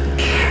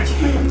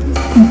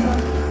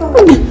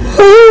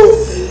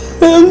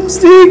 I'm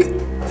sick.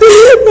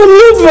 I'm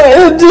not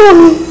fine at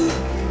all.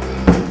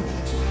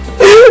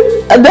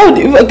 I doubt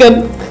if I can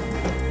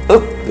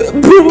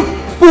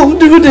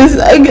do this.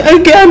 I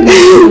can't.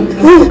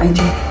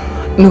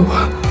 No.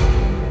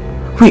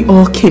 We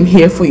all came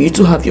here for you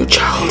to have your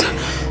child.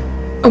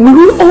 And we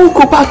will all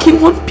go back in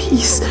one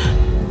piece.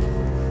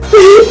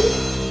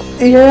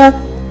 Yeah.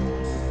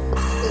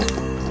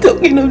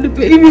 Talking of the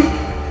baby.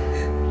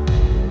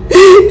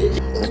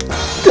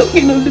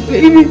 Talking of the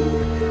baby.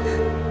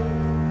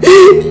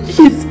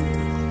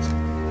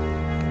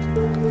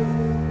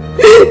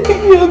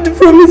 You have to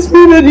promise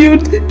me that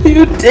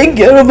you take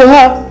care of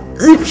her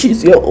if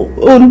she's your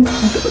own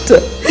daughter.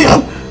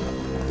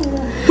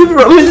 You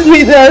promise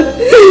me that.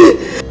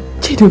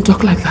 Jay, don't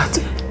talk like that.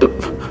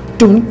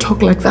 Don't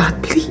talk like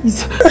that,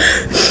 please.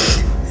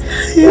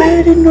 You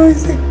already know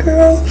it's a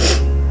girl.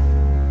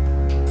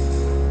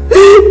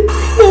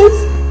 Yes.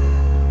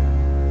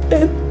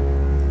 And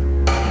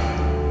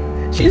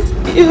she's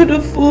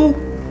beautiful.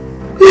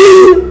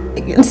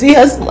 I can see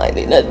her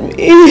smiling at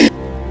me.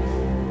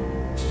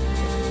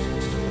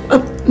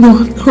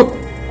 No.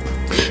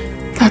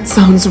 That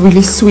sounds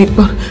really sweet,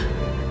 but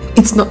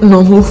it's not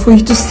normal for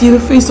you to see the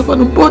face of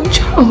an unborn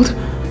child.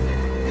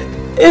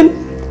 And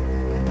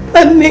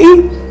her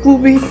name will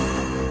be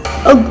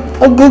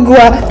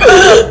Ogugwa.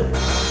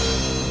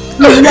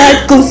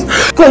 My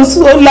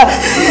consoler.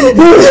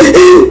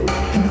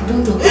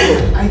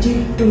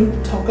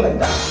 Don't talk like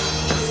that.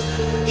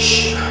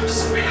 Shh,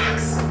 just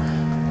relax.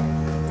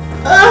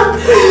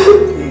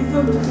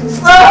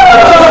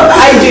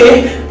 IJ,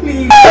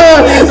 please.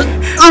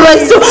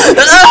 Alright, so.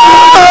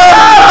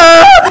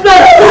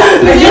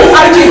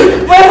 IJ,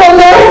 wait for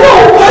me.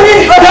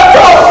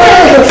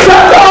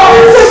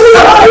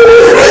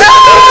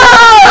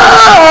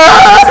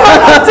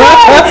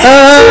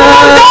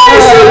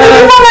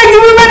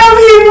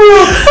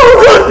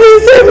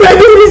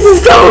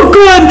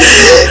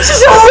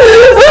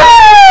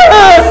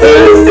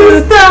 She's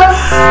sister.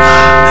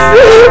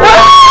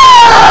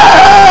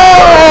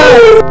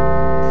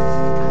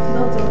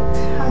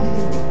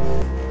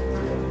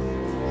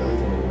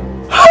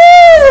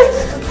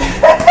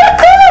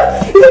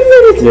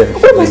 Yeah.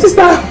 Oh, my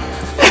sister. Well,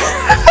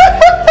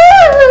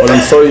 I'm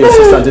sorry your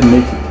sister didn't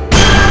make it.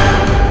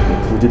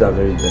 We did our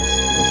very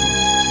best.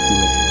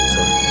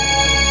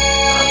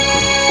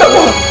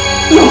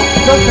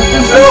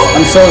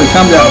 I'm sorry,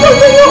 calm down.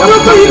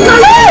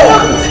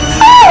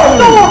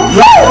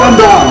 Calm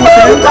down.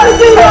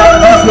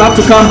 You have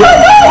to calm down.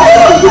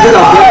 We did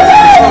our best.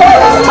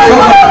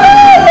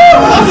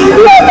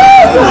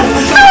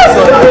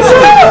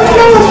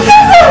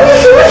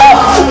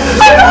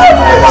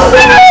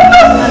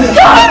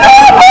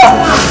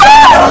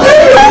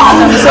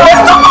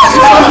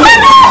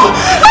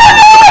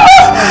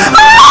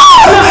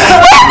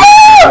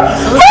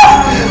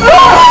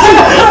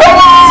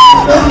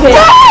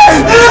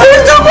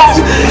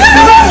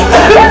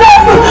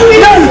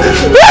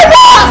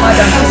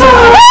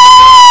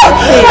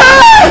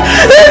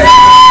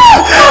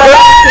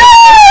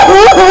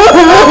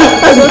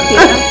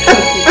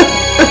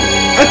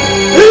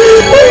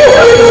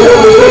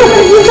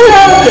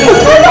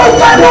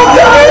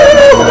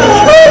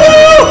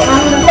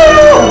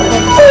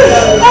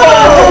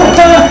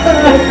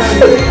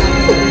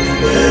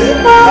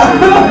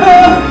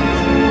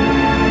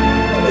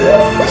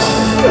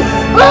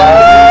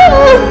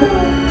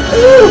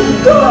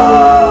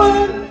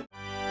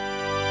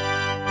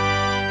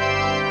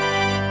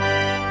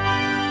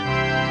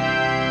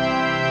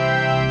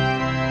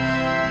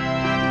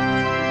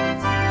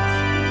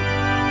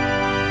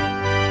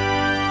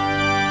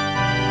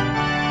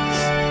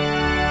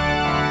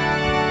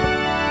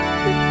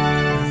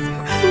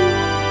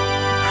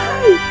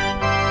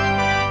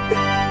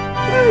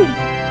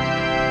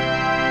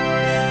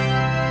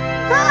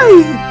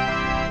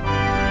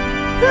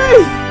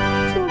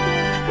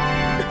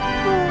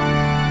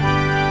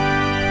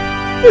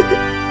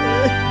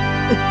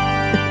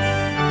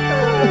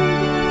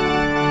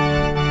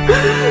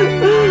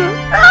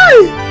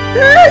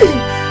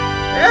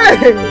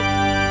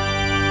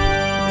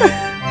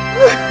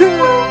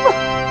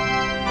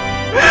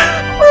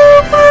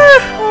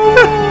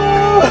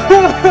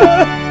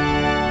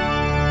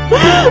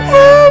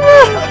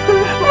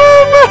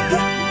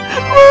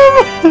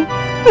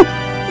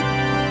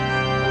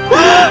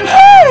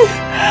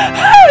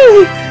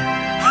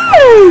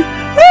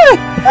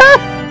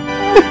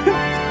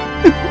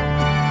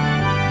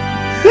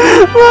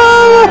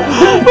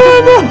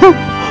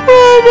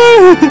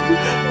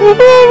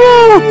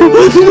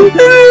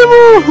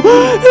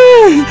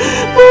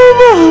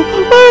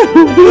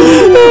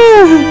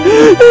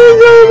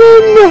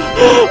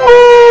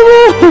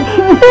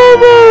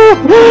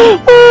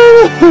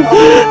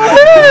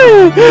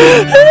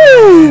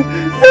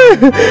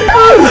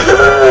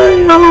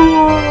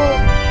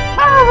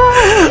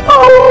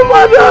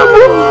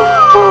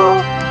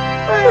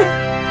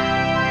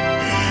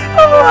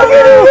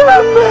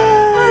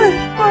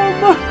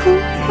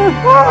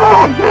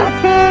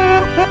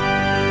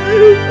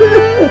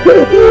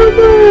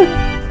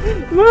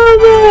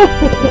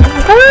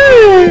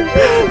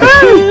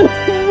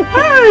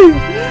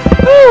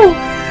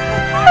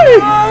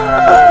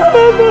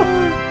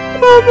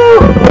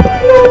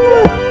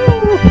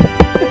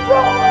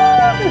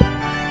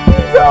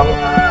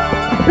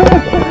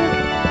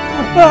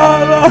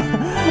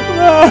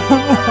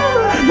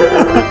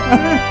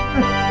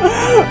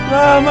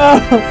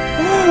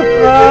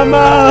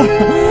 Mama!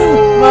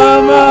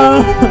 Mama!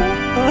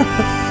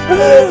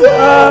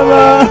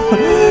 Mama!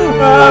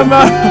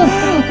 Mama!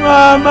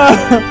 Mama!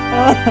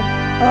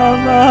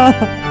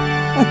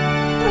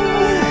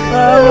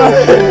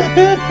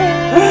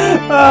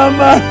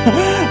 Mama!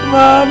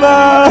 Mama!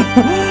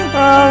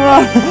 Mama!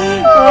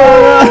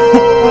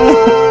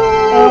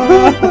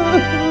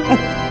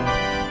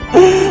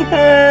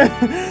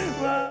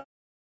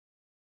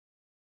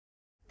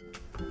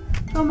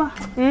 Mama,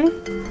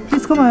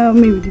 please come and help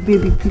me with the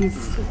baby,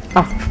 please.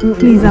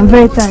 Please, I'm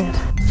very tired.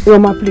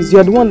 Mama, please,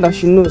 you're the one that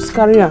she knows.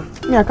 Carry her.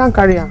 Me, I can't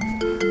carry her.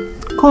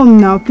 Come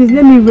now, please,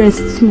 let me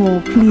rest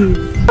small, please.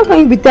 How can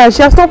you be tired?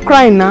 She has stopped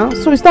crying now,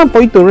 so it's time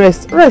for you to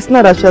rest. Rest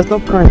now that she has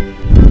stopped crying.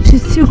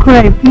 She's still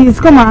crying. Please,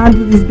 come and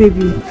handle this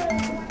baby.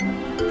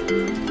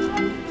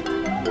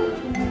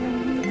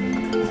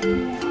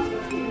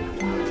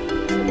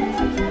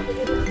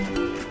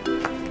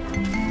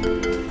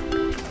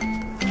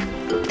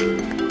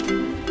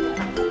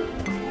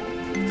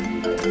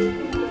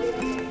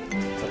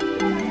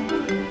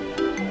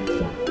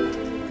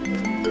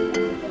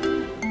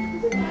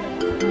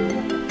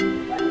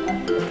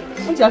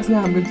 She asked me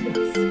how I'm going to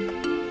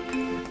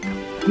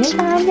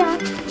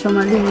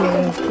Choma, leave me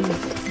alone,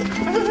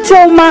 please.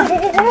 Choma,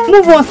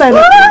 move one side.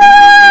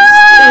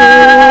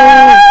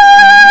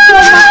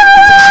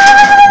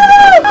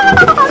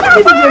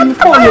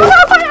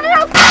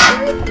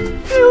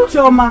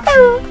 Choma.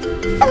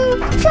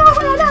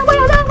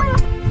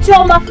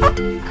 Choma.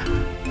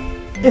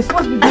 You're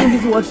supposed to be doing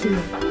this watching.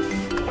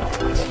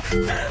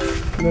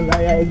 Don't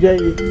lie, I enjoy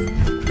it.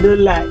 Don't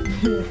lie.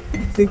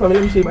 Sing for me,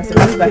 let me show you myself.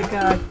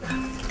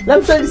 Let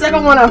me show you the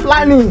second one I'm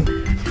planning.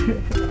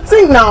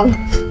 Sing now.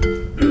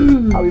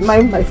 I'll be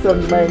mind myself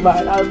in my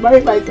mind. I'll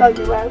mind myself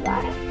in my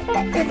mind.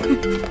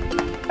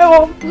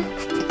 Hello.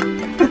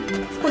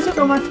 What's your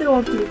Thomas? Stay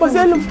up, please. What's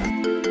your look?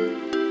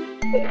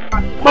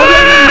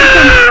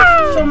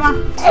 Choma,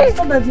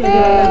 stop that here.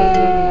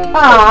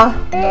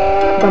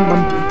 Bam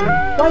bam.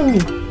 Why me?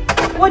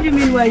 What do you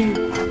mean, why you?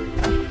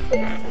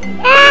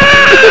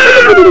 Because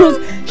everybody knows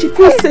she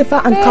feels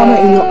safer and calmer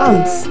in your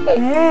arms.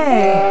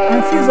 Hey,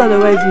 and feels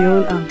otherwise in your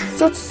own arms.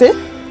 So to say?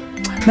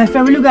 My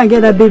family go and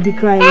get that baby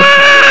crying.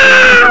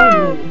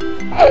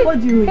 What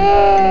do you mean?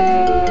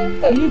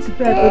 You need to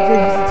pay an urgent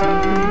visit to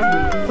your family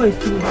before it's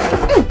too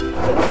late.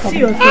 See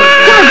yourself.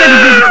 Go and get the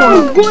baby for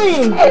I'm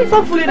going.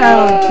 Stop fooling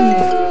around,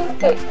 please.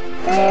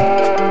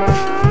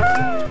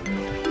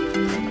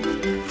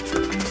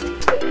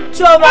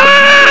 Choma!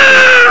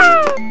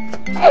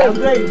 I'm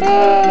going.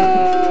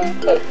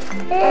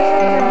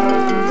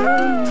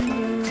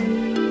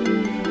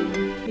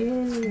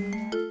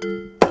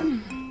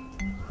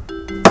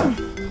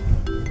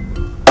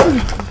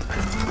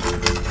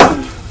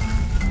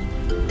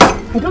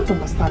 I don't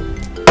understand.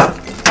 I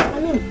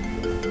mean,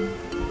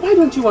 why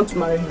don't you want to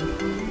marry him?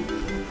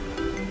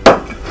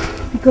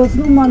 Because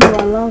no man will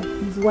allow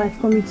his wife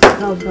coming to the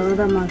house with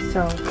another man's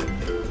child.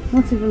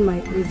 Not even my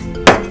Chizzy.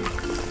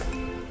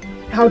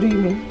 How do you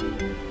mean?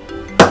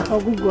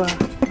 Ogugwa,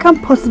 I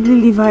can't possibly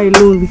leave her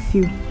alone with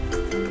you.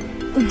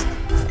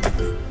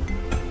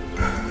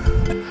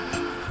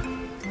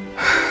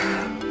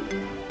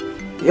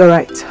 You're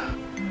right.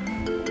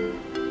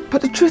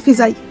 But the truth is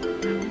I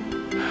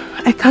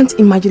can't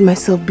imagine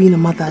myself being a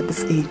mother at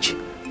this age.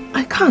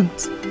 I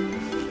can't.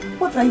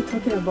 What are you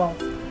talking about?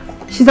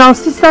 She's our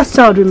sister's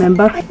child,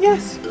 remember?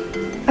 Yes,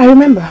 I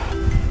remember.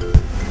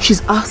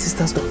 She's our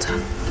sister's daughter.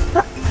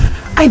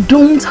 I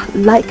don't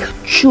like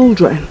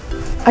children.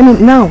 I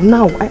mean, now,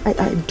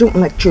 I don't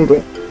like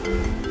children.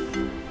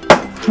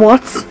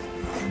 What?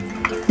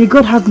 May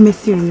God have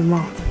mercy on your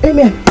mouth.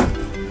 Amen.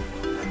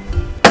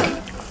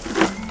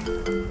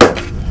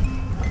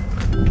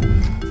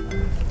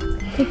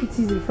 Take it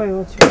easy before you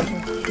watch your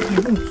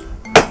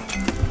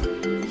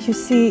You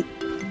see,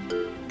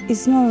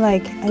 it's not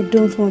like I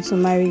don't want to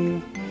marry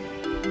you.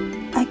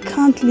 I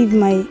can't leave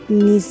my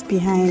niece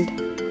behind.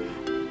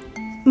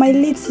 My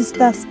late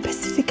sister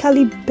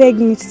specifically begged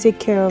me to take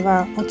care of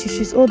her until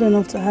she's old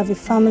enough to have a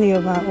family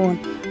of her own,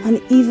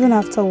 and even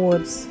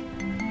afterwards.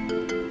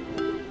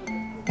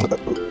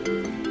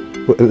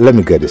 Let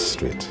me get this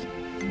straight.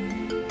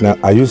 Now,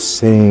 are you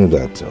saying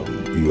that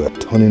you are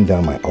turning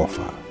down my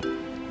offer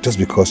just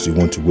because you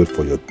want to wait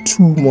for your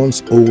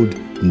 2-month-old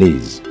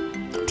niece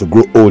to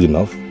grow old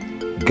enough,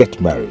 get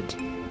married,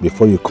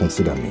 before you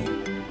consider me?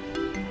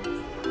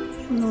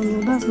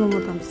 No, that's not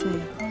what I'm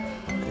saying.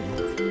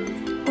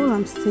 All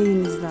I'm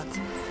saying is that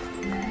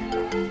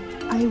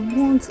I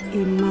want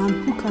a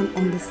man who can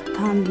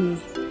understand me,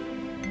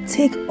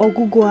 take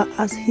Ogugwa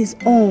as his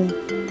own,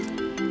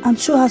 and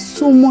show her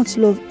so much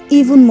love,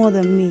 even more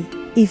than me,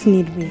 if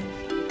need be.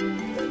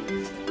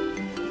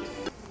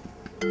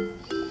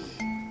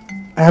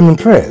 I am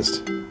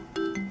impressed.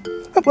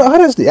 But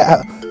honestly,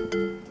 I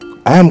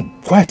am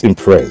quite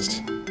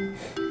impressed.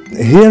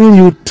 Hearing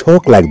you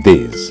talk like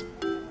this,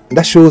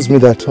 that shows me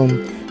that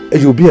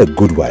you'll be a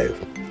good wife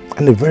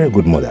and a very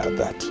good mother at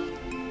that.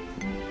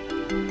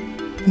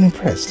 I'm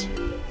impressed.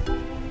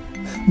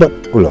 But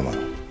Ulama,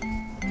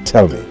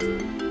 tell me,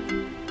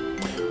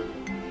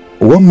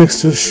 what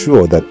makes you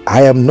sure that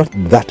I am not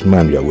that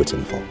man you are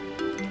waiting for?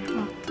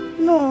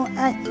 No,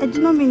 I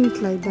do not mean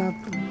it like that.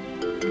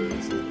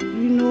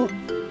 You know,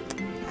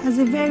 as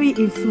a very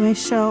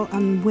influential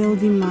and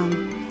wealthy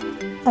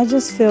man, I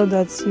just feel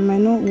that you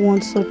might not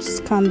want such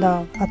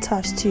scandal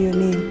attached to your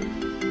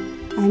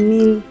name. I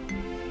mean,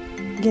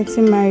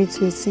 getting married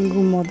to a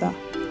single mother.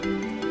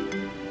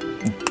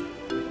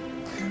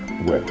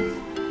 Well,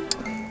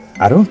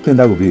 I don't think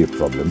that will be a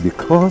problem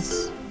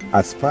because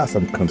as far as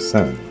I'm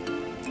concerned,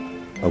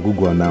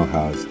 Ogugwa now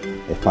has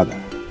a father.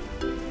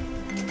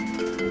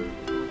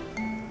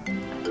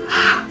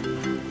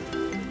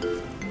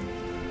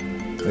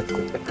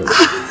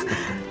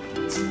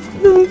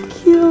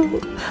 Thank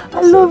you.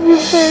 I love you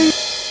very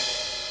much.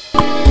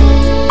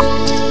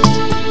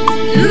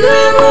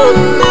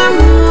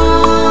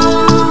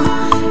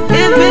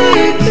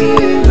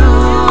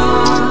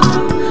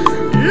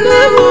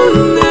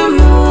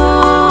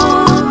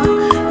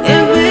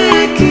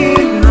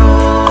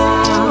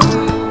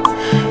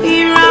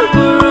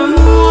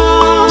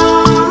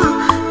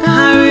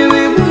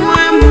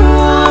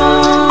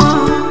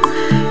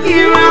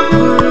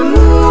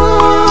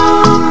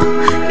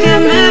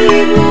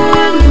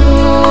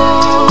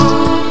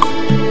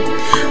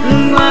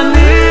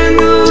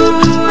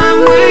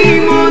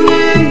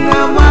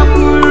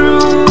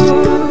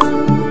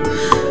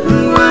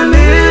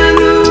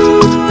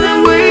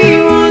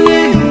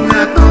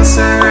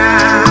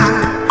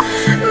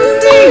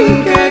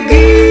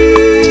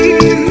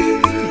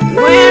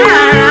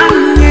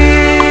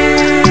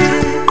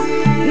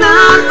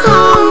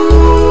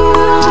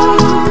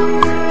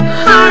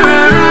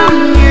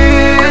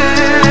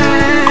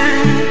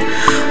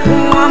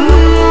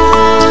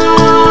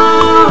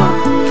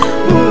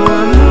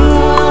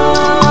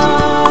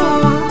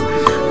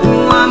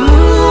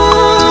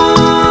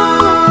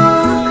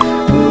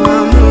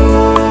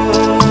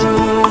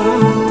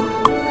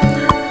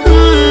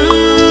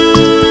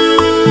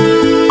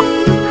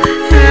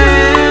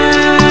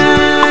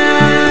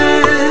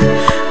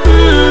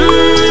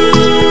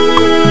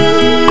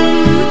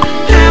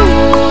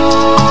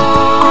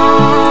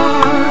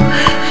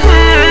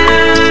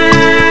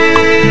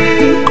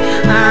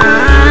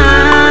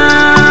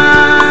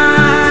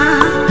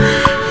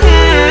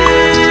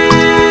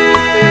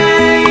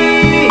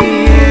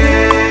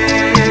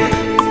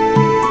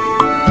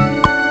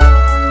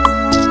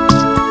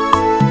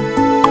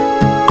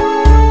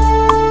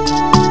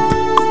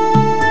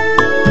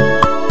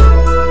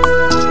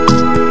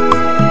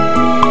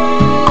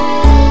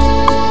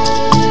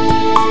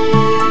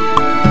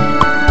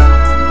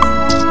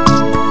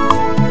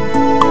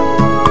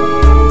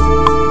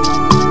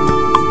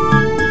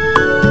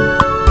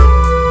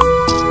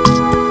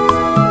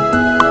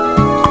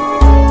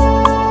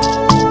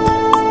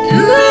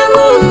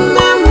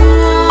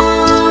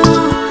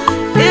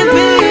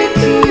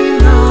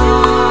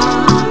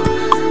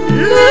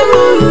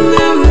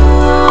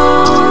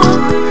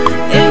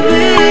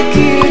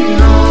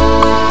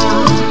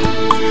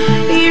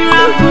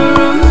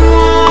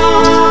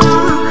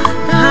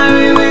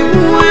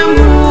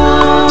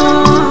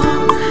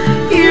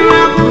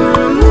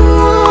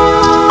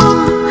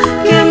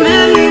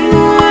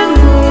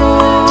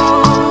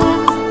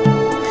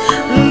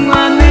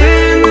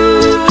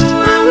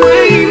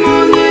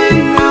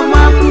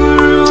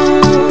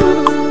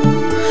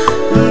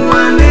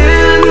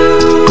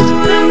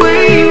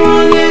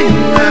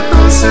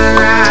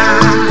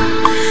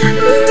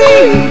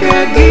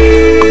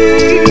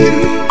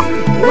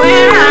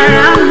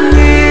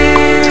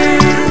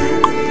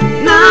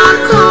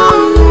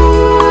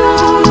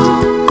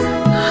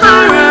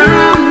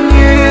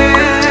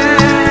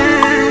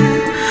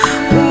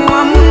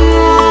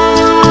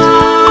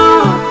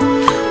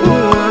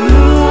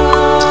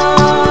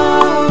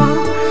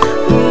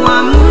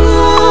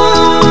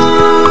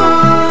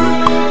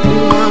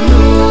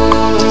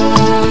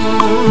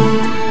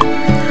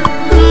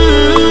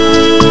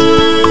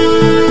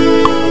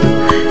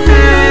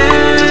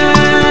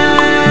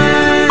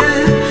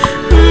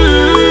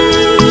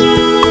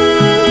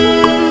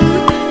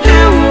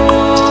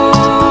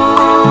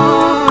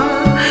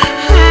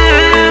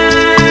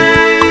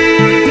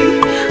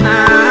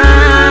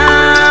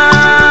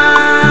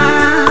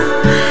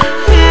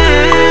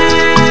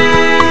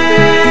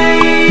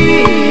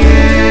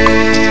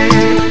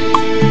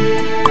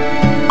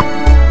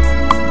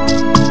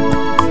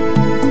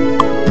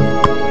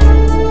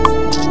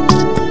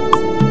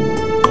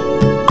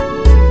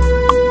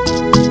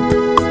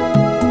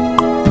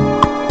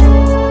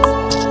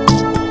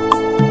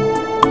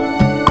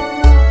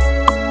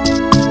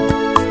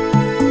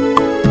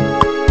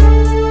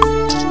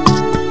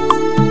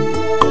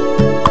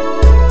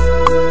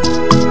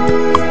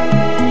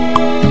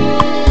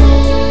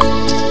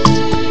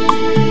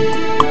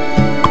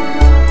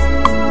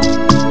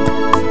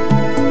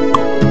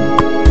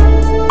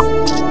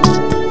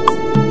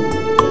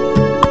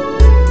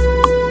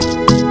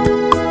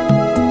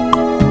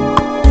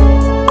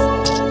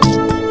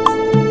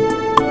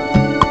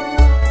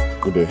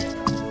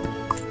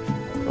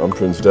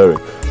 Prince Derek.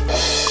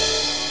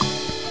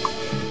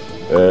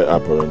 heir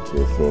apparent to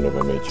the throne of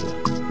Amaechi.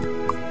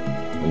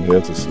 I'm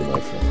here to see my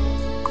friend.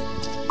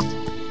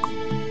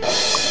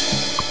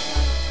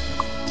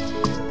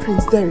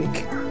 Prince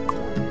Derek.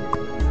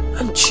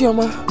 I'm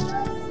Chioma,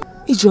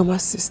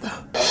 Ijeoma's sister.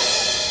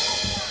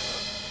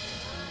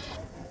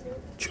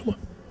 Chioma?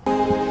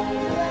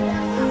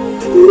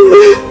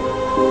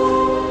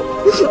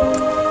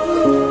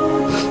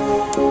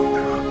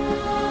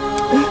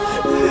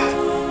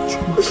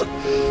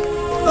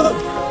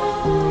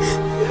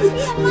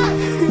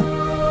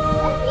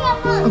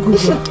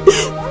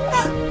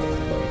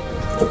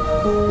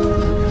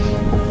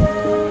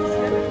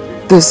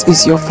 This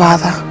is your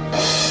father.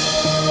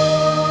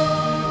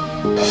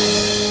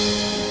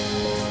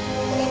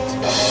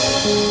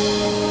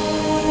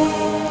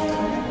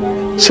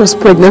 She was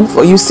pregnant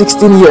for you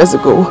 16 years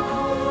ago.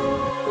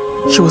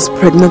 She was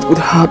pregnant with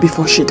her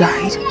before she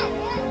died.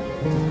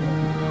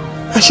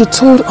 And she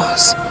told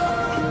us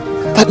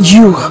that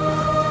you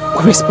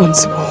were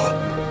responsible.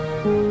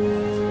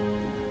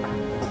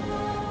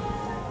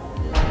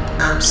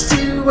 I'm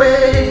still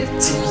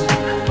waiting,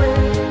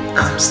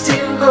 I'm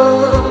still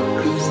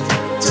hoping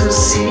to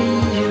see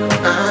you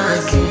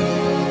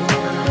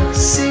again,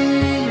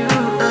 see you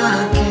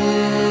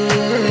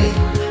again.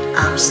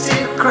 I'm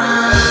still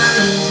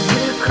crying,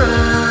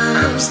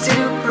 I'm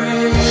still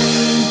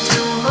praying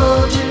to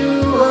hold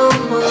you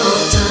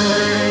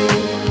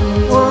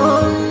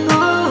one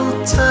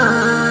more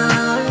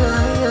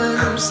time,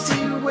 I'm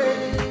still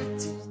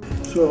waiting.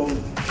 So,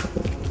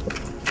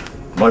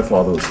 my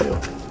father was ill.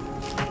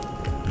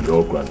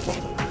 Your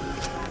grandfather.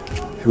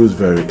 He was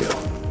very ill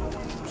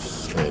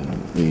and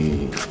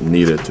he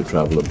needed to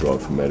travel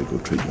abroad for medical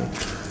treatment.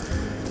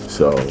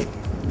 So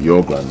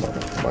your grandmother,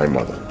 my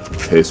mother,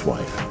 his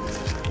wife,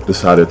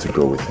 decided to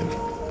go with him.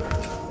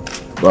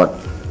 But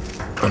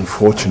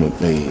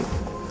unfortunately,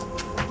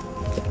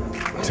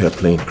 their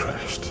plane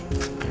crashed.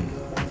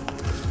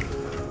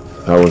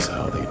 That was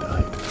how they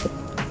died.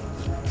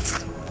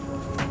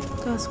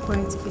 That's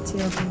quite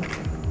pitiable.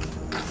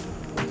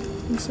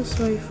 I'm so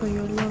sorry for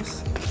your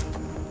loss.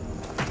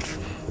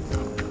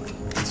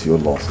 It's your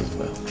loss as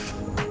well.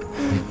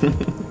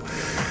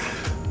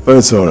 But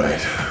it's all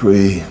right.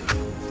 We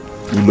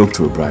look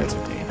to a brighter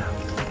day now.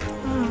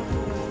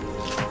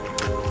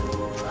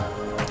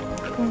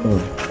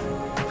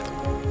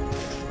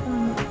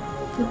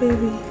 The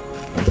baby.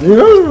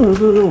 No,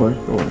 don't worry.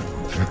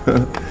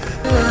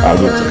 I'll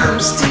go to I'm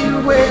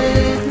still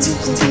waiting,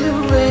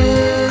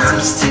 I'm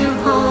still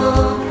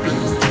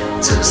hoping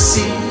to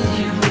see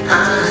you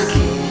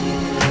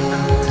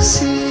again, to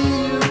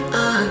see you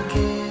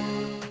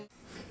again.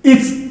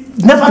 It's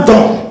never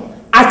done.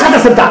 I can't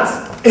accept that.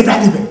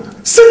 Edochie,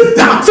 sit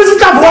down. Sit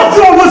down. Why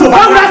would I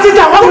sit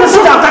down?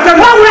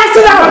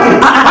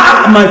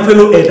 My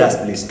fellow elders,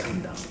 please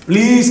calm down.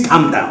 Please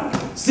calm down.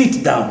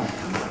 Sit down.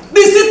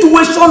 The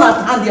situation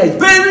at hand here is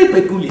very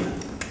peculiar.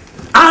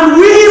 And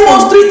we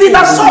must treat it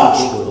as such.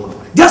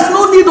 There's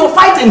no need of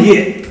fighting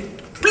here.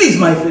 Please,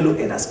 my fellow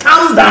elders,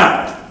 calm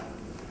down.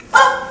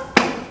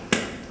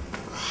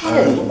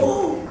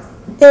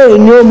 Hey,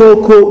 no more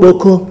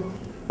Boko.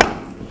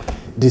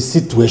 The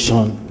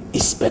situation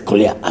is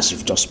peculiar as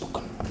you've just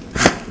spoken.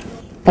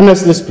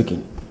 Honestly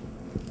speaking,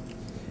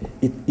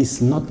 it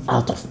is not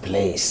out of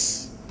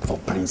place for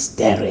Prince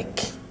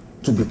Derek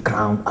to be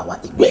crowned our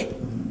Igwe.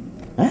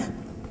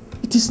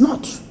 It is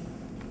not.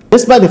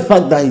 Despite the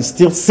fact that he's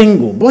still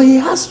single, but he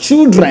has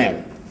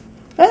children.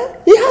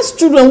 He has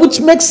children,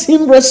 which makes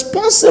him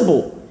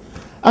responsible.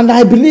 And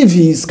I believe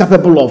he is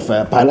capable of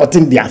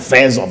piloting the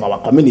affairs of our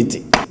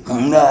community.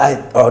 I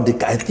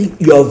think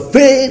you are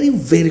very,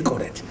 very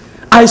correct.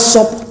 I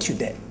support you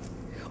there.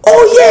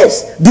 Oh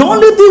yes, the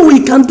only thing we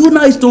can do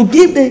now is to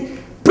give the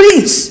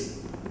prince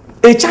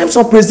a chance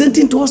of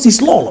presenting to us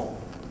his law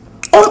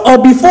on or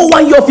before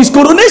 1 year of his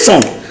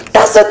coronation.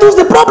 That settles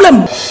the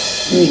problem.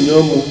 Hey,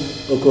 no more.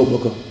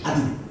 Boko.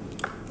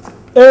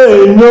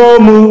 Hey, no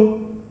more.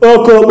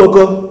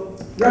 Boko.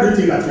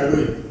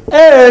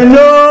 Hey,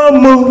 no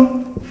more.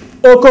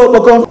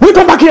 Boko. We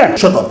come back here.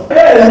 Shut up.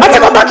 Hey, I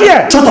said come back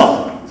here. Shut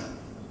up.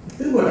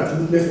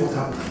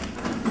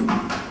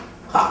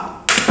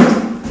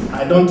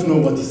 I don't know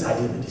what is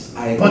happening with this.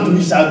 But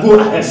we shall go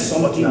ahead.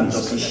 Somebody and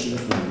just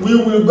we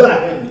will go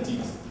ahead with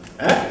it.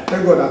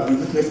 Thank God that we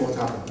witness what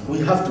happened. We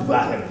have to go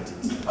ahead with it.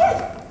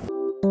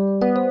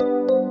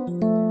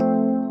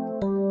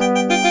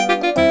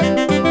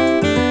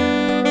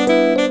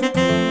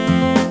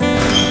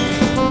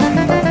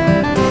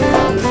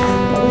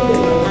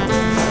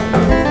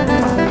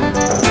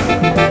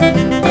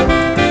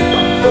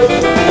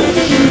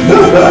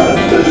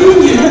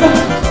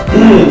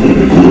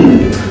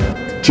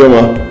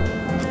 Chioma,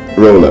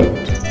 Roland,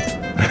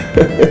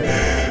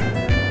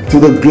 to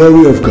the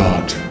glory of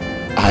God,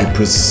 I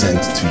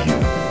present to you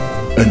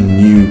a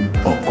new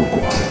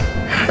Okokwa,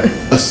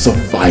 a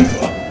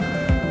survivor,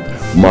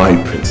 my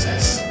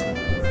princess.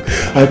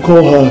 I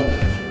call her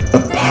a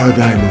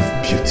paradigm of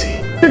beauty,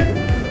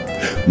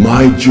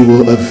 my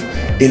jewel of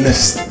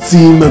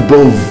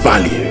inestimable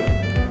value,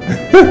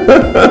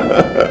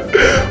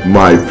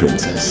 my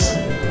princess.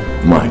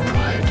 my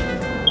pride.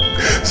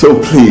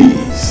 So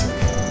please,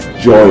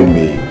 join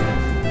me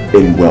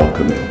in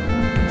welcoming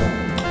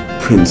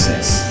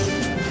Princess.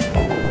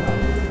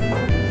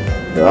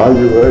 Are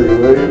you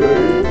ready?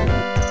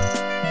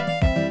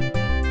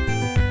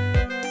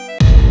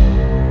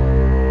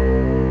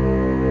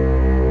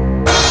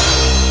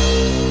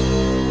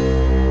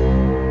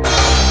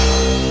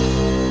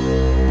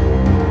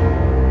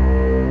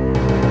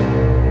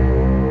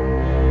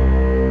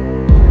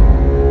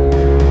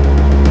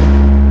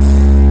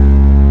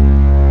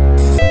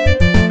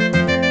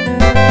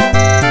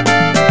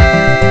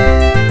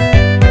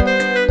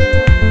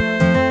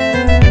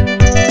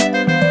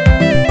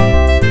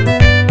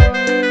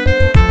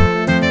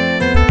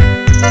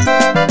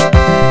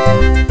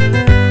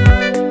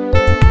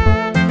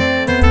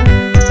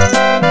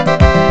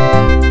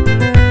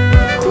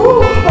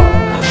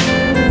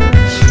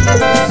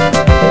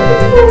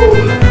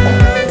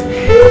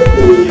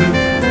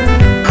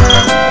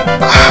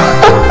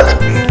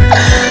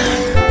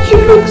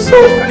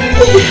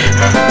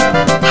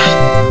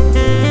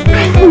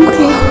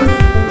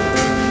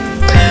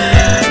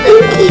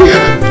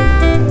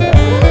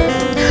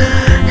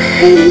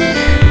 Hey.